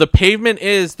where the pavement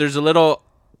is, there's a little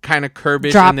kind of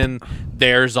curbish, and then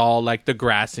there's all like the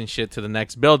grass and shit to the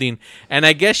next building. And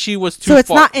I guess she was too far. So it's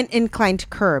not an inclined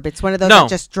curb. It's one of those that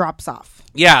just drops off.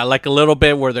 Yeah, like a little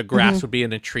bit where the grass would be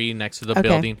in a tree next to the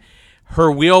building.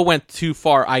 Her wheel went too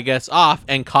far, I guess, off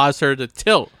and caused her to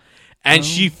tilt. And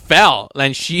she fell,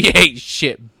 and she ate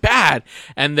shit bad.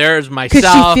 And there's myself.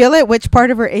 Could she feel it? Which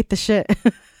part of her ate the shit?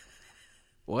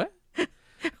 What?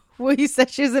 Well, you said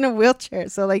she was in a wheelchair.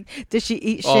 So, like, did she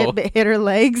eat shit but hit her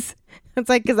legs? It's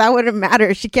like, because that wouldn't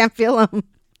matter. She can't feel them.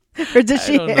 Or did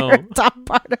she hit her top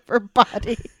part of her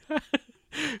body?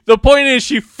 The point is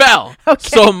she fell. Okay.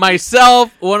 So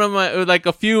myself, one of my, like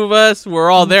a few of us,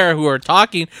 were all there who are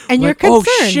talking. And you're like, concerned.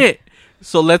 Oh, shit.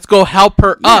 So let's go help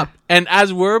her up. And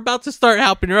as we're about to start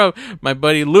helping her up, my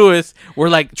buddy Lewis, we're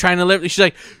like trying to lift. She's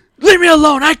like, leave me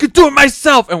alone. I could do it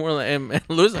myself. And we're like, and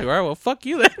Lewis is like, all right, well, fuck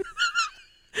you then.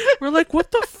 We're like,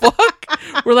 what the fuck?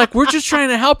 We're like, we're just trying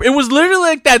to help. It was literally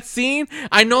like that scene.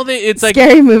 I know that it's like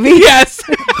scary movie. Yes.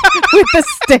 With the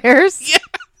stairs. Yeah.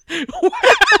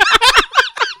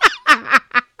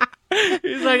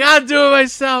 He's like, I'll do it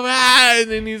myself.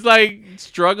 And then he's like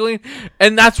struggling.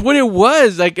 And that's what it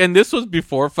was. Like, and this was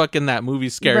before fucking that movie,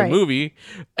 Scary Movie.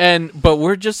 But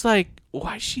we're just like,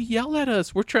 why she yell at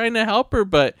us? We're trying to help her,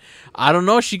 but I don't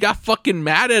know. She got fucking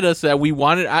mad at us that we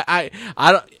wanted. I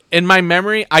don't. In my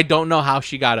memory, I don't know how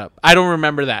she got up. I don't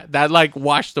remember that. That like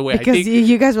washed away. Because I think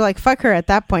you guys were like, fuck her at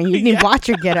that point. You didn't even watch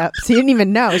her get up, so you didn't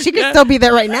even know. She could still be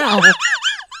there right now.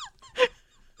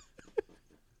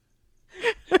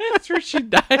 That's where she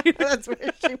died. That's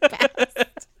where she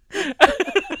passed.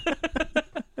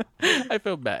 I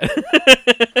feel bad.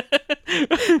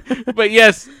 But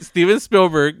yes, Steven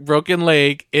Spielberg, broken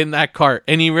leg in that cart.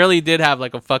 And he really did have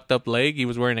like a fucked up leg. He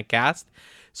was wearing a cast.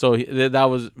 So that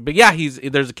was, but yeah,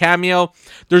 there's a cameo.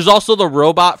 There's also the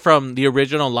robot from the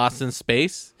original Lost in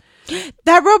Space.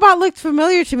 That robot looked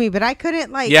familiar to me, but I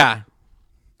couldn't like. Yeah.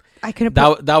 I couldn't.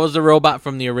 That was the robot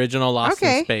from the original Lost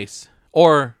in Space.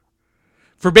 Or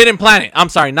Forbidden Planet. I'm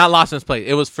sorry, not Lost in Space.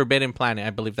 It was Forbidden Planet.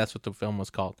 I believe that's what the film was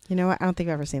called. You know what? I don't think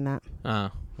I've ever seen that.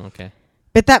 Oh, okay.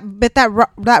 But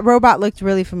that robot looked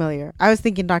really familiar. I was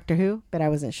thinking Doctor Who, but I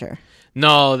wasn't sure.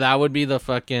 No, that would be the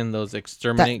fucking those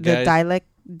exterminate guys.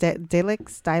 The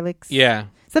Daleks. Yeah.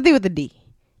 Something with a D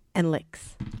and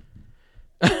licks.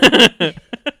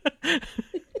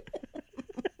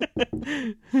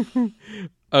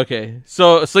 Okay.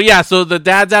 So the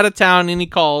dad's out of town and he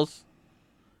calls.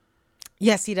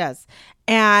 Yes, he does.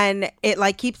 And it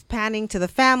like keeps panning to the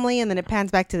family and then it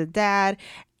pans back to the dad.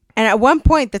 And at one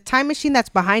point, the time machine that's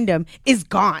behind him is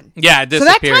gone. Yeah, it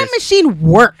disappears. So that time machine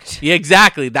worked. Yeah,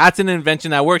 exactly. That's an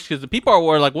invention that works because the people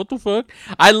are like, "What the fuck?"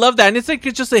 I love that, and it's like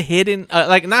it's just a hidden,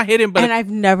 like not hidden, but. And I've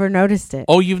never noticed it.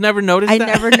 Oh, you've never noticed? I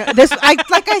never know this.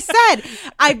 Like I said,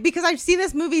 because I've seen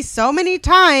this movie so many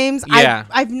times. Yeah.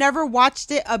 I've never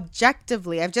watched it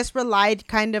objectively. I've just relied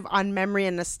kind of on memory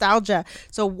and nostalgia.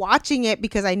 So watching it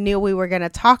because I knew we were going to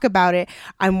talk about it.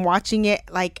 I'm watching it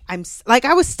like I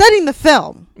was studying the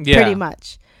film. Yeah. Pretty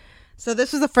much. So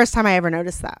this was the first time I ever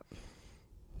noticed that.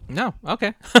 No,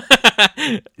 okay.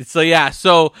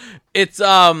 So it's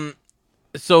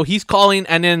so he's calling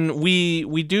and then we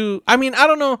do I mean, I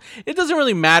don't know, it doesn't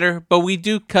really matter, but we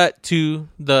do cut to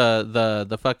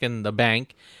the fucking the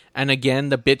bank and again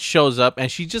the bitch shows up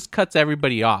and she just cuts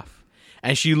everybody off.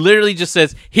 And she literally just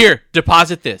says, "Here,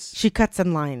 deposit this." She cuts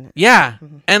in line. Yeah.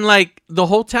 Mm-hmm. And like the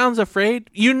whole town's afraid.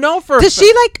 Does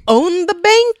she like own the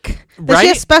bank? Does she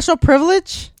have special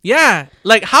privilege? Yeah.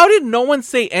 Like how did no one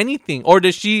say anything? Or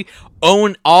does she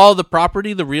own all the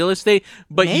property, the real estate?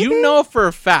 But maybe. You know for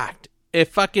a fact,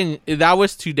 if that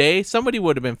was today, somebody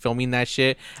would have been filming that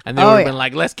shit and they would have been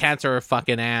like, "Let's cancel her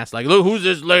fucking ass. Like, look, who's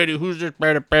this lady? Who's this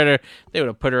better?" They would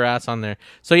have put her ass on there.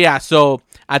 So yeah, so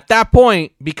at that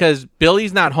point, because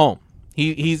Billy's not home.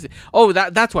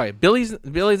 That's why. Billy's at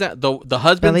the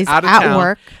husband's Billy's out of town.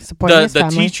 Work, supporting his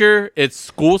family. Teacher, it's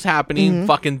school's happening. Mm-hmm.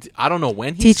 Fucking I don't know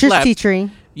when he Teacher's slept.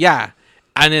 teaching. Yeah.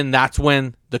 And then that's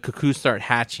when the cuckoos start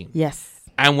hatching. Yes.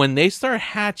 And when they start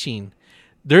hatching,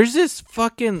 there's this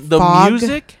fucking the fog.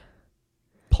 Music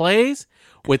plays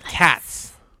with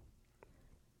cats.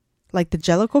 Like the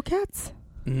Jellicle cats?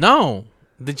 No.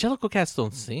 The Jellicle cats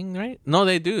don't sing, right? No,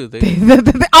 they do. All they do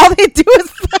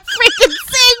is freaking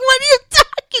sing. What are you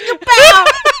talking about?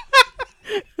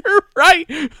 Right.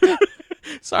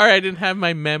 Sorry, I didn't have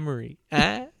my memory.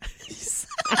 I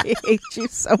hate you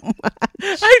so much.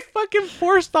 I fucking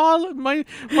forced all of my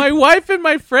wife and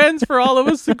my friends for all of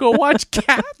us to go watch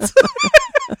Cats.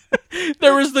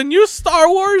 There was the new Star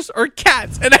Wars or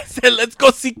Cats, and I said, "Let's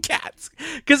go see Cats,"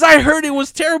 because I heard it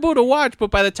was terrible to watch.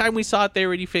 But by the time we saw it, they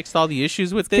already fixed all the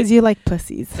issues with it. Because you like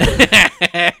pussies.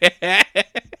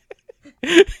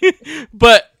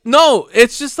 But no,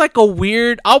 it's just like a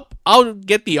weird. I'll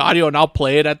get the audio and I'll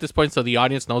play it at this point so the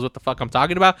audience knows what the fuck I'm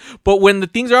talking about. But when the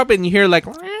things are up and you hear like,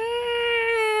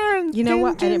 you know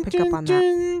what? I didn't pick up on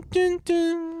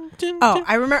that. Oh,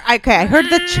 I remember. Okay, I heard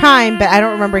the chime, but I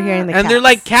don't remember hearing the. And cats. they're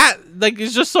like cat. Like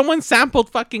it's just someone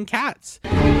sampled fucking cats.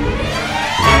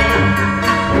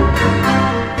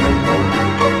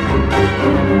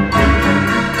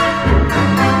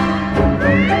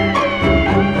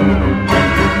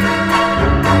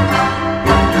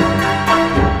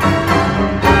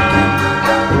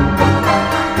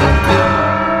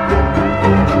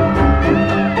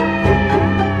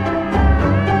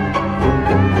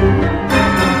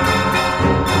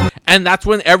 And that's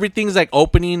when everything's like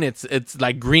opening. It's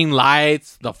like green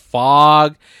lights, the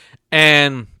fog,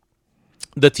 and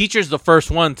the teacher's the first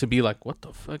one to be like, "What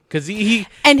the fuck?" Because he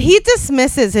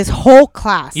dismisses his whole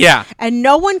class. Yeah. And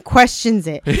no one questions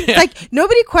it. It's like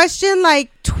nobody questioned like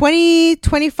 20,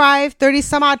 25, 30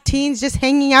 some odd teens just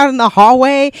hanging out in the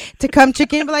hallway to come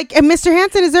check in and be like, "And Mr.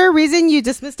 Hansen, is there a reason you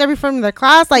dismissed everyone from their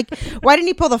class? Like, why didn't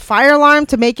he pull the fire alarm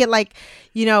to make it like,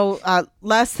 you know,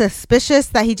 less suspicious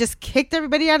that he just kicked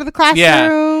everybody out of the classroom?"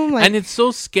 Yeah. Like, and it's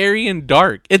so scary and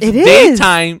dark. It's it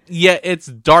daytime, yet it's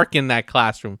dark in that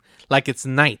classroom. Like it's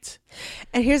night.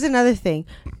 And here's another thing.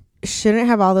 Shouldn't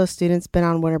have all those students been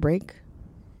on winter break?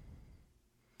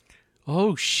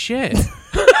 Oh, shit.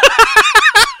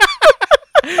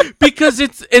 Because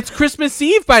it's Christmas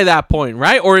Eve by that point,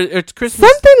 right? Or it's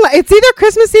Christmas. It's either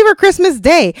Christmas Eve or Christmas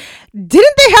Day.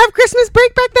 Didn't they have Christmas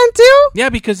break back then too? Yeah,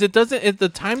 because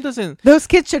the time doesn't. Those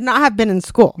kids should not have been in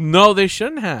school. No, they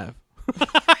shouldn't have.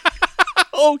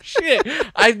 Oh shit!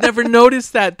 I've never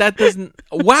noticed that. That doesn't.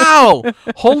 Wow!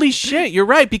 Holy shit! You're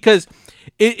right, because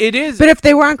it is. But if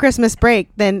they were on Christmas break,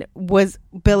 then was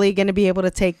Billy going to be able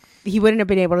to take? He wouldn't have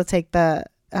been able to take the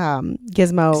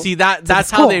gizmo. See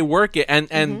that's how they work it,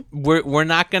 and we're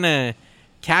not gonna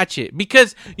catch it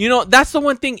because that's the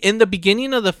one thing in the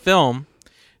beginning of the film.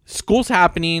 School's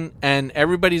happening and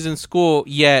everybody's in school,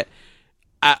 yet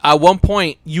at one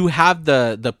point you have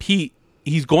the Pete.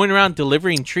 He's going around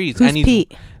delivering trees. Who's and he's,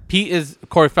 Pete? Pete is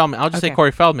Corey Feldman. I'll just say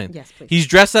Corey Feldman. Yes, please. He's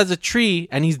dressed as a tree,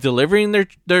 and he's delivering their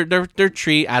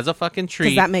tree as a fucking tree.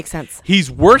 Because that makes sense.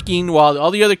 He's working while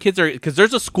all the other kids are... Because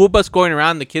there's a school bus going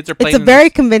around, the kids are playing... It's a very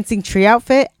convincing tree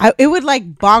outfit. It would,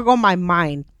 like, boggle my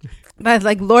mind. That's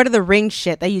like Lord of the Rings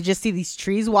shit, that you just see these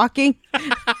trees walking.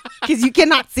 Because you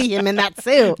cannot see him in that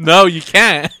suit. No, you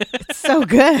can't. It's so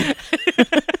good.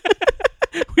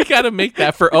 We got to make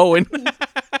that for Owen.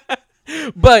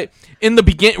 But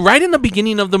right in the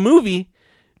beginning of the movie,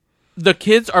 the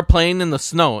kids are playing in the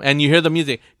snow, and you hear the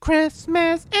music,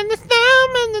 Christmas in the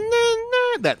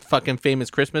snow, that fucking famous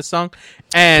Christmas song.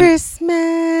 And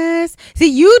Christmas. See,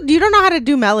 you don't know how to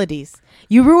do melodies.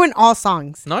 You ruin all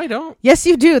songs. No, I don't. Yes,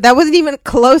 you do. That wasn't even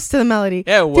close to the melody.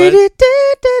 Yeah, it was.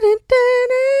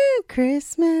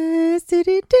 Christmas. That's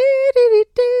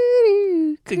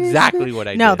exactly what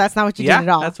I did. No, that's not what you did at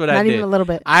all. That's what I did. Not even a little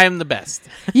bit. I am the best.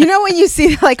 You know when you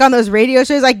see, like, on those radio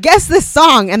shows, like, guess this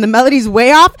song, and the melody's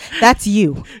way off? That's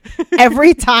you.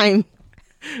 Every time.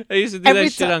 I used to do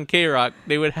that shit on K-Rock.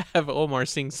 They would have Omar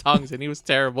sing songs, and he was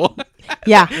terrible.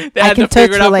 Yeah, they had to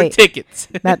figure it out for tickets.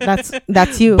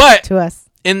 That's you but to us.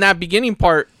 In that beginning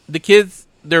part, the kids,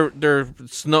 they're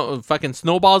fucking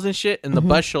snowballs and shit, and the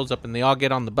bus shows up, and they all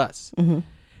get on the bus.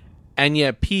 And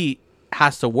yet Pete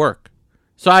has to work.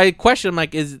 So I question him,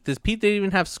 like, does Pete didn't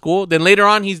even have school? Then later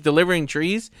on, he's delivering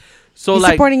trees. So he's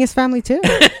like supporting his family too.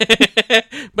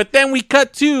 But then we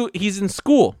cut to he's in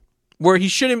school. Where he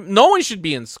shouldn't, no one should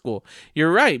be in school.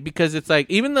 You're right, because it's like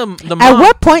even the mom. At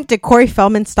what point did Corey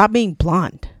Feldman stop being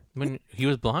blonde? When he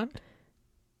was blonde?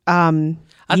 I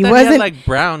thought he had like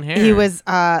brown hair. He was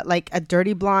like a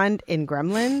dirty blonde in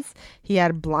Gremlins. He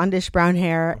had blondish brown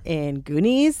hair in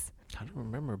Goonies. I don't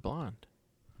remember blonde.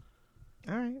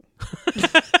 All right.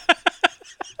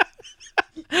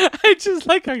 I just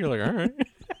like how you're like, all right.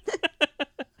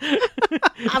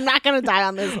 I'm not gonna die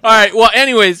on this. All right. Well,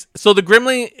 anyways, so the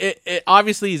Gremlin, it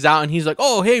obviously is out, and he's like,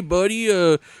 "Oh, hey, buddy,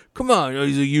 come on,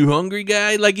 he's like, you hungry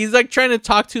guy?" Like he's like trying to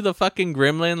talk to the fucking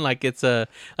Gremlin, like it's like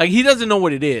he doesn't know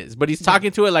what it is, but he's talking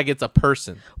to it like it's a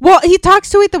person. Well, he talks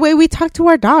to it the way we talk to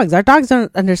our dogs. Our dogs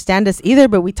don't understand us either,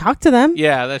 but we talk to them.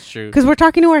 Yeah, that's true. Because we're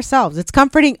talking to ourselves. It's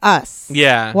comforting us.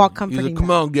 Yeah. While comforting. He's like, "Come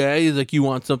on, guy." He's like, "You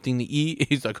want something to eat?"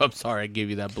 He's like, "I'm sorry, I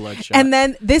gave you that blood shot." And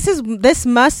then this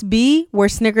must be where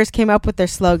Snickers came up with their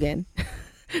slogan.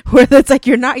 Where it's like,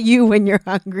 you're not you when you're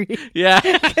hungry. Yeah.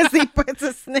 Because he puts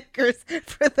a Snickers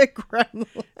for the Gremlin.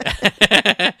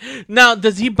 Now,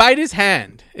 does he bite his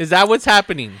hand? Is that what's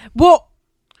happening? Well,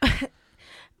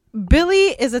 Billy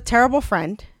is a terrible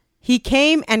friend. He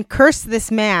came and cursed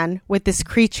this man with this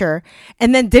creature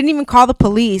and then didn't even call the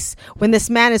police when this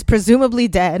man is presumably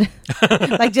dead.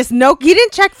 Like, just no, he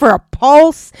didn't check for a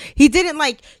pulse. He didn't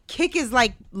like kick his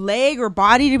like leg or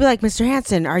body to be like, Mr.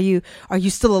 Hansen, are you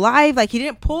still alive? Like, he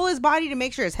didn't pull his body to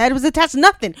make sure his head was attached.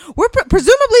 Nothing.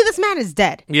 Presumably this man is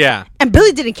dead. Yeah. And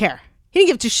Billy didn't care. He didn't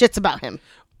give two shits about him.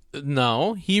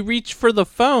 No, he reached for the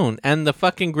phone and the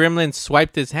fucking Gremlin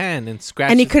swiped his hand and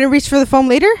scratched. And he couldn't reach for the phone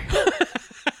later?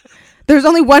 There's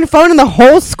only one phone in the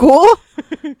whole school?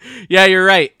 Yeah, you're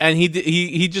right. And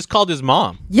he just called his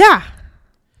mom. Yeah.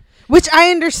 Which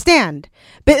I understand.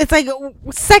 But it's like a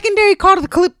secondary call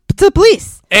to the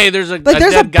police. Hey, there's a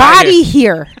body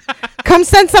here. Come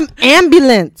send some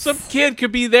ambulance. Some kid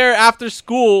could be there after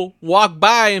school, walk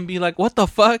by and be like, "What the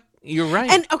fuck?" You're right.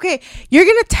 And okay, you're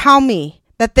going to tell me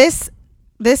that this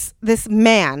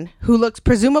man who looks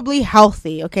presumably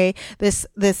healthy, okay, this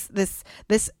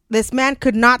man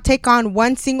could not take on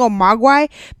one single mogwai,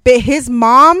 but his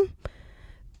mom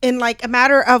in like a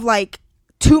matter of like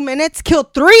 2 minutes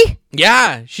killed 3.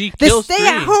 Yeah, she kills 3. The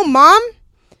stay-at-home mom.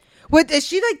 What is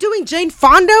she like doing, Jane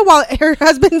Fonda, while her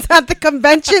husband's at the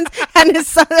conventions and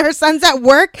her son's at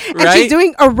work, and she's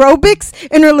doing aerobics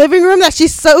in her living room? That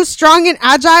she's so strong and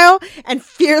agile and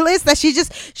fearless that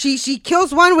she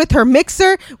kills one with her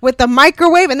mixer with the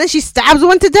microwave, and then she stabs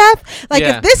one to death. Like,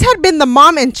 if this had been the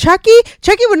mom and Chucky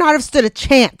would not have stood a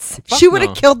chance. She would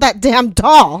have killed that damn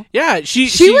doll. Yeah, she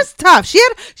was tough.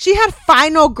 She had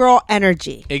final girl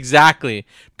energy. Exactly,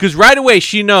 because right away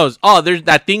she knows. Oh, there's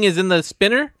that thing is in the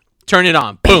spinner. Turn it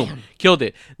on. Boom. Bam. Killed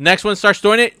it. Next one starts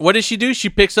throwing it. What does she do? She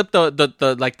picks up the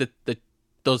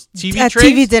those TV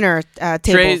trays. TV dinner tables.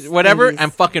 Trays, whatever.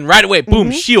 And fucking right away.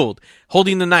 Boom. Shield.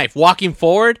 Holding the knife. Walking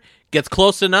forward. Gets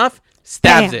close enough.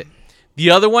 Stabs it. The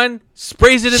other one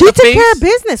sprays it in the face. She took care of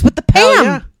business with the Pam.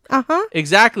 Yeah. Uh-huh.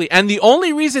 Exactly. And the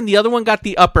only reason the other one got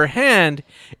the upper hand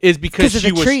is because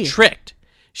she was tricked.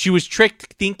 She was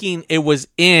tricked thinking it was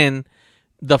in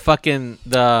the fucking...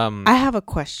 I have a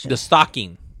question. The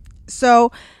stocking.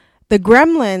 So the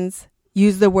Gremlins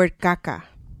use the word caca.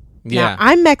 Yeah. Now,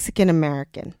 I'm Mexican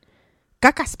American.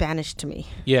 Caca Spanish to me.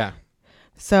 Yeah.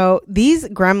 So these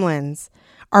Gremlins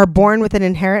are born with an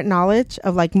inherent knowledge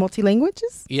of like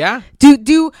multi-languages. Yeah.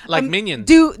 Do like Minions.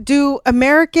 Do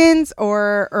Americans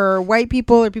or white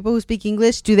people or people who speak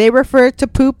English, do they refer to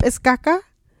poop as caca?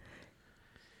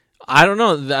 I don't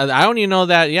know. I only know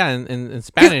that, in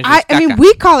Spanish. I mean,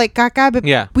 we call it caca, but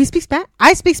yeah. we speak Spanish.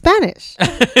 I speak Spanish.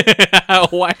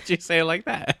 Why'd you say it like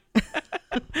that?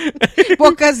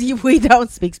 Well, because we don't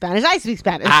speak Spanish. I speak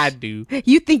Spanish. I do.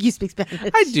 You think you speak Spanish?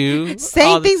 I do.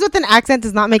 Saying things with an accent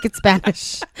does not make it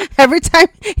Spanish. Every time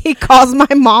he calls my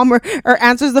mom or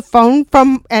answers the phone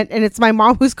and it's my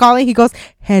mom who's calling, he goes,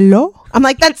 hello? I'm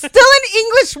like, that's still an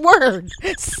English word.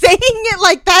 Saying it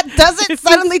like that doesn't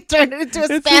suddenly turn it into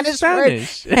a Spanish word.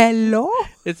 Hello?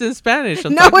 It's in Spanish.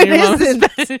 No, it isn't.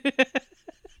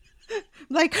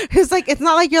 Like, it's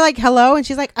not like you're like, hello. And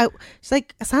she's like,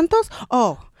 Santos?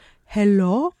 Oh,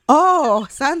 hello? Oh,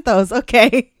 Santos.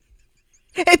 Okay.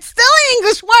 It's still an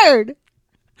English word.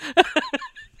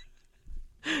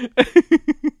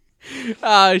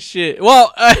 Oh, shit.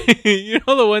 Well, you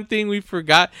know, the one thing we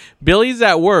forgot, Billy's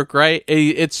at work, right?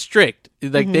 It's strict.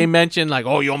 Like they mentioned like,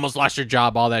 oh, you almost lost your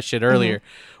job, all that shit earlier.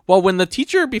 Well, when the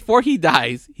teacher, before he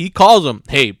dies, he calls him,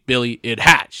 hey, Billy, it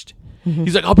hatched.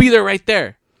 He's like, I'll be there right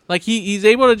there. Like he's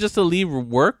able to leave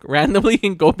work randomly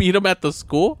and go meet him at the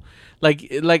school.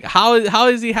 Like how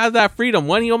does he have that freedom?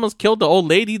 One, he almost killed the old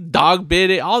lady, dog bit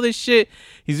it, all this shit.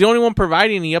 He's the only one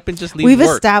providing. He up and just leaves We've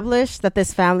work. established that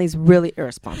this family's really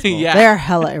irresponsible. Yeah. They're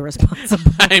hella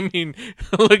irresponsible. I mean,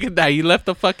 look at that. He left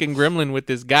a fucking gremlin with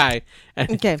this guy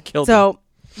and killed him. So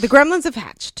the Gremlins have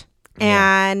hatched,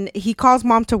 and he calls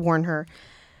mom to warn her.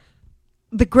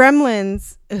 The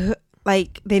Gremlins,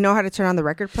 like, they know how to turn on the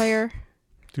record player.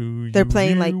 They're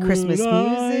playing like Christmas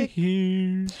music,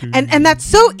 and that's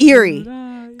so eerie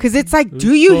because it's like,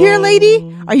 do you hear,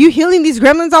 lady? Are you hearing these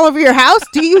gremlins all over your house?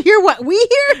 Do you hear what we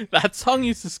hear? That song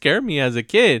used to scare me as a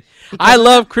kid. I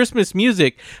love Christmas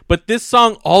music, but this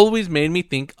song always made me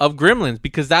think of Gremlins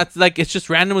because that's like, it's just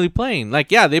randomly playing.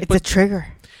 Like, yeah, it's a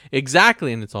trigger.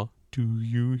 Exactly, and it's all, do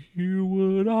you hear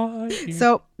what I hear?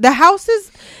 So the house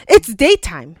it's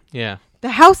daytime. Yeah. The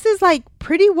house is like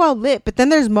pretty well lit, but then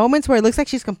there's moments where it looks like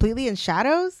she's completely in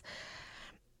shadows.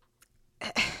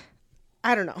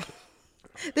 I don't know.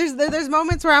 There's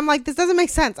moments where I'm like, this doesn't make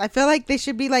sense. I feel like they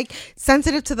should be like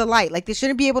sensitive to the light. Like they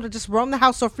shouldn't be able to just roam the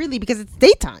house so freely because it's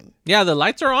daytime. Yeah, the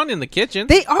lights are on in the kitchen.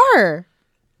 They are.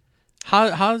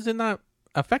 How is it not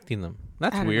affecting them?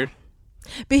 That's weird.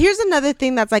 Know. But here's another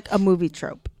thing that's like a movie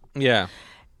trope. Yeah.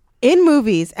 In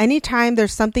movies, anytime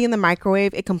there's something in the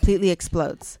microwave, it completely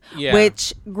explodes. Yeah.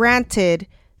 Which, granted,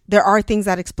 there are things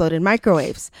that explode in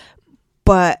microwaves.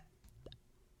 But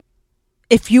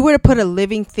if you were to put a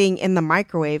living thing in the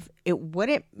microwave, it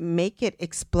wouldn't make it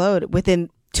explode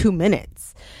within 2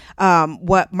 minutes.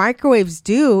 What microwaves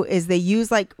do is they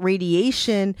use like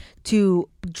radiation to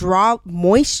draw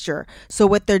moisture. So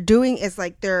what they're doing is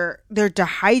like they're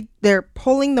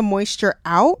pulling the moisture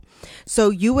out. So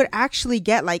you would actually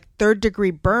get like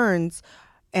 3rd-degree burns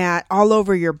all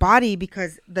over your body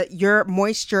because your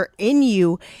moisture in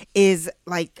you is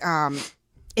like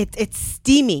it's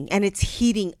steaming and it's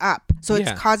heating up. So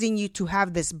it's causing you to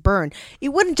have this burn. It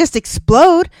wouldn't just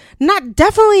explode.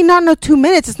 Definitely not in 2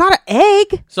 minutes. It's not an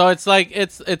egg. So it's like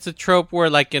it's a trope where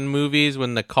like in movies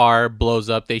when the car blows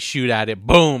up, they shoot at it,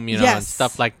 boom, and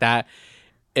stuff like that.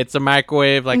 It's a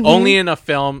microwave. Like only in a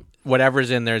film,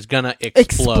 whatever's in there is gonna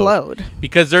explode.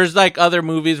 Because there's like other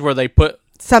movies where they put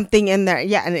something in there,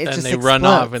 and it just explodes. Run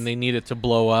off and they need it to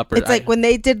blow up. It's like when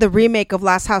they did the remake of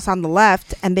Last House on the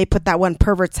Left and they put that one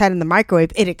pervert's head in the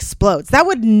microwave, it explodes. That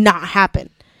would not happen.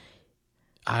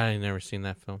 I never seen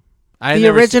that film. The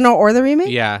original or the remake?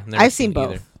 Yeah, I've seen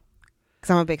both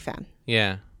because I'm a big fan.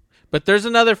 Yeah, but there's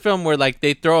another film where like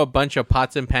they throw a bunch of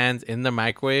pots and pans in the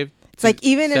microwave. It's like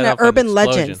even in the Urban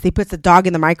Legends, they put the dog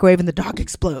in the microwave and the dog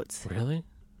explodes. Really?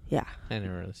 Yeah. I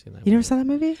never really seen that. You never saw that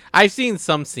movie? I've seen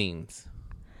some scenes.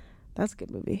 That's a good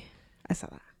movie. I saw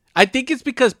that. I think it's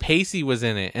because Pacey was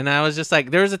in it, and I was just like,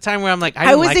 there was a time where I'm like,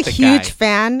 I was a huge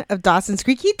fan of Dawson's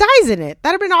Creek. He dies in it.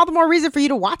 That'd have been all the more reason for you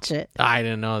to watch it. I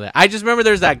didn't know that. I just remember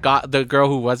there's that the girl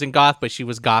who wasn't goth, but she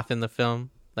was goth in the film,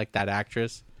 like that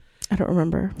actress. I don't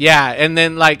remember. Yeah, and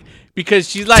then like because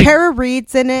she's like Tara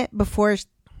Reid's in it before.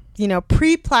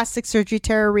 Pre-plastic surgery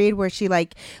Tara Reid, where she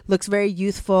like looks very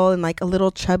youthful and like a little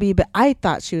chubby, but I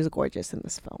thought she was gorgeous in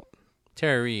this film.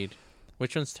 Tara Reid.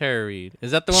 Which one's Tara Reid?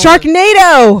 Is that the one?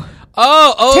 Sharknado!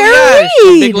 Oh, Tara yeah.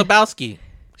 Reid! Big Lebowski.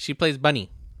 She plays Bunny.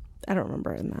 I don't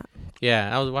remember in that.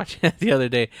 Yeah, I was watching it the other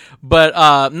day.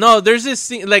 But no, there's this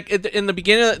scene like in the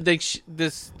beginning.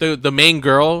 The main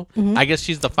girl. Mm-hmm. I guess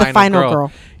she's the final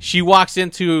girl. She walks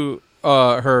into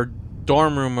her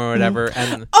dorm room or whatever,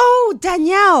 and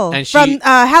Danielle and from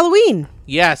Halloween.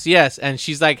 Yes, and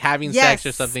she's like having sex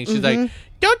or something. She's like,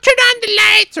 "Don't turn on the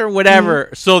lights" or whatever.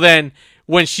 Mm-hmm. So then,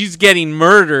 when she's getting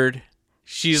murdered,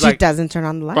 she doesn't turn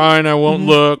on the lights. Fine, I won't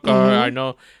look. I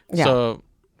know. Yeah. So.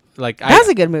 Like that's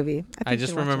a good movie. I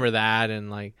just remember that, and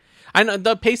like I know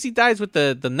the Pacey dies with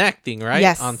the neck thing, right?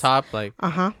 Yes, on top, like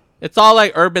it's all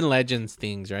like urban legends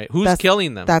things, right? Who's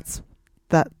killing them? That's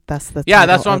the that's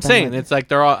what I'm saying. Legend. It's like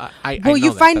they're all.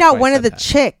 You find out one of the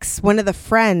chicks, one of the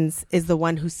friends, is the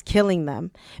one who's killing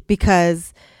them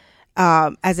because,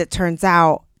 as it turns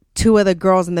out, two of the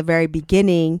girls in the very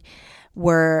beginning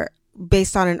were.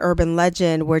 Based on an urban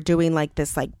legend, we're doing like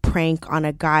this like prank on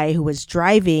a guy who was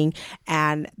driving,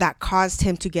 and that caused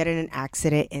him to get in an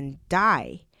accident and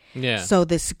die. Yeah. So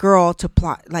this girl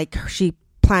she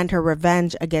planned her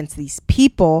revenge against these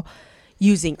people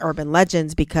using urban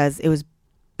legends because it was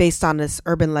based on this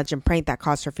urban legend prank that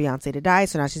caused her fiance to die.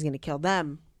 So now she's going to kill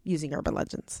them using urban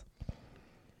legends.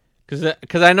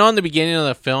 Because I know in the beginning of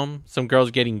the film, some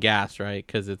girls getting gassed, right?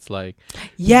 Because it's like...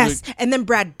 Yes, and then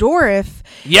Brad Dourif...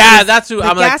 Yeah, that's who...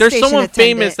 I'm like, there's someone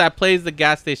famous that plays the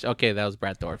gas station... Okay, that was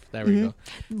Brad Dourif. There we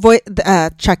go.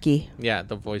 Chucky. Yeah,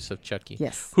 the voice of Chucky.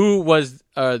 Yes. Who was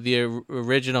the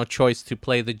original choice to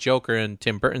play the Joker in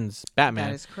Tim Burton's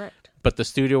Batman. That is correct. But the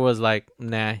studio was like,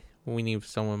 nah, we need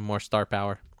someone more star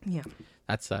power. Yeah.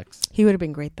 That sucks. He would have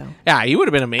been great, though. Yeah, he would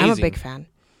have been amazing. I'm a big fan.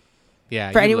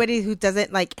 Yeah, for anybody who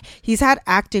doesn't like, he's had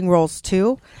acting roles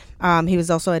too. He was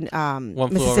also in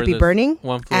Mississippi Burning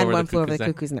and One Flew Over the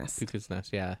Cuckoo's Nest.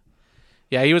 Yeah,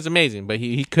 he was amazing, but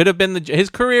he could have been his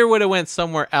career would have went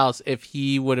somewhere else if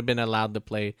he would have been allowed to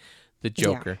play the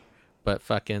Joker. Yeah. But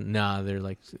fucking they're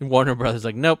like Warner Brothers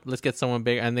like nope, let's get someone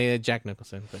bigger, and they had Jack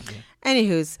Nicholson. But yeah.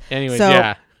 Anyways,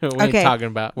 yeah, what are you talking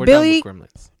about? We're Billy done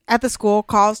with Gremlins. At the school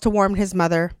calls to warn his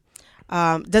mother.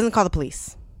 Doesn't call the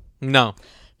police. No.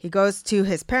 He goes to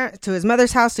his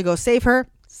mother's house to go save her.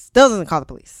 Still doesn't call the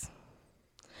police.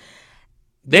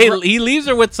 He leaves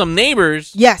her with some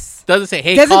neighbors. Yes. Doesn't say,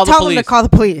 hey, doesn't call the tell police. them to call the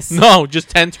police. No, just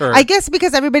tend her. I guess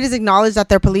because everybody's acknowledged that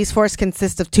their police force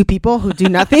consists of 2 people who do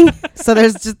nothing. So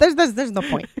there's no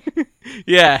point.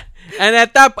 Yeah.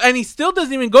 And he still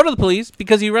doesn't even go to the police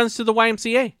because he runs to the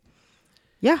YMCA.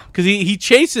 Yeah. Because he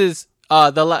chases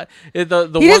the one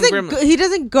gremlin. He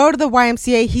doesn't go to the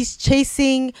YMCA. He's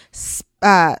chasing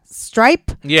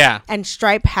Stripe. Yeah. And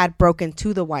Stripe had broken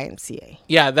to the YMCA.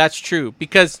 Yeah, that's true.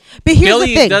 Because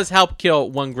Billy does help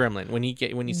kill one gremlin when he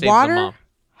saves the mom.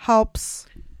 Helps.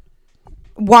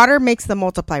 Water makes them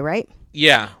multiply, right?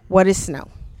 Yeah. What is snow?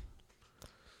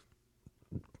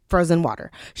 Frozen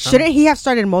water. Shouldn't he have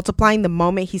started multiplying the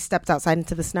moment he stepped outside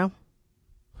into the snow?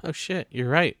 Oh shit, you're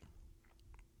right.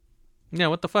 Yeah,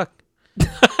 what the fuck?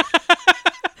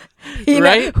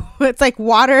 Right? It's like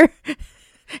water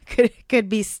could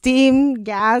be steam,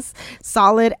 gas,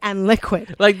 solid, and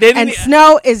liquid. And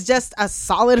snow is just a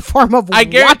solid form of water. I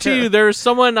guarantee you there was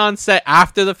someone on set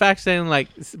after the fact saying like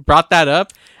brought that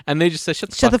up, and they just said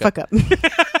shut the fuck up.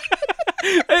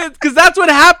 Because that's what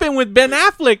happened with Ben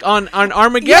Affleck on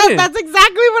Armageddon. Yeah, that's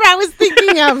exactly what I was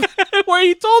thinking of. Where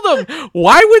he told them,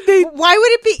 why would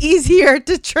it be easier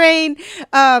to train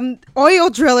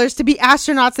oil drillers to be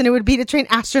astronauts than it would be to train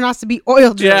astronauts to be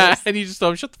oil drillers? Yeah, and he just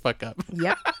told them, shut the fuck up.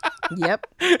 Yep.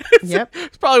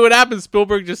 It's probably what happened.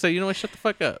 Spielberg just said, you know what, shut the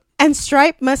fuck up. And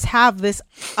Stripe must have this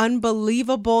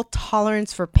unbelievable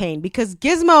tolerance for pain because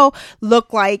Gizmo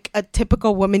looked like a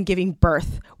typical woman giving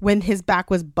birth when his back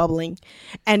was bubbling.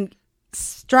 And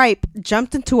Stripe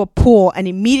jumped into a pool and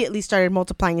immediately started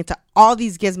multiplying into all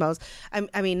these gizmos.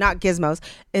 I mean, not gizmos,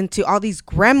 into all these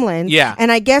gremlins. Yeah.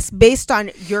 And I guess based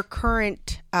on your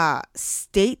current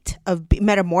state of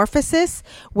metamorphosis,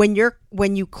 when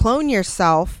you clone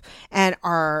yourself and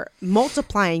are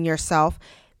multiplying yourself,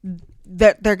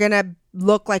 they're gonna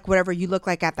look like whatever you look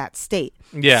like at that state.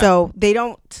 Yeah. So they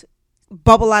don't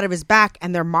bubble out of his back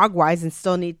and they're mogwais and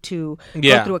still need to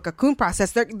go through a cocoon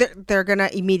process. They're gonna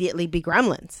immediately be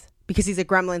gremlins because he's a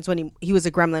gremlin when he was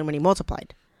a gremlin when he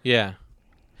multiplied. Yeah.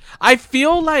 I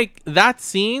feel like that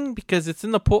scene, because it's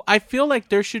in the pool, I feel like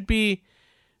there should have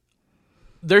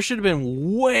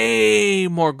been way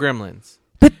more gremlins.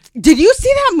 But did you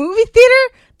see that movie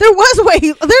theater? There's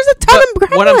a ton of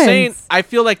gremlins. What I'm saying, I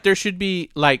feel like there should be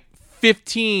like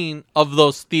 15 of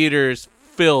those theaters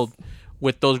filled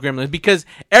with those gremlins, because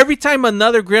every time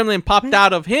another gremlin popped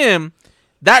out of him,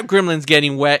 that gremlin's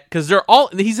getting wet because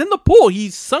he's in the pool.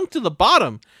 He's sunk to the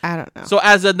bottom. I don't know. So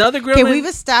as another gremlin, okay, we've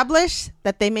established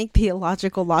that they make the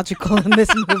illogical logical in this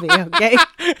movie. Okay,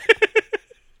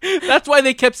 that's why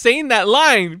they kept saying that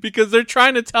line, because they're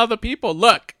trying to tell the people,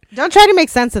 look, don't try to make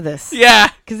sense of this. Yeah,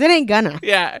 because it ain't gonna.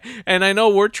 Yeah, and I know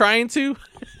we're trying to,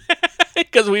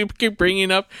 because we keep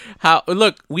bringing up how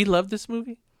we love this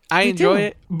movie. I enjoy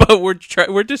it, but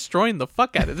we're destroying the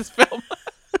fuck out of this film.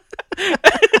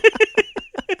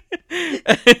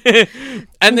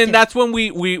 And then that's when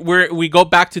we go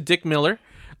back to Dick Miller,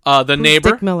 the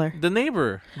neighbor. Dick Miller? The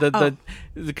neighbor.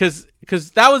 Because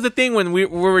that was the thing when we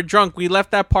were drunk. We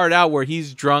left that part out where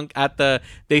he's drunk at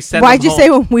they sent Why'd him you home. say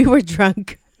when we were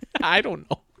drunk? I don't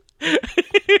know.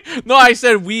 No, I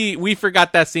said we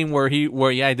forgot that scene where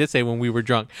I did say when we were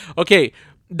drunk. Okay,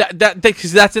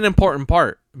 because that's an important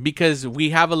part, because we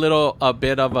have a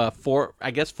bit of a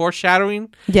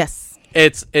foreshadowing. Yes.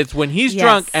 It's when he's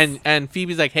drunk and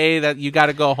Phoebe's like, hey, that you got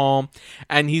to go home,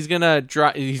 and he's gonna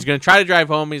try to drive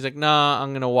home. He's like, nah,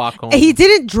 I'm gonna walk home. He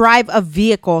didn't drive a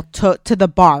vehicle to the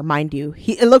bar, mind you.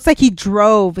 It looks like he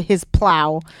drove his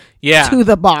plow to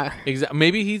the bar. Exactly.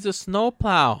 Maybe he's a snow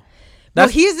plow. Well,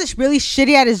 he's really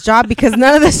shitty at his job because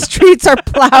none of the streets are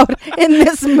plowed in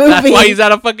this movie. That's why he's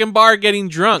at a fucking bar getting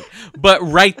drunk. But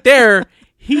right there,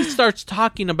 he starts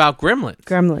talking about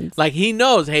gremlins. Like, he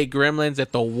knows, hey, gremlins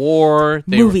at the war.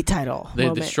 Movie title. They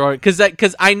destroyed.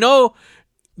 Because I know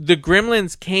the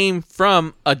gremlins came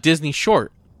from a Disney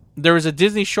short. There was a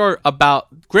Disney short about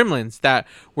gremlins that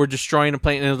were destroying a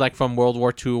plane, and it was like from World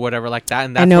War II or whatever like that.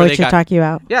 And that's I know where what you're talking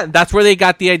about. Yeah, that's where they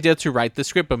got the idea to write the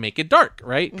script but make it dark,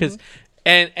 right? Because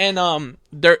there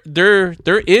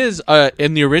is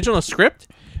in the original script,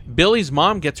 Billy's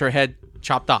mom gets her head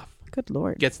chopped off. Good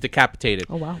Lord. Gets decapitated.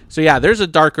 Oh, wow. So yeah, there's a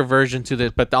darker version to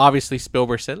this, but obviously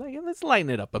Spielberg said, like, let's lighten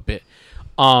it up a bit.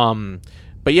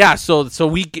 But yeah, so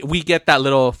we get that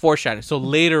little foreshadowing. So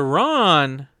later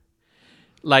on,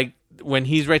 like when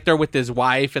he's right there with his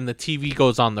wife and the TV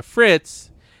goes on the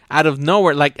fritz, out of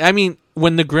nowhere, like, I mean,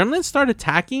 when the gremlins start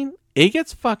attacking, it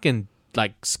gets fucking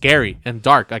like scary and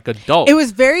dark, like adult. It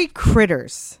was very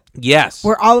Critters. Yes.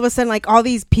 Where all of a sudden, like, all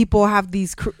these people have the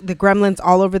gremlins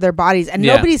all over their bodies, and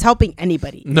nobody's helping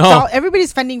anybody. No.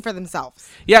 Everybody's fending for themselves.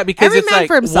 Yeah, because Every it's man like,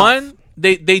 for himself. one,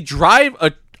 they drive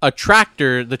a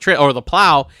tractor, or the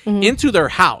plow, into their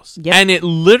house. Yep. And it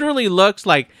literally looks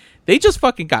like they just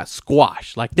fucking got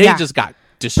squashed. Like, they just got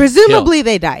destroyed. Presumably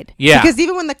they died. Yeah. Because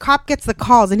even when the cop gets the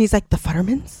calls, and he's like, the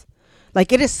Futtermans?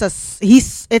 Like, it's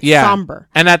somber.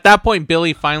 And at that point,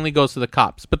 Billy finally goes to the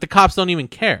cops, but the cops don't even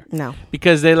care. No,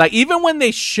 because they like, even when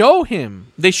they show them.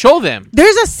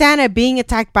 There's a Santa being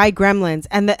attacked by gremlins,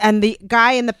 and the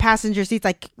guy in the passenger seat's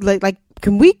like,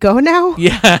 can we go now?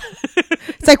 Yeah.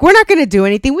 It's like, we're not going to do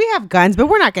anything. We have guns, but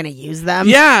we're not going to use them.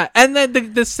 Yeah, and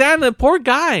then the Santa, poor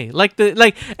guy,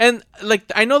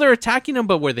 I know they're attacking him,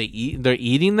 but they're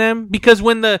eating them, because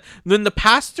when the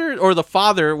pastor or the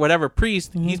father, whatever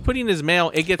priest, he's putting his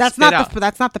mail, it gets spit out.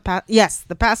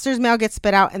 The pastor's mail gets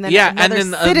spit out, and then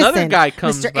another guy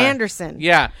comes, Mr. Anderson.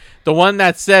 Yeah, the one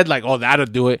that said like, oh, that'll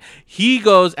do it. He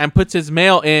goes and puts his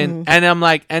mail in, and I'm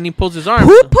like, and he pulls his arm.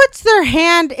 Who puts their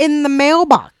hand in the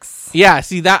mailbox? Yeah,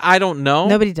 see, that I don't know.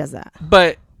 Nobody does that.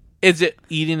 But is it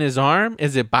eating his arm?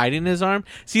 Is it biting his arm?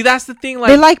 See, that's the thing. Like,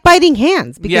 they like biting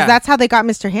hands, because that's how they got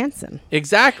Mr. Hansen.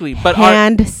 Exactly. But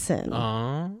Hansen.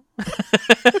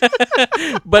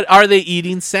 But are they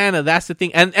eating Santa? That's the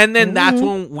thing. And then that's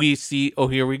when we see, oh,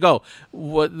 here we go.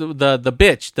 What the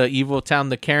bitch, the evil town,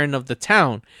 the Karen of the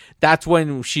town. That's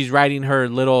when she's riding her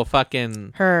little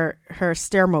fucking her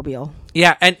stairmobile.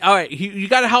 Yeah, and all right, you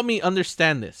got to help me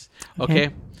understand this,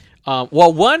 okay?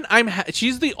 Well, one,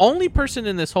 she's the only person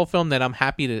in this whole film that I'm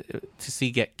happy to see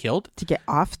get killed, to get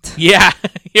offed. Yeah,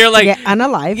 you're like, to get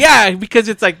unalive. Yeah, because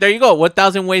it's like, there you go,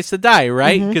 1,000 ways to die,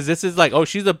 right? Because this is like, oh,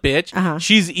 she's a bitch,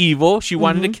 she's evil, she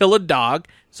wanted to kill a dog,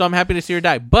 so I'm happy to see her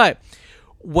die. But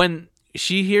when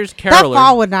she hears Caroler, that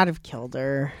fall would not have killed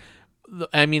her.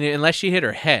 I mean, unless she hit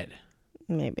her head,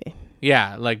 maybe.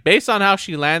 Yeah, like, based on how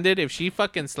she landed, if she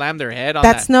fucking slammed her head on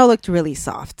that snow looked really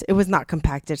soft. It was not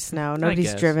compacted snow.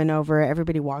 Nobody's guess. Driven over it.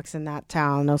 Everybody walks in that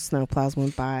town. No snow plows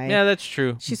went by. Yeah, that's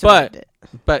true. She survived it.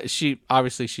 But she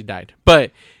died. But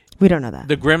we don't know that.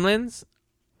 The gremlins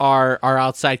are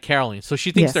outside caroling, so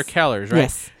she thinks they're carolers, right?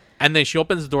 Yes. And then she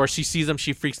opens the door. She sees them.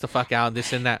 She freaks the fuck out.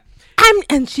 This and that.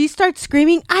 And she starts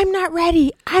screaming, "I'm not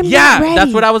ready. I'm not ready." Yeah,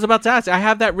 that's what I was about to ask. I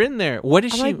have that written there. What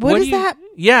is she? Like, what is that?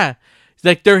 Yeah.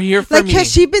 Like they're here for like, me.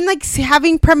 has she been like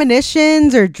having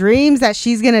premonitions or dreams that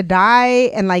she's gonna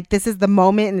die, and like this is the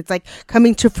moment, and it's like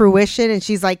coming to fruition, and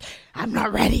she's like, I'm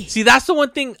not ready. See, that's the one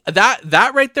thing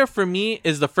that right there for me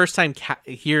is the first time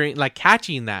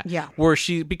catching that. Yeah. Where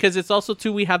because it's also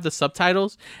too, we have the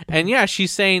subtitles, and yeah,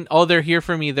 she's saying, oh, they're here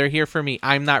for me. They're here for me.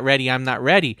 I'm not ready. I'm not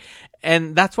ready.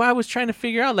 And that's why I was trying to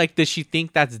figure out, like, does she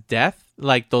think that's death?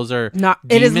 Like those are not.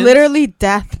 Demons? It is literally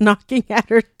death knocking at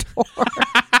her door.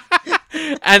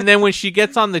 And then when she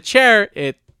gets on the chair,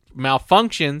 it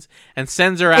malfunctions and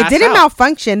sends her ass It didn't out.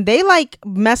 malfunction. They like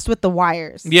messed with the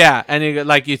wires. Yeah, and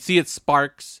like you see it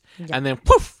sparks, and then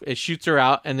poof, it shoots her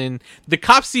out, and then the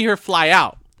cops see her fly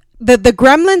out. The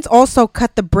Gremlins also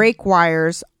cut the brake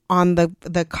wires on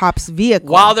the cops' vehicle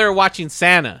While they're watching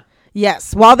Santa.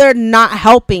 Yes, while they're not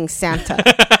helping Santa.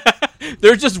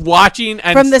 They're just watching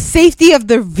and from the safety of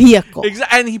their vehicle.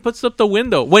 And he puts up the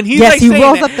window. When he's yes, like he saying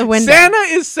rolls up the window. Santa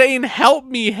is saying, help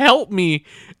me.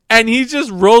 And he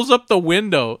just rolls up the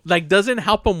window. Like, doesn't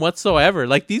help him whatsoever.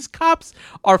 Like, these cops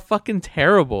are fucking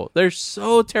terrible. They're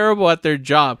so terrible at their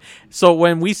job. So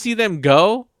when we see them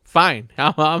go, fine.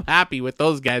 I'm happy with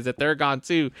those guys that they're gone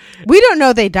too. We don't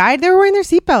know they died. They were wearing their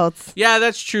seatbelts. Yeah,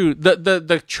 that's true.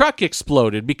 The truck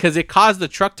exploded because it caused the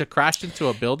truck to crash into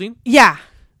a building. Yeah.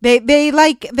 They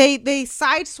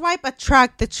sideswipe a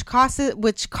truck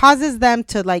which causes them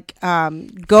to like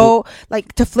go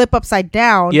like to flip upside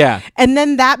down. Yeah. And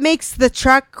then that makes the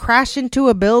truck crash into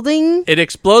a building. It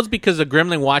explodes because a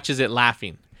gremlin watches it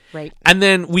laughing. Right. And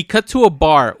then we cut to a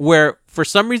bar where for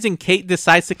some reason Kate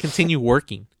decides to continue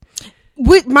working.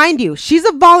 Mind you, she's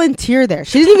a volunteer there.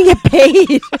 She doesn't even get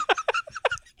paid.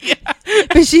 Yeah.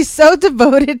 But she's so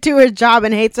devoted to her job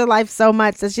and hates her life so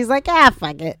much that she's like,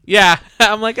 fuck it. Yeah.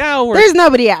 I'm like, there's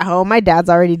nobody at home. My dad's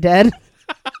already dead.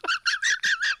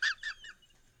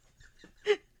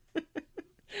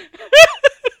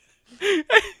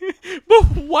 But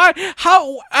why?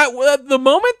 How? At the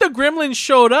moment the gremlin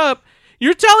showed up,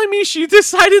 you're telling me she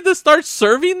decided to start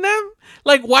serving them?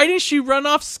 Like, why didn't she run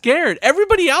off scared?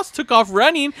 Everybody else took off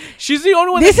running. She's the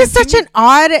only one. This is such an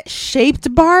odd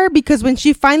shaped bar because when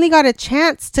she finally got a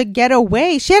chance to get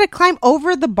away, she had to climb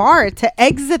over the bar to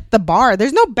exit the bar.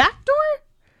 There's no back door.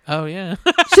 Oh, yeah.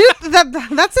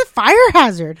 That's a fire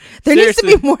hazard. There Seriously.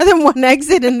 needs to be more than one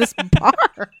exit in this bar.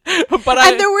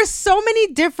 And there were so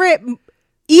many different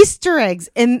Easter eggs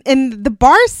in the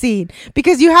bar scene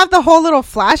because you have the whole little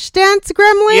flash dance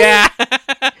gremlin. Yeah.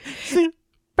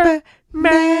 Super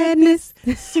madness.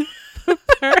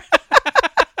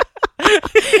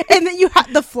 And then you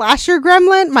have the flasher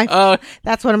gremlin.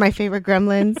 That's one of my favorite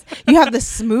gremlins. You have the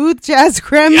smooth jazz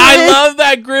gremlin. I love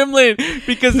that gremlin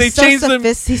because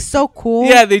He's He's so cool.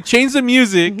 Yeah, they changed the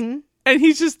music, and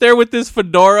he's just there with this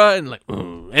fedora and like,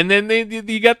 and then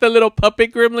you got the little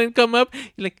puppet gremlin come up.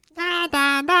 You're like,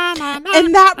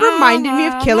 and that reminded me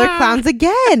of Killer Clowns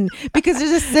again because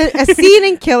there's a scene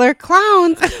in Killer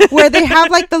Clowns where they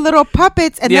have like the little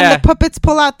puppets and then the puppets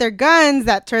pull out their guns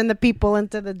that turn the people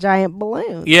into the giant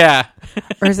balloons. Yeah.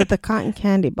 Or is it the cotton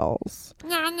candy balls?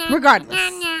 Regardless.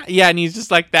 Yeah, and he's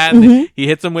just like that. And he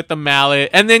hits him with the mallet,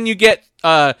 and then you get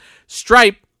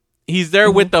Stripe. He's there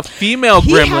with the female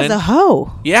gremlin. He has a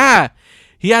hoe. Yeah.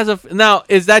 He has now.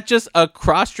 Is that just a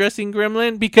cross-dressing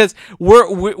gremlin? Because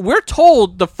we're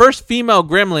told the first female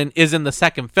gremlin is in the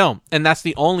second film, and that's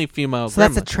the only female. So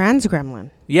gremlin. that's a trans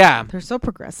gremlin. Yeah, they're so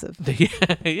progressive.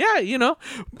 Yeah, you know.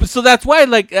 So that's why,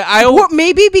 like,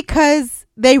 maybe because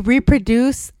they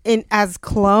reproduce as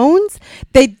clones,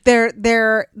 they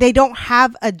don't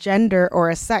have a gender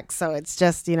or a sex, so it's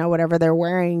just whatever they're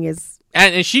wearing is.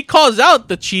 And she calls out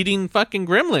the cheating fucking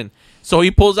gremlin. So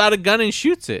he pulls out a gun and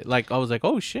shoots it. Like, I was like,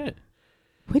 oh, shit.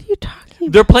 What are you talking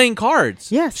about? They're playing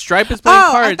cards. Yes. Stripe is playing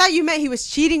cards. I thought you meant he was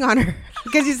cheating on her.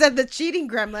 Because you said the cheating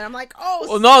gremlin. I'm like,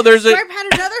 well, no, there's Stripe had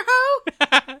another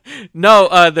hoe?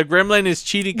 No, the gremlin is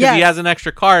cheating because he has an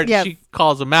extra card. Yes. She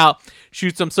calls him out,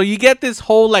 shoots him. So you get this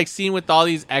whole, like, scene with all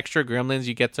these extra gremlins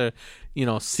you get to,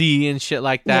 see and shit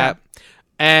like that. Yeah.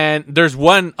 And there's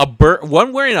one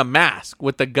wearing a mask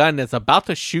with the gun that's about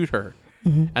to shoot her.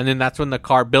 Mm-hmm. And then that's when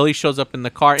Billy shows up in the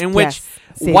car. In which,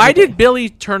 why did Billy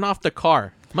turn off the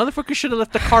car? Motherfucker should have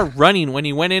left the car running when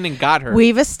he went in and got her.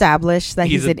 We've established that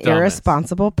he's an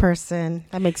irresponsible person.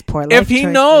 That makes poor life If he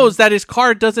choices. knows that his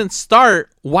car doesn't start,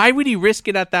 why would he risk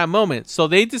it at that moment? So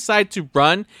they decide to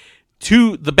run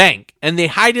to the bank. And they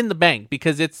hide in the bank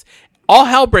because it's all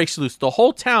hell breaks loose. The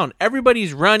whole town,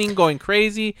 everybody's running, going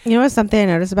crazy. You know what's something I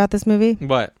noticed about this movie?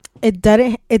 What? It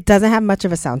doesn't have much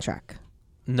of a soundtrack.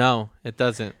 No, it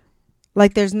doesn't.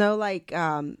 Like, there's no, like,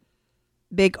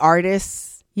 big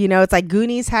artists. It's like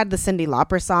Goonies had the Cyndi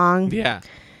Lauper song. Yeah.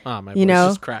 Oh, my you voice know,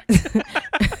 just cracked.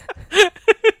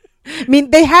 I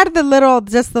mean, they had the little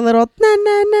na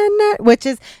na na na, which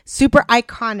is super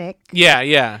iconic.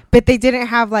 Yeah. But they didn't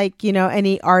have like, you know,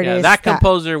 any artist. Yeah, that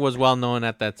composer was well known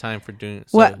at that time for doing.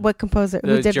 So what composer?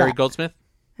 Who did Jerry that? Goldsmith.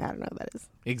 I don't know who that is.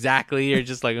 Exactly. You're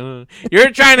just like,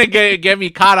 you're trying to get me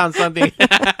caught on something.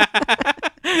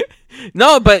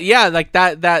 No, but yeah, like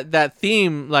that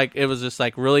theme, like it was just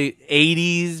like really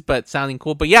 80s, but sounding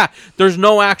cool. But yeah, there's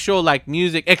no actual like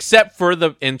music except for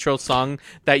the intro song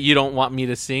that you don't want me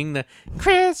to sing. The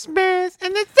Christmas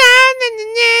and the sun.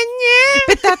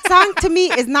 But that song to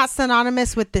me is not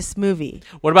synonymous with this movie.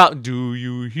 What about Do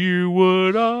You Hear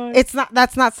What I? It's not.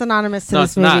 That's not synonymous to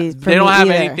this movie. They don't have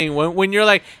anything. When you're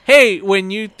like, hey,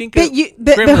 when you think of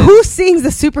the Who sings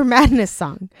the Super Madness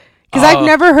song? Because I've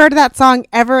never heard that song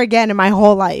ever again in my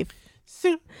whole life.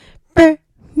 Super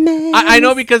Madness. I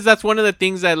know, because that's one of the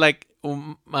things that like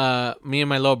me and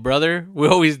my little brother, we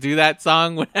always do that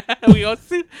song. We go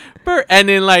super, and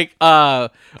then like I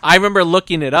remember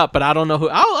looking it up, but I don't know who.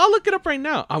 I'll look it up right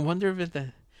now. I wonder if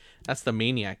that's the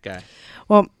Maniac guy.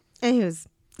 Well, anyways,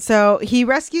 so he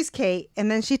rescues Kate,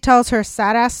 and then she tells her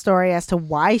sad ass story as to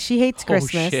why she hates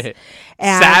Christmas. Shit.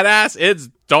 Sad ass. It's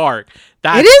dark.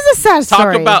 It is a sad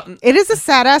story. It is a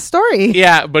sad ass story.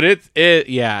 Yeah, but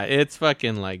it's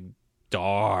fucking like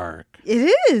dark.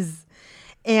 It is.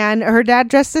 And her dad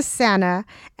dressed as Santa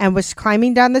and was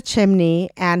climbing down the chimney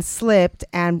and slipped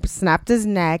and snapped his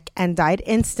neck and died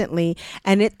instantly.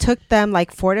 And it took them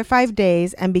like 4 to 5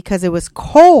 days. And because it was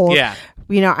cold,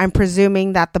 you know, I'm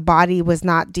presuming that the body was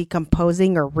not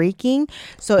decomposing or reeking.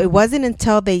 So it wasn't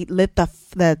until they lit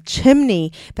the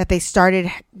chimney that they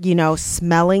started, you know,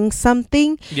 smelling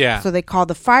something. Yeah. So they called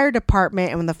the fire department.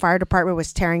 And when the fire department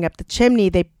was tearing up the chimney,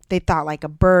 they thought like a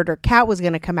bird or cat was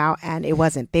going to come out, and it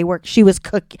wasn't. They were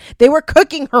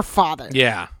cooking her father.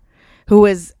 Yeah. Who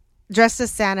was dressed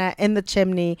as Santa in the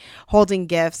chimney holding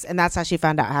gifts, and that's how she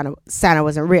found out Santa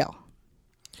wasn't real.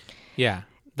 Yeah.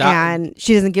 And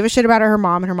she doesn't give a shit about her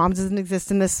mom, and her mom doesn't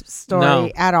exist in this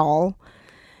story at all.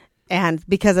 And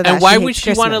because of that, and why would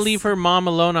she want to leave her mom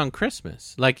alone on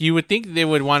Christmas? Like, you would think they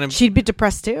would want to. She'd be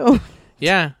depressed too.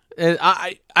 Yeah.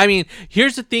 I mean,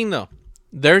 here's the thing though.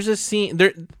 There's a scene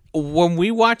there. When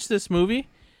we watched this movie,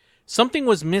 something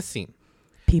was missing.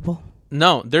 People.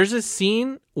 No, there's a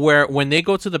scene where when they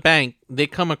go to the bank, they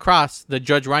come across the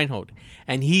Judge Reinhold,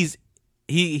 and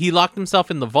he locked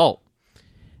himself in the vault.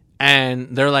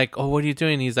 And they're like, "Oh, what are you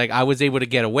doing?" He's like, "I was able to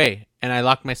get away, and I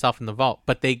locked myself in the vault."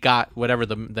 But they got whatever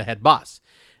the head boss,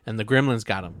 and the Gremlins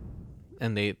got him,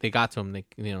 and they got to him. They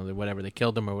whatever, they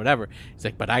killed him or whatever. He's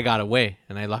like, "But I got away,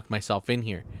 and I locked myself in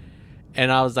here." And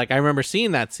I was like, I remember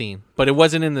seeing that scene, but it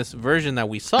wasn't in this version that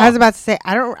we saw. I was about to say,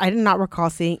 I did not recall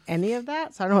seeing any of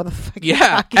that, so I don't know what the fuck you're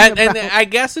talking about. And I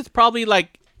guess it's probably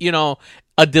like, you know,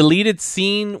 a deleted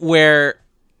scene where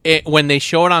when they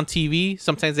show it on TV,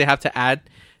 sometimes they have to add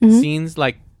scenes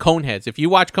like Coneheads. If you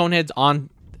watch Coneheads on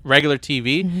regular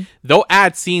TV, they'll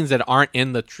add scenes that aren't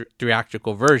in the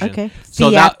theatrical version. Okay. So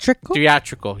theatrical?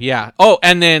 Theatrical, yeah. Oh,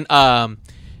 and then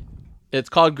it's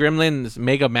called Gremlins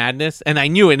Mega Madness, and I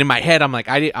knew it in my head. I'm like,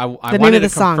 I wanted to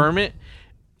confirm it.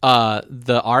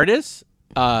 The artist,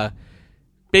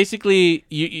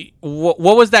 basically, what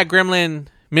was that gremlin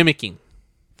mimicking?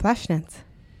 Flashdance.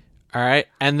 All right,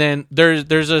 and then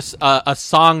there's a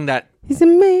song that he's a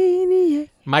maniac.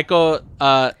 Michael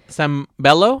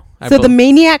Sambello. So the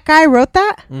Maniac guy wrote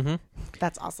that. Mm-hmm.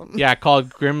 That's awesome. Yeah,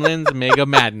 called Gremlins Mega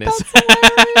Madness.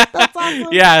 That's awesome.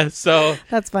 Yeah, so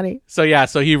that's funny. So yeah,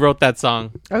 so he wrote that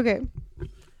song. Okay.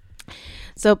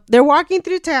 So they're walking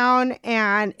through town,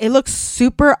 and it looks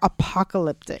super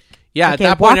apocalyptic. Yeah, okay, at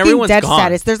that point, everyone's dead gone.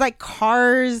 Status. There's like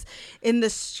cars in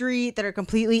the street that are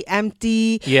completely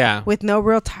empty. Yeah, with no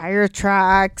real tire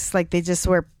tracks. Like they just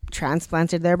were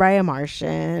transplanted there by a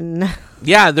Martian.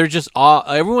 Yeah, they're just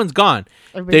everyone's gone.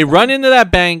 They run into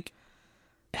that bank.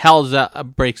 Hell's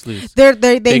breaks loose.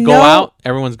 They go out.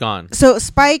 Everyone's gone. So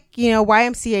Spike, you know,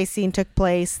 YMCA scene took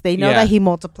place. They know that he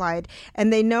multiplied,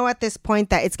 and they know at this point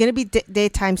that it's going to be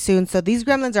daytime soon. So these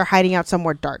gremlins are hiding out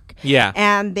somewhere dark. Yeah,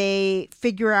 and they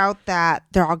figure out that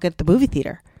they're all good at the movie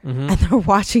theater, and they're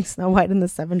watching Snow White and the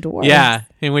Seven Dwarfs. Yeah,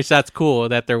 in which that's cool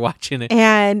that they're watching it.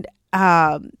 And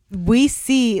we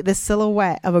see the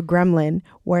silhouette of a gremlin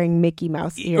wearing Mickey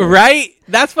Mouse ears. Right?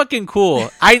 That's fucking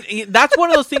cool. That's one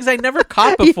of those things I never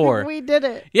caught before. We did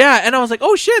it. Yeah, and I was like,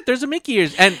 oh shit, there's a Mickey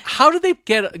ears. And how did they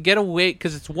get away?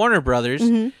 Because it's Warner Brothers.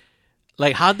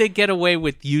 Like, how'd they get away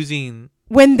with using...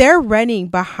 When they're running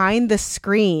behind the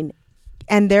screen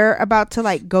and they're about to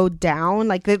like go down,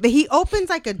 like he opens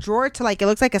like a drawer to like, it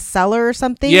looks like a cellar or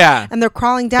something. Yeah. And they're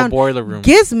crawling down. The boiler room.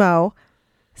 Gizmo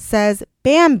says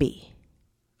Bambi.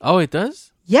 Oh, it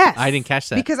does? Yes. I didn't catch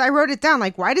that. Because I wrote it down.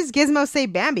 Like, why does Gizmo say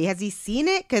Bambi? Has he seen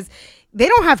it? Because they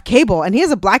don't have cable, and he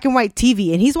has a black and white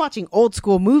TV, and he's watching old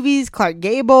school movies, Clark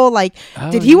Gable. Like,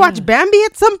 did he watch Bambi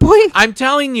at some point? I'm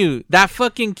telling you, that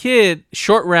fucking kid,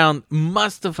 Short Round,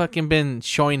 must have fucking been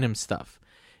showing him stuff.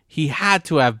 He had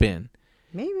to have been.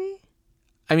 Maybe.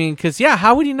 I mean, because,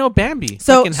 how would he know Bambi?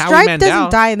 So Stripe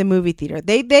doesn't die in the movie theater.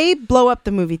 They blow up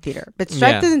the movie theater. But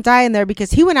Stripe doesn't die in there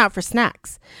because he went out for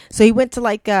snacks. So he went to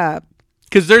like a...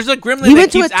 Because there's a gremlin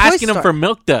that keeps asking him for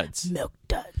Milk Duds. Milk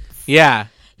Duds. Yeah.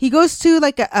 He goes to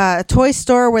like a toy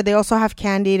store where they also have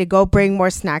candy to go bring more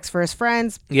snacks for his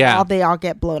friends. Yeah. While they all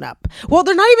get blown up. Well,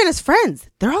 they're not even his friends.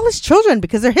 They're all his children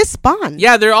because they're his spawn.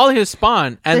 Yeah, they're all his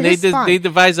spawn. And They're his spawn. they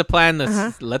devise a plan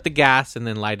to let the gas and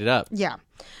then light it up. Yeah.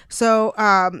 So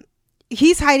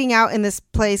he's hiding out in this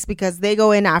place because they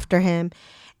go in after him.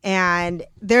 And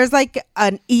there's like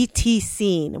an E.T.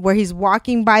 scene where he's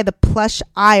walking by the plush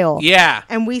aisle. Yeah.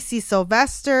 And we see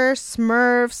Sylvester,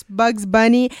 Smurfs, Bugs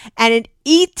Bunny, and an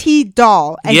E.T.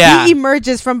 doll. And he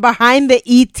emerges from behind the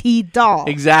E.T. doll.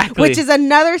 Exactly. Which is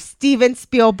another Steven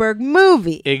Spielberg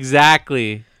movie.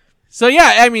 Exactly. So,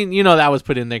 yeah, I mean, that was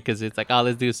put in there because it's like, oh,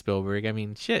 let's do Spielberg. I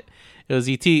mean, shit. It was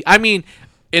E.T. I mean,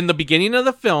 in the beginning of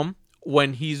the film,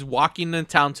 when he's walking in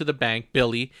town to the bank,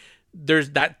 Billy... There's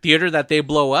that theater that they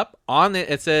blow up on it.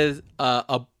 It says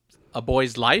a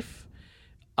Boy's Life.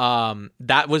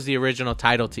 That was the original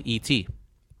title to E.T.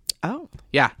 Oh,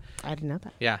 yeah, I didn't know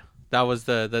that. Yeah, that was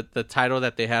the title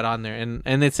that they had on there,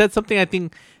 and it said something. I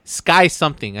think Sky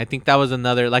something. I think that was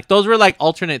another. Like those were like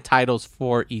alternate titles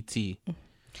for E.T.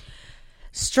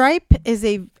 Stripe is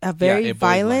a very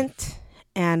violent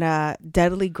and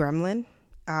deadly gremlin.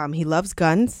 He loves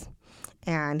guns,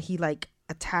 and he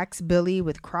attacks Billy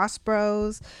with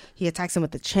crossbows. He attacks him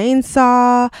with a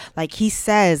chainsaw. Like he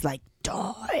says, like,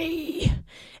 die.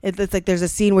 It's like there's a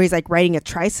scene where he's like riding a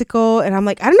tricycle, and I'm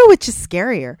like, I don't know which is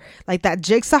scarier, like that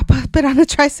jigsaw puppet on a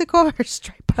tricycle or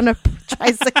Stripe on a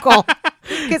tricycle.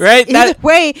 Right? Either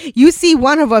way, you see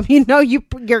one of them,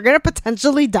 you're gonna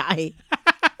potentially die.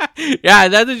 Yeah,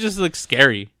 that just looks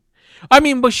scary. I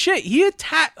mean, but shit, he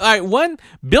attacked.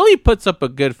 Billy puts up a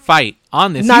good fight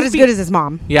on this. Not as good as his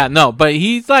mom. Yeah, no, but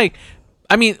he's like,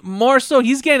 I mean, more so,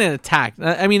 he's getting attacked.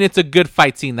 I mean, it's a good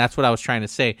fight scene. That's what I was trying to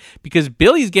say. Because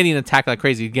Billy's getting attacked like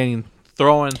crazy. He's getting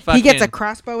thrown. He gets a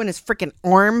crossbow in his freaking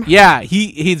arm. Yeah,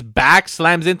 his back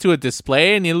slams into a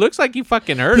display, and it looks like he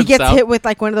fucking hurt himself. He gets hit with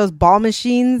like one of those ball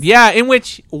machines. Yeah, in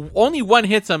which only one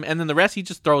hits him, and then the rest he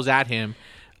just throws at him.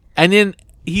 And then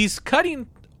he's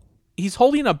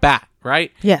holding a bat.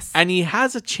 Right? Yes. And he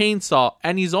has a chainsaw,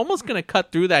 and he's almost going to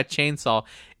cut through that chainsaw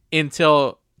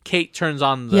until Kate turns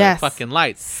on the fucking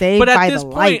lights. But at this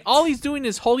point, all he's doing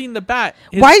is holding the bat.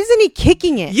 Why isn't he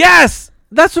kicking it? Yes!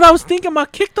 That's what I was thinking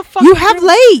about. Kick the fucking You have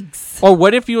legs! Or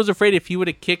what if he was afraid if he would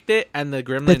have kicked it and the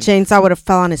gremlin... The chainsaw would have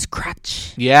fell on his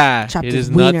crotch. Yeah. Chopped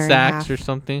his wiener nut in sacks half. or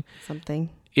something.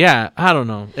 Something. Yeah, I don't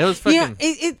know. It was fucking...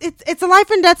 It's a life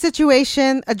and death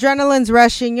situation. Adrenaline's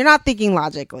rushing. You're not thinking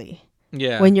logically.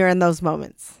 Yeah. When you're in those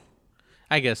moments.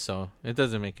 I guess so. It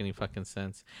doesn't make any fucking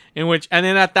sense. And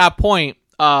then at that point,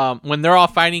 when they're all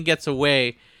fighting gets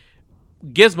away,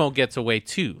 Gizmo gets away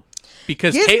too.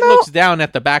 Because Kate looks down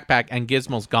at the backpack and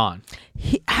Gizmo's gone.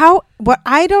 What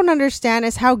I don't understand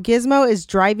is how Gizmo is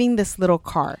driving this little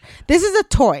car. This is a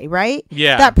toy, right?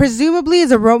 Yeah. That presumably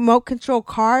is a remote control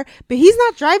car, but he's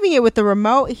not driving it with the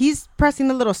remote. He's pressing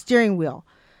the little steering wheel.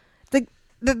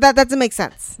 That doesn't make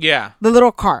sense. Yeah. The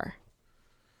little car.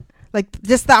 Like,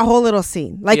 just that whole little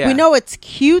scene. Like, we know it's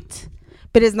cute,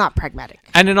 but it's not pragmatic.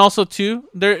 And then also, too,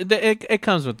 it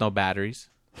comes with no batteries.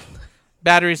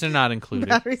 Batteries are not included.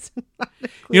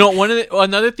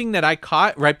 Another thing that I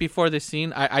caught right before this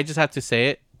scene, I just have to say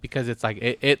it, because it's like,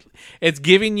 it's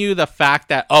giving you the fact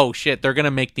that, oh, shit, they're going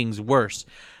to make things worse.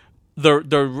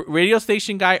 The radio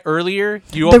station guy earlier,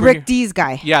 the Rick Dees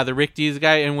guy. Yeah, the Rick Dees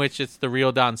guy, in which it's the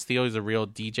real Don Steele. He's a real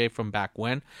DJ from back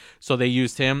when. So they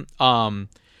used him.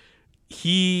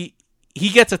 He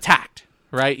gets attacked,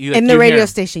 right? In the radio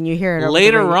station, you hear it.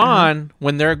 Later on,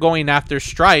 when they're going after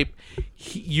Stripe,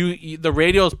 the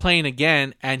radio's playing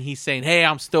again, and he's saying, "Hey,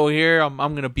 I'm still here. I'm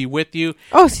gonna be with you."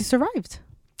 Oh, so he survived.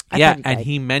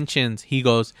 He mentions, he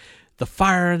goes, the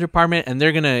fire department, and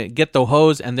they're gonna get the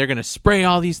hose, and they're gonna spray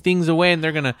all these things away, and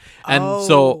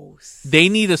so they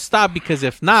need to stop, because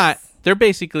if not, they're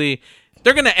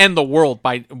gonna end the world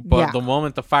by the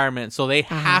moment the firemen. So they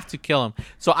have to kill him.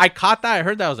 So I caught that. I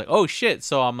heard that. I was like, oh shit.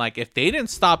 So I'm like, if they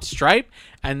didn't stop Stripe,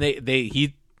 and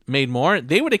he made more,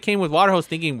 they would have came with water hose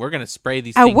thinking we're gonna spray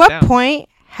these At things what down. point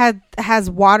has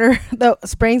water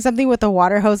spraying something with a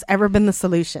water hose ever been the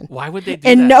solution? Why would they do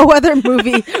in that? no other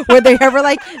movie were they ever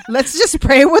like, let's just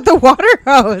spray it with the water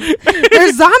hose?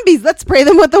 They're zombies, let's spray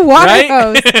them with the water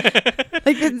hose.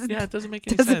 Like, it doesn't make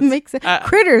any sense. Make sense.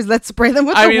 Critters, let's spray them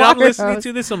with the water hose. I'm listening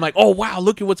to this, I'm like, oh wow,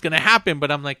 look at what's gonna happen,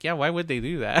 but I'm like, yeah, why would they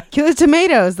do that? Killer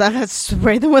tomatoes, let's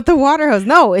spray them with the water hose.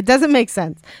 No, it doesn't make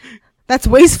sense. That's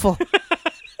wasteful.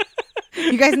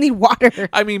 You guys need water.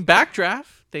 I mean, Backdraft,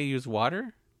 they use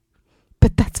water.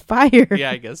 But that's fire.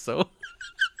 Yeah, I guess so.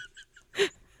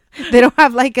 They don't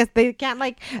have they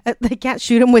can't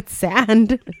shoot them with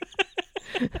sand.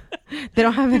 They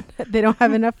don't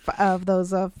have enough of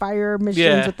those fire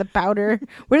machines with the powder.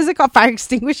 What is it called? Fire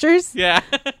extinguishers? Yeah.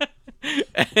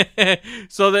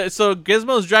 So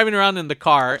Gizmo's driving around in the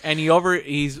car and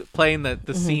he's playing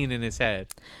the scene in his head.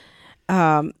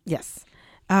 Yes.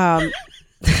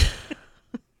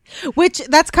 Which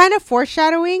that's kind of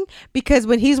foreshadowing, because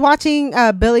when he's watching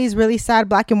Billy's really sad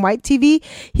black and white TV,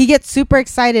 he gets super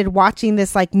excited watching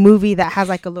this like movie that has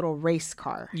like a little race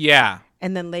car. Yeah.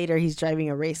 And then later he's driving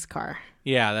a race car.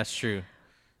 Yeah, that's true.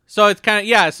 So it's kind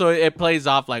of, so it plays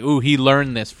off like, ooh, he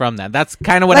learned this from that. That's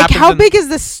kind of what happens. How big is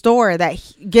the store that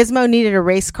Gizmo needed a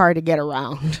race car to get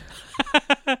around?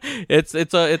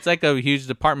 It's like a huge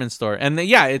department store. And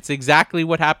it's exactly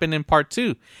what happened in part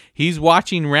 2. He's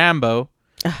watching Rambo.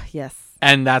 Yes.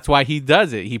 And that's why he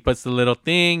does it. He puts the little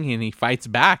thing and he fights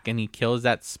back and he kills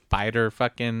that spider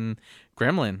fucking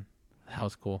gremlin. That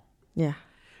was cool. Yeah.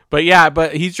 But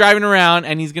he's driving around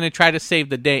and he's going to try to save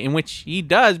the day, in which he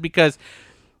does, because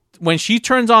when she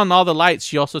turns on all the lights,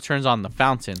 she also turns on the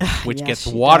fountain, which gets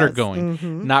water going.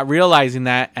 Mm-hmm. Not realizing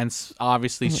that, and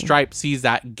obviously Stripe sees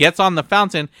that, gets on the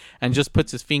fountain and just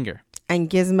puts his finger. And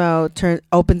Gizmo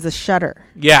opens the shutter.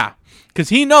 Yeah. Because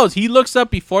he knows. He looks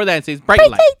up before that and says, bright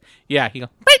light. Yeah, he goes,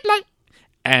 bright light.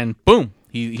 And boom.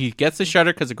 He gets the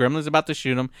shutter because the gremlin's about to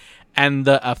shoot him. And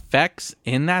the effects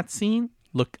in that scene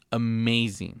look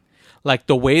amazing. Like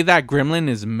the way that gremlin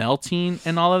is melting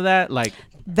and all of that. Like,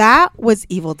 that was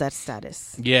Evil Dead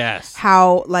status. Yes.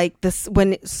 How like this,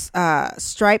 when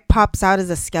Stripe pops out as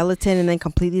a skeleton and then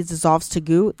completely dissolves to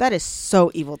goo. That is so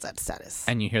Evil Dead status.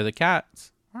 And you hear the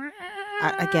cats.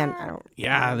 I don't.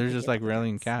 Yeah, they're just like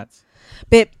rallying cats.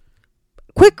 But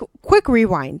quick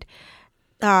rewind.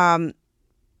 When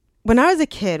I was a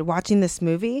kid watching this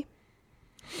movie,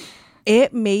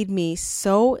 it made me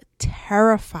so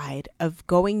terrified of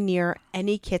going near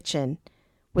any kitchen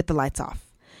with the lights off,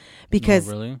 because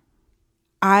really?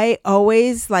 I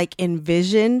always like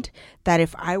envisioned that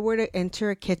if I were to enter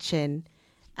a kitchen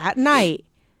at night,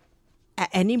 at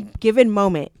any given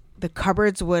moment, the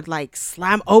cupboards would like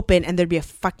slam open and there'd be a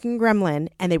fucking gremlin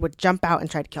and they would jump out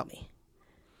and try to kill me.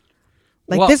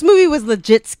 Like, this movie was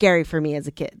legit scary for me as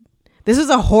a kid. This was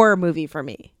a horror movie for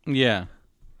me. Yeah.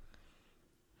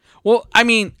 Well, I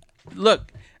mean,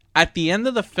 look, at the end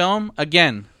of the film,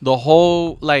 again, the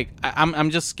whole, like, I'm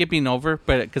just skipping over,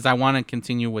 but because I want to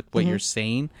continue with what you're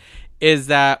saying, is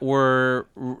that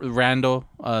Randall,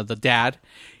 the dad,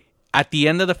 at the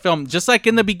end of the film, just like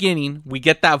in the beginning, we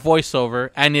get that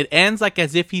voiceover, and it ends like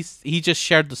as if he just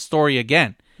shared the story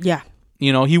again. Yeah.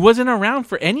 You know, he wasn't around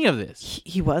for any of this.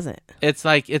 He wasn't. It's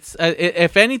like,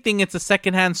 if anything, it's a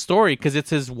secondhand story, because it's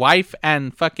his wife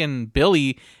and fucking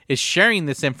Billy is sharing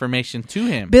this information to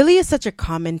him. Billy is such a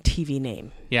common TV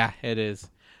name. Yeah, it is.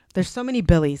 There's so many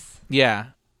Billies. Yeah,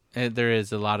 there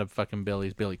is a lot of fucking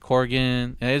Billies. Billy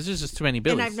Corgan. There's just too many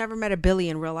Billies. And I've never met a Billy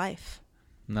in real life.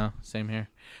 No, same here.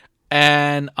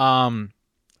 And,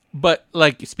 but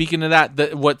like, speaking of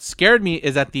that, what scared me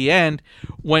is at the end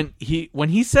when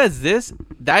he says this,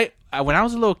 that when I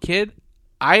was a little kid,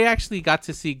 I actually got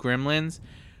to see Gremlins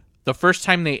the first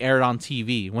time they aired on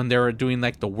TV, when they were doing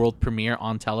like the world premiere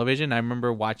on television. I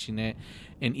remember watching it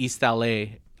in East LA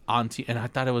on TV, and I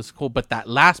thought it was cool. But that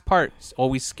last part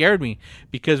always scared me,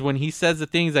 because when he says the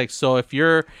things like, so if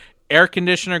your air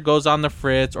conditioner goes on the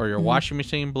fritz, or your washing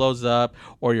machine blows up,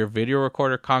 or your video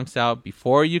recorder conks out,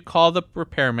 before you call the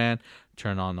repairman,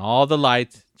 turn on all the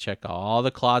lights, check all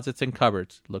the closets and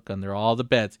cupboards, look under all the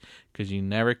beds, because you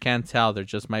never can tell. There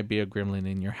just might be a gremlin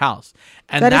in your house.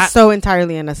 And that is so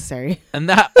entirely unnecessary. And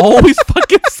that always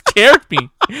fucking scared me,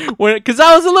 because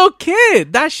I was a little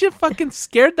kid. That shit fucking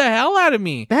scared the hell out of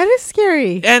me. That is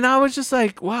scary. And I was just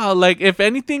like, wow, like if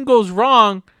anything goes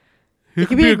wrong, it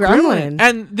could be a gremlin.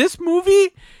 And this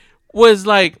movie was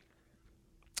like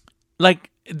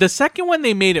the second one,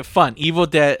 they made it fun. Evil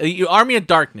Dead, Army of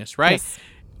Darkness, right? Yes.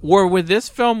 Where with this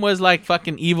film was like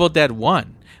fucking Evil Dead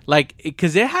 1. like,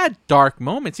 because it had dark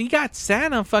moments. He got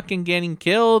Santa fucking getting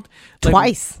killed like,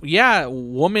 twice. Yeah,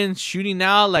 woman shooting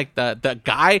out. Like the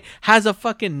guy has a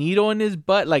fucking needle in his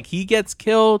butt. Like he gets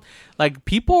killed. Like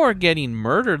people are getting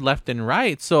murdered left and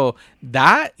right. So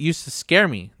that used to scare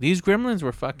me. These gremlins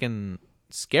were fucking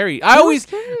scary. I always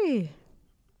scary.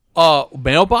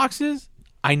 Mailboxes.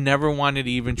 I never wanted to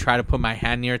even try to put my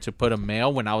hand near to put a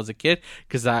mail when I was a kid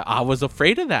because I was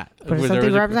afraid of that. But if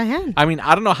something grabs my hand. I mean,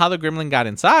 I don't know how the gremlin got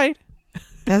inside.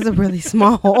 That's a really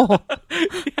small hole.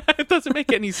 Yeah, it doesn't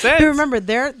make any sense. But remember,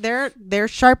 their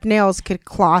sharp nails could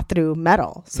claw through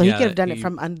metal, so he could have done it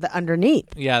from the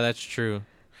underneath. Yeah, that's true.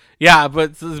 Yeah,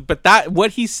 but that what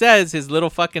he says, his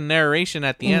little fucking narration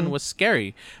at the end was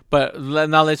scary. But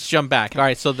now let's jump back. All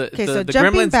right, so the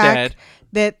gremlin's dead.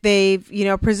 That they've,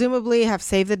 presumably have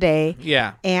saved the day.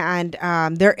 Yeah. And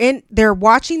they're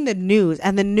watching the news,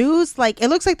 and the news, like, it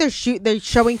looks like they're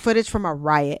showing footage from a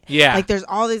riot. Yeah. Like there's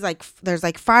all these there's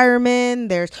firemen,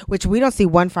 which we don't see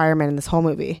one fireman in this whole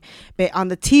movie. But on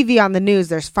the TV, on the news,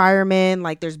 there's firemen,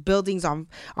 like there's buildings on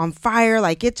fire,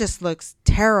 like it just looks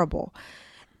terrible.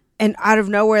 And out of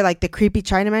nowhere, like the creepy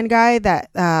Chinaman guy that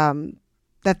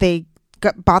they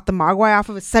bought the Mogwai off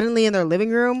of is suddenly in their living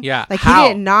room. Yeah. Like he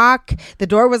didn't knock. The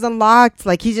door was unlocked.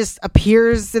 Like he just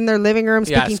appears in their living room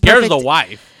speaking scares the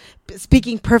wife.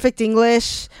 Speaking perfect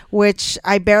English, which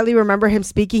I barely remember him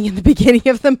speaking in the beginning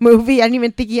of the movie. I didn't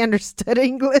even think he understood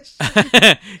English.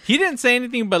 He didn't say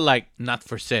anything but like not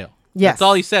for sale. Yes. That's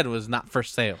all he said was not for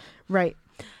sale. Right.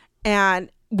 And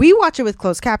we watch it with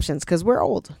closed captions because we're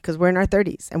old, because we're in our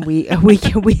 30s, and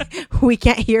we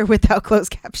can't hear without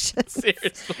closed captions.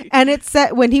 Seriously. And it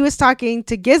said, when he was talking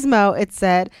to Gizmo, it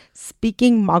said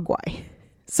speaking Mogwai.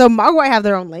 So Mogwai have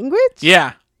their own language?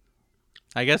 Yeah,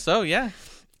 I guess so. Yeah.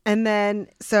 And then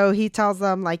so he tells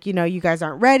them, like, you guys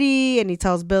aren't ready, and he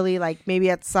tells Billy, like, maybe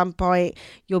at some point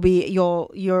you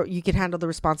can handle the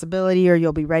responsibility, or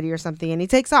you'll be ready or something, and he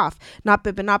takes off. Not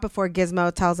before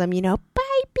Gizmo tells him,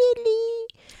 bye, Billy.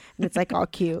 And it's like all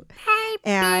cute. Hi,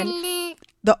 and Billy.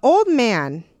 The old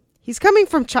man, he's coming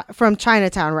from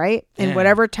Chinatown, right? In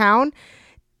whatever town.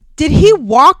 Did he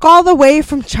walk all the way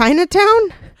from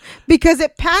Chinatown? Because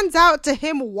it pans out to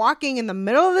him walking in the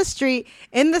middle of the street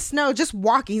in the snow, just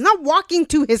walking. He's not walking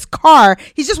to his car.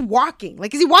 He's just walking.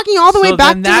 Like, is he walking all the way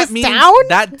back to his town?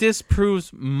 That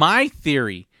disproves my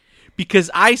theory.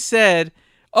 Because I said,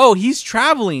 oh, he's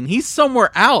traveling. He's somewhere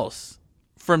else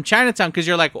from Chinatown, because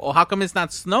you're like, well, how come it's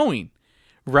not snowing,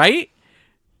 right?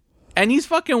 And he's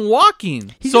fucking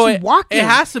walking. He's just walking. It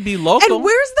has to be local. And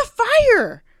where's the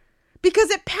fire?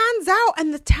 Because it pans out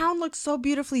and the town looks so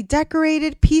beautifully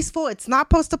decorated, peaceful. It's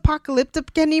not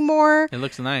post-apocalyptic anymore. It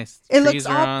looks nice. It looks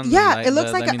it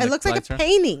looks like a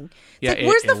painting. It's like,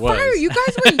 where's the fire? You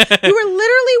guys you were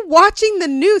literally watching the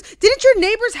news. Didn't your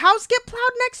neighbor's house get plowed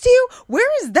next to you?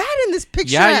 Where is that in this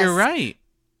picture? Yeah, you're right.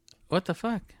 What the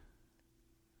fuck?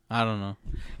 I don't know.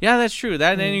 Yeah, that's true.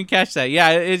 That didn't even catch that.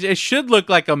 Yeah, it should look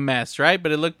like a mess, right?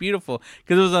 But it looked beautiful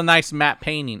because it was a nice matte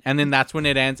painting. And then that's when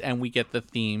it ends and we get the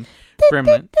theme,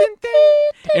 Gremlin,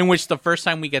 in which the first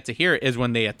time we get to hear it is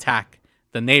when they attack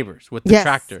the neighbors with the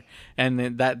tractor, and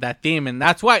then that theme, and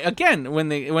that's why again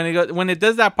when it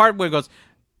does that part where it goes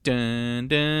dun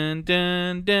dun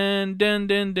dun dun dun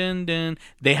dun dun dun,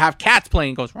 they have cats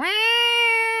playing, goes.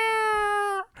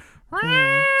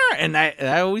 And that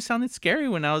always sounded scary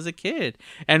when I was a kid.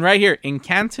 And right here in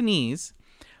Cantonese,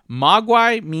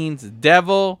 Mogwai means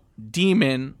devil,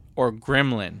 demon, or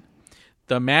gremlin.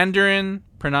 The Mandarin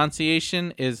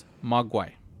pronunciation is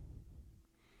Mogwai.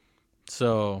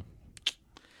 So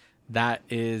that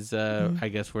is, I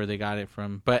guess, where they got it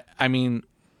from. But I mean,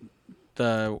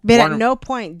 at no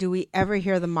point do we ever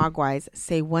hear the Mogwais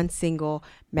say one single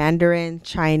Mandarin,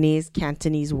 Chinese,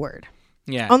 Cantonese word.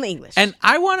 Yeah. Only English. And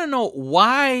I want to know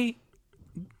why,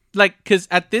 like, because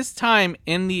at this time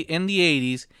in the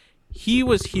 80s, he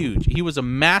was huge. He was a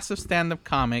massive stand-up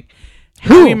comic.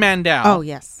 Howie Mandel. Oh,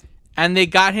 yes. And they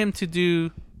got him to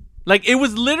do, like, it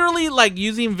was literally like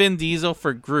using Vin Diesel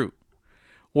for Groot,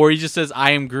 where he just says,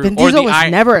 I am Groot. Vin Diesel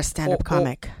was never a stand-up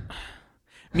comic.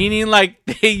 Meaning, like,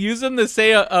 they use him to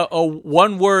say a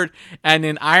one word, and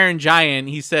in Iron Giant,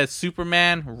 he says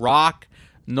Superman, Rock,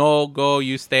 no, go,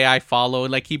 you stay, I follow.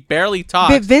 Like, he barely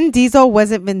talks. But Vin Diesel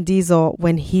wasn't Vin Diesel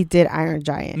when he did Iron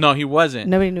Giant. No, he wasn't.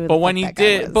 Nobody knew. But when he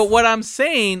did, but what I'm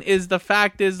saying is the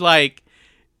fact is, like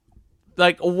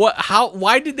what? How?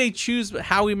 Why did they choose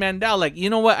Howie Mandel? Like, you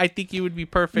know what? I think he would be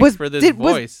perfect for this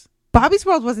voice. Bobby's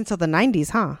World wasn't until the 90s,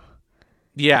 huh?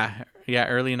 Yeah,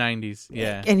 early 90s.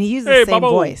 Yeah, and he used the same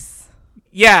voice.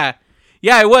 Yeah,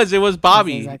 it was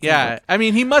Bobby. Yeah, I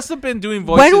mean, he must have been doing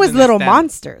voices. When was Little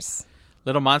Monsters?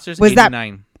 Little Monsters, Was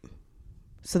 89.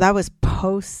 So that was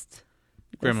post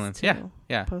Gremlins.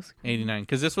 Yeah. Post 89.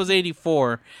 Because this was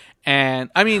 84. And,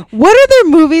 I mean... What other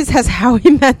movies has Howie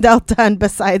Mandel done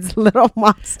besides Little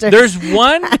Monsters? There's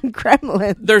one... and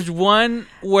Gremlins. There's one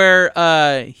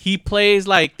where he plays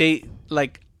like he's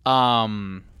like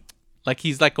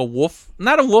a wolf.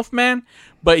 Not a wolf man,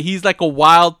 but he's like a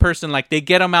wild person. Like, they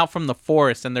get him out from the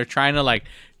forest and they're trying to, like,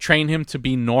 train him to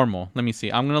be normal. Let me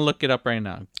see. I'm going to look it up right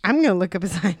now. I'm going to look up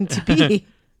his IMDb.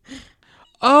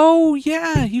 Oh,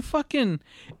 yeah. He fucking...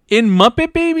 In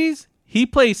Muppet Babies, he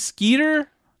plays Skeeter,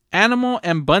 Animal,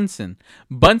 and Bunsen.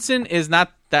 Bunsen is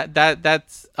not...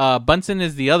 That's... Bunsen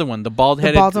is the other one. The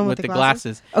bald-headed one with the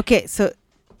glasses. Okay, so...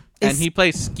 And he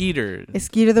plays Skeeter. Is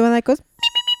Skeeter the one that goes...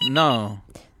 No.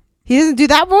 He doesn't do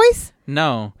that voice?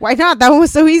 No. Why not? That one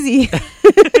was so easy.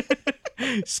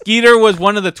 Skeeter was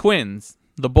one of the twins.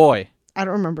 The boy. I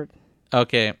don't remember.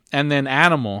 Okay. And then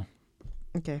Animal.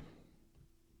 Okay.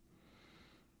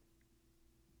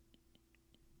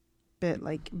 But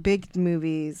like big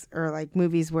movies or like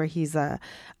movies where he's a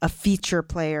feature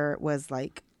player was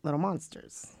like Little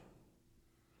Monsters.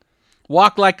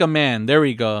 Walk Like a Man. There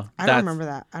we go. I don't remember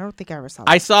that. I don't think I ever saw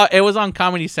that. I saw it was on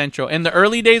Comedy Central. In the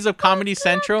early days of Comedy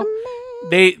Central,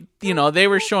 they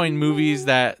were showing movies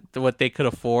that what they could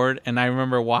afford, and I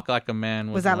remember Walk Like a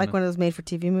Man was that like one of those made for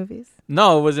TV movies?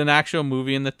 No, it was an actual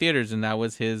movie in the theaters, and that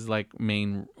was his like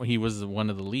main. He was one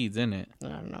of the leads in it. I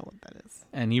don't know what that is.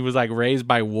 And he was like raised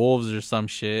by wolves or some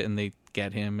shit, and they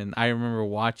get him. And I remember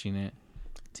watching it.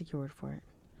 Take your word for it.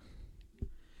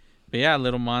 But yeah,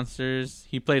 Little Monsters.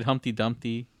 He played Humpty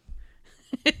Dumpty,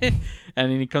 and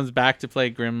then he comes back to play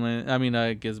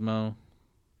Gizmo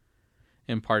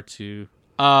in part 2.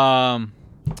 But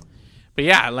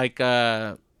yeah, like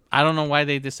I don't know why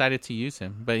they decided to use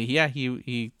him, but yeah,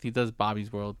 he does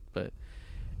Bobby's World. But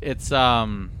it's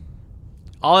all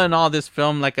in all, this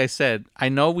film, like I said, I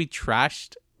know we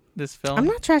trashed this film. I'm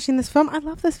not trashing this film. I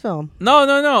love this film.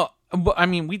 No. I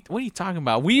mean, what are you talking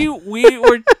about? We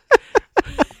were.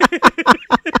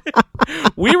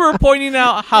 We were pointing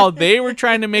out how they were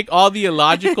trying to make all the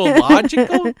illogical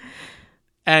logical,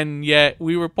 and yet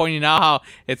we were pointing out how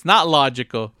it's not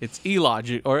logical, it's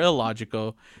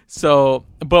illogical. So,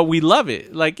 but we love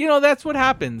it. Like, that's what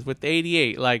happens with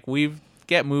 88. Like, we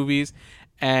get movies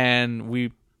and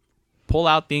we pull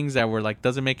out things that were like,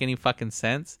 doesn't make any fucking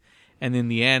sense. And in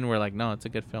the end, we're like, no, it's a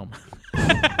good film.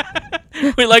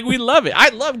 we love it. I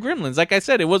love Gremlins. Like I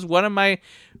said, it was one of my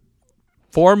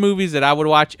 4 movies that I would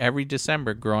watch every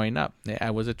December growing up.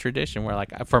 It was a tradition where,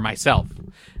 like, for myself,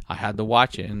 I had to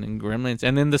watch it. And then Gremlins.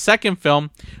 And then the second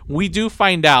film, we do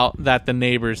find out that the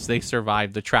neighbors, they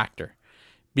survived the tractor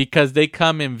because they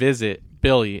come and visit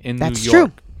Billy in New York. That's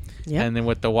true. Yep. And then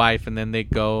with the wife, and then they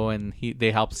go and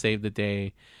they help save the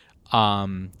day.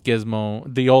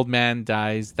 Gizmo, the old man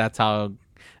dies. That's how.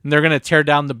 And they're going to tear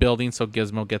down the building so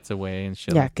Gizmo gets away and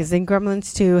shit. Yeah, because in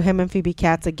Gremlins 2, him and Phoebe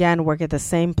Katz again work at the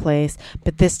same place.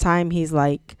 But this time he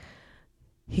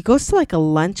goes to like a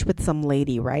lunch with some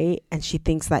lady, right? And she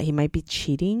thinks that he might be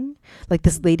cheating. Like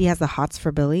this lady has the hots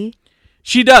for Billy.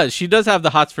 She does. She does have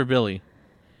the hots for Billy.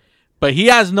 But he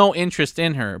has no interest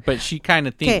in her. But she kind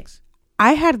of thinks. Okay.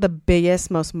 I had the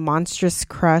biggest, most monstrous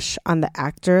crush on the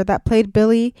actor that played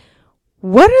Billy.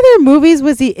 What other movies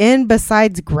was he in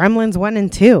besides Gremlins 1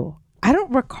 and 2? I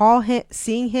don't recall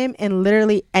seeing him in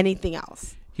literally anything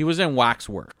else. He was in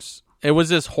Waxworks. It was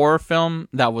this horror film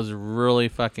that was really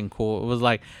fucking cool. It was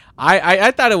like,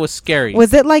 I thought it was scary.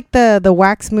 Was it like the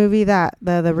Wax movie, that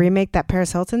the remake that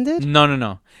Paris Hilton did?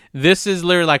 No. This is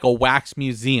literally like a wax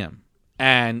museum.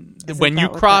 And when you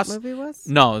cross... What that movie was?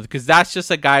 No, because that's just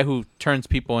a guy who turns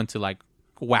people into like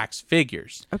wax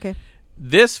figures. Okay.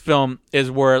 This film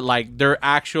is where like their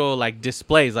actual like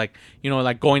displays, like,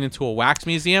 like going into a wax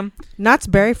museum. Knott's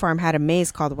Berry Farm had a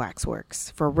maze called Waxworks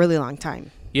for a really long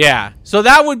time. Yeah, so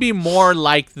that would be more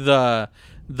like the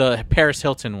Paris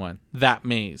Hilton one. That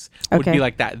maze would be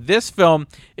like that. This film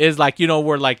is like,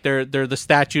 where like they're the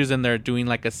statues and they're doing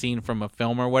like a scene from a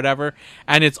film or whatever,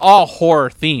 and it's all horror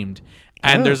themed.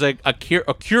 And there's like a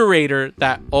curator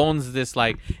that owns this,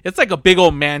 like, it's like a big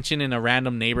old mansion in a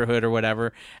random neighborhood or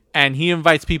whatever. And he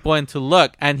invites people in to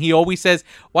look. And he always says,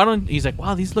 he's like,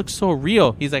 wow, these look so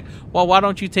real. He's like, well, why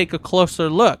don't you take a closer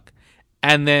look?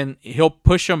 And then he'll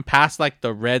push them past like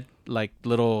the red, like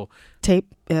little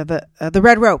tape, the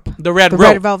red rope, the red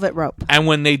velvet rope. And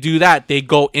when they do that, they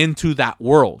go into that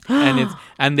world and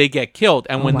they get killed.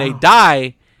 And when they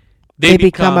die, they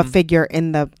become a figure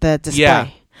in the display. Yeah.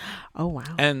 Oh wow!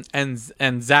 And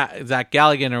Zach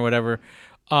Galligan or whatever,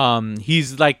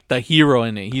 he's like the hero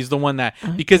in it. He's the one that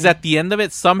because at the end of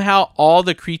it, somehow all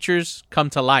the creatures come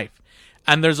to life.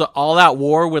 And there's all that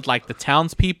war with like the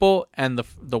townspeople and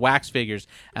the wax figures,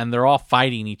 and they're all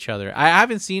fighting each other. I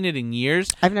haven't seen it in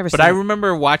years. I've never seen it. But I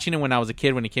remember watching it when I was a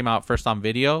kid when it came out first on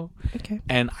video. Okay.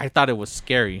 And I thought it was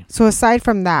scary. So aside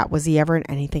from that, was he ever in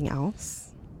anything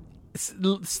else?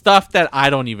 Stuff that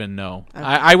I don't even know. Okay.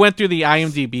 I went through the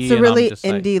IMDb. So and really I'm just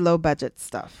indie, like, low budget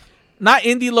stuff. Not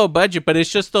indie, low budget, but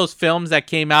it's just those films that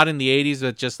came out in the 80s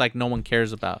that just like no one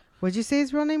cares about. What'd you say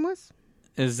his real name was?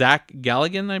 Is Zach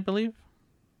Galligan, I believe.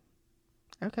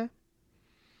 Okay.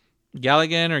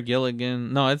 Galligan or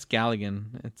Gilligan? No, it's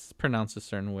Galligan. It's pronounced a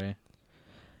certain way.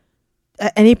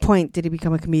 At any point, did he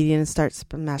become a comedian and start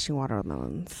smashing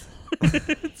watermelons?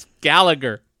 It's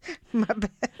Gallagher. My bad.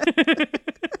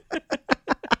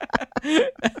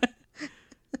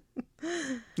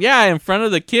 Yeah, in front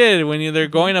of the kid when they're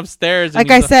going upstairs. Like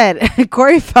I said,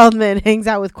 Corey Feldman hangs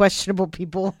out with questionable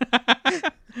people.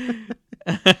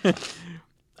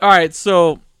 All right,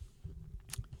 so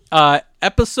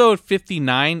episode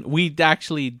 59, we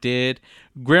actually did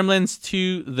Gremlins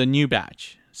 2, the new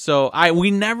batch. So we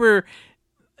never,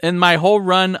 in my whole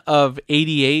run of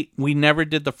 88, we never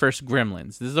did the first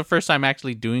Gremlins. This is the first time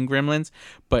actually doing Gremlins.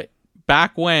 But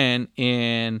back when,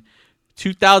 in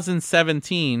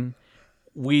 2017,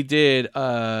 we did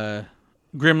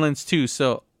Gremlins 2.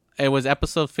 So it was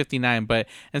episode 59. But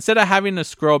instead of having to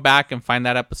scroll back and find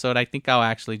that episode, I think I'll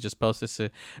actually just post this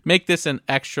to make this an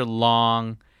extra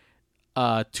long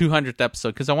 200th episode,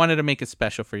 because I wanted to make it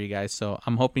special for you guys. So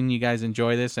I'm hoping you guys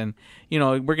enjoy this, and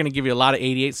we're going to give you a lot of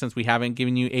 88 since we haven't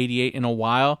given you 88 in a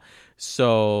while.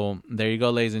 So there you go,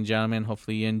 ladies and gentlemen.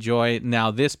 Hopefully you enjoy now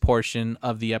this portion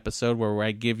of the episode where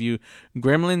I give you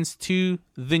Gremlins 2,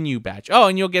 the new batch. Oh,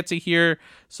 and you'll get to hear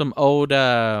some old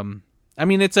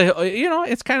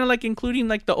it's kind of like including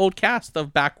like the old cast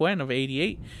of back when of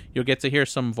 88. You'll get to hear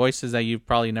some voices that you've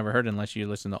probably never heard unless you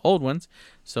listen to old ones.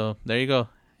 So there you go.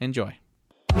 Enjoy.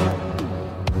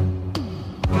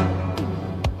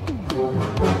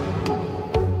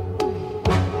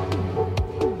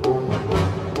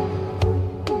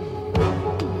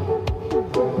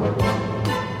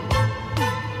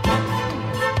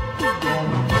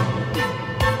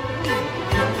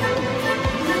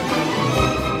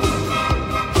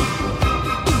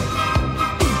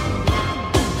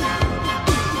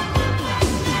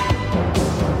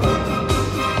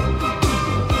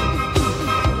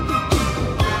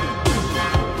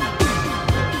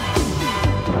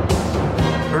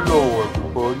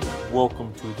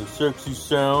 Welcome to the sexy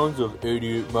sounds of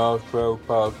 88 Miles Per Hour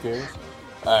podcast.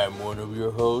 I am one of your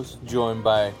hosts, joined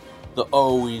by the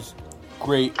always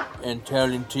great and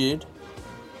talented.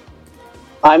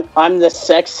 I'm the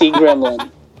sexy gremlin.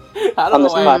 I don't know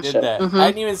why I did that. I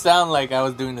didn't even sound like I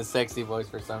was doing a sexy voice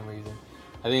for some reason.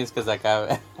 I think it's because like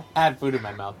I had food in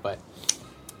my mouth. But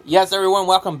yes, everyone,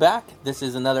 welcome back. This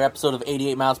is another episode of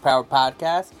 88 Miles Per Hour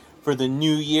podcast for the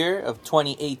new year of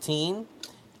 2018.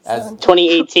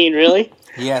 2018, really?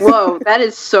 Yes. Whoa, that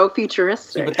is so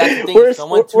futuristic. See, but that's the thing. If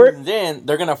someone tunes in,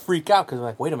 they're gonna freak out because they're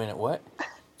like, "Wait a minute, what?"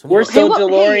 We're so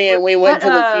DeLorean. We went to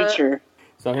the future.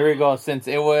 So here we go. Since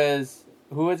it was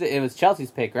who was it? It was Chelsea's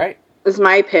pick, right? It was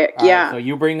my pick. All yeah. Right, so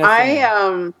you bring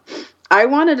us. I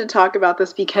wanted to talk about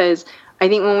this because I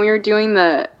think when we were doing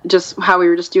how we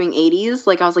were just doing 80s,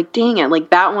 like I was like, dang it, like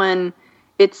that one,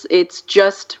 it's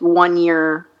just 1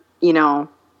 year,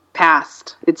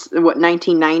 past. It's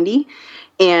 1990.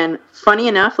 And funny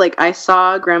enough, like I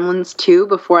saw Gremlins 2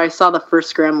 before I saw the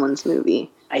first Gremlins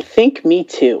movie. I think me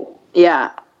too.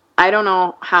 Yeah. I don't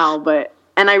know how, but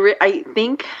and I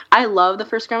think I love the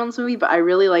first Gremlins movie, but I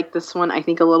really like this one I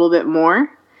think a little bit more.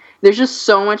 There's just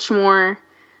so much more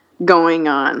going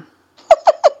on.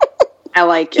 I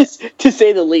like it. To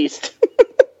say the least.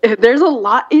 There's a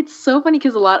lot. It's so funny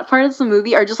because a lot of parts of the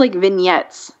movie are just like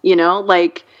vignettes,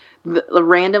 like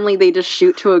randomly they just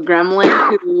shoot to a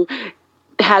gremlin who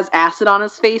has acid on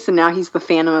his face and now he's the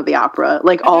Phantom of the Opera,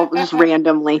 like all just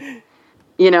randomly,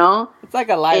 It's like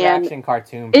a live action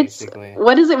cartoon, basically.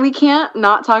 What is it? We can't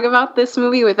not talk about this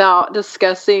movie without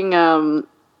discussing,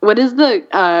 what is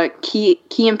the,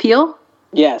 Key and Peele?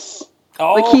 Yes.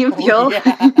 The Key and Peele.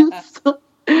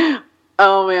 Yeah.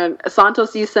 Oh man,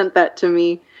 Santos, you sent that to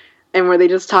me, and where they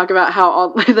just talk about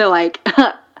how they're like,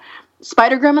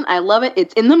 Spider Gremlin, I love it.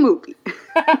 It's in the movie.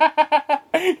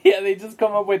 Yeah, they just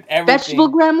come up with everything.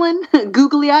 Vegetable Gremlin,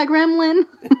 Googly Eye Gremlin.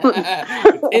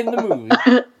 In the movie.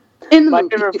 My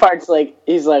favorite part's like,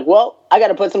 he's like, well, I got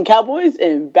to put some cowboys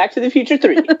in Back to the Future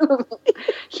 3.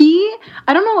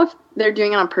 I don't know if they're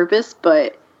doing it on purpose,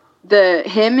 but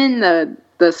him in the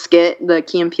the skit, the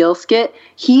Key and Peele skit,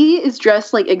 he is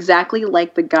dressed like exactly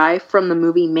like the guy from the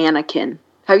movie Mannequin.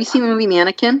 Have you seen the movie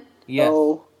Mannequin? Yes.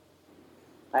 Oh,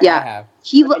 I Yeah. have.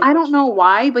 I don't know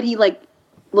why, but he like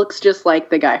looks just like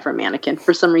the guy from Mannequin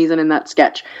for some reason in that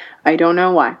sketch. I don't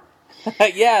know why.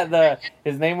 Yeah,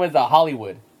 his name was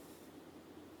Hollywood.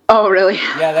 Oh, really?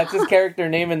 Yeah, that's his character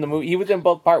name in the movie. He was in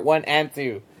both part 1 and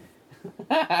 2.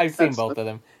 I've seen both of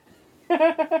them.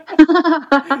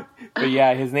 But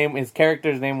yeah, his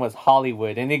character's name was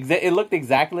Hollywood, and it looked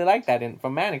exactly like that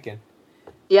from Mannequin.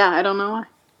 Yeah, I don't know why.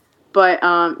 But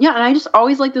yeah, and I just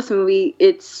always like this movie.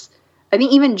 I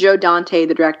think even Joe Dante,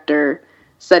 the director,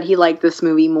 said he liked this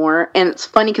movie more. And it's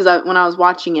funny because when I was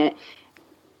watching it,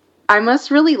 I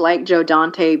must really like Joe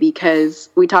Dante because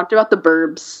we talked about The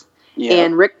Burbs,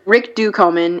 and Rick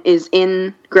Ducommun is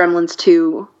in Gremlins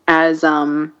 2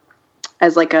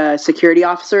 as like a security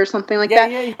officer or something like that.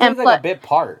 Yeah, he plays like a bit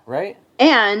part, right?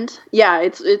 And yeah,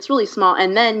 it's really small.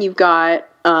 And then you've got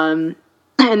and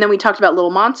then we talked about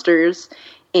Little Monsters,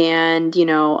 and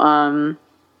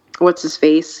what's his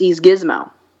face? He's Gizmo.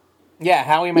 Yeah,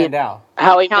 Howie Mandel.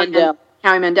 Howie Mandel.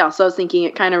 Howie Mandel. So I was thinking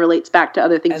it kind of relates back to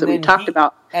other things that we talked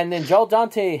about. And then Joe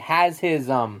Dante has his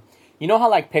you know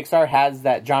how like Pixar has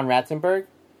that John Ratzenberg?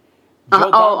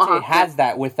 Joe Dante has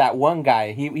that with that one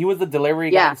guy. He was the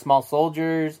delivery guy in Small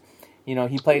Soldiers. He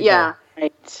played right.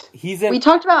 We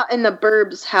talked about in The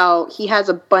Burbs how he has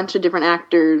a bunch of different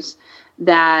actors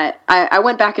that I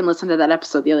went back and listened to that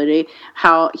episode the other day.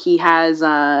 How he has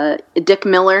Dick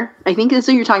Miller. I think that's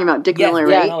who you're talking about. Dick Miller,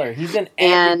 right? Miller. He's in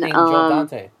everything. Joe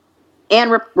Dante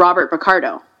and Robert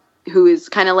Picardo, who is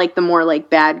kind of like the more like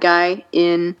bad guy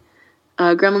in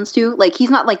Gremlins 2. Like he's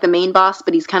not like the main boss,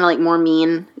 but he's kind of like more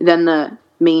mean than the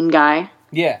main guy.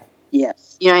 Yeah.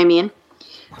 Yes. You know what I mean?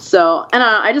 So, and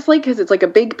I just like because it's like a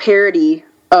big parody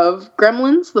of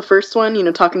Gremlins. The first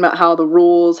one, talking about how the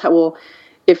rules,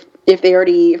 if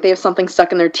they have something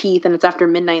stuck in their teeth and it's after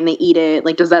midnight and they eat it,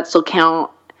 like does that still count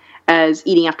as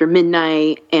eating after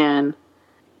midnight? And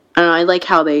I don't know, I like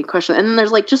how they question it. And then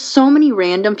there's like just so many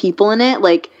random people in it,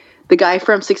 like the guy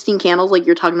from 16 Candles, like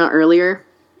you're talking about earlier,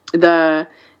 the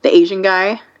Asian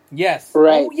guy. Yes.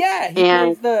 Right. Oh yeah, he's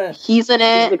in it. He's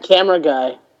the camera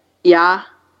guy. Yeah.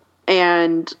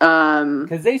 And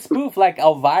because they spoof like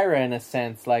Elvira in a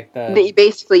sense, like they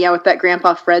basically with that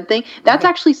Grandpa Fred thing. That's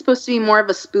actually supposed to be more of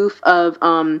a spoof of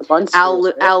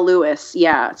Al Lewis.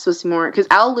 Yeah, it's supposed to be more because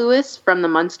Al Lewis from the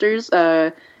Munsters.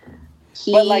 But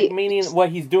like meaning what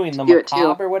he's doing, the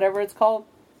macabre or whatever it's called.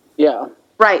 Yeah.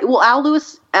 Right. Well, Al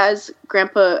Lewis as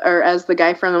Grandpa or as the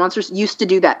guy from the Munsters used to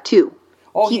do that too.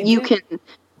 Oh, there's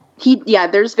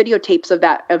videotapes of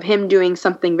that, of him doing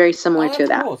something very similar to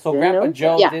that. Cool. So Grandpa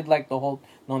Joe did like the whole...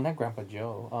 No, not Grandpa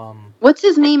Joe. What's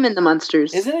his name in the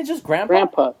Munsters? Isn't it just Grandpa?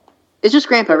 Grandpa. It's just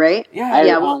Grandpa, right? Yeah.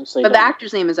 But the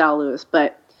actor's name is Al Lewis.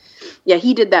 But yeah,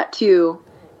 he did that too.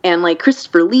 And like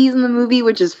Christopher Lee's in the movie,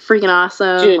 which is freaking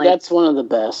awesome. Dude, like, that's one of the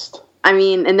best. I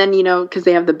mean, and then, because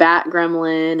they have the Bat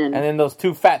Gremlin. And then those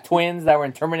two fat twins that were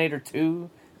in Terminator 2.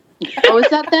 Oh, is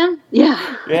that them?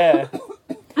 Yeah. Yeah.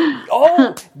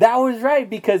 Oh, that was right,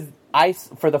 because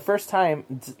for the first time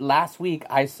last week,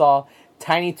 I saw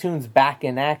Tiny Toons back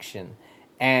in action.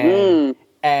 And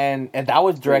that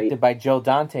was directed by Joe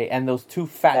Dante, and those two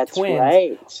fat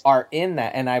twins are in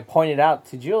that. And I pointed out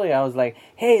to Julia, I was like,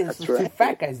 "Hey, this is two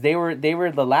fat guys. They were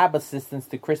the lab assistants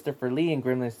to Christopher Lee in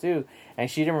Gremlins 2,"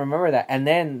 and she didn't remember that. And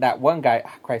then that one guy,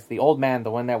 the old man, the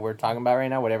one that we're talking about right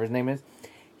now, whatever his name is,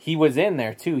 he was in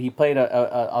there too. He played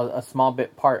a small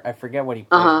bit part. I forget what he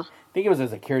played. I think it was a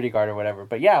security guard or whatever.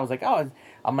 But yeah, I was like,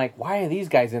 I'm like, why are these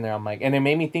guys in there? I'm like, and it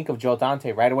made me think of Joe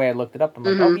Dante right away. I looked it up. I'm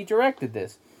like, oh, he directed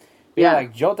this. But yeah,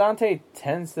 like Joe Dante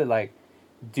tends to like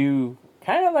do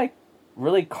kind of like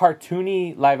really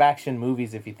cartoony live action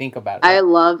movies if you think about it. I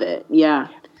love it. Yeah.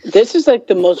 This is like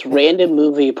the most random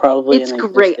movie probably in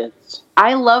great. existence.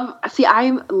 I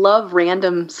love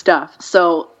random stuff.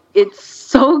 So it's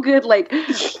so good. Like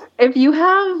if you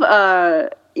have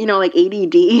like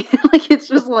ADD, like it's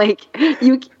just like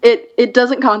it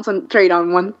doesn't concentrate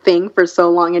on one thing for so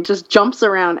long. It just jumps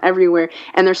around everywhere,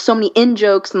 and there's so many in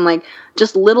jokes and like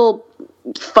just little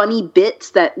funny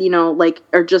bits that like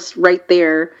are just right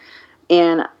there,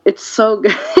 and it's so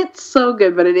good. It's so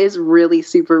good, but it is really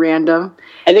super random.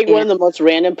 I think one of the most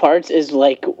random parts is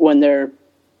like when they're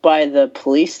by the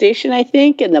police station, I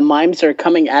think, and the mimes are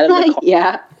coming out of the car.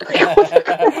 Yeah.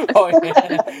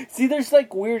 See, there's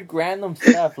like weird random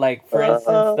stuff. Like for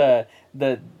instance,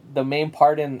 the main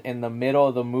part in the middle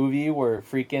of the movie where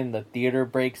freaking the theater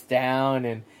breaks down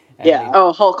and Yeah.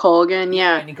 Oh, Hulk Hogan.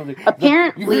 Yeah. And he comes like,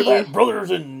 apparently, you hear that,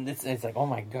 brothers, and it's like, oh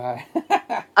my god.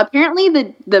 Apparently,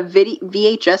 the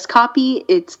VHS copy,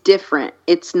 it's different.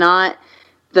 It's not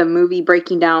the movie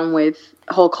breaking down with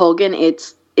Hulk Hogan.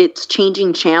 It's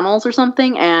changing channels or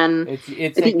something, and I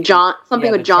think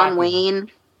with John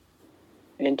Wayne.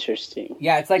 Interesting.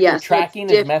 Yeah, it's like your tracking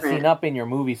is messing up in your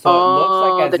movie, so it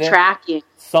looks like as if tracking.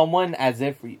 Someone as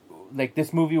if like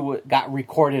this movie got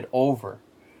recorded over.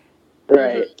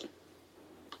 Right.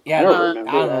 Yeah, I don't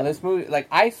know. This movie, like,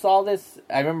 I saw this,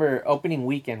 I remember opening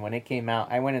weekend when it came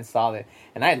out. I went and saw it,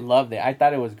 and I loved it. I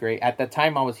thought it was great. At the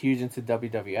time, I was huge into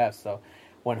WWF, so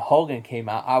when Hogan came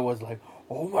out, I was like,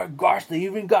 oh my gosh, they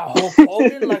even got Hulk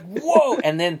Hogan? Like, whoa!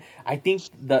 And then I think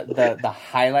the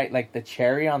highlight, like the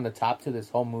cherry on the top to this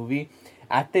whole movie,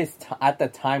 at the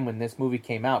time when this movie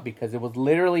came out, because it was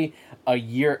literally a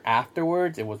year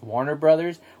afterwards, it was Warner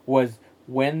Brothers, was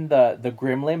when the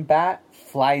Gremlin bat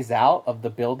flies out of the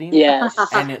building,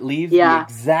 and it leaves the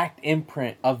exact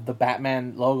imprint of the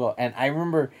Batman logo. And I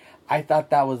remember, I thought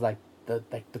that was like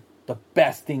the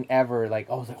best thing ever. Like,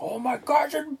 I was like, oh my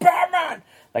gosh, it's Batman!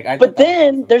 Like, but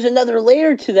then awesome. There's another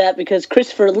layer to that, because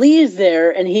Christopher Lee is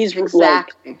there, and he's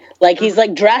like he's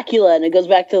like Dracula, and it goes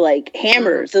back to like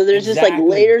Hammer. So there's just like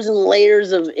layers and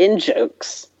layers of in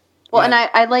jokes. Well, and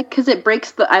I like, because it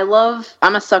breaks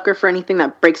I'm a sucker for anything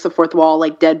that breaks the fourth wall,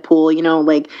 like Deadpool, you know,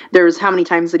 like, there's how many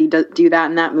times did he do that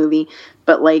in that movie,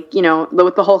 but, like, you know,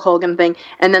 with the Hulk Hogan thing,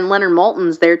 and then Leonard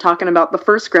Maltin's there talking about the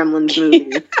first Gremlins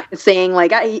movie, saying,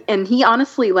 like, and he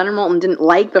honestly, Leonard Maltin didn't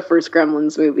like the first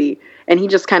Gremlins movie, and he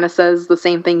just kind of says the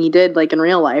same thing he did, like, in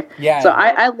real life. Yeah. So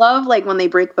I love, like, when they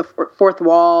break the fourth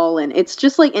wall, and it's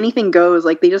just, like, anything goes,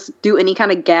 like, they just do any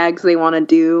kind of gags they want to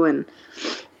do, and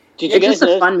it's just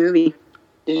a fun movie.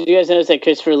 Did you guys notice that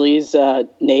Christopher Lee's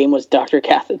name was Dr.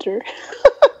 Catheter?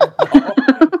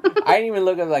 I didn't even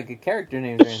look at like a character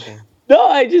names or anything. No,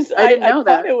 I didn't know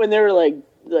that. It when they were like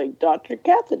Dr.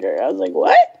 Catheter. I was like,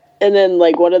 what? And then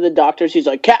like one of the doctors, he's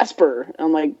like Casper. I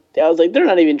was like, they're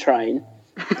not even trying.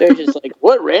 They're just like,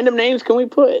 what random names can we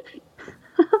put?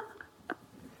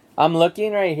 I'm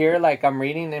looking right here, like I'm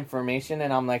reading information,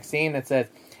 and I'm like seeing it says,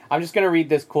 I'm just gonna read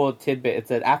this cool tidbit. It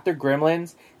said, after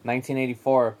Gremlins,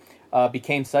 1984,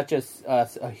 became such a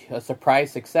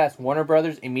surprise success, Warner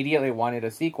Brothers immediately wanted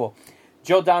a sequel.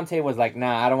 Joe Dante was like,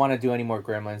 nah, I don't want to do any more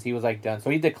Gremlins. He was like done, so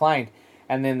he declined.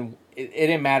 And then it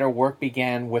didn't matter. Work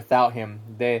began without him.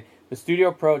 The studio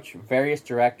approached various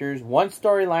directors. One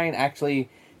storyline actually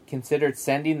considered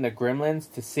sending the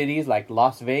Gremlins to cities like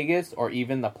Las Vegas or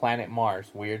even the planet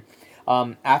Mars. Weird.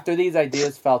 After these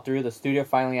ideas fell through, the studio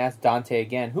finally asked Dante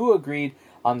again, who agreed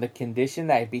on the condition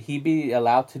that he be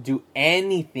allowed to do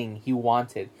anything he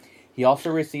wanted. He also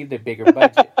received a bigger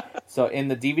budget. So in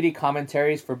the DVD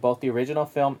commentaries for both the original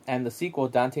film and the sequel,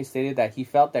 Dante stated that he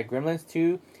felt that Gremlins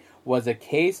 2 was a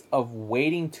case of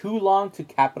waiting too long to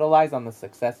capitalize on the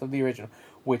success of the original,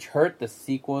 which hurt the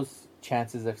sequel's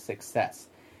chances of success.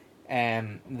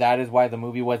 And that is why the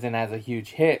movie wasn't as a huge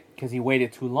hit, because he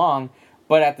waited too long.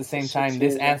 But at the same time,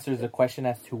 this answers the question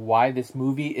as to why this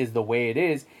movie is the way it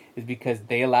is because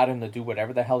they allowed him to do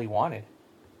whatever the hell he wanted.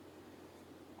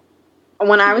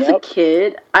 When I was a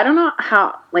kid, I don't know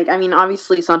how, like, I mean,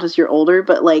 obviously, Santos, you're older,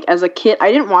 but, like, as a kid,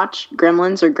 I didn't watch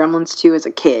Gremlins or Gremlins 2 as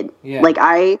a kid. Yeah.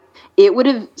 Like, it would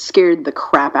have scared the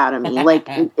crap out of me. Like,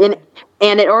 and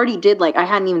it already did, like, I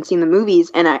hadn't even seen the movies,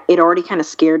 and it already kind of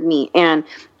scared me. And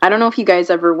I don't know if you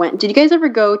guys ever did you guys ever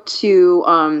go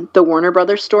to the Warner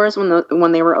Brothers stores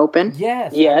when they were open?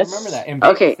 Yes. I remember that. In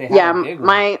Vegas, okay,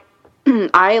 yeah,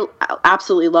 I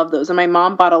absolutely love those, and my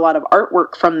mom bought a lot of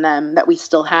artwork from them that we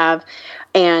still have.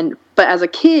 But as a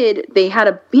kid, they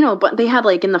had but they had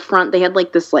like in the front, they had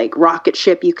like this like rocket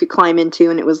ship you could climb into,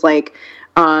 and it was like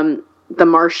the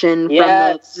Martian from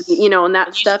and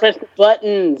that stuff. Press the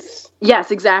buttons. Yes,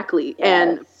 exactly.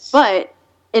 Yes. But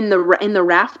in the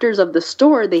rafters of the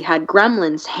store, they had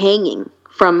Gremlins hanging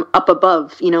from up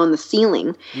above, in the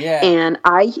ceiling. Yeah. And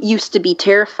I used to be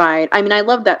terrified. I mean, I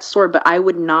love that store, but I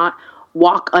would not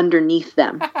walk underneath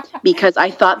them because I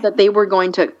thought that they were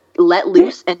going to let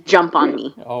loose and jump on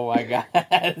me. Oh my god.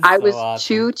 I was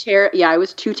too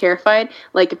terrified.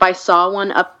 Like if I saw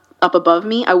one up above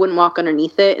me, I wouldn't walk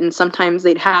underneath it, and sometimes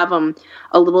they'd have them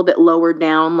a little bit lower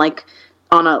down, like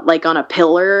on a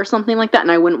pillar or something like that,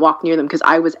 and I wouldn't walk near them because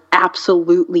I was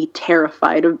absolutely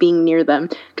terrified of being near them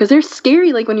because they're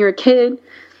scary, like when you're a kid.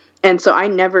 And so I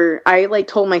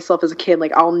told myself as a kid,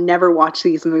 like, I'll never watch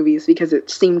these movies because it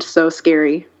seemed so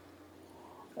scary.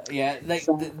 Yeah, like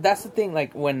that's the thing.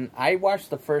 Like when I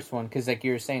watched the first one, because like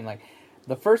you were saying, like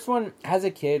the first one as a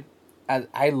kid,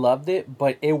 I loved it,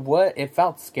 but it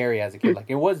felt scary as a kid. Like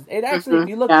it actually, if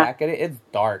you look back at it, it's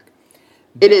dark.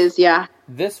 It is, yeah.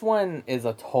 This one is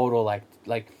a total like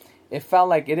it felt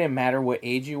like it didn't matter what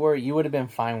age you were, you would have been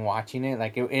fine watching it.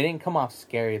 Like it didn't come off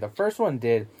scary. The first one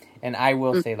did, and I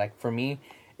will say, like, for me,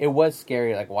 it was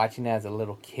scary, like watching it as a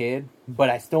little kid, but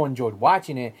I still enjoyed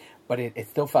watching it. But it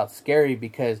still felt scary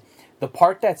because the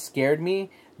part that scared me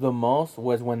the most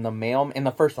was when in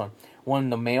the first one, when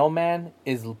the mailman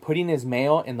is putting his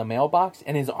mail in the mailbox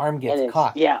and his arm gets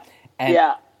caught. Yeah. And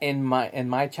yeah. in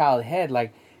my child head,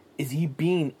 like, is he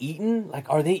being eaten? Like,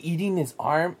 are they eating his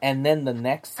arm? And then the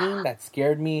next scene that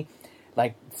scared me,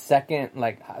 like, second,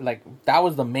 like that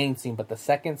was the main scene, but the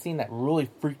second scene that really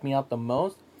freaked me out the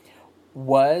most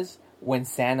was when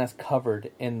Santa's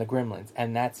covered in the Gremlins,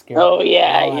 and that scared me. Oh,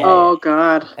 yeah. Oh,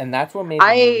 God. And that's what made the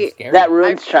movie scary. That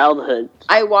ruins childhood.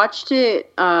 I watched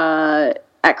it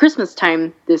at Christmas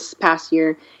time this past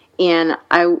year, and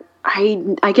I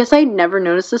guess I never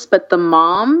noticed this, but the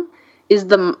mom is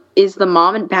the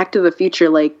mom in Back to the Future,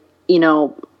 like, you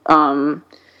know,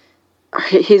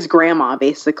 his grandma,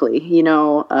 basically, you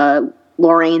know,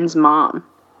 Lorraine's mom.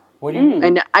 What do you mean?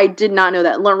 And I did not know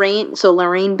that.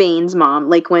 Lorraine Bain's mom,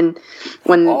 like when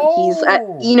he's at,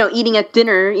 you know, eating at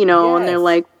dinner, you know, and they're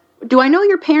like, "Do I know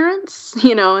your parents?"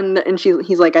 You know, and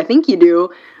he's like, "I think you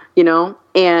do," you know,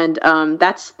 and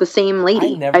that's the same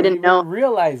lady. I didn't know.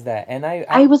 Realize that, and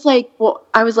I was like,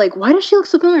 why does she look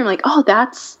so familiar? I'm like, oh,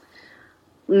 that's,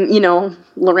 you know,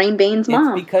 Lorraine Bain's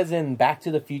mom. It's because in Back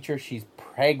to the Future she's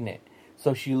pregnant.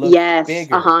 So she looks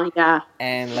bigger. Yeah.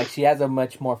 And, like, she has a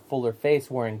much more fuller face,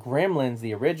 where in Gremlins,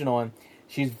 the original one,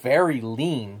 she's very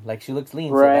lean. Like, she looks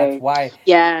lean. Right. So that's why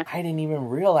I didn't even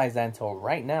realize that until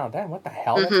right now. Damn, what the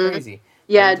hell? That's crazy.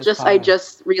 Yeah, I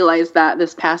just realized that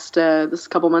this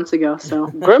couple months ago. So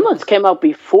Gremlins came out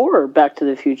before Back to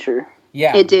the Future.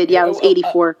 Yeah. It did, yeah. It was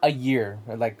 84. A year.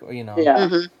 Like, you know. Yeah.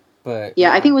 Mm-hmm. But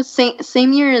yeah, I think it was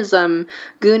same year as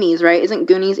Goonies, right? Isn't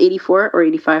Goonies 84 or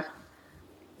 85?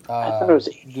 I thought it was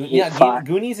 85.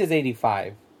 Goonies is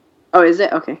 85. Oh, is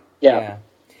it? Okay. Yeah.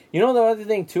 You know the other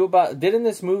thing too about didn't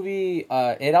this movie?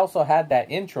 It also had that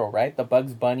intro, right? The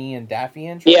Bugs Bunny and Daffy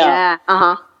intro. Yeah.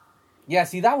 Yeah.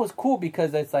 See, that was cool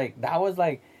because it's like that was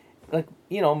like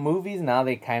you know, movies now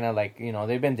they kind of like, you know,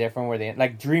 they've been different where they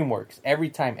like DreamWorks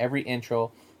every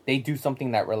intro they do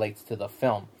something that relates to the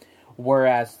film.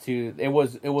 Whereas it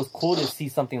was cool to see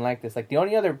something like this. Like the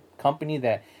only other company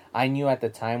that I knew at the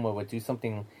time would do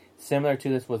something similar to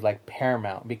this was like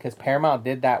Paramount, because Paramount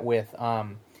did that with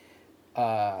freaking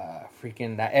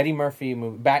that Eddie Murphy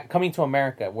movie Coming to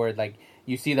America, where like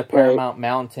you see the Paramount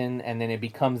Mountain and then it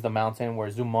becomes the mountain where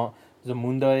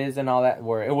Zamunda is and all that,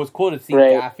 where it was cool to see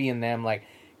Daffy and them like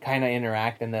kind of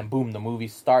interact, and then boom, the movie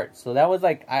starts. So that was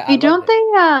like don't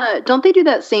they do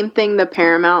that same thing, the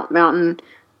Paramount Mountain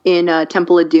in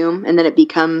Temple of Doom, and then it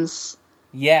becomes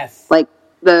like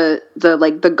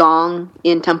the gong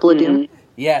in Temple of Doom.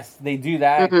 Yes, they do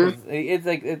that. It's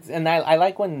like and I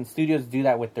like when studios do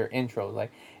that with their intros.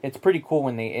 Like it's pretty cool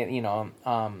when they, you know,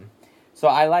 so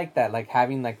I like that, like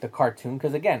having like the cartoon,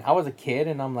 because again, I was a kid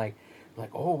and I'm like,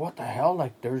 oh, what the hell?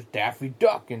 Like there's Daffy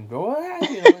Duck and what?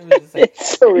 You know, it was just, like,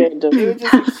 it's so random. It was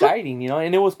just exciting, you know,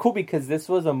 and it was cool because this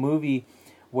was a movie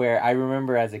where I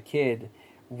remember as a kid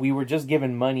we were just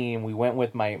given money and we went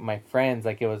with my friends.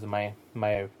 Like it was my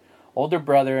older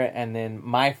brother and then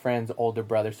my friend's older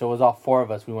brother, so it was all four of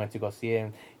us. We went to go see it,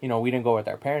 and you know, we didn't go with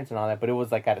our parents and all that, but it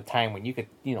was like at a time when you could,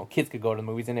 you know, kids could go to the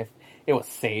movies, and if it was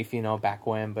safe, you know, back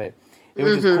when. But it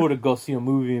was just cool to go see a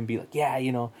movie and be like, yeah,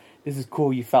 you know, this is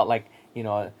cool. You felt like, you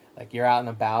know, like you're out and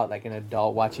about like an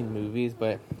adult watching movies.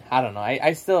 But I don't know,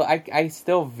 I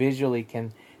still visually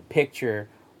can picture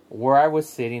where I was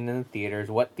sitting in the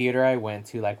theaters, what theater I went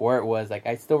to, like where it was. Like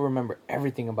I still remember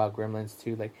everything about Gremlins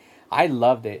too. Like I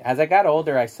loved it. As I got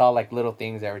older, I saw like little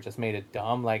things that were just made it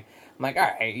dumb. Like I'm like, all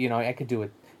right, you know, I could do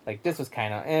it. Like this was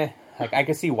kind of like I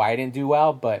could see why I didn't do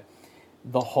well, but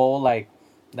the whole like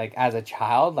as a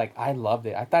child, like I loved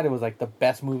it. I thought it was like the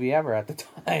best movie ever at the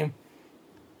time.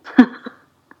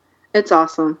 It's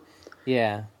awesome.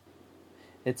 Yeah,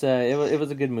 it was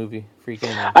a good movie.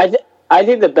 Freaking. I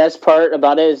think the best part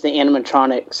about it is the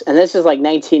animatronics, and this is like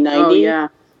 1990. Oh yeah.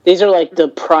 These are like the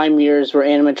prime years where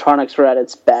animatronics were at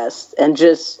its best, and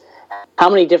just how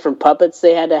many different puppets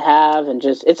they had to have, and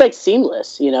just it's like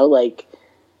seamless, you know, like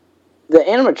the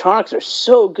animatronics are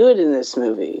so good in this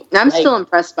movie. I'm still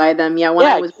impressed by them. Yeah, when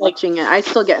I was watching it, I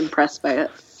still get impressed by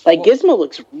it. Like Gizmo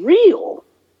looks real.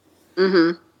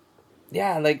 Mm-hmm.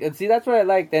 Yeah, like see, that's what I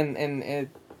liked, and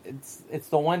it's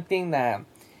the one thing that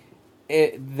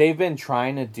they've been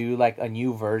trying to do like a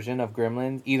new version of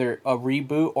Gremlins, either a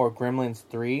reboot or Gremlins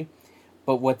 3.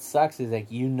 But what sucks is like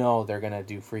they're gonna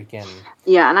do freaking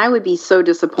Yeah, and I would be so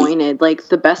disappointed. Like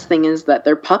the best thing is that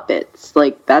they're puppets.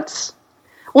 Like that's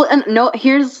well, and no.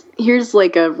 Here's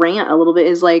like a rant a little bit.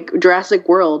 Is like Jurassic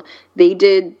World. They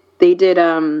did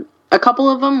a couple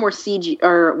of them were CG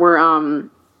or were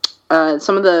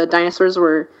some of the dinosaurs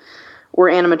were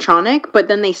animatronic, but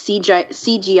then they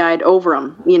CGI'd over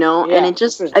them, and it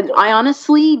just I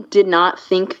honestly did not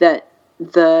think that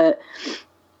the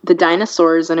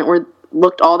dinosaurs in it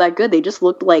looked all that good. They just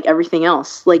looked like everything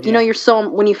else. Like, you're so,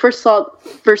 when you first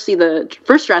see the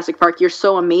first Jurassic Park, you're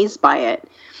so amazed by it.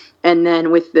 And then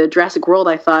with the Jurassic World,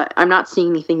 I thought, I'm not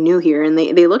seeing anything new here. And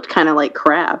they looked kind of like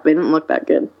crap. They didn't look that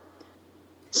good.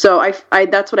 So I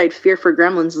that's what I'd fear for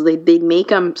Gremlins, is they'd make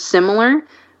them similar,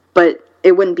 but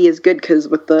it wouldn't be as good because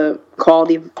with the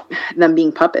quality of them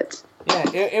being puppets. Yeah,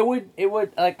 it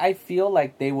would like, I feel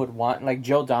like they would want, like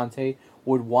Joe Dante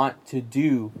would want to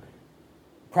do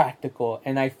practical,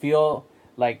 and I feel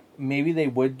like maybe they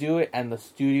would do it and the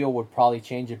studio would probably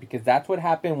change it, because that's what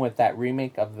happened with that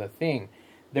remake of The Thing.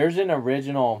 There's an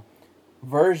original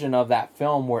version of that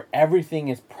film where everything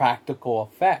is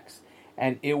practical effects,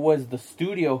 and it was the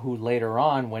studio who later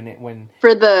on when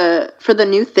for the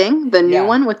new thing, the new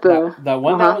one with the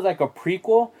one that was like a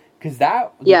prequel, because the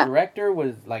director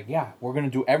was like, we're gonna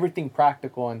do everything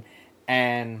practical,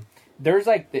 and there's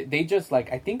like they just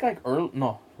like, I think like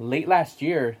late last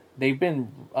year, they've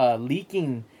been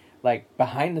leaking like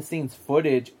behind the scenes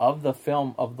footage of the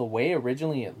film of the way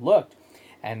originally it looked,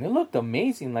 and it looked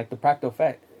amazing. Like the practical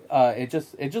effect, it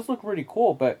just looked really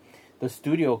cool. But the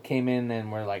studio came in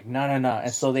and were like, no,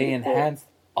 and so they enhanced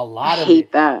a lot of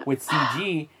it with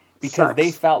CG because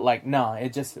they felt like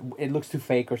it looks too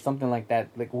fake or something like that.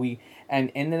 Like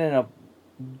and ended up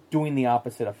doing the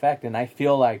opposite effect, and I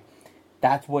feel like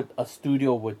that's what a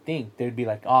studio would think. They'd be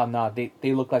like, oh, no,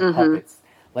 they look like puppets.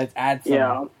 Let's add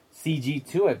some CG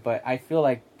to it. But I feel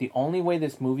like the only way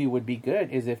this movie would be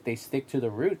good is if they stick to the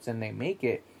roots and they make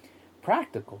it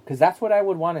practical. Because that's what I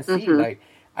would want to see. Like,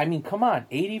 I mean, come on.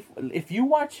 If you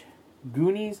watch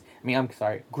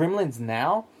Gremlins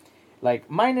now, like,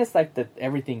 minus like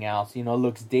everything else,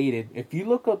 looks dated. If you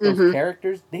look at those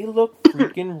characters, they look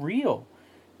freaking real.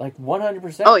 Like,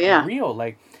 100% real.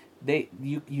 Like,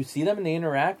 you see them and they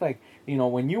interact, like,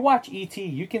 when you watch E.T.,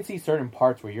 you can see certain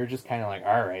parts where you're just kind of like,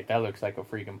 all right, that looks like a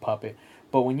freaking puppet.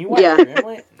 But when you watch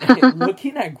Gremlins,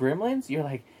 looking at Gremlins, you're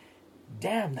like,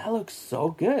 damn, that looks so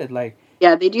good. Like,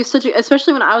 yeah, they do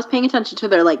especially when I was paying attention to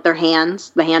their hands,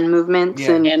 the hand movements,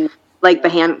 and like the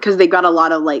hand, because they got a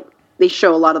lot of they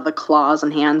show a lot of the claws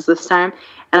and hands this time,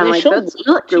 and I'm like, that's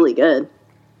really good.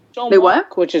 They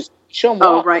what? Which is show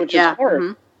walk, which is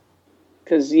hard.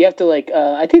 Because you have to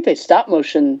I think they stop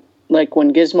motion like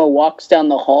when Gizmo walks down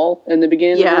the hall in the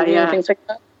beginning of the movie and things like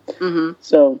that. Mm-hmm.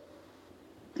 So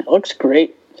it looks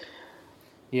great.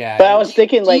 Yeah, but I was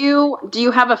thinking, do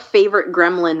you have a favorite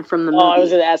Gremlin from the movie? Oh, I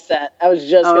was going to ask that. I was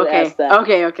just going to ask that.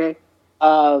 Okay.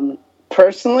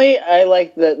 Personally, I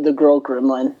like the girl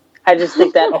Gremlin. I just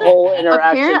think that whole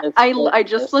interaction. I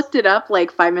just looked it up like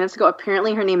 5 minutes ago.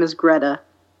 Apparently, her name is Greta.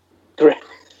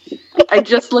 I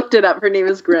just looked it up. Her name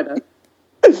is Greta.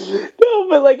 No,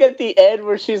 but like at the end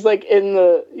where she's like in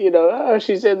the,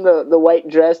 she's in the white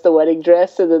dress, the wedding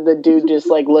dress, and then the dude just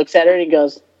like looks at her and he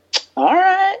goes, "All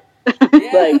right,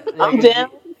 I'm down."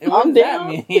 I'm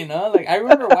down. Like I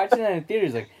remember watching that in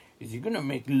theaters. Like, is he gonna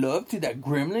make love to that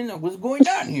gremlin? What's going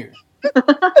on here?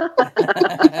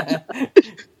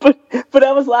 But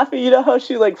I was laughing. You know how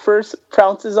she like first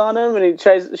pounces on him and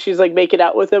she's like making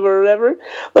out with him or whatever.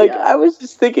 Like I was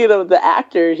just thinking of the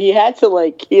actor. He had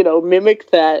to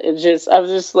mimic that, and I was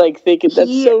just like thinking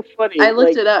that's so funny. I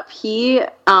looked it up. He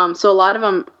so a lot of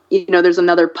them. There's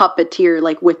another puppeteer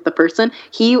like with the person.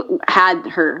 He had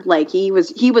her like he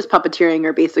was puppeteering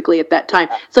her basically at that time.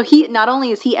 So he not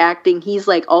only is he acting, he's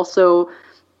like also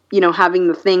having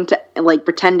the thing to like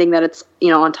pretending that it's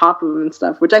on top of him and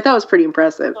stuff, which I thought was pretty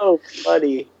impressive. So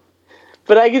funny.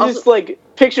 But I could just like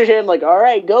picture him like, all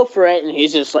right, go for it, and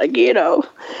he's just like making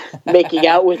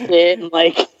out with it and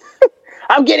like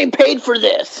I'm getting paid for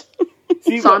this.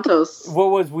 See, Santos.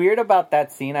 What was weird about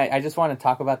that scene, I just want to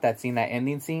talk about that scene, that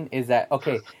ending scene, is that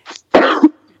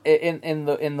in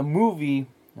the movie,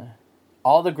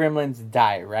 all the gremlins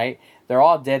die, right? They're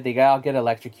all dead. They all get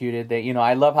electrocuted. They,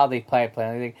 I love how they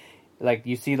play. Like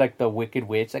you see, like the Wicked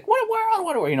Witch, like what,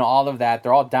 all of that.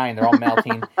 They're all dying. They're all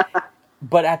melting.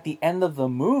 But at the end of the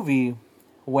movie,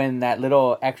 when that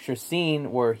little extra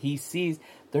scene where he sees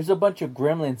there's a bunch of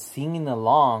gremlins singing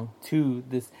along to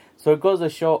this. So it goes to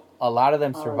show a lot of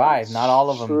them survive. Not all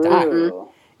of them die.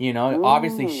 You know,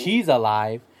 obviously she's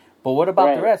alive, but what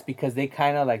about the rest? Because they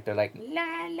kind of like, they're like,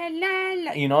 la, la, la,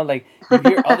 la. You know, like, you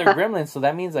hear other gremlins, so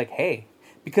that means like, hey,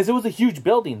 because it was a huge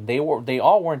building. They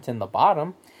all weren't in the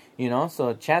bottom, you know,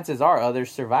 so chances are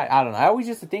others survive. I don't know. I always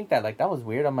used to think that, like, that was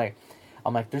weird. I'm like,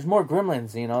 there's more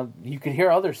gremlins, you know, you could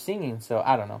hear others singing, so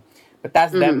I don't know. But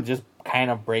that's them just kind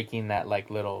of breaking that,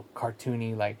 like, little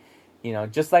cartoony, like, you know,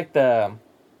 just like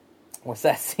what's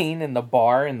that scene in the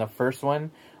bar in the first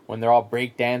one when they're all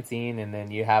breakdancing, and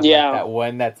then you have like, that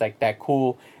one that's like that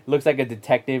cool, looks like a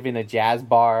detective in a jazz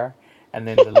bar, and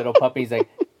then the little puppy's like,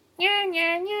 yeah,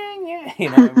 yeah, yeah, yeah, you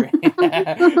know,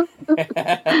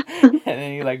 and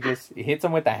then you like just hits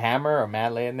him with a hammer or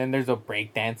mallet, and then there's a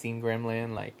breakdancing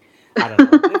gremlin, like, I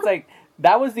don't know. It's like,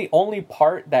 that was the only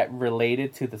part that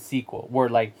related to the sequel, where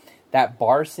like that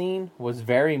bar scene was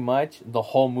very much the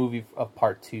whole movie of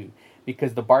part 2,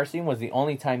 because the bar scene was the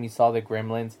only time you saw the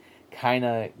gremlins kind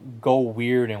of go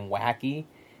weird and wacky,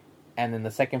 and in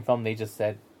the second film they just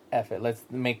said, F it, let's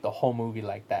make the whole movie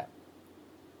like that.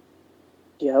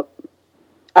 Yep.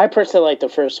 I personally like the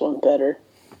first one better.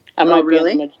 I might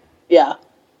really? Yeah.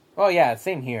 Oh yeah,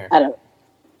 same here.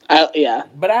 Yeah.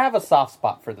 But I have a soft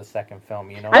spot for the second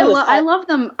film, you know. I love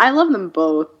them. I love them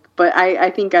both, but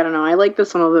I think, I don't know, I like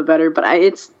this one a little bit better. But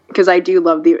it's because I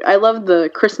love the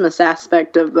Christmas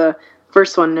aspect of the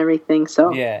first one and everything.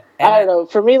 So yeah, I don't know.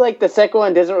 For me, like, the second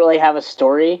one doesn't really have a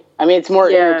story. I mean, it's more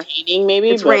entertaining, maybe.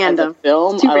 It's but random. As a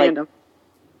film, it's too random.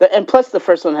 And plus, the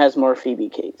first one has more Phoebe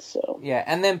Cates. So yeah,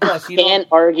 and then plus you can't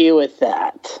argue with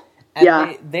that.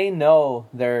 And they know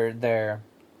they're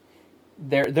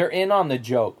in on the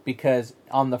joke, because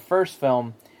on the first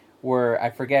film, where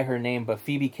I forget her name, but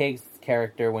Phoebe Cates'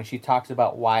 character, when she talks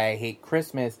about why I hate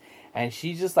Christmas, and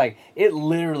she's just like, it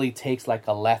literally takes like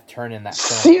a left turn in that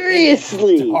film.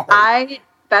 Seriously,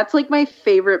 that's like my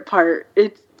favorite part.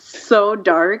 It's so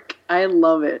dark. I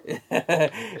love it.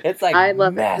 It's like, I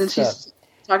love it. And she's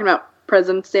talking about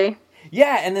President's Day.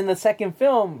 Yeah, and in the second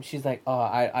film, she's like, "Oh,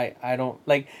 I don't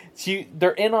like."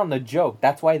 They're in on the joke.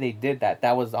 That's why they did that.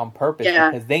 That was on purpose,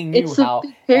 because they knew how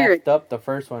effed up the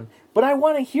first one. But I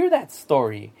want to hear that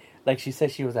story. Like, she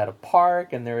said she was at a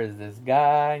park and there was this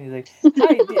guy, and he's like,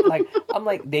 "Hi," like, I'm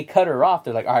like, they cut her off.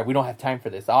 They're like, "All right, we don't have time for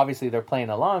this." Obviously, they're playing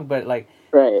along, but like,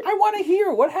 I want to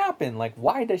hear what happened. Like,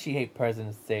 why does she hate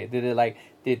President's Day?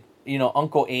 Did you know,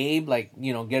 Uncle Abe, like,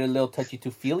 you know, get a little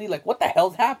touchy-feely? Like, what the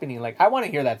hell's happening? Like, I want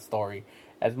to hear that story,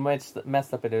 as much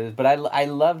messed up it is. But I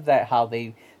love that how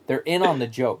they're in on the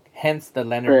joke. Hence the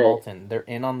Leonard Maltin. They're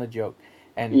in on the joke.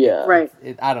 And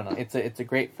I don't know. It's a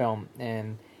great film.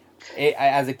 And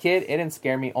as a kid, it didn't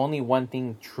scare me. Only one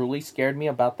thing truly scared me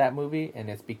about that movie, and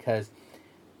it's because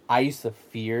I used to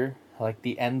fear, like,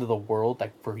 the end of the world.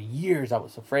 Like, for years I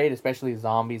was afraid, especially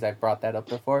zombies. I brought that up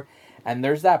before. And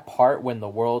there's that part when the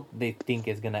world they think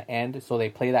is going to end, so they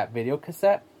play that video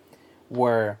cassette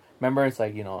where, remember, it's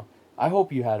like, you know, I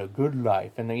hope you had a good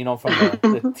life. And then, you know, from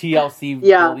the TLC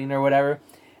building or whatever.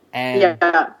 And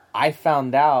I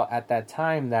found out at that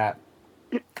time that,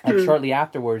 like, shortly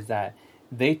afterwards, that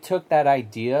they took that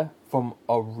idea from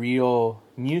a real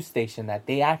news station, that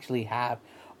they actually have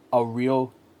a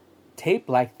real tape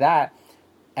like that.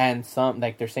 And some,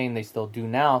 like, they're saying they still do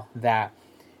now, that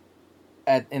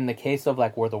in the case of,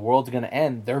 like, where the world's gonna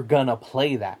end, they're gonna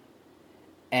play that,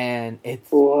 and it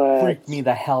freaked me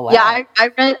the hell out. Yeah,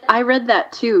 I read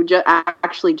that too.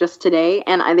 Actually, just today,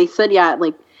 and they said,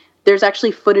 like, there's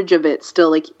actually footage of it still,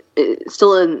 like,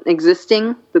 still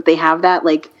existing, that they have that,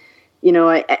 like, you know,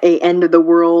 a end of the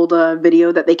world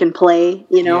video that they can play,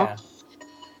 you know,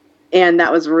 and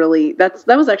that was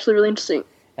actually really interesting.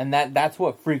 And that's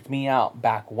what freaked me out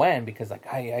back when, because, like,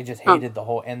 I just hated the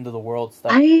whole end of the world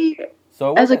stuff.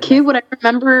 So as a kid, what I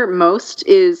remember most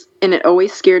is, and it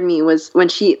always scared me, was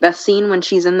that scene when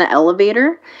she's in the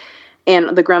elevator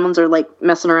and the gremlins are, like,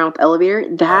 messing around with the elevator.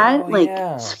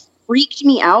 That freaked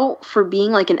me out for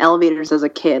being, like, in elevators as a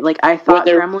kid. Like, I thought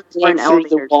gremlins were in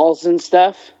elevators. The walls and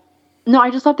stuff? No,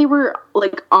 I just thought they were,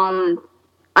 like, on...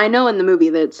 I know in the movie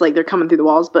that it's, like, they're coming through the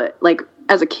walls, but, like,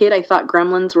 as a kid, I thought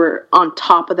gremlins were on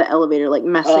top of the elevator, like,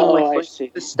 messing with,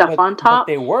 like, the stuff on top.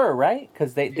 But they were, right?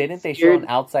 Because didn't they show an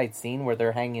outside scene where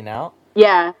they're hanging out?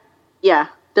 Yeah.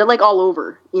 They're, like, all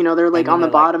over. You know, they're, like, on the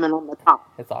bottom and on the top.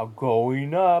 It's all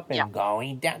going up and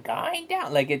going down.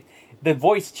 Like, the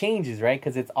voice changes, right?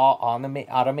 Because it's all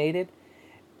automated.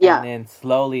 Yeah. And then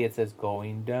slowly it says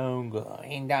going down.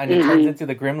 And it turns into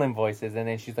the gremlin voices. And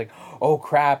then she's like, oh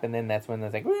crap. And then that's when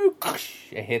it's like,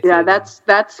 it hits. Yeah, it.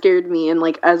 that scared me. And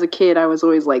like as a kid, I was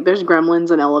always like, there's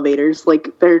gremlins in elevators.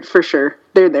 Like they're for sure.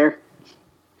 They're there.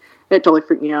 It totally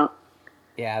freaked me out.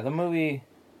 Yeah, the movie,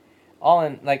 all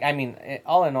in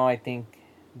all, I think,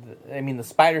 the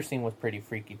spider scene was pretty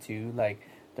freaky too. Like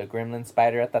the gremlin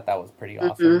spider, I thought that was pretty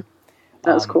awesome. Mm-hmm.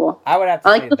 That was cool. I would have to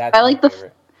say that's my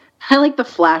favorite. I like the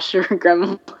Flasher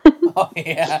gremlin. Oh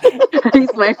yeah,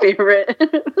 he's my favorite.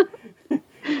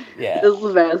 Yeah, this is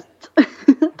the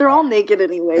best. They're all naked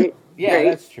anyway. Yeah, right?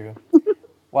 That's true.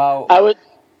 Wow.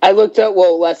 I looked up.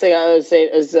 Well, last thing I would say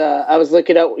is I was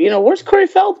looking up. Where's Corey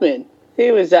Feldman?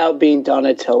 He was out being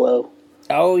Donatello.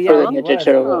 Oh yeah,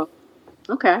 Oh,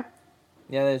 okay.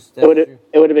 Yeah, it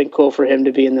would have been cool for him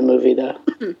to be in the movie though.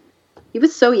 He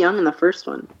was so young in the first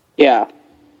one. Yeah.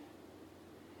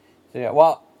 So, yeah.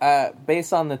 Well,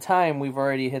 based on the time, we've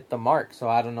already hit the mark. So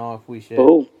I don't know if we should.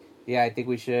 Oh. Yeah, I think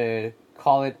we should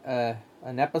call it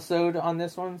an episode on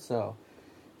this one. So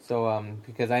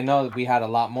because I know that we had a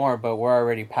lot more, but we're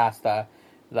already past the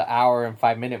hour and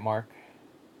 5 minute mark.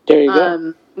 There you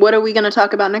go. What are we going to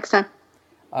talk about next time?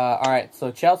 All right.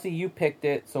 So Chelsea, you picked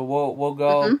it. So we'll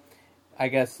go. Mm-hmm. I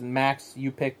guess Max,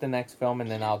 you pick the next film, and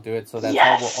then I'll do it. So that's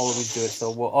how we'll always do it. So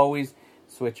we'll always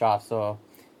switch off. So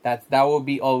that will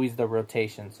be always the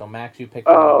rotation. So Max, you pick.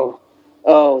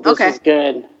 This is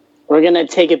good. We're gonna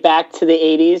take it back to the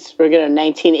 80s. We're gonna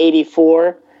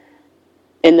 1984,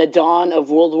 in the dawn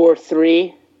of World War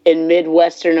III in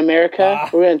Midwestern America.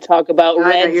 We're gonna talk about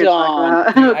Red Dawn.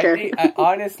 Okay.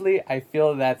 I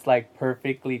feel that's like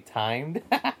perfectly timed.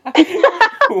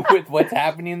 With what's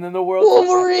happening in the world.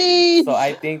 Wolverine! So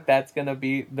I think that's going to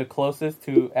be the closest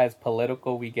to as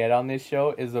political we get on this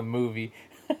show is a movie.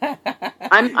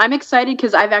 I'm excited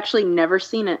because I've actually never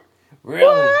seen it. Really?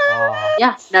 Oh.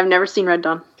 Yeah, I've never seen Red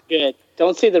Dawn. Good.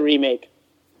 Don't see the remake.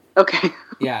 Okay.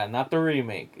 Yeah, not the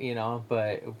remake,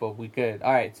 but we could.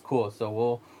 All right, it's cool.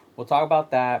 So we'll talk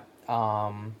about that.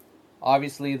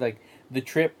 Obviously, like the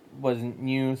trip was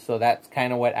new, so that's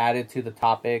kind of what added to the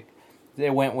topic.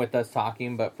 It went with us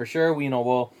talking, but for sure,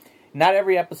 we'll not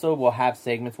every episode will have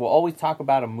segments. We'll always talk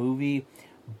about a movie,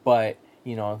 but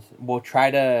we'll try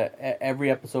to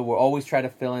every episode we'll always try to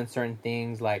fill in certain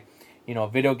things like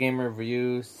video game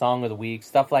reviews, song of the week,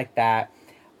 stuff like that.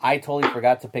 I totally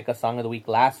forgot to pick a song of the week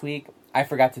last week. I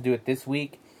forgot to do it this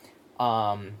week,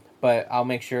 but I'll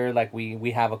make sure like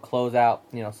we have a closeout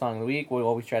song of the week. We'll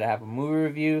always try to have a movie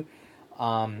review.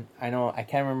 I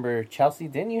can't remember. Chelsea,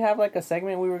 didn't you have like a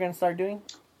segment we were going to start doing?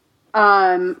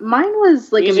 Mine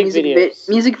was like a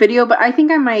music video, but I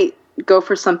think I might go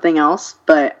for something else,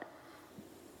 but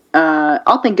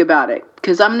I'll think about it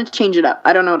because I'm going to change it up.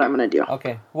 I don't know what I'm going to do.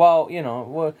 Okay. Well,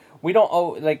 we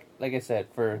don't like I said,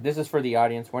 this is for the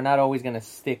audience. We're not always going to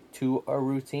stick to a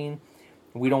routine.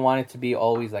 We don't want it to be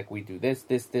always like we do this,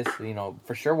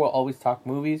 for sure we'll always talk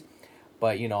movies,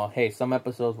 but hey, some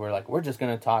episodes we're just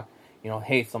going to talk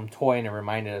hey, some toy and it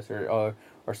reminded us or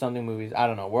something movies. I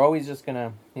don't know. We're always just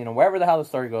going to, wherever the hell the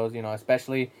story goes,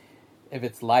 especially if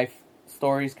it's life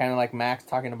stories, kind of like Max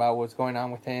talking about what's going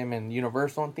on with him and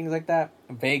Universal and things like that.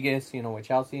 Vegas, with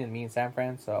Chelsea and me in San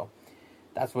Fran. So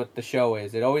that's what the show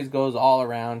is. It always goes all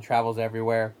around, travels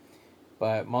everywhere.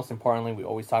 But most importantly, we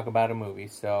always talk about a movie.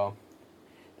 So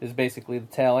this is basically the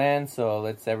tail end. So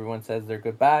everyone says their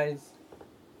goodbyes.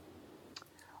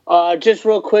 Just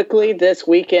real quickly, this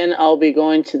weekend I'll be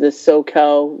going to the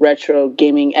SoCal Retro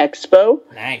Gaming Expo.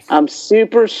 Nice. I'm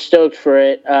super stoked for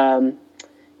it.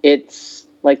 It's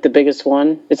like the biggest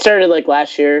one. It started like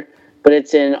last year, but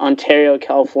it's in Ontario,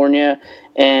 California,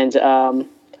 and I'm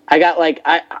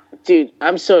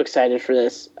so excited for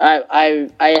this.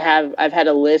 I've had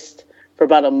a list for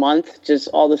about a month, just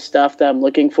all the stuff that I'm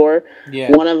looking for.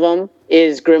 Yeah. One of them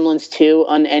is Gremlins 2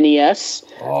 on NES.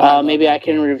 Maybe I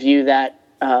can review that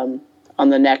on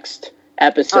the next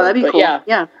episode. Oh, that'd be cool.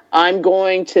 Yeah. I'm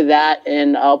going to that,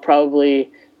 and I'll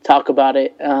probably talk about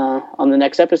it on the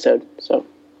next episode. So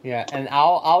yeah, and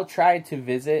I'll try to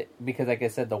visit because, like I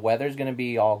said, the weather's gonna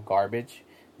be all garbage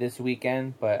this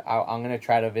weekend. But I'm gonna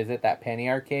try to visit that Penny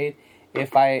Arcade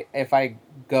if I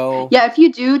go. Yeah, if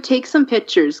you do, take some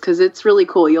pictures because it's really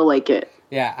cool. You'll like it.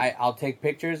 Yeah, I'll take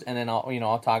pictures and then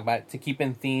I'll talk about it to keep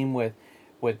in theme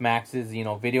with Max's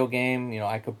video game.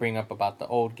 I could bring up about the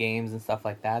old games and stuff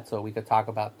like that, so we could talk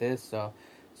about this.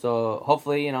 So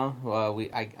hopefully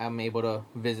I'm able to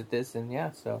visit this, and yeah,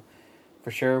 so for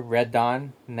sure Red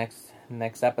Dawn next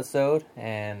episode,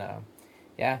 and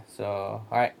so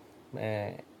all right.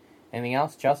 Anything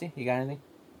else, Chelsea? You got anything?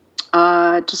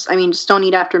 Just don't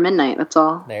eat after midnight. That's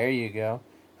all. There you go.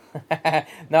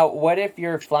 Now, what if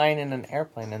you're flying in an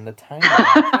airplane and the time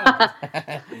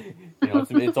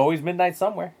it's always midnight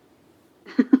somewhere.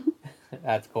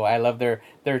 That's cool. I love their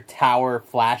tower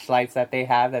flashlights that they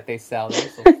have that they sell. They're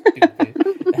so stupid.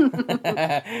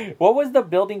 What was the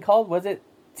building called? Was it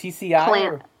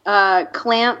TCI? Clamp.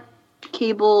 Clamp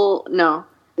cable. No.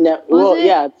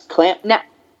 It's Clamp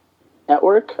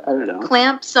Network. I don't know.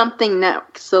 Clamp something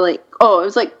network. So it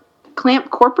was like Clamp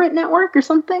Corporate Network or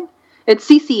something. It's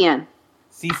CCN.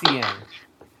 CCN.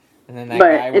 And then that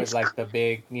guy was like the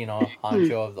big,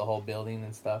 honcho of the whole building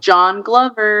and stuff. John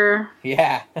Glover.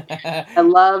 Yeah. I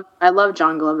love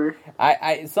John Glover.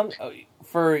 I'll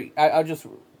just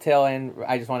tell in.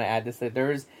 I just want to add this, that there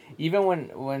was, even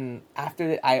when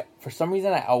after for some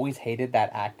reason I always hated that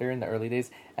actor in the early days,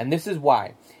 and this is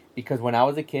why. Because when I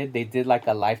was a kid, they did like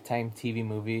a Lifetime TV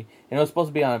movie, and it was supposed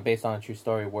to be based on a true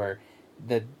story where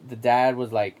the dad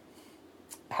was like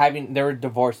they were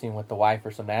divorcing with the wife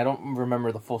or something. I don't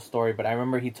remember the full story, but I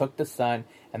remember he took the son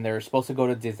and they were supposed to go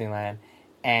to Disneyland,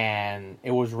 and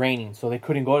it was raining, so they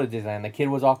couldn't go to Disneyland. The kid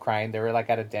was all crying. They were like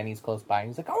at a Denny's close by.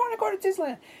 He's like, I want to go to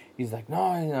Disneyland. He's like,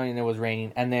 no, and it was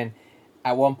raining. And then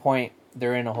at one point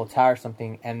they're in a hotel or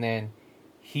something, and then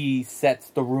he sets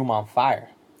the room on fire,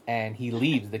 and he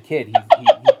leaves the kid.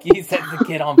 He sets the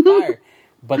kid on fire.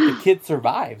 But the kid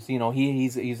survives.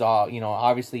 He's all,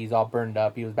 obviously he's all burned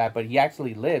up. He was bad, but he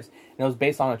actually lives. And it was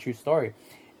based on a true story.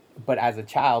 But as a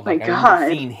child, I remember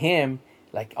seeing him,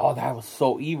 like, oh, that was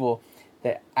so evil.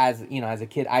 That as a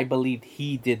kid, I believed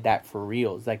he did that for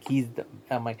reals. Like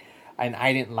I'm like, and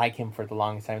I didn't like him for the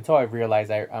longest time until I realized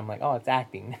I'm like, oh, it's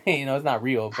acting. It's not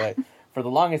real. But for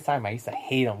the longest time, I used to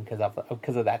hate him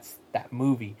because of that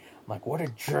movie. I'm like, what a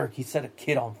jerk! He set a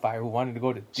kid on fire who wanted to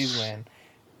go to Disneyland.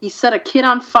 He set a kid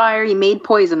on fire. He made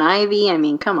poison ivy. I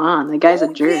mean, come on. The guy's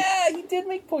a jerk. Yeah, he did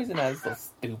make poison ivy. So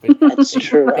stupid. That's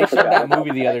true. They showed that movie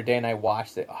the other day, and I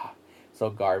watched it. Oh, so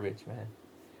garbage, man.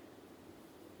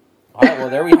 All right,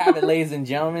 well, there we have it, ladies and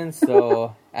gentlemen.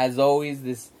 So, as always,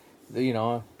 this,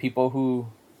 people who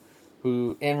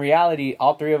in reality,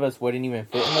 all three of us wouldn't even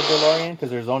fit in the DeLorean because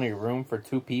there's only room for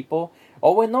two people.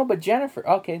 Oh, wait, no, but Jennifer.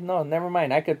 Okay, no, never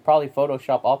mind. I could probably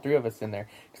Photoshop all three of us in there.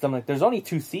 Because I'm like, there's only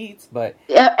 2 seats, but...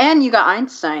 Yeah, and you got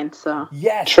Einstein, so...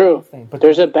 Yes. True. But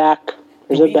there's a back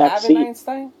seat. Do we have an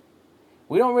Einstein?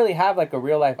 We don't really have, like, a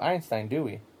real-life Einstein, do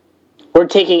we? We're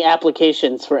taking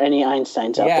applications for any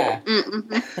Einsteins out there.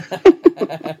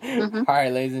 Mm-hmm. All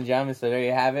right, ladies and gentlemen, so there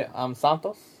you have it. I'm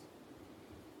Santos.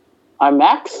 I'm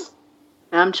Max.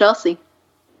 I'm Chelsea.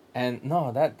 And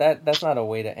no, that's not a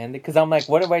way to end it. Because I'm like,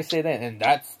 what if I say that? And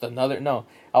that's another... No,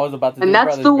 I was about to... And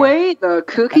that's the way the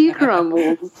cookie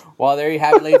crumbles. Well, there you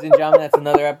have it, ladies and gentlemen. That's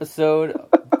another episode.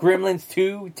 Gremlins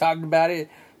 2, we talked about it.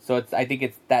 So I think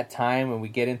it's that time when we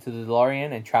get into the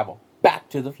DeLorean and travel back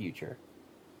to the future.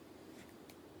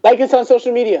 Like us on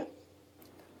social media.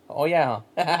 Oh, yeah.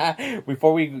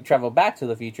 Before we travel back to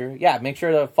the future, make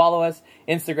sure to follow us.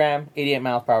 Instagram, 88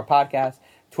 Miles Per Hour Podcast.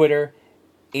 Twitter,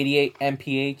 88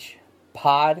 MPH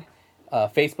Pod.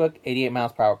 Facebook, 88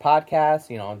 Miles Per Hour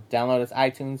Podcast. Download us,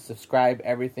 iTunes, subscribe,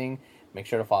 everything. Make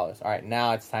sure to follow us. All right,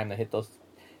 now it's time to hit those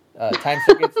time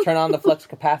circuits, turn on the flux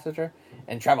capacitor,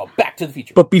 and travel back to the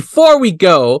future. But before we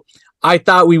go, I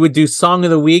thought we would do Song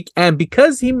of the Week. And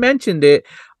because he mentioned it,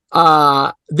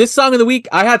 this Song of the Week,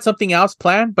 I had something else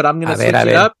planned, but I'm going to switch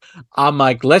it up. I'm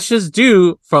like, let's just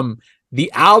do from the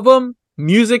album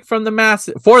Music for the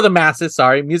Masses,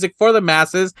 Music for the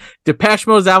Masses, Depeche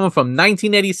Mode's album from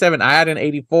 1987. I had an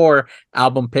 84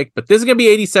 album pick, but this is going to be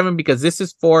 87 because this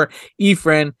is for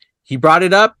Efren. He brought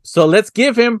it up, so let's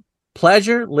give him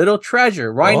Pleasure, Little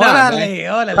Treasure. Why not?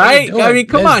 Right? I mean,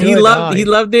 come on. He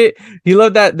loved it. He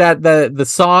loved the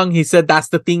song. He said that's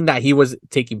the thing that he was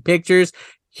taking pictures.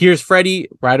 Here's Freddie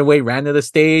right away, ran to the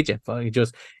stage and he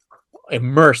just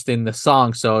immersed in the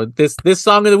song. So this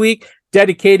Song of the Week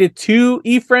dedicated to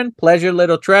Efren, Pleasure,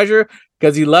 Little Treasure,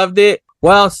 because he loved it.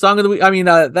 Well, Song of the Week, I mean,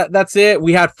 that's it.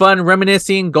 We had fun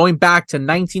reminiscing, going back to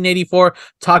 1984,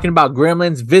 talking about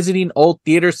Gremlins, visiting old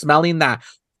theaters, smelling that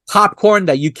popcorn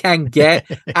that you can get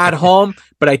at home.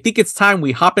 But I think it's time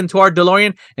we hop into our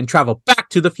DeLorean and travel back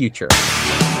to the future.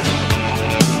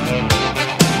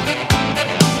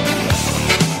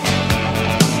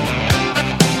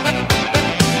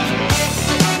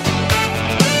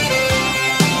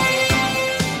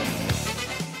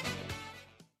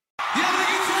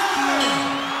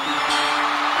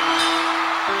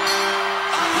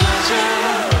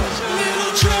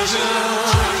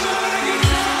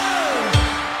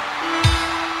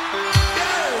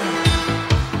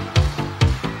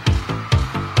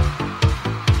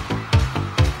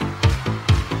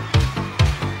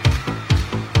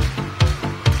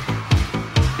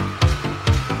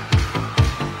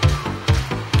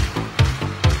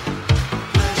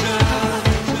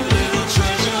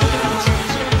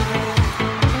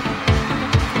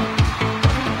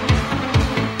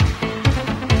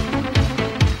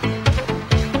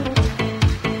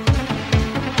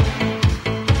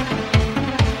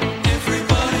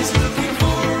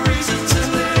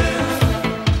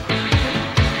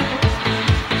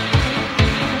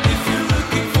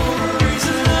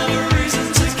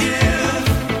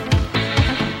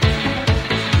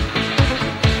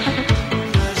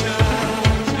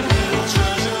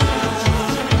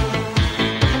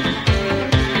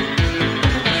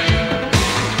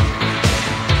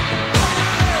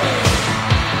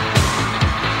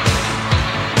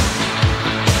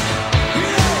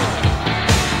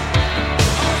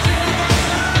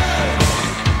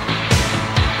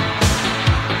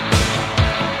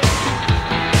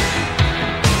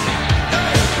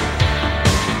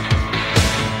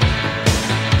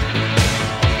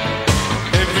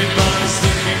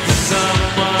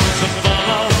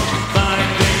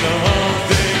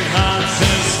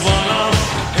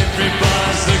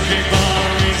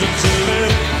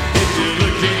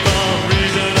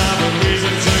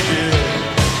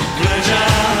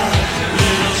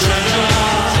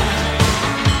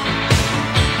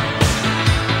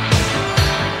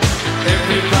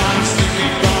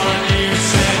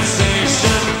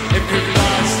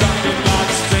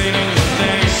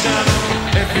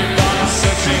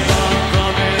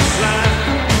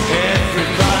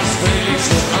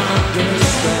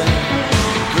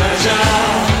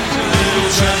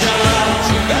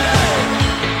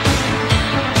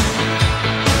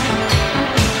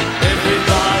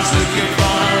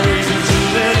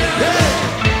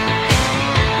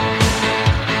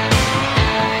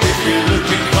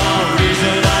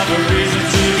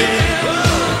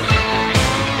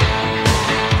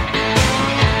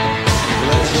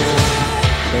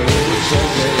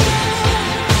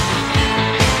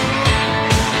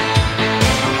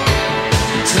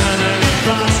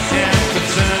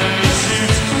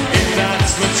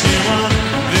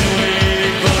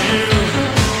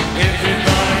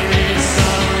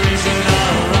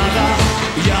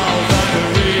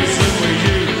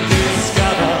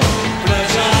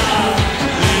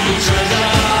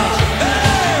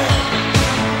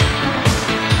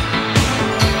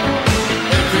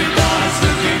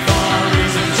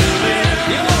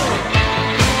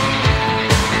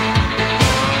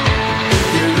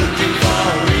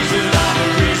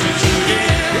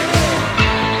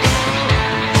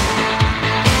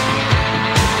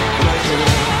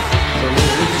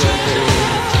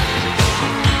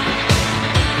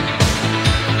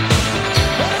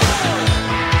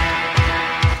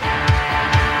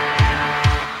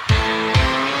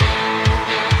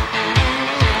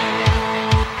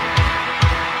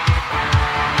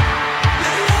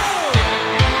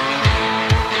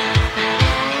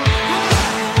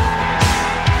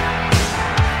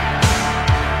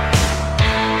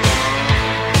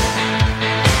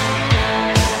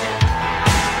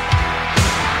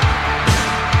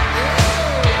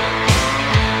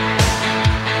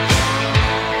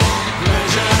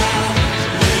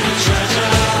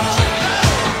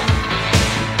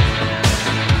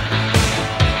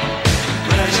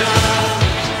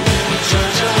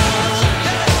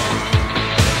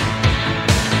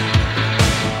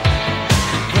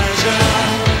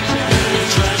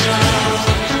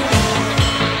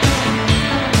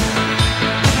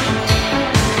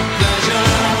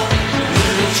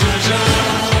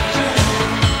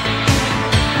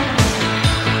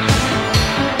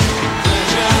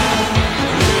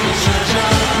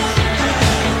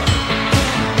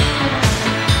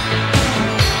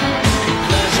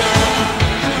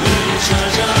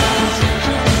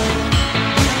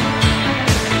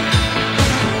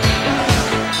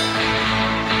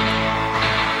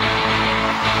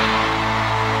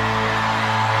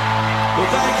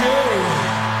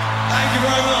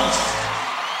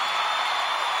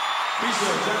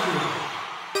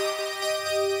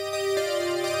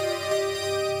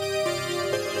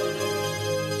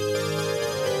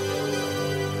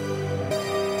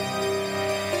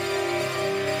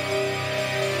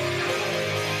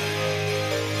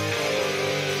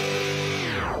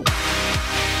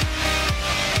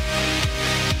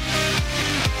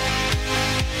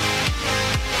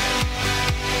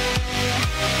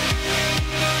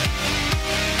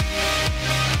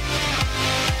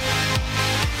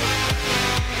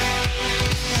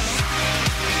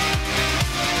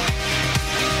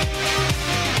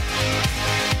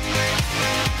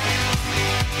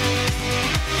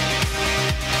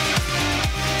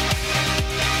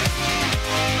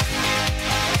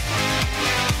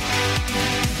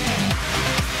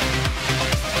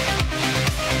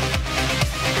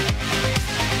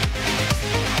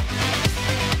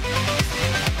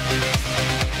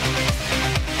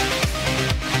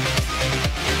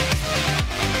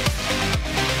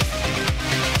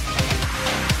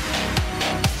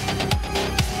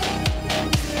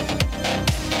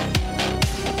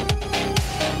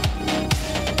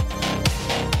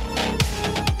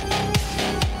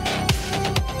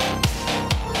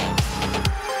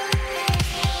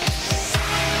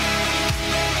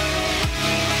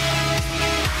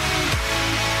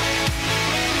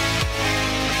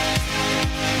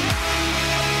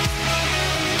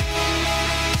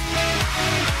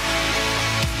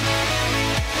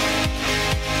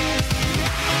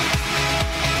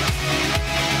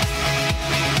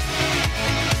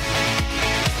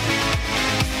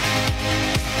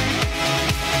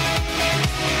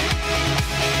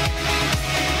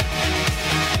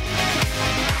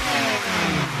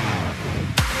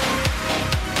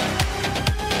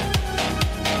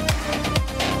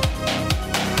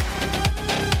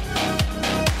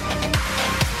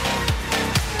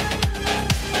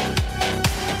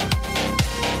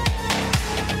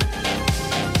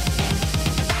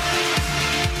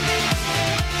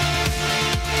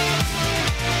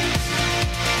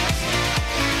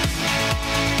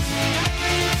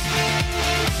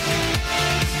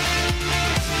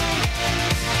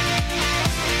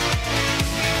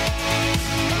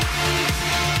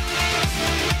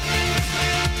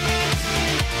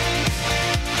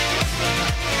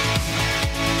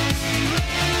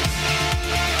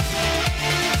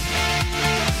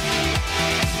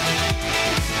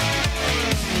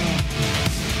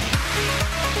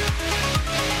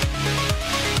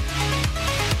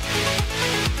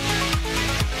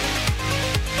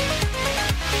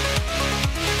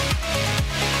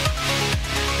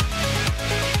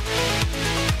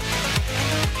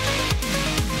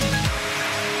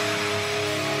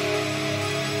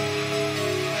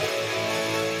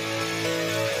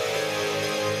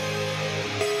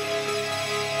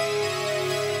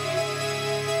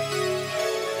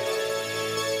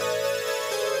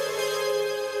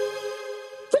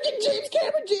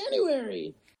 Camera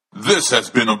January. This has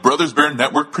been a Brothers Bear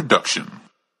Network production.